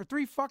waiting for it for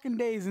 3 fucking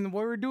days, and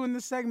while we were doing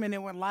this segment, it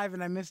went live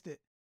and I missed it.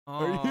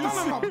 Are you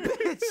Son of a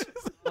bitch.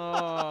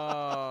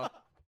 Oh.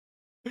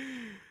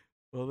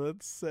 Well,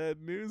 that's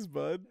sad news,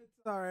 bud.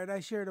 It's all right. I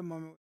shared a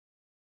moment.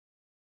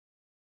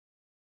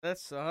 That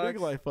sucks.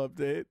 Big life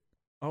update.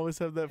 Always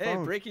have that Hey,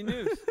 phone. breaking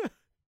news.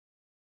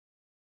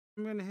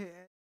 I'm gonna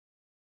hit.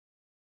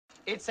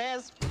 It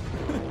says.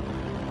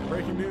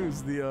 Breaking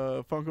news: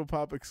 the Funko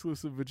Pop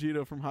exclusive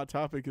Vegito from Hot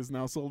Topic is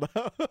now sold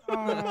out.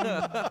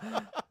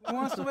 Who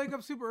wants to wake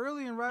up super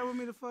early and ride with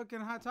me to fucking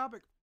Hot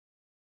Topic?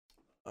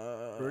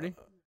 Rudy?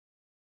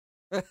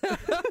 I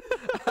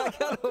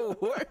gotta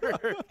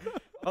work.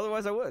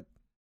 Otherwise, I would.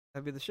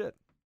 That'd be the shit.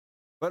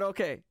 But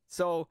okay,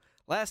 so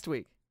last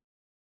week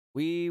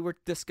we were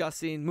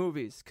discussing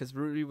movies because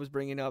Rudy was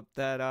bringing up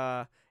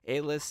that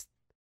A-list,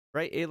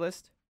 right?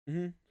 A-list?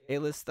 Mm-hmm.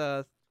 A-list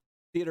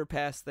theater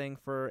pass thing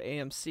for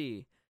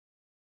AMC.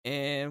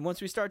 And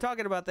once we started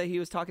talking about that, he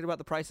was talking about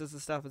the prices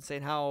and stuff and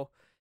saying how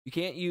you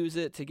can't use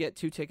it to get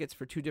 2 tickets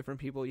for 2 different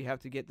people. You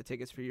have to get the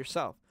tickets for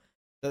yourself.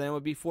 So then it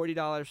would be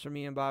 $40 for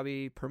me and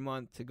Bobby per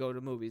month to go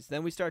to movies.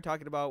 Then we started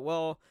talking about,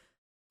 well,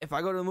 if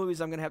I go to the movies,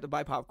 I'm going to have to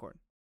buy popcorn.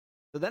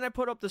 So then I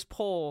put up this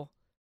poll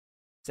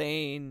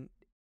saying,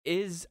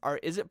 is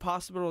it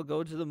possible to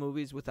go to the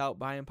movies without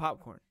buying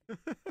popcorn?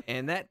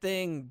 And that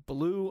thing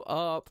blew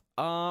up.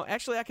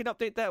 Actually, I can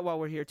update that while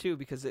we're here, too,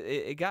 because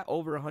it got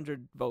over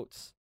 100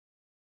 votes.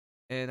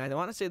 And I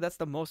want to say that's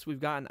the most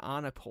we've gotten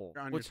on a poll.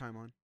 You're on your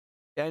timeline.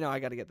 Yeah, I know. I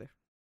got to get there.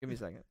 Give me a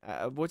second.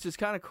 Which is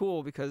kind of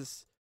cool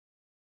because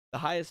the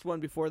highest one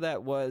before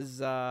that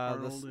was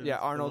Arnold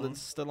and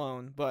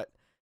Stallone. But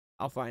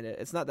I'll find it.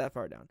 It's not that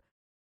far down.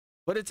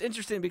 But it's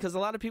interesting because a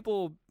lot of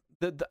people,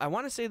 I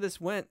want to say this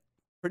went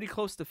pretty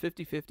close to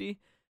 50-50.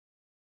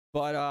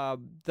 But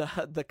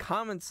the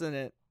comments in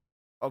it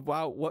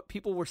about what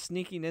people were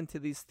sneaking into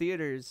these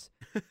theaters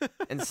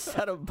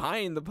instead of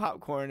buying the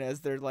popcorn as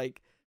their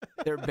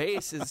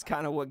base is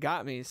kind of what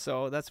got me.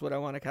 So that's what I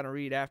want to kind of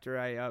read after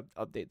I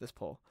update this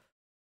poll.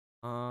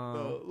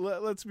 So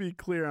let's be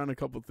clear on a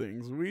couple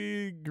things.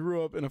 We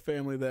grew up in a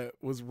family that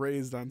was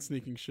raised on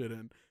sneaking shit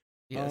in.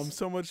 Yes.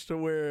 So much to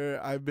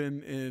where I've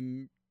been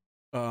in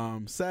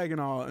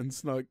Saginaw and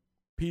snuck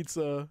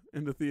pizza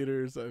into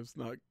theaters. I've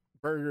snuck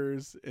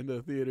burgers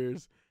into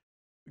theaters.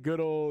 Good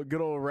old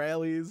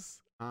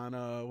rallies on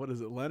what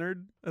is it,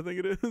 Leonard? I think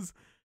it is.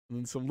 And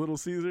then some Little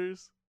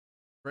Caesars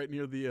right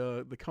near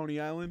the Coney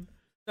Island.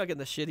 Not getting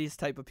the shittiest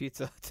type of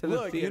pizza to the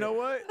Look, theater. you know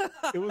what?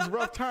 It was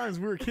rough times.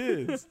 We were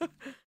kids.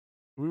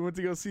 We went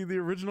to go see the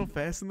original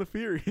Fast and the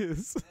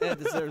Furious. Yeah, it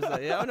deserves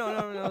that. Yeah,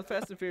 no.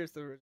 Fast and Furious.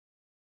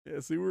 Yeah,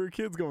 see, we were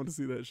kids going to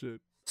see that shit.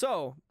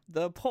 So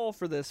the poll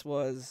for this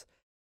was,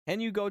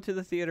 can you go to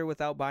the theater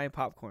without buying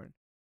popcorn?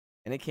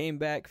 And it came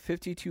back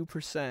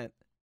 52%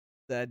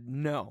 said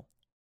no,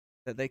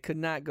 that they could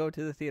not go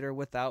to the theater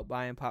without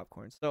buying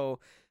popcorn. So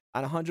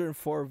on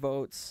 104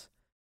 votes,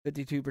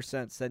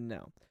 52% said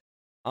no.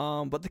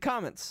 But the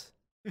comments.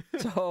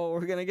 So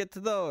we're going to get to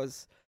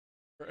those.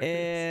 Right.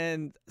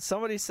 And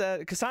somebody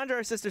said, Cassandra,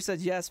 our sister, said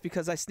yes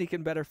because I sneak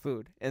in better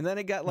food. And then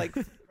it got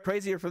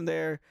crazier from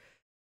there.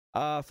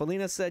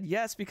 Felina said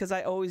yes because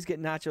I always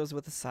get nachos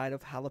with a side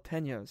of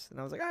jalapenos. And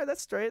I was like, all right,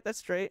 that's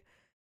straight.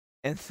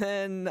 And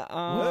then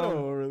Little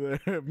over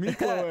there.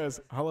 Miklo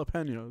has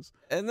jalapenos.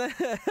 And then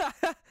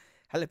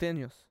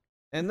jalapenos.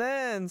 And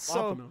then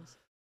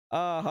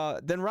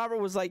then Robert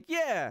was like,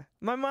 yeah,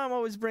 my mom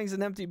always brings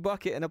an empty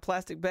bucket and a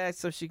plastic bag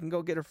so she can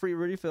go get a free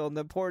refill and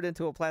then pour it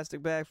into a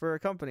plastic bag for her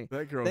company.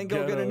 That girl Then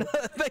go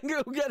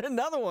get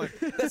another one.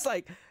 That's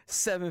like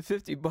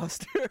 $7.50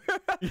 Buster.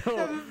 Yo,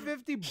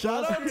 $7.50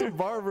 shout out to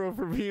Barbara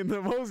for being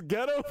the most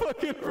ghetto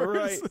fucking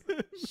person.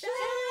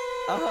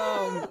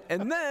 Right.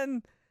 And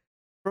then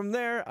from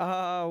there,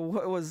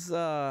 what was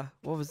that?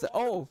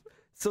 Oh,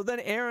 so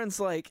then Aaron's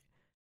like,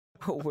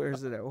 oh, where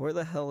is it at? Where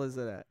the hell is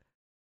it at?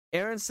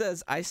 Aaron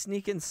says, I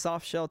sneak in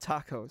soft shell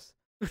tacos.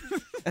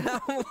 And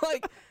I'm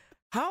like,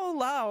 how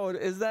loud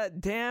is that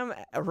damn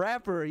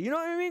wrapper? You know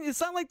what I mean? It's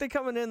not like they're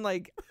coming in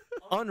like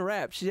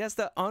unwrapped. She has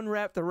to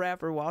unwrap the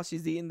wrapper while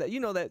she's eating that. You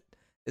know that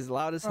is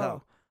loud as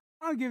hell.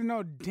 I don't give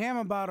no damn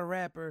about a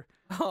wrapper.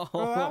 Oh.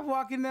 Bro, I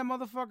walk in that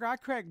motherfucker. I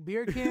crack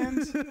beer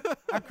cans.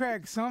 I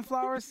crack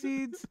sunflower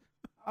seeds.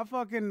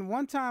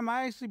 One time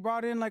I actually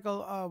brought in like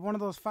a one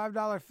of those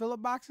 $5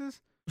 Phillip boxes.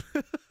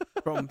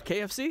 From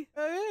KFC?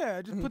 Yeah,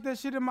 I just put that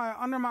shit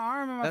under my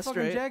arm in my That's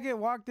fucking straight. jacket,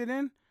 walked it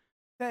in,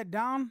 sat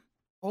down,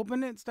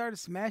 opened it, started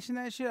smashing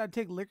that shit. I'd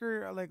take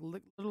liquor, little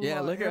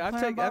Liquor.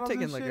 I've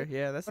taken and liquor. shit.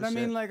 Yeah, that's But the I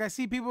shit. mean, like I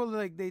see people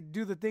like they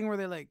do the thing where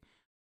they like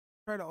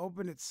try to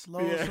open it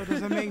slow so it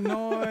doesn't make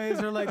noise,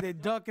 or like they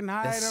duck and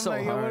hide. It's I'm so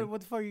like, yo, hard.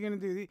 what the fuck are you gonna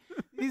do?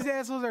 These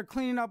assholes are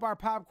cleaning up our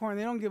popcorn.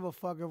 They don't give a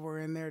fuck if we're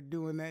in there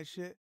doing that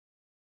shit.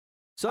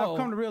 So I've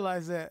come to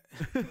realize that.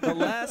 the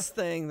last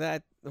thing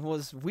that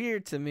was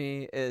weird to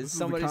me is This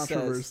somebody is the says,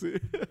 controversy.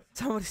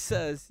 Somebody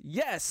says,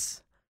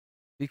 yes,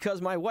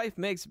 because my wife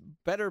makes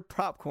better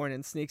popcorn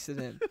and sneaks it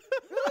in.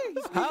 Really?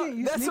 You How? sneaking-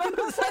 you That's sneaking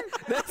what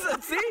I'm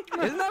saying.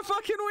 See? Isn't that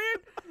fucking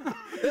weird?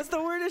 That's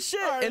the weirdest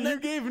shit. All right, And you then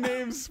gave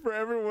names for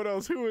everyone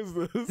else. Who is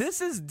this?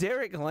 this is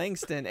Derek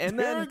Langston. And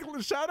then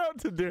Derek, shout out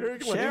to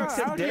Derek. Shout Langston. out to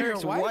Shout out to your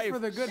Derek's wife wife. for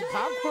the good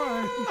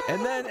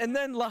popcorn. and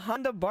then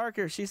LaHonda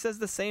Barker, she says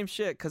the same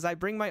shit because I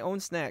bring my own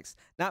snacks,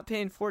 not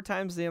paying 4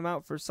 times the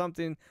amount for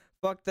something.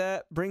 Fuck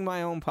that. Bring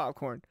my own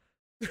popcorn.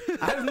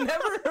 I've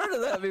never heard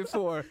of that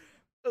before.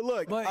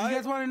 Look, But you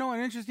guys want to know an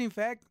interesting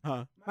fact?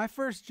 Huh? My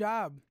first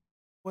job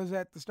was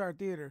at the Star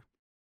Theater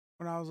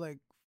when I was like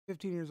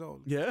 15 years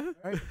old. Yeah.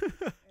 Right?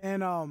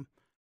 And the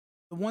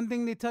one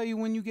thing they tell you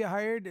when you get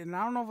hired, and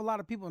I don't know if a lot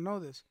of people know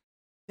this,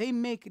 they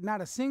make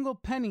not a single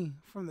penny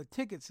from the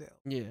ticket sale.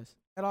 Yes.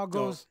 That all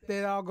goes.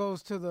 That all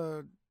goes to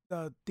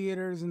the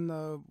theaters and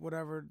the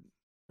whatever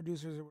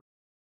producers. Or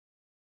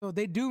so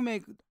they do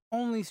make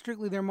only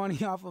strictly their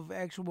money off of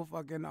actual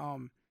fucking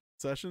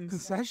Sessions.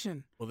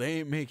 concession. Well, they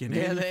ain't making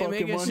Yeah, any they ain't fucking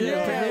making money. shit.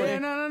 off Yeah, of Yeah.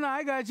 it. no,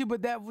 I got you.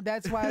 But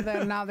that's why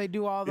that now they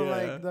do all the Yeah.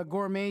 like the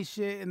gourmet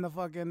shit and the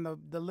fucking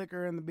the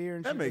liquor and the beer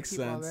and That shit. They makes keep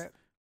all sense. that.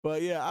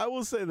 But yeah, I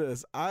will say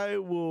this. I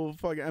will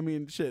fucking. I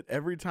mean, shit.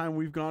 Every time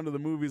we've gone to the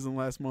movies in the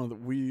last month,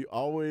 we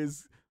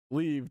always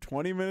leave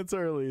 20 minutes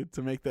early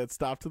to make that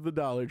stop to the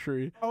Dollar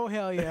Tree. Oh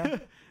hell yeah!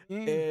 Yeah.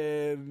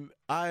 And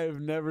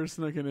I've never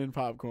snuck in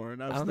popcorn.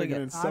 I I've don't snuck think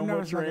in I've so never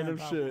much snuck in random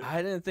popcorn. shit.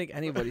 I didn't think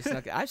anybody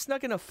snuck it. I've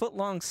snuck in a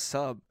foot-long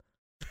sub.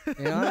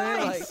 You know what I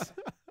mean? Like, Nice.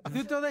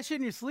 You throw that shit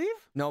in your sleeve?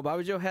 no,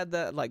 Bobby Joe had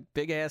that like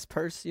big-ass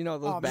purse, you know,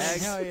 those Oh bags.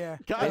 man, hell yeah!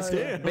 God Hell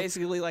yeah. damn.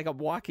 Basically like a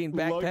walking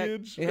backpack.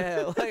 Luggage.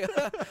 Yeah, like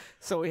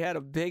so we had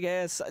a big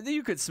ass.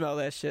 You could smell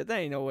that shit. There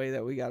ain't no way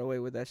that we got away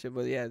with that shit,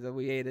 but yeah,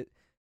 we ate it.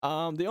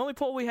 The only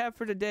poll we have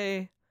for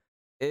today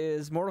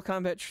is Mortal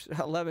Kombat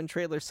 11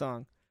 trailer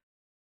song,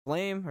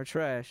 flame or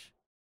trash.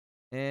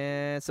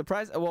 And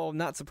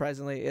not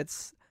surprisingly,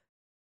 it's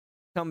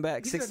come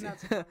back He said 60. not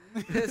surprising.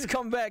 It's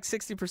come back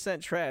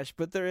 60% trash,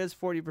 but there is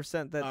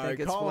 40% that All think right,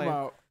 it's call flame. them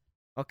out.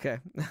 Okay.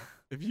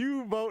 If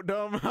you vote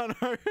dumb on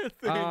our thing,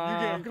 you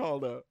getting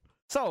called out.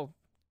 So,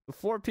 the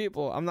 4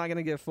 people, I'm not going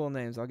to give full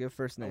names. I'll give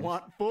first I names.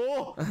 want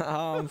full.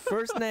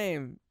 First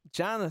name,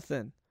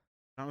 Jonathan.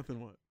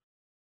 Jonathan, what?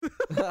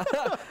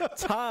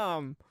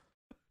 Tom,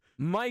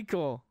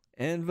 Michael,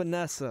 and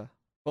Vanessa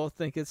both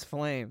think it's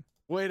flame.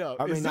 Wait up.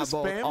 I mean, Is not this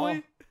both.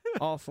 family?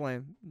 All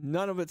flame.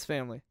 None of it's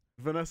family.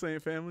 Vanessa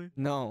ain't family?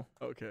 No.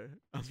 Okay.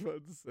 I was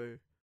about to say.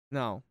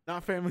 No.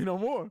 Not family no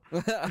more.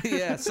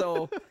 Yeah,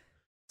 so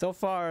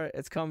far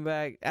it's come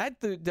back. I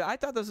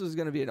thought this was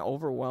going to be an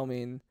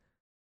overwhelming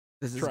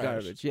this is Trash.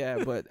 garbage.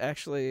 Yeah, but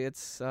actually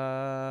it's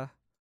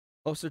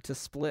closer to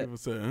split. People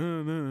say,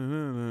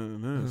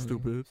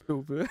 stupid.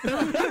 Stupid.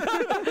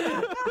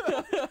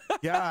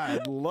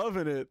 God,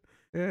 loving it.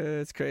 Yeah,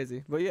 it's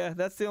crazy. But yeah,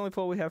 that's the only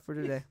poll we have for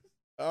today.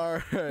 All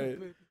right.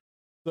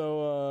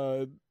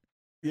 So,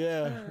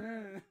 yeah.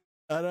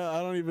 I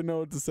don't even know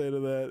what to say to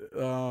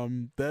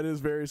that. That is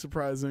very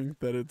surprising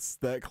that it's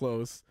that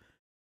close.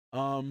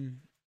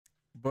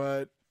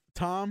 But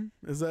Tom,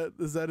 is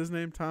that his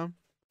name? Tom?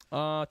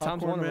 Tom's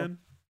Popcorn one Man?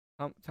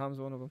 of them. Tom's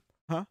one of them.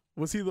 Huh?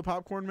 Was he the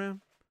popcorn man?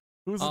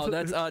 Who's Oh,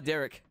 that's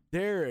Derek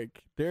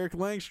Derek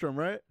Langstrom,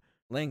 right?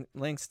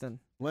 Langston.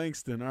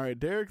 Langston. All right,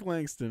 Derek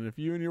Langston. If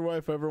you and your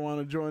wife ever want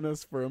to join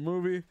us for a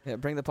movie, Yeah,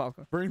 bring the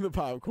popcorn. bring the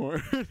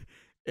popcorn.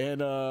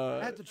 And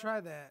I had to try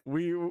that.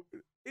 we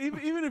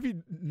even if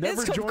you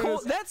never It's join cold.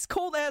 us, That's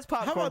cold ass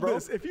popcorn, how about bro.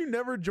 this? If you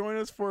never join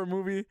us for a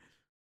movie,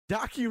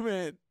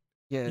 document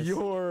Yes.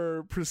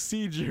 your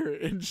procedure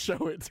and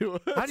show it to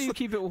us. How do you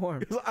keep it warm?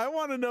 Because I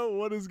want to know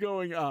what is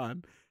going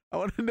on. I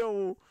want to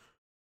know,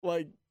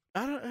 like,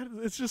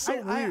 it's just so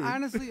I weird.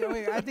 honestly,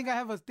 wait, I think I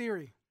have a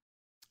theory.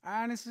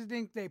 I honestly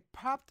think they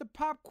pop the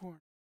popcorn,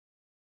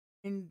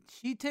 and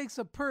she takes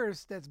a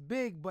purse that's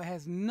big but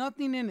has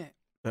nothing in it,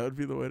 That would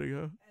be the way to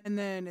go. and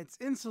then it's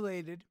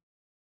insulated,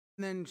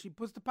 and then she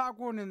puts the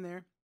popcorn in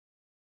there,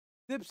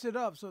 zips it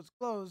up so it's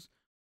closed,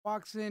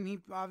 walks in. He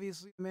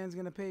obviously, the man's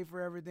gonna pay for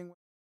everything.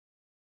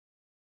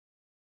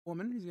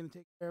 Woman, he's gonna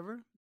take care of her,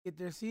 get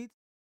their seats.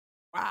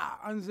 Wow,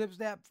 unzips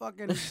that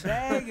fucking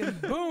bag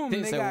and boom, He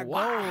they said, got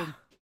 "Wow." gold.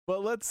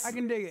 But let's I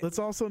can dig it. let's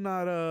also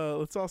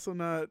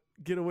not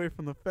get away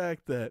from the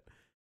fact that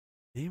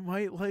they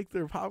might like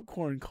their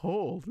popcorn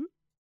cold,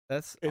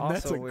 That's and also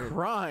that's a weird.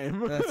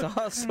 crime. That's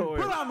also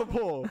weird. Put on the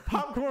poll: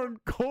 popcorn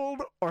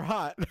cold or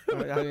hot? I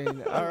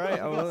mean, all right.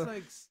 It's Well,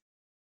 like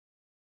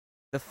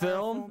the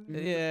film,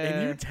 Styrofoam. yeah.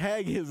 And you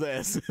tag his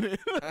ass in it.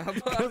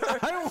 'Cause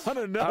I want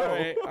to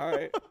know. All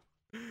right.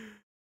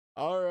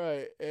 All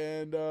right,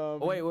 and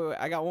Wait.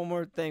 I got one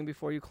more thing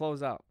before you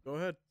close out. go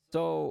ahead.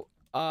 So,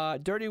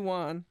 Dirty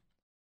Juan,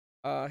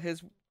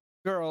 his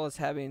girl is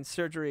having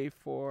surgery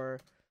for,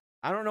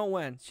 I don't know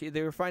when.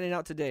 They were finding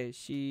out today.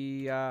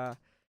 She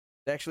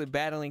actually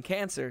battling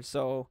cancer.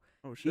 So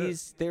Oh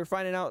shit. they were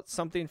finding out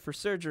something for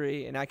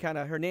surgery, and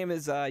her name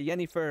is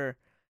Yennefer, and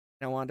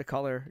I wanted to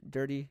call her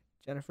Dirty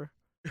Jennifer,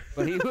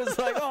 but he was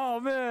like, oh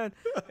man,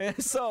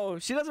 and so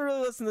she doesn't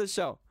really listen to the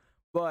show.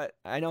 but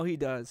I know he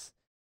does,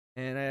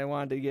 and I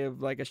wanted to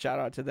give like a shout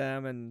out to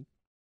them and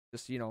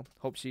just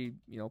hope she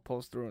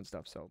pulls through and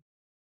stuff. So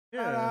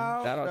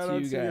Yeah, Shout out to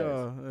you guys.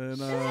 y'all. And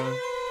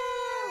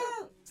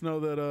just know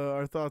that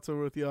our thoughts are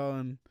with y'all,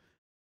 and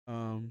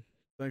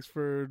thanks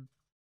for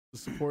the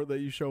support that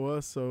you show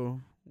us.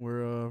 So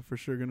we're for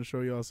sure gonna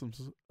show y'all some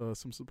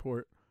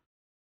support.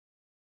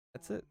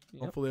 that's it.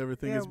 Yep. Hopefully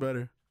everything Yeah. is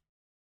better.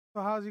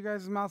 So how's you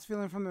guys' mouths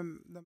feeling from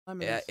the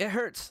lemons? Yeah, it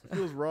hurts. It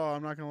feels raw.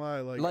 I'm not gonna lie.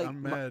 Like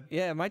I'm mad.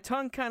 My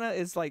tongue kind of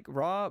is like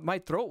raw. My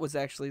throat was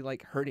actually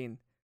like hurting,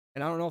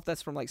 and I don't know if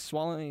that's from like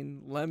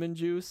swallowing lemon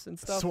juice and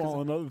stuff. 'cause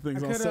Swallowing other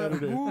things on coulda-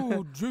 Saturday.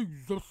 Ooh,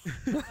 Jesus.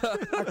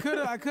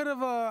 I could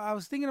have. I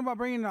was thinking about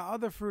bringing the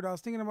other fruit. I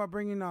was thinking about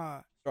bringing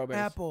strawberries.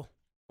 apple.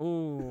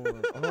 Ooh,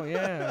 oh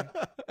yeah,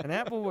 an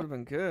apple would have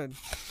been good.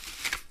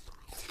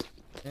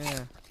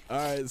 Yeah. All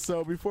right,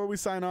 so before we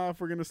sign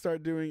off, we're going to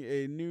start doing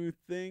a new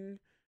thing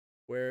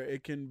where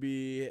it can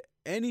be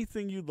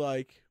anything you'd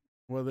like,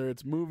 whether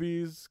it's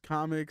movies,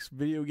 comics,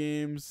 video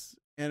games,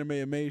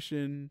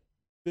 animation,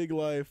 big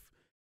life.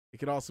 It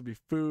could also be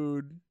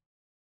food,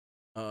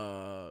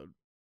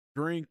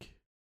 drink,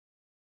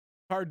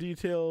 car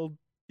detailed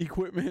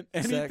equipment,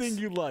 anything Sex.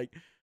 you like.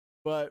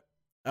 But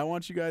I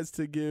want you guys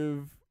to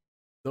give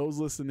those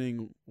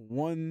listening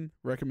one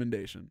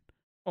recommendation.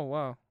 Oh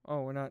wow.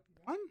 Oh, we're not.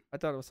 One? I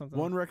thought it was something.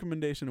 One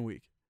recommendation a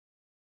week.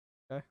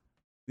 Okay.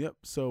 Yep.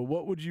 So,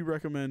 what would you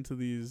recommend to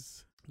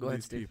these Go ahead,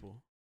 these Steve.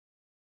 people?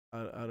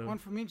 Out of, One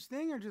from each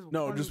thing, or just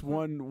no, one just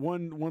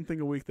one thing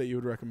a week that you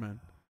would recommend.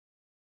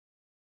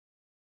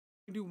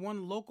 You do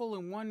one local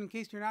and one in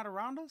case you're not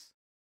around us.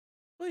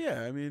 Well,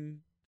 yeah. I mean,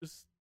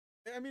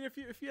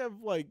 if you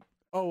have like,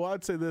 oh,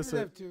 I'd say this. You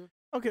have to.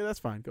 Okay, that's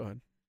fine. Go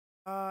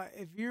ahead.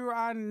 If you're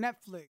on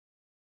Netflix,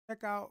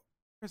 check out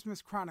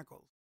Christmas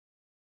Chronicles.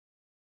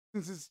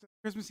 Since it's the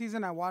Christmas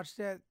season, I watched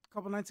that a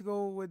couple nights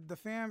ago with the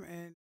fam,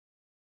 and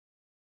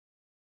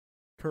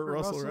Kurt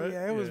Russell, right?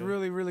 Yeah, it was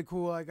really, really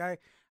cool. Like I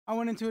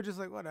went into it just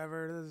like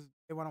whatever,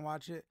 they want to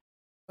watch it,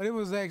 but it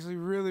was actually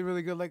really,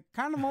 really good. Like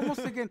kind of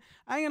almost like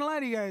I ain't gonna lie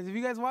to you guys. If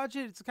you guys watch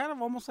it, it's kind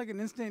of almost like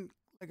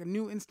a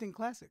new instant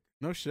classic.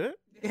 No shit.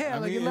 Yeah, I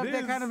like mean, it left it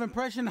that kind is- of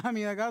impression on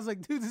me. Like I was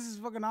like, dude, this is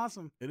fucking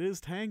awesome. It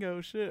is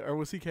Tango shit, or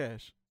was he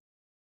Cash?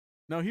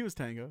 No, he was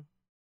Tango.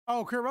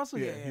 Oh, Kurt Russell,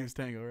 yeah. he was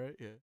Tango, right?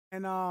 Yeah.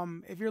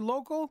 And if you're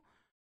local,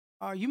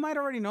 you might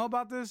already know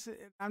about this.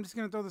 I'm just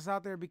gonna throw this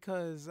out there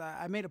because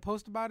I made a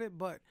post about it.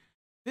 But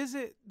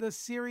visit the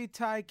Siri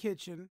Thai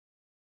Kitchen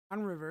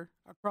on River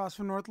across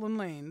from Northland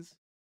Lanes,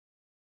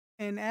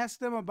 and ask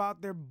them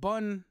about their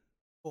bun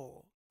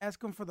bowl. Ask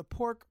them for the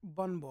pork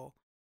bun bowl.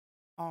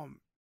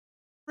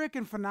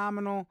 Freaking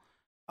phenomenal.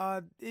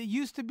 It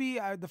used to be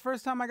the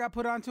first time I got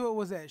put onto it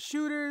was at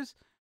Shooters.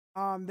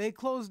 They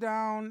closed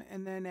down,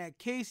 and then at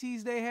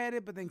Casey's they had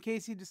it, but then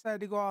Casey decided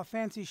to go all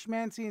fancy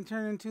schmancy and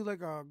turn into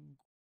like a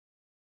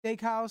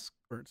steakhouse,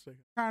 Burnt steak.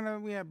 kind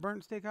of. We had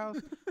burnt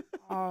steakhouse.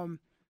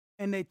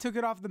 And they took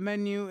it off the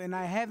menu, and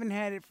I haven't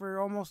had it for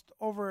almost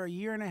over a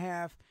year and a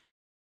half.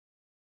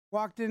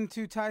 Walked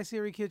into Thai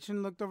Siri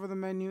Kitchen, looked over the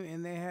menu,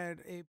 and they had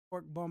a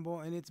pork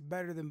bumble, and it's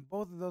better than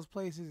both of those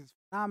places. It's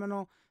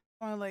phenomenal.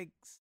 It's only like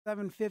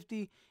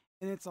 $7.50,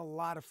 and it's a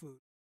lot of food.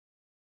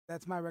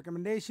 That's my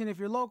recommendation if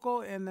you're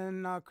local, and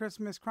then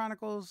Christmas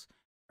Chronicles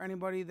for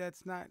anybody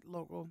that's not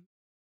local.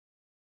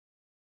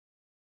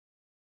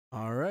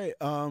 All right.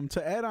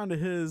 To add on to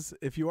his,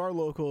 if you are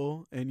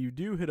local and you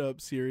do hit up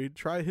Siri,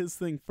 try his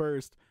thing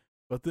first,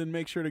 but then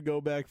make sure to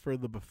go back for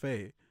the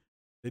buffet.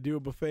 They do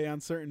a buffet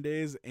on certain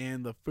days,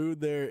 and the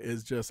food there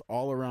is just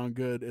all around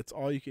good. It's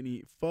all you can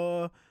eat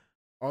pho,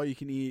 all you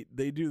can eat.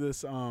 They do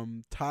this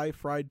Thai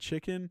fried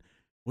chicken,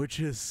 which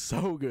is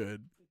so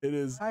good. It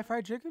is. Thai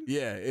fried chicken?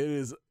 Yeah, it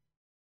is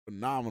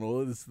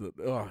phenomenal. It's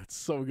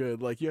so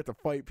good. Like you have to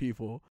fight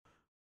people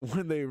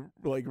when they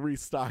like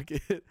restock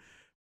it.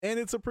 And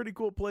it's a pretty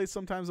cool place.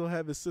 Sometimes they'll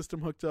have his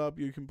system hooked up.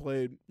 You can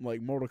play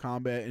like Mortal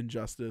Kombat,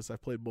 Injustice. I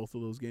played both of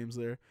those games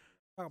there.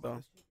 Talk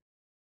about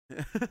So.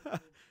 this.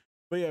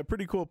 But yeah,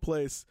 pretty cool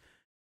place.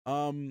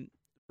 For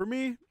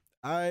me,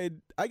 I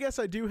guess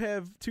I do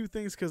have two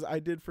things because I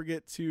did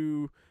forget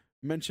to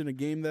mention a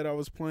game that I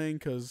was playing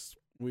because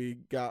we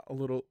got a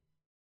little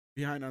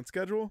behind on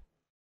schedule.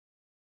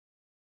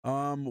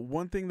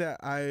 One thing that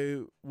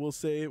I will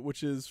say,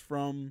 which is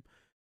from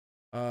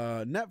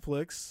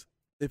Netflix,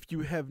 if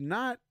you have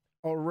not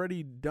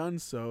already done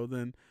so,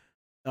 then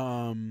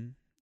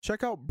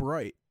check out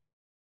Bright.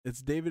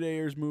 It's David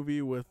Ayer's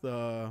movie with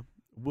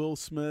Will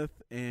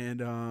Smith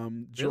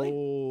and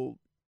Joel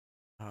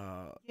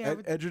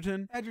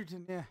Edgerton.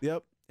 Edgerton, yeah.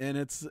 Yep. And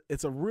it's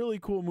a really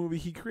cool movie.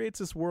 He creates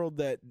this world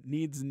that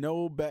needs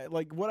no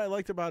like what I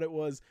liked about it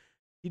was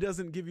he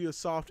doesn't give you a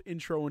soft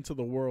intro into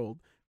the world.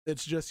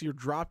 It's just you're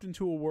dropped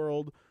into a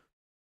world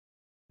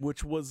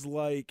which was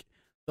like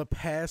the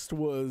past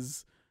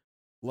was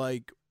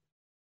like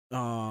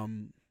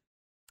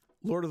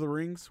Lord of the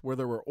Rings, where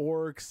there were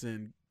orcs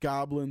and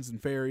goblins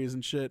and fairies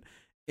and shit,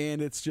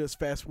 and it's just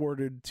fast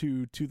forwarded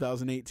to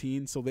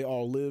 2018, so they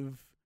all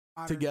live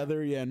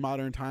together, in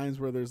modern times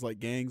where there's like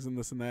gangs and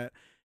this and that.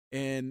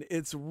 And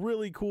it's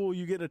really cool.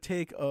 You get a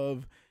take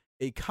of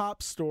a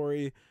cop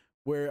story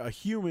where a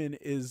human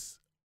is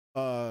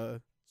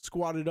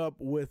squatted up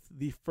with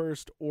the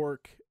first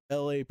orc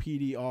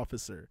LAPD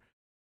officer.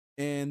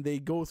 And they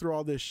go through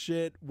all this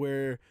shit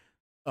where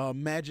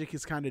magic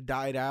has kind of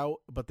died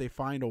out, but they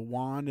find a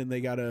wand and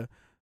they got to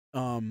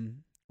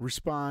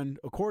respond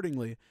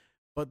accordingly.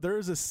 But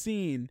there's a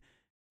scene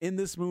in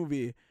this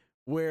movie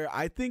where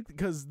I think,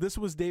 because this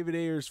was David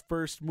Ayer's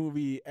first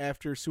movie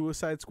after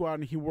Suicide Squad,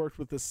 and he worked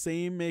with the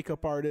same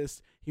makeup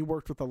artist, he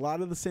worked with a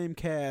lot of the same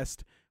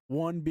cast,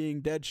 one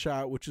being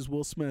Deadshot, which is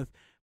Will Smith,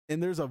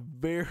 and there's a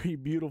very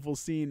beautiful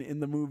scene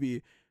in the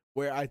movie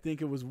where I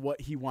think it was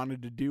what he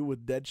wanted to do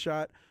with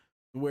Deadshot,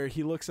 where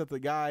he looks at the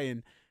guy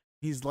and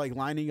he's like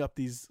lining up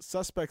these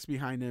suspects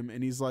behind him,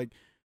 and he's like,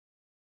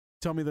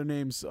 tell me their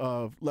names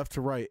left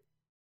to right,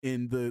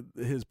 and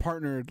his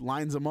partner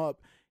lines them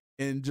up,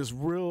 and just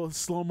real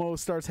slow-mo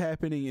starts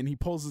happening, and he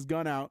pulls his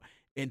gun out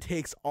and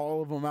takes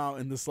all of them out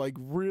in this like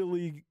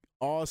really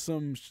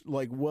awesome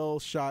like well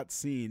shot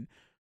scene.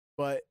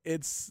 But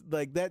it's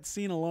like that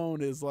scene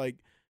alone is like,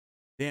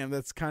 damn,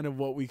 that's kind of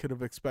what we could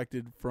have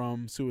expected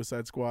from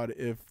Suicide Squad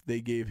if they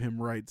gave him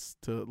rights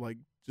to like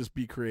just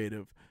be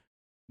creative.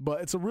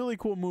 But it's a really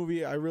cool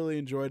movie. I really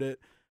enjoyed it.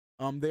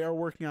 They are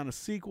working on a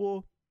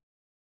sequel,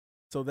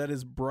 so that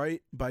is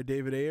Bright by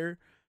David Ayer.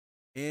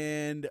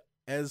 And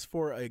as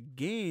for a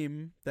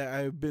game that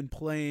I've been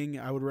playing,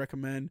 I would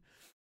recommend.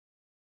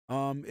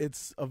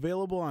 It's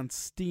available on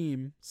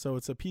Steam, so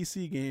it's a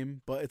PC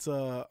game, but it's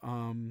a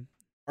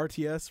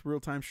RTS,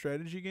 real-time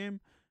strategy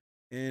game.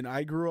 And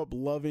I grew up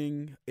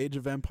loving Age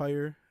of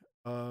Empire.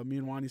 Me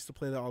and Juan used to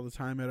play that all the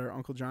time at our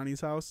Uncle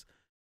Johnny's house.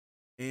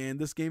 And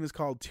this game is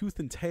called Tooth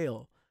and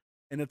Tail.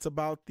 And it's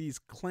about these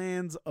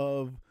clans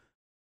of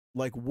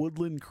like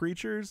woodland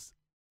creatures,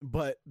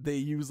 but they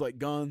use like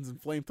guns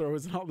and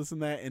flamethrowers and all this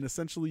and that. And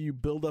essentially you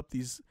build up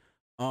these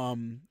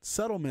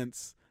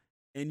settlements,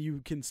 and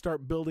you can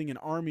start building an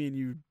army, and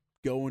you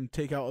go and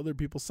take out other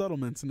people's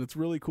settlements. And it's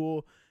really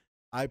cool.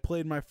 I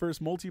played my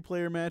first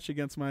multiplayer match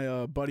against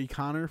my buddy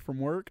Connor from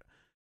work,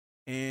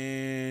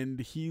 and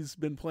he's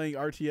been playing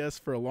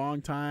RTS for a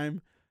long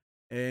time,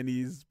 and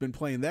he's been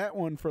playing that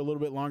one for a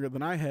little bit longer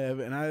than I have,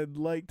 and I'd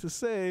like to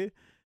say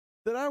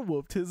that I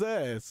whooped his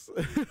ass.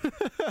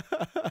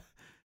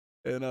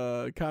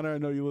 And Connor, I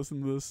know you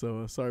listen to this,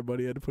 so sorry,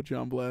 buddy, I had to put you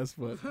on blast,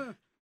 but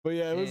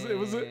yeah,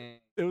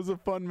 it was a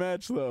fun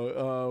match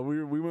though.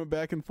 We went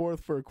back and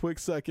forth for a quick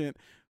second,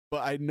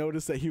 but I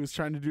noticed that he was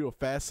trying to do a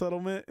fast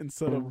settlement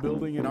instead of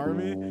building an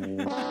army,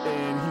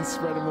 and he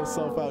spread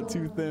himself out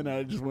too thin.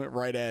 I just went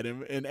right at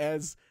him, and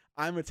as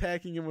I'm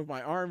attacking him with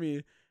my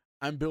army,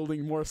 I'm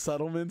building more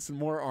settlements and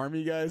more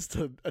army guys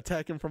to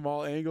attack him from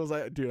all angles.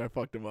 I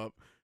fucked him up.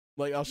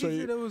 Like, I'll show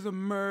you. It was a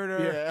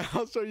murder. Yeah,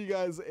 I'll show you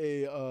guys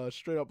a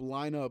straight up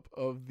lineup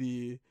of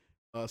the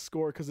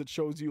score, because it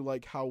shows you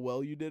like how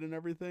well you did and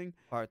everything.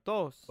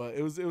 Partos. But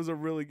it's a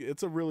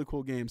really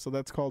cool game. So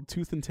that's called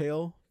Tooth and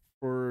Tail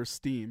for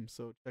Steam.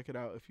 So check it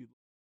out if you.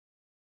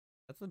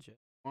 That's legit.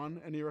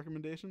 On any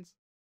recommendations?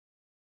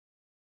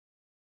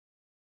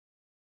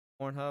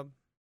 Pornhub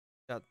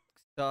got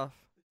stuff.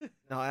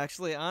 No,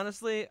 actually,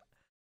 honestly, as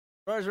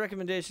far as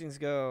recommendations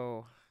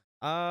go,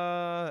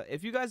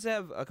 if you guys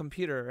have a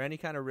computer or any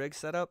kind of rig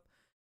setup,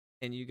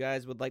 and you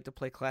guys would like to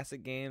play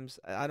classic games,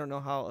 I don't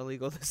know how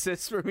illegal this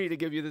is for me to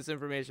give you this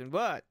information,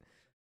 but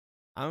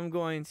I'm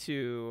going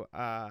to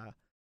kind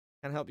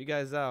of help you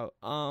guys out.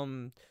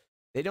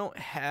 They don't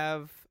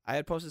have. I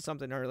had posted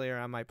something earlier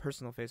on my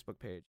personal Facebook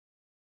page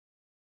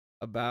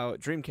about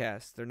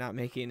Dreamcast. They're not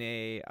making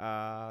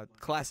a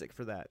classic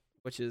for that,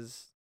 which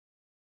is,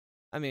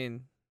 I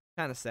mean,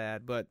 kind of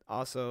sad, but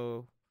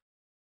also,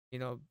 you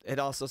know, it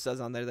also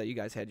says on there that you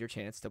guys had your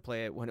chance to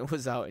play it when it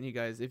was out, and you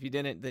guys, if you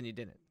didn't, then you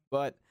didn't.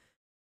 But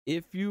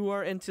if you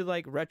are into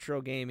like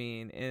retro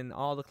gaming and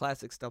all the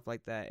classic stuff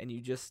like that, and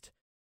you just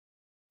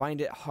find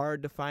it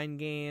hard to find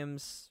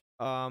games,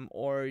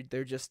 or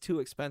they're just too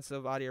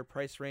expensive out of your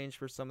price range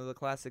for some of the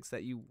classics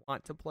that you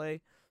want to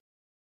play,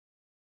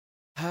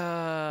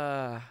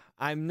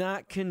 I'm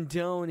not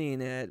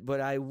condoning it, but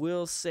I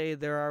will say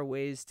there are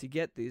ways to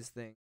get these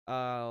things.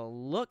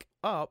 Look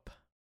up,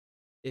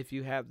 if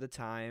you have the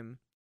time,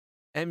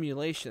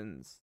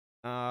 emulations,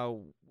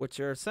 which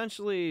are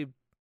essentially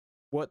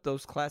what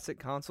those classic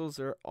consoles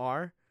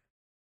are,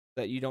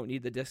 that you don't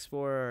need the discs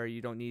for, or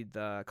you don't need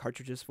the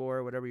cartridges for,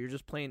 or whatever. You're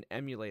just playing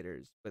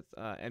emulators with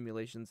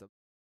emulations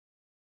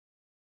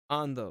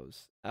on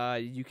those.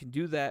 You can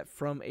do that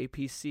from a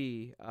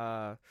PC.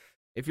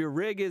 If your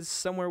rig is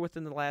somewhere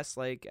within the last,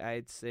 like,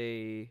 I'd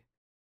say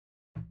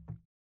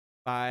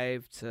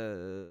 5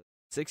 to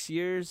 6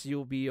 years,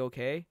 you'll be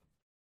okay.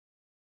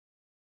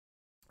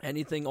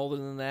 Anything older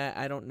than that,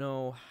 I don't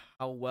know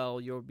how well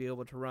you'll be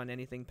able to run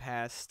anything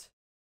past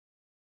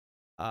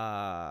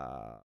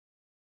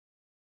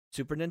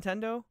Super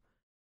Nintendo.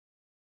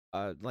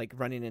 Like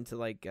running into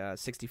like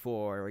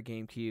 64 or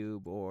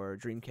GameCube or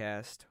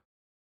Dreamcast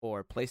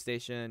or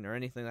PlayStation or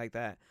anything like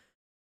that.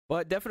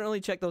 But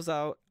definitely check those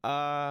out.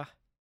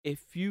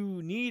 If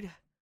you need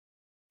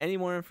any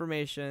more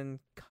information,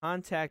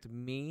 contact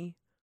me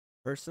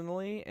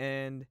personally,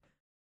 and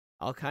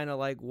I'll kind of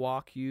like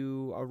walk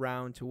you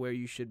around to where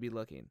you should be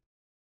looking.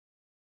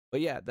 But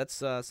yeah, that's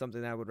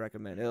something I would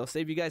recommend. It'll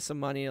save you guys some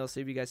money. It'll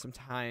save you guys some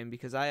time,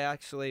 because I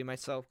actually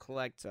myself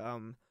collect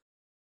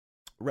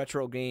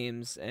retro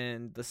games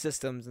and the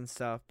systems and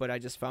stuff, but I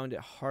just found it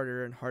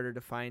harder and harder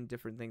to find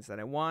different things that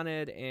I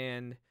wanted,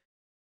 and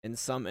in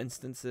some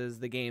instances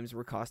the games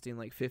were costing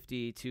like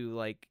 $50 to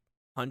like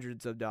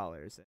hundreds of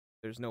dollars.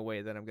 There's no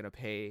way that I'm going to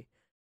pay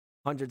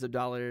hundreds of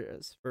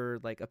dollars for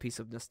like a piece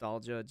of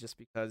nostalgia just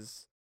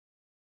because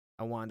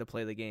I wanted to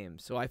play the game.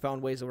 So I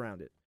found ways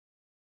around it.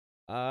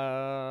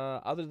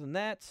 Other than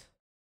that,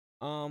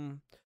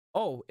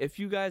 if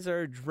you guys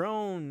are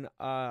drone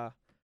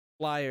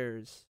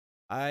flyers,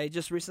 I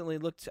just recently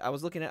I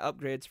was looking at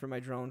upgrades for my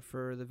drone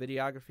for the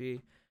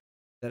videography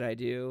that I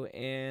do,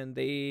 and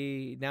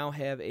they now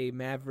have a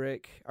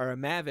Mavic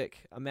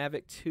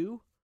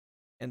 2,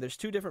 and there's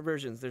 2 different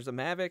versions. There's a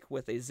Mavic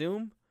with a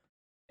zoom,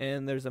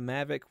 and there's a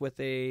Mavic with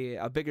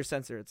a bigger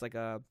sensor. It's like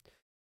I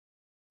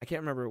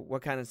can't remember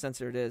what kind of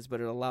sensor it is, but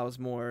it allows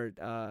more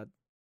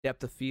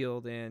depth of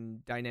field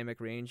and dynamic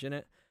range in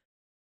it.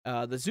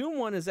 The zoom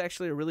one is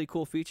actually a really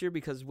cool feature,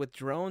 because with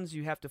drones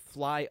you have to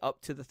fly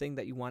up to the thing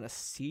that you want to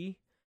see,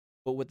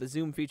 but with the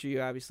zoom feature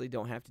you obviously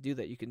don't have to do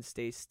that. You can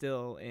stay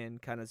still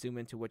and kind of zoom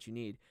into what you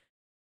need,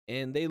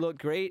 and they look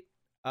great.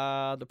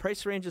 The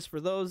price ranges for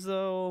those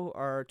though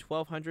are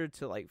 $1,200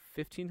 to like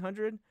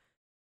 $1,500.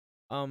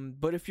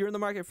 But if you're in the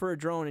market for a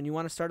drone and you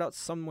want to start out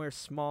somewhere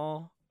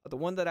small, the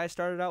one that I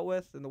started out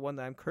with and the one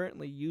that I'm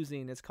currently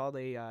using is called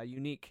a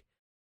Unique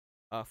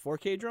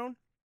 4K drone.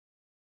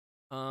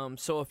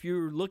 So if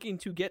you're looking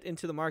to get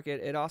into the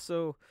market, it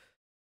also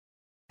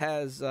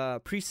has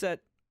preset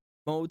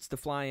modes to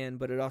fly in,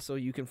 but it also,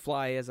 you can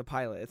fly as a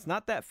pilot. It's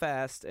not that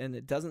fast, and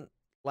it doesn't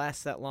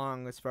last that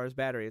long as far as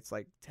battery. It's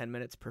like 10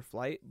 minutes per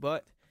flight,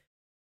 but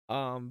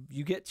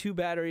you get 2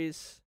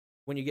 batteries.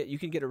 You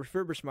can get a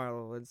refurbished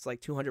model. It's like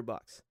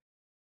 $200,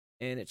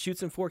 and it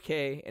shoots in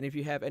 4K. And if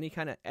you have any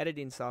kind of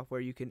editing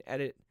software, you can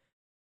edit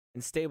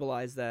and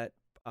stabilize that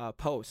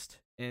post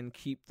and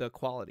keep the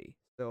quality.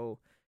 So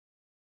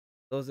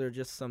those are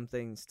just some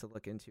things to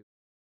look into.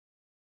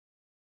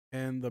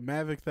 And the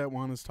Mavic that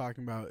Juan is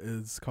talking about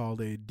is called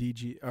a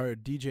DJI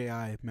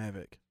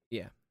Mavic.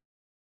 Yeah.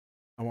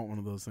 I want one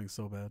of those things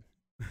so bad.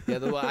 Yeah,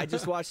 I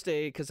just watched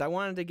because I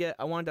wanted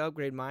to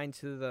upgrade mine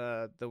to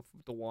the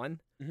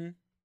one,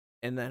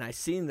 and then I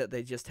seen that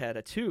they just had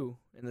a 2,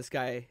 and this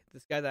guy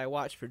that I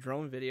watched for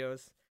drone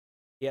videos,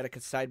 he had a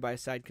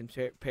side-by-side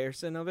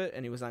comparison of it,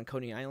 and he was on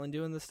Coney Island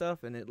doing this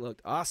stuff, and it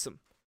looked awesome.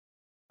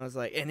 I was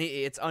like, and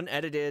it's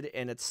unedited,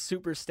 and it's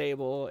super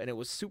stable, and it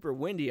was super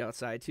windy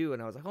outside too,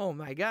 and I was like, oh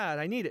my god,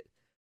 I need it.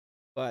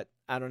 But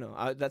I don't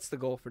know. That's the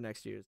goal for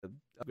next year, is to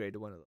upgrade to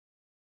one of those.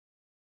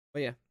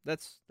 But yeah,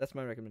 that's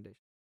my recommendation.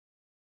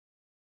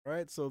 All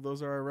right, so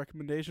those are our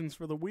recommendations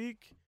for the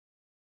week,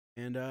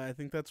 and I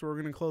think that's where we're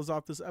going to close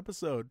off this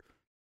episode.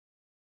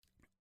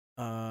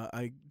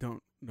 I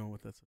don't know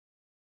what that's.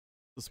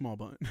 The small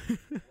button.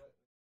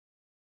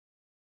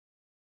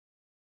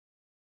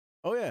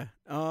 Oh yeah.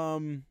 All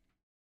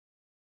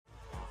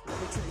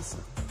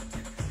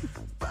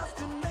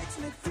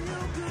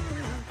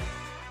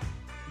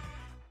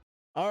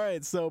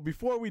right, so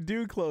before we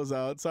do close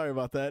out, sorry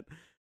about that.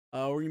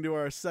 We're gonna do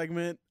our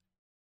segment.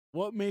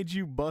 What made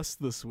you bust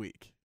this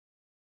week?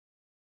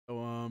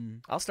 So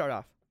I'll start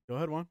off. Go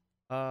ahead, Juan.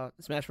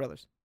 Smash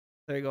Brothers.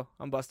 There you go.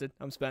 I'm busted.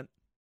 I'm spent.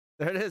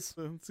 There it is.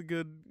 So it's a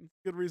good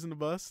reason to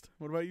bust.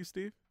 What about you,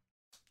 Steve?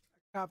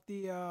 Got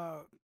the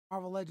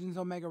Marvel Legends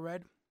Omega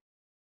Red.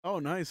 Oh,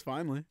 nice!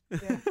 Finally.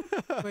 Yeah.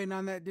 Waiting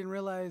on that. Didn't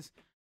realize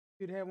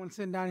you'd have one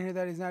sitting down here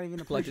that he's not even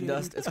collecting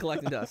dust. It's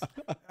collecting dust.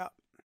 Yeah.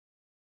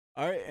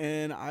 All right,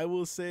 and I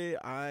will say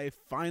I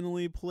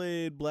finally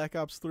played Black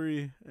Ops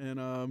 3 and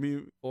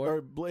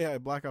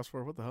Black Ops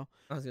 4. What the hell?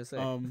 I was gonna say.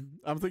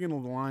 I'm thinking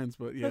of the lines,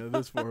 but yeah,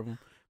 there's 4 of them.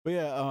 But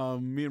yeah,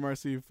 me and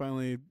Marcy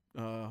finally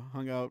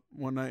hung out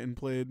one night and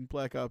played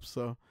Black Ops,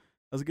 so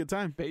that was a good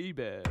time.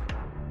 Baby. I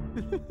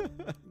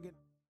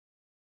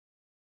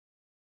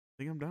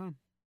think I'm done.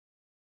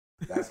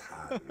 That's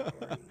hot.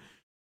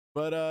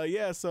 But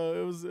yeah, so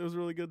it was a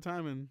really good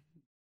time, and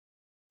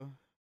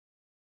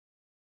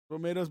what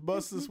made us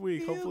bust this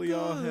week. Hopefully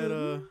y'all had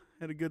a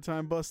good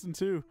time busting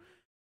too.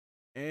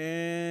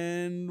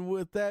 And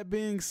with that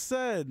being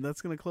said,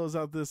 that's going to close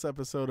out this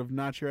episode of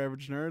Not Your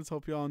Average Nerds.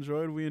 Hope y'all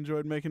enjoyed. We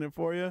enjoyed making it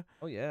for you.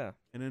 Oh, yeah.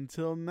 And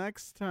until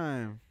next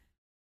time.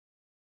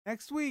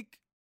 Next week.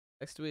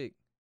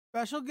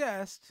 Special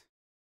guest.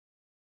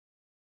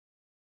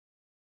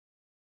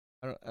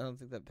 I don't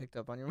think that picked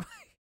up on your mic.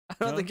 I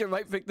don't think your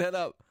mic picked that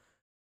up.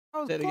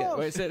 Say it again.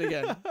 Wait, say it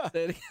again.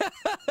 Say it again.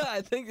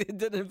 I think it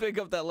didn't pick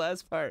up that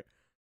last part.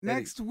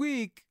 Next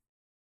week,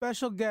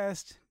 special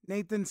guest,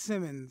 Nathan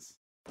Simmons.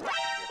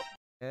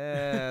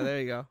 Yeah, there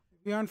you go.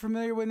 If you're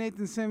unfamiliar with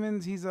Nathan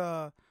Simmons, he's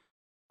a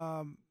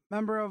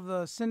member of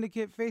the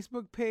Syndicate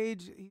Facebook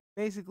page. He's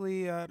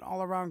basically an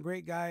all-around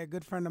great guy, a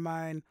good friend of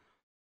mine.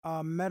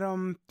 Met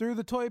him through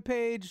the toy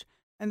page.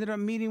 Ended up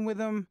meeting with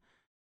him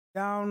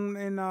down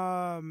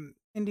in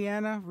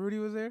Indiana. Rudy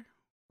was there.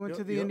 Went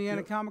to the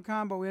Indiana Comic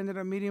Con, but we ended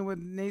up meeting with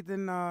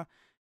Nathan at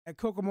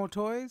Kokomo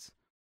Toys.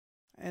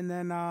 And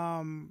then,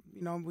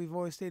 we've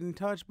always stayed in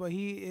touch, but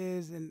he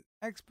is an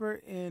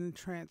expert in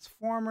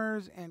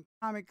Transformers and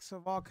comics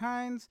of all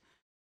kinds.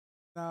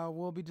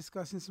 We'll be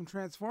discussing some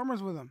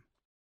Transformers with him.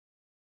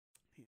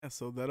 Yeah,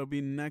 so that'll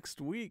be next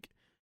week.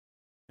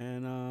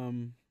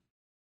 And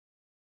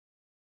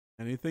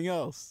anything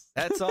else?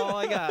 That's all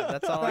I got.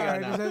 That's all I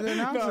got. Just had to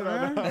announce it,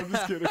 man. No, I'm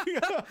just kidding.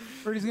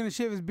 Rudy's gonna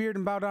shave his beard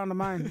and bow down to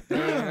mine.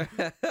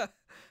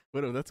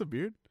 Wait, that's a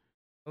beard?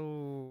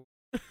 Oh.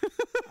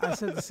 I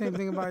said the same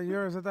thing about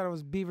yours. I thought it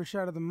was Beaver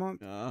Shot of the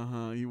Month.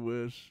 You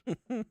wish.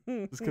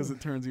 Just because it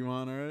turns you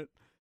on, all right?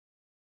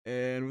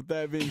 And with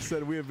that being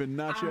said, we have been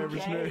Not Your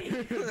Average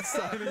Nerd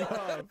signing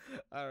off.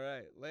 All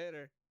right.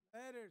 Later.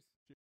 Laters.